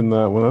 I'm keeping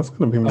that one. That's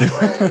going to be my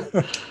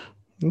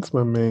that's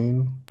my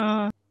main.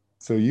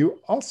 So you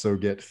also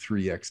get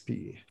 3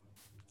 XP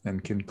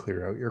and can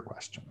clear out your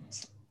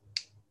questions.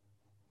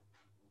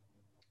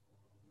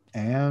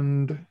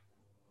 And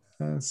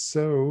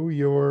so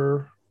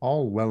you're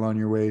all well on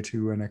your way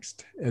to a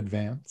next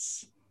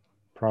advance,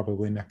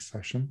 probably next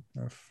session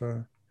if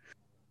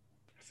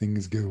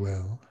things go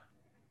well.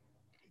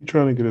 He's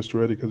trying to get us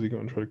ready because he's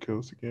going to try to kill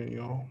us again,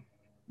 y'all.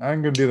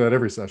 I'm going to do that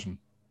every session.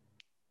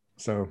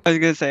 So I was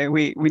going to say,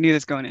 we knew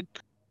this going in.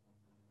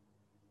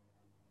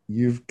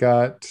 You've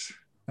got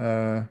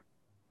 10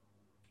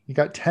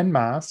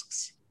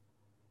 masks.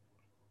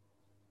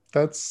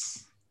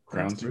 That's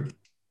Crowns.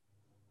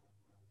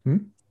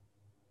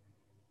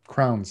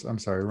 Crowns. I'm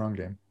sorry, wrong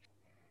game.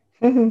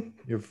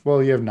 You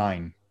have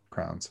 9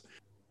 crowns.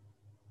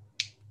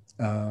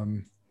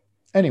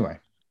 Anyway,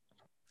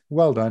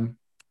 well done.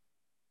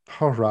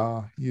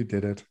 Hurrah, you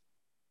did it.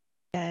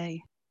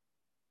 Yay.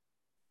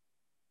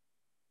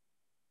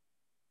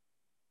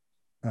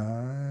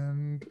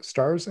 And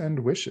stars and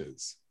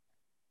wishes.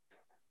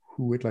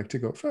 Who would like to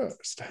go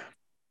first?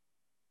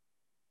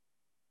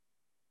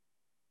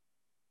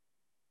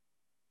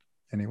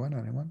 Anyone?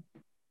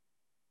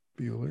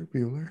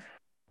 Bueller.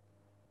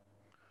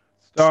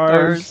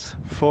 Stars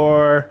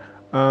for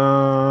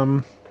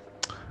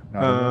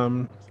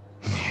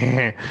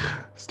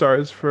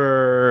stars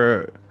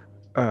for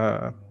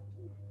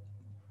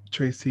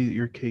Tracy,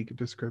 your cake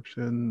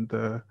description,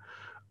 the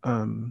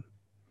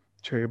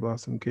cherry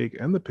blossom cake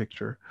and the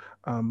picture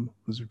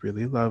was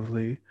really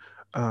lovely.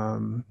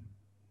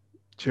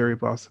 cherry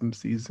blossom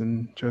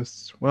season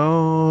just,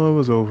 well, it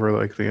was over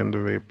like the end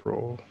of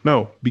April.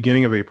 No,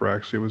 beginning of April,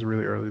 actually. It was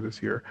really early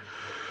this year.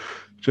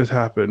 Just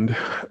happened.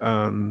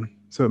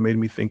 So it made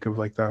me think of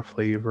like that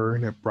flavor,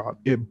 and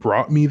it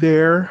brought me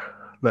there.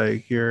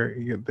 Like here,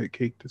 you get the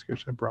cake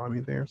description brought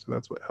me there. So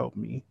that's what helped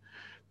me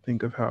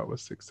think of how it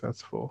was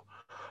successful.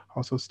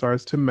 Also,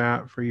 stars to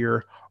Matt for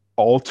your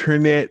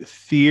alternate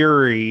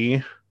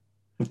theory.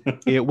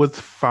 It was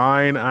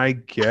fine, I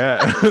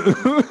guess.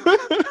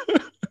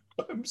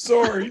 I'm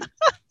sorry.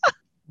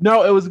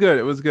 No, it was good.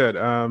 It was good.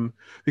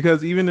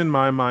 Because even in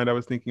my mind, I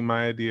was thinking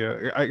my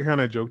idea. I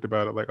kind of joked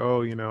about it, like,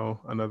 oh,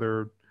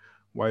 another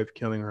wife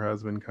killing her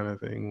husband kind of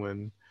thing.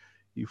 When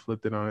you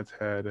flipped it on its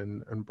head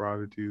and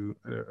brought it to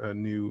a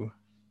new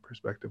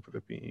perspective with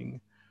it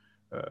being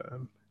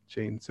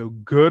Jane. So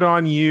good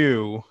on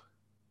you,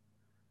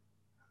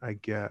 I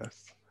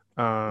guess.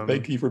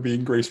 Thank you for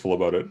being graceful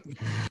about it.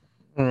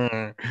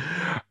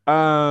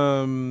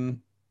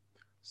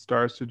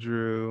 Stars to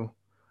Drew,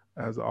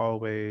 as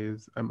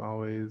always. I'm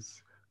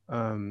always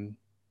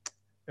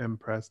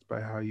impressed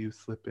by how you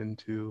slip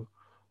into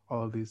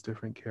all of these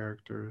different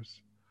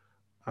characters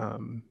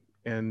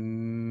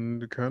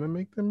and kind of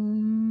make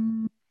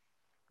them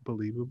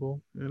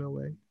believable in a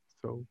way.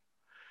 So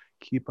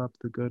keep up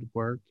the good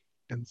work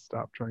and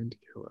stop trying to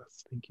kill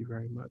us. Thank you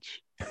very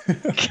much.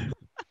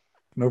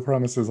 No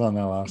promises on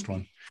that last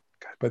one,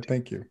 but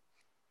thank you.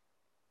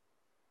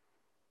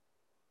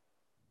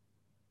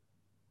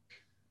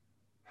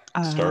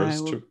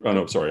 Stars to. Oh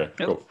no, sorry.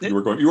 Nope.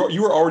 Go.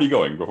 You were already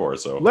going before,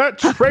 so Let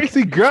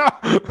Tracy go.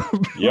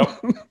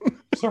 Yep.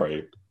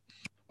 Sorry.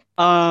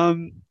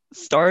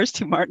 Stars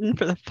to Martin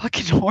for the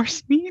fucking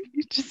horse meat.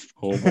 You just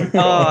Oh my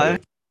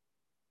god.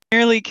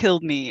 nearly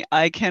killed me.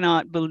 I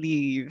cannot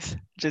believe.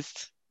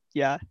 Just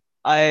yeah.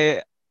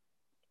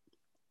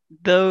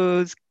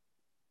 Those.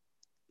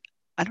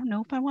 I don't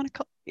know if I want to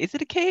call. Is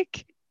it a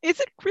cake? Is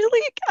it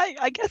really?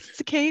 I guess it's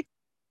a cake.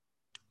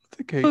 It's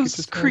a cake. Those It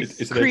just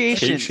Is it a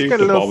creations. cake-shaped got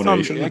a little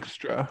abomination? something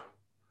extra.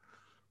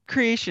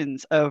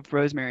 Creations of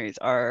Rosemary's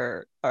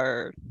are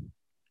I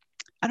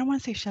don't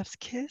want to say chef's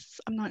kiss.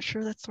 I'm not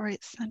sure that's the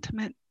right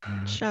sentiment.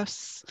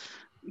 Chef's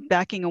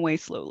backing away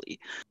slowly.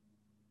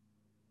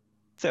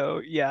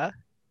 So yeah,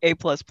 A++.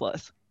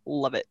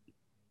 Love it.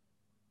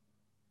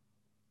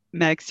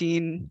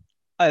 Maxine,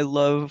 I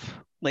love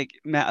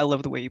Matt. I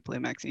love the way you play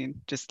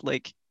Maxine. Just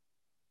like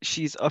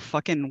she's a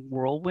fucking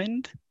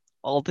whirlwind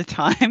all the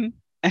time,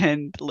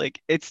 and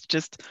like it's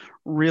just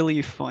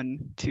really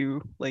fun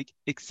to like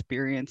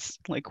experience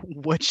like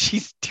what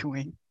she's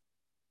doing.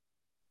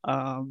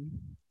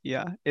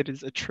 Yeah, it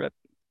is a trip.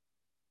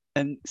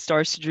 And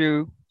Stars to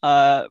Drew,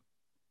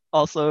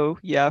 also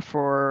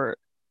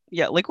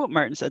like what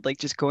Martin said, like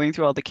just going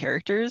through all the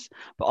characters,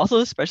 but also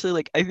especially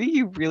like I think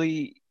you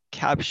really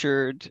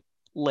captured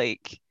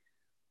like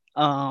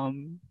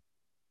the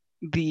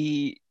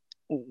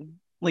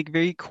like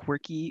very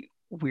quirky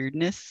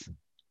weirdness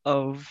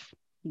of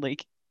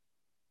like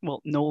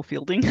Noel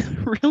Fielding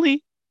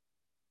really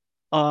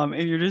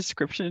in your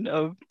description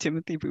of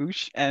Timothy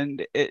Boosh,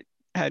 and it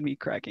had me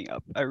cracking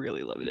up. I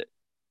really loved it.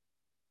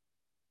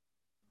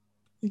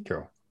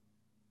 Nico.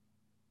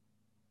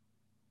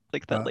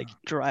 Like that like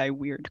dry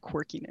weird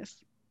quirkiness.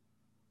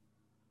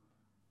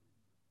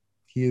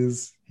 He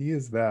is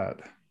that.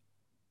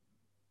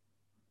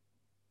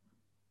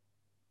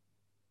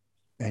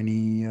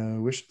 Any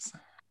wishes?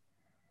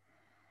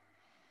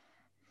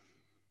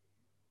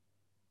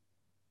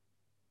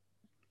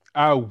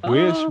 I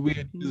wish we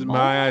had used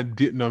my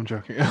idea. No, I'm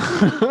joking.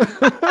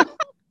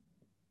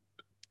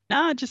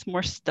 Nah, just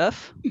more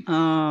stuff.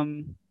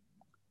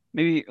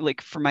 Maybe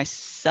like for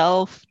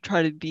myself,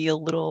 try to be a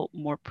little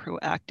more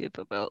proactive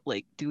about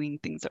like doing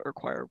things that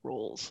require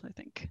roles, I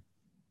think.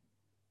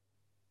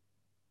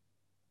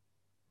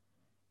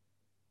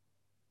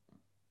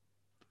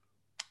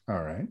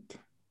 All right.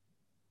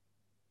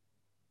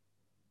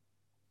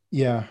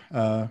 Yeah.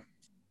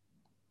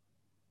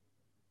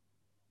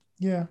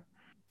 Yeah.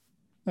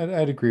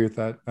 I'd agree with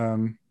that.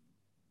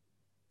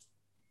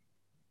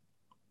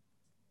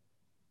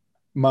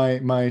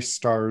 My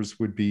stars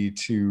would be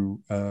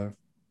to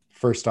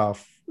first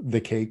off the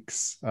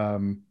cakes,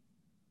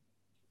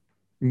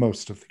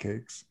 most of the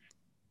cakes,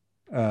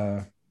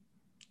 not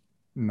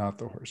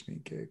the horse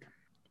meat cake.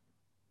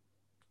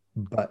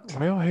 But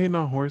why y'all hating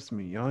on horse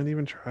meat? Y'all didn't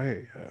even try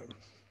it yet.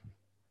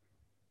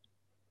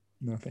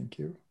 No, thank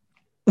you.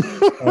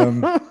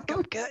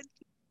 Good.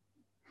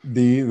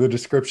 The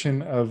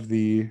description of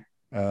the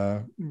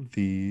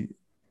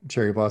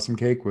cherry blossom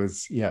cake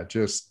was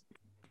just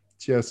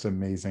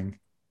amazing.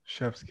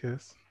 Chef's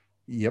kiss.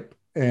 Yep.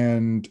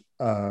 And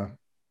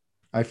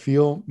I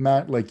feel,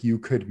 Matt, like you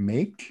could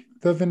make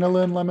the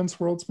vanilla and lemon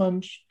swirled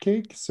sponge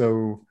cake.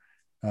 So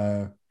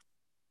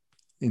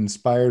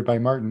inspired by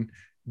Martin,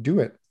 do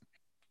it,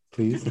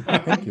 please.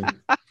 Thank you.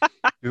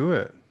 Do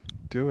it.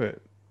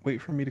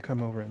 Wait for me to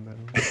come over and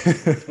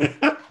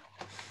then.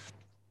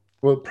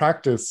 Well,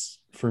 practice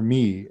for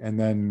me and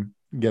then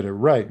get it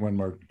right when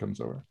Martin comes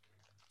over.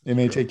 It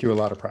may take you a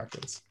lot of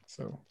practice.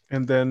 So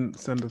And then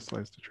send a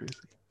slice to Tracy.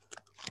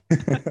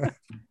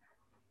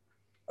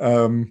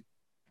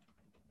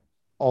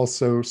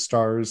 Also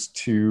stars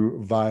to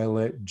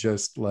Violet,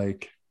 just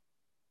like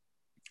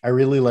I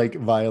really like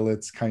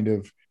Violet's kind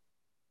of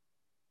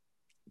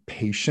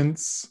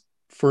patience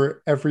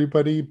for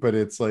everybody, but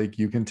it's like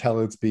you can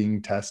tell it's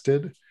being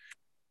tested.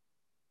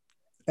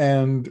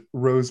 And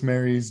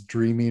Rosemary's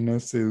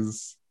dreaminess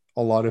is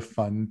a lot of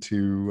fun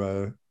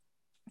to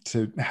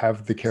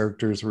have the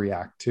characters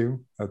react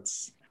to.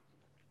 That's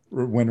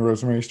when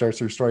Rosemary starts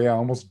her story. I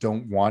almost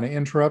don't want to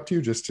interrupt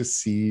you just to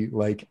see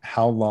like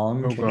how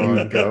long Oh, can you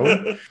God.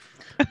 go.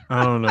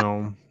 I don't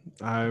know.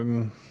 I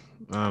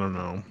don't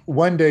know.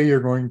 One day you're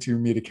going to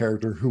meet a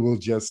character who will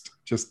just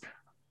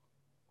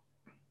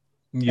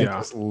Yeah.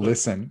 just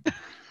listen.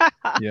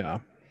 Yeah.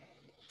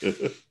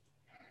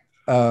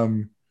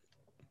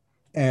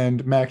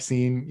 And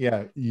Maxine,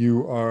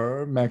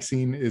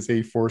 Maxine is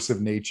a force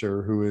of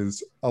nature who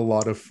is a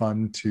lot of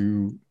fun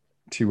to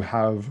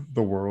have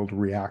the world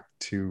react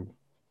to.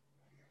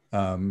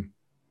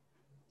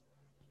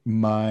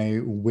 My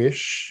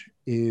wish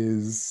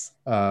is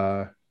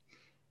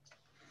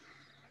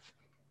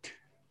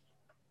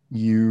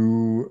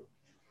you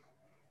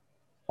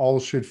all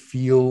should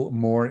feel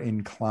more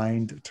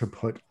inclined to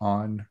put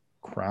on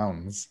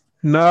crowns.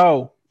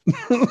 No.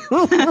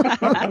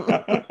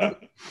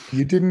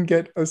 You didn't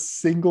get a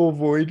single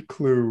void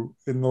clue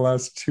in the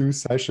last 2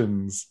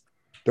 sessions.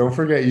 Don't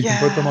forget, you can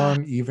put them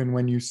on even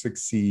when you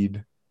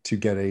succeed to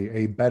get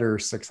a better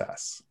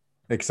success,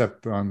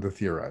 except on the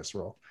theorized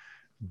roll.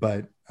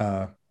 But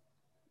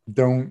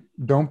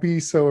don't be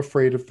so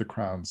afraid of the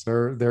crowns.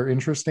 They're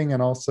interesting,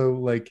 and also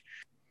like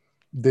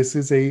this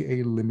is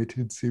a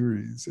limited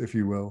series, if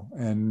you will,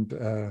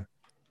 and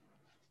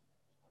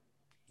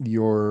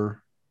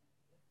your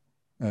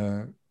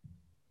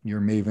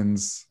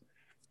Mavens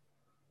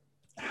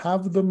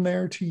have them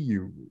there to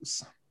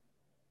use.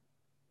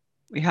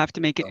 We have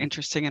to make it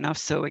interesting enough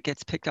so it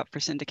gets picked up for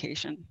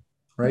syndication.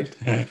 Right?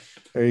 There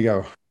you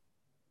go.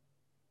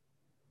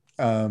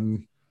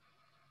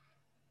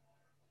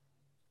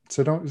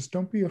 So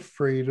don't be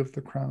afraid of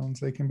the crowns.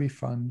 They can be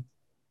fun.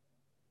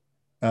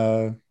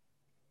 And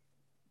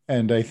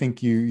I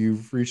think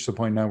you've reached the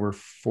point now where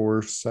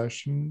 4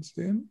 sessions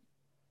in.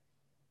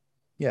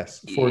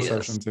 Yes, 4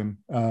 sessions in.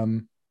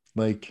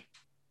 Like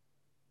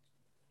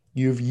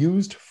you've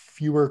used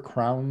fewer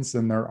crowns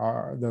than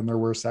there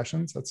were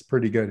sessions. That's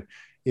pretty good.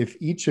 If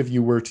each of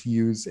you were to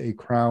use a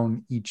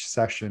crown each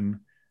session,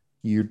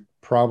 you'd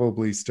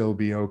probably still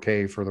be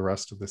okay for the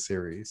rest of the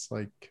series.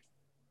 Like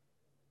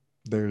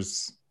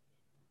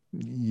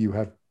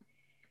you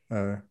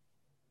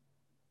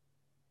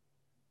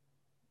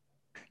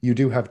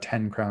do have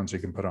 10 crowns you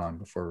can put on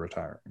before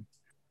retiring.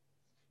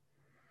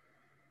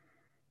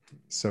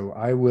 So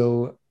I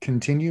will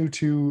continue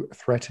to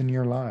threaten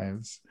your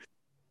lives.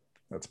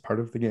 That's part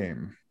of the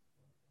game.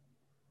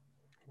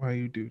 Why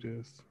you do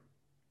this?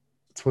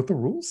 It's what the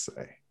rules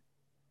say.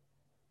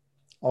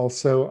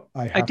 Also,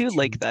 I do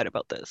like that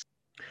about this.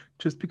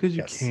 Just because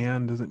you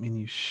can doesn't mean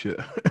you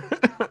should.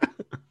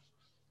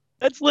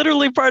 That's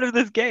literally part of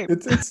this game.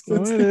 It's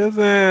no, it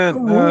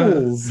isn't.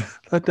 Rules.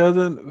 That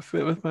doesn't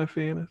fit with my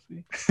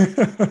fantasy.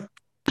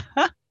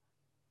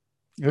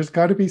 There's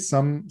got to be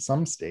some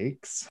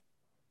stakes.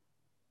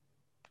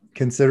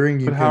 Considering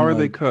you But how are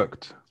they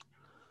cooked?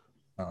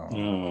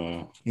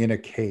 In a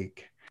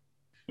cake.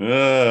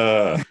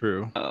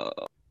 True.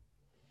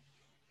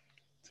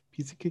 It's a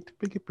piece of cake to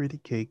make a pretty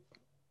cake.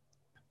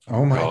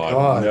 Oh my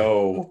God.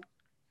 No.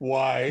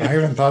 Why? I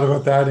haven't thought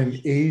about that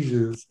in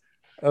ages.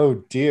 Oh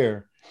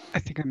dear. I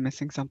think I'm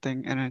missing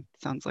something, and it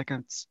sounds like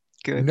it's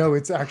good. No,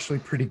 it's actually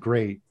pretty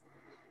great.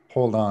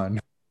 Hold on.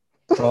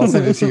 I'll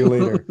send it to you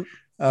later.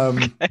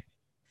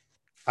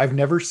 I've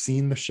never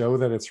seen the show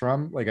that it's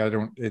from. Like I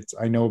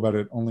know about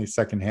it only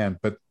secondhand,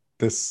 but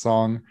this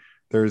song,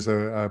 there's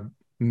a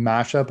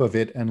mashup of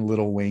it and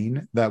Lil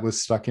Wayne that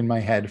was stuck in my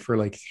head for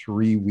like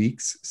 3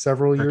 weeks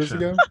several years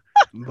ago.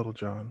 Little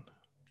John,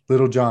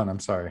 I'm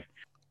sorry.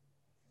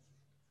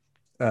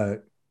 Yeah.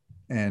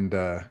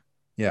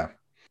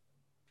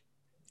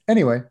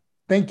 Anyway,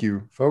 thank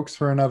you, folks,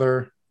 for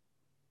another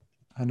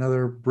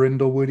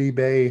Brindlewoody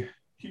Bay.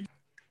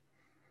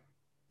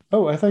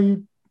 Oh, I thought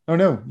you. Oh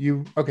no,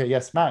 you. Okay,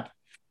 yes, Matt.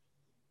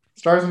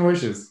 Stars and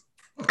wishes.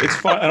 It's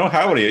fine. I don't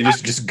have any.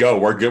 Just go.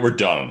 We're good. We're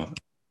done.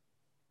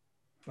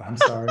 I'm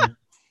sorry.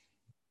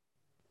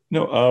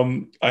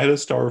 No, I had a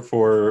star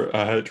for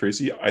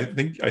Tracy. I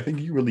think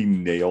you really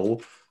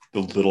nail the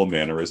little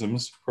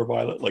mannerisms for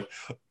Violet. Like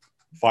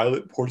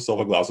Violet poured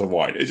herself a glass of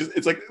wine.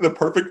 It's like the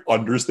perfect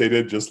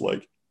understated, just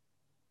like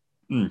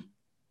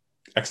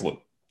excellent.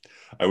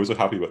 I was so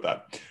happy about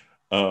that.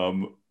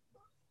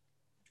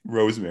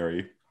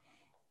 Rosemary.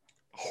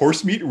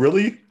 Horse meat,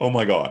 really? Oh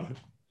my God.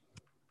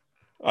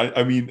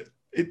 I mean,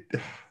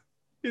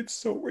 it's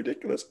so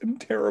ridiculous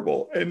and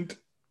terrible and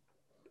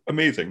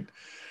amazing.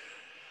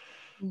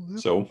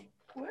 So,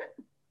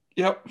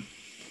 yep.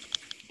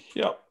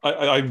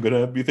 I'm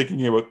gonna be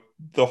thinking about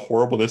the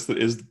horribleness that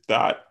is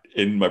that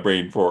in my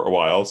brain for a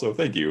while. So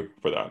thank you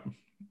for that.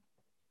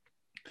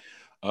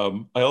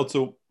 I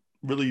also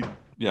really,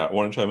 I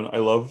want to chime in. I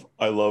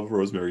love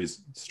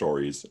Rosemary's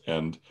stories,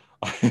 and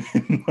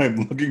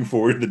I'm looking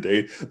forward to the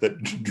day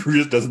that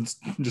Drew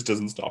just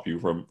doesn't stop you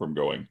from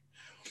going.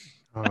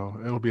 Oh,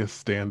 it'll be a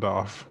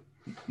standoff.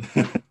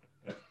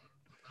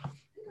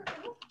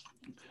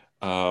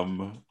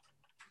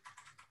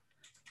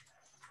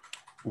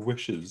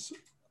 Wishes.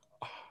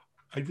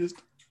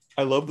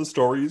 I love the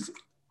stories.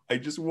 I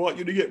just want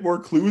you to get more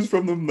clues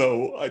from them,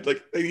 though. I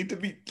need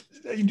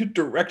to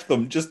direct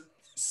them just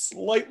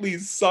slightly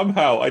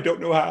somehow. I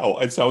don't know how.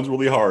 It sounds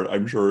really hard.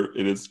 I'm sure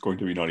it is going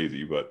to be not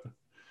easy, but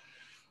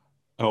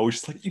I'm always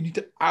just like, you need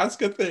to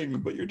ask a thing,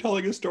 but you're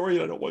telling a story,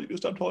 and I don't want you to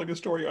stop telling a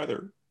story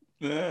either.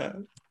 Yeah.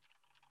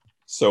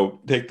 So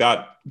take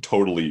that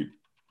totally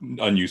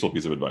unuseful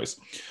piece of advice.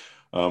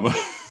 What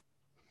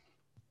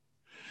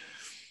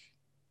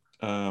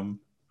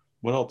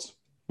else?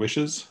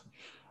 Wishes?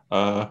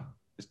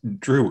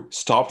 Drew,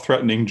 stop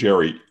threatening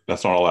Jerry.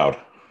 That's not allowed.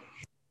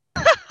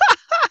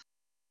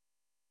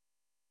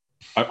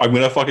 I'm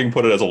gonna fucking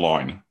put it as a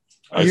line.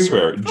 I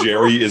swear,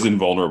 Jerry is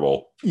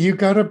invulnerable. You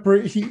gotta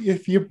bring.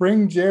 If you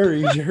bring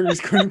Jerry, Jerry's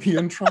going to be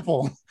in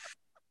trouble.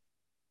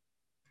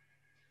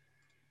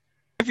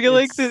 I feel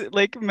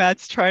like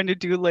Matt's trying to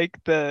do like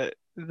the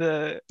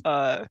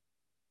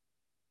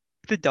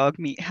dog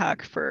meat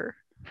hack for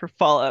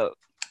Fallout.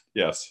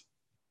 Yes.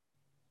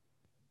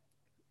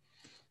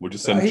 We'll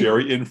just send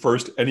Jerry in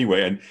first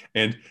anyway,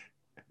 and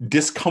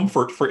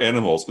discomfort for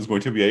animals is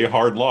going to be a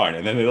hard line,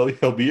 and then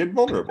he'll be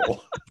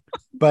invulnerable.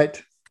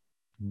 But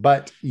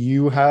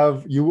you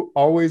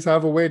always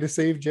have a way to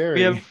save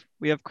Jerry.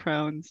 We have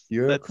crowns.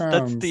 Crowns.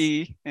 That's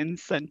the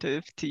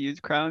incentive to use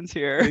crowns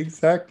here.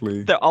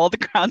 Exactly. All the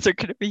crowns are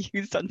going to be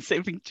used on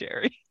saving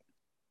Jerry.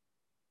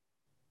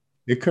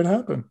 It could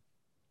happen.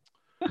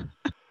 I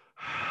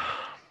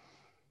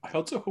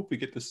also hope we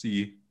get to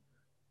see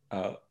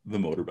the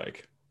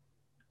motorbike.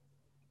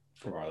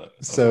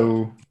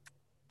 So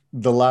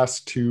the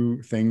last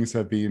two things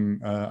have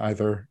been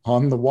either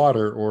on the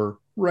water or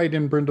right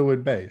in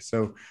Brindlewood Bay.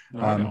 So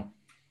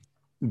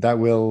that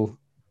will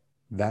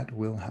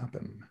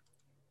happen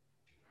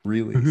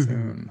really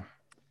soon.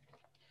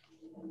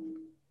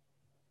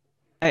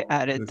 I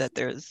added that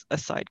there's a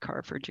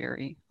sidecar for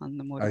Jerry on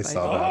the motorbike. I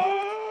saw that.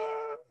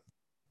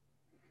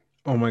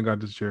 Oh my God,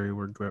 does Jerry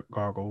wear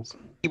goggles?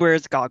 He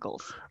wears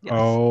goggles. Yes.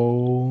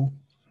 Oh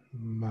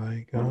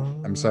my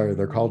God. I'm sorry,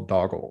 they're called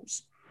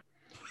doggles.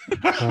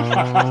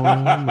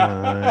 Oh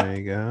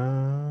my God.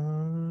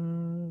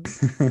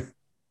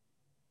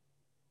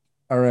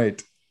 All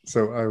right.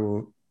 So I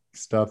will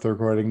stop the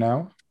recording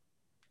now.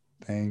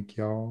 Thank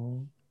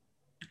y'all.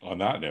 On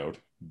that note,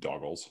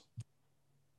 doggles.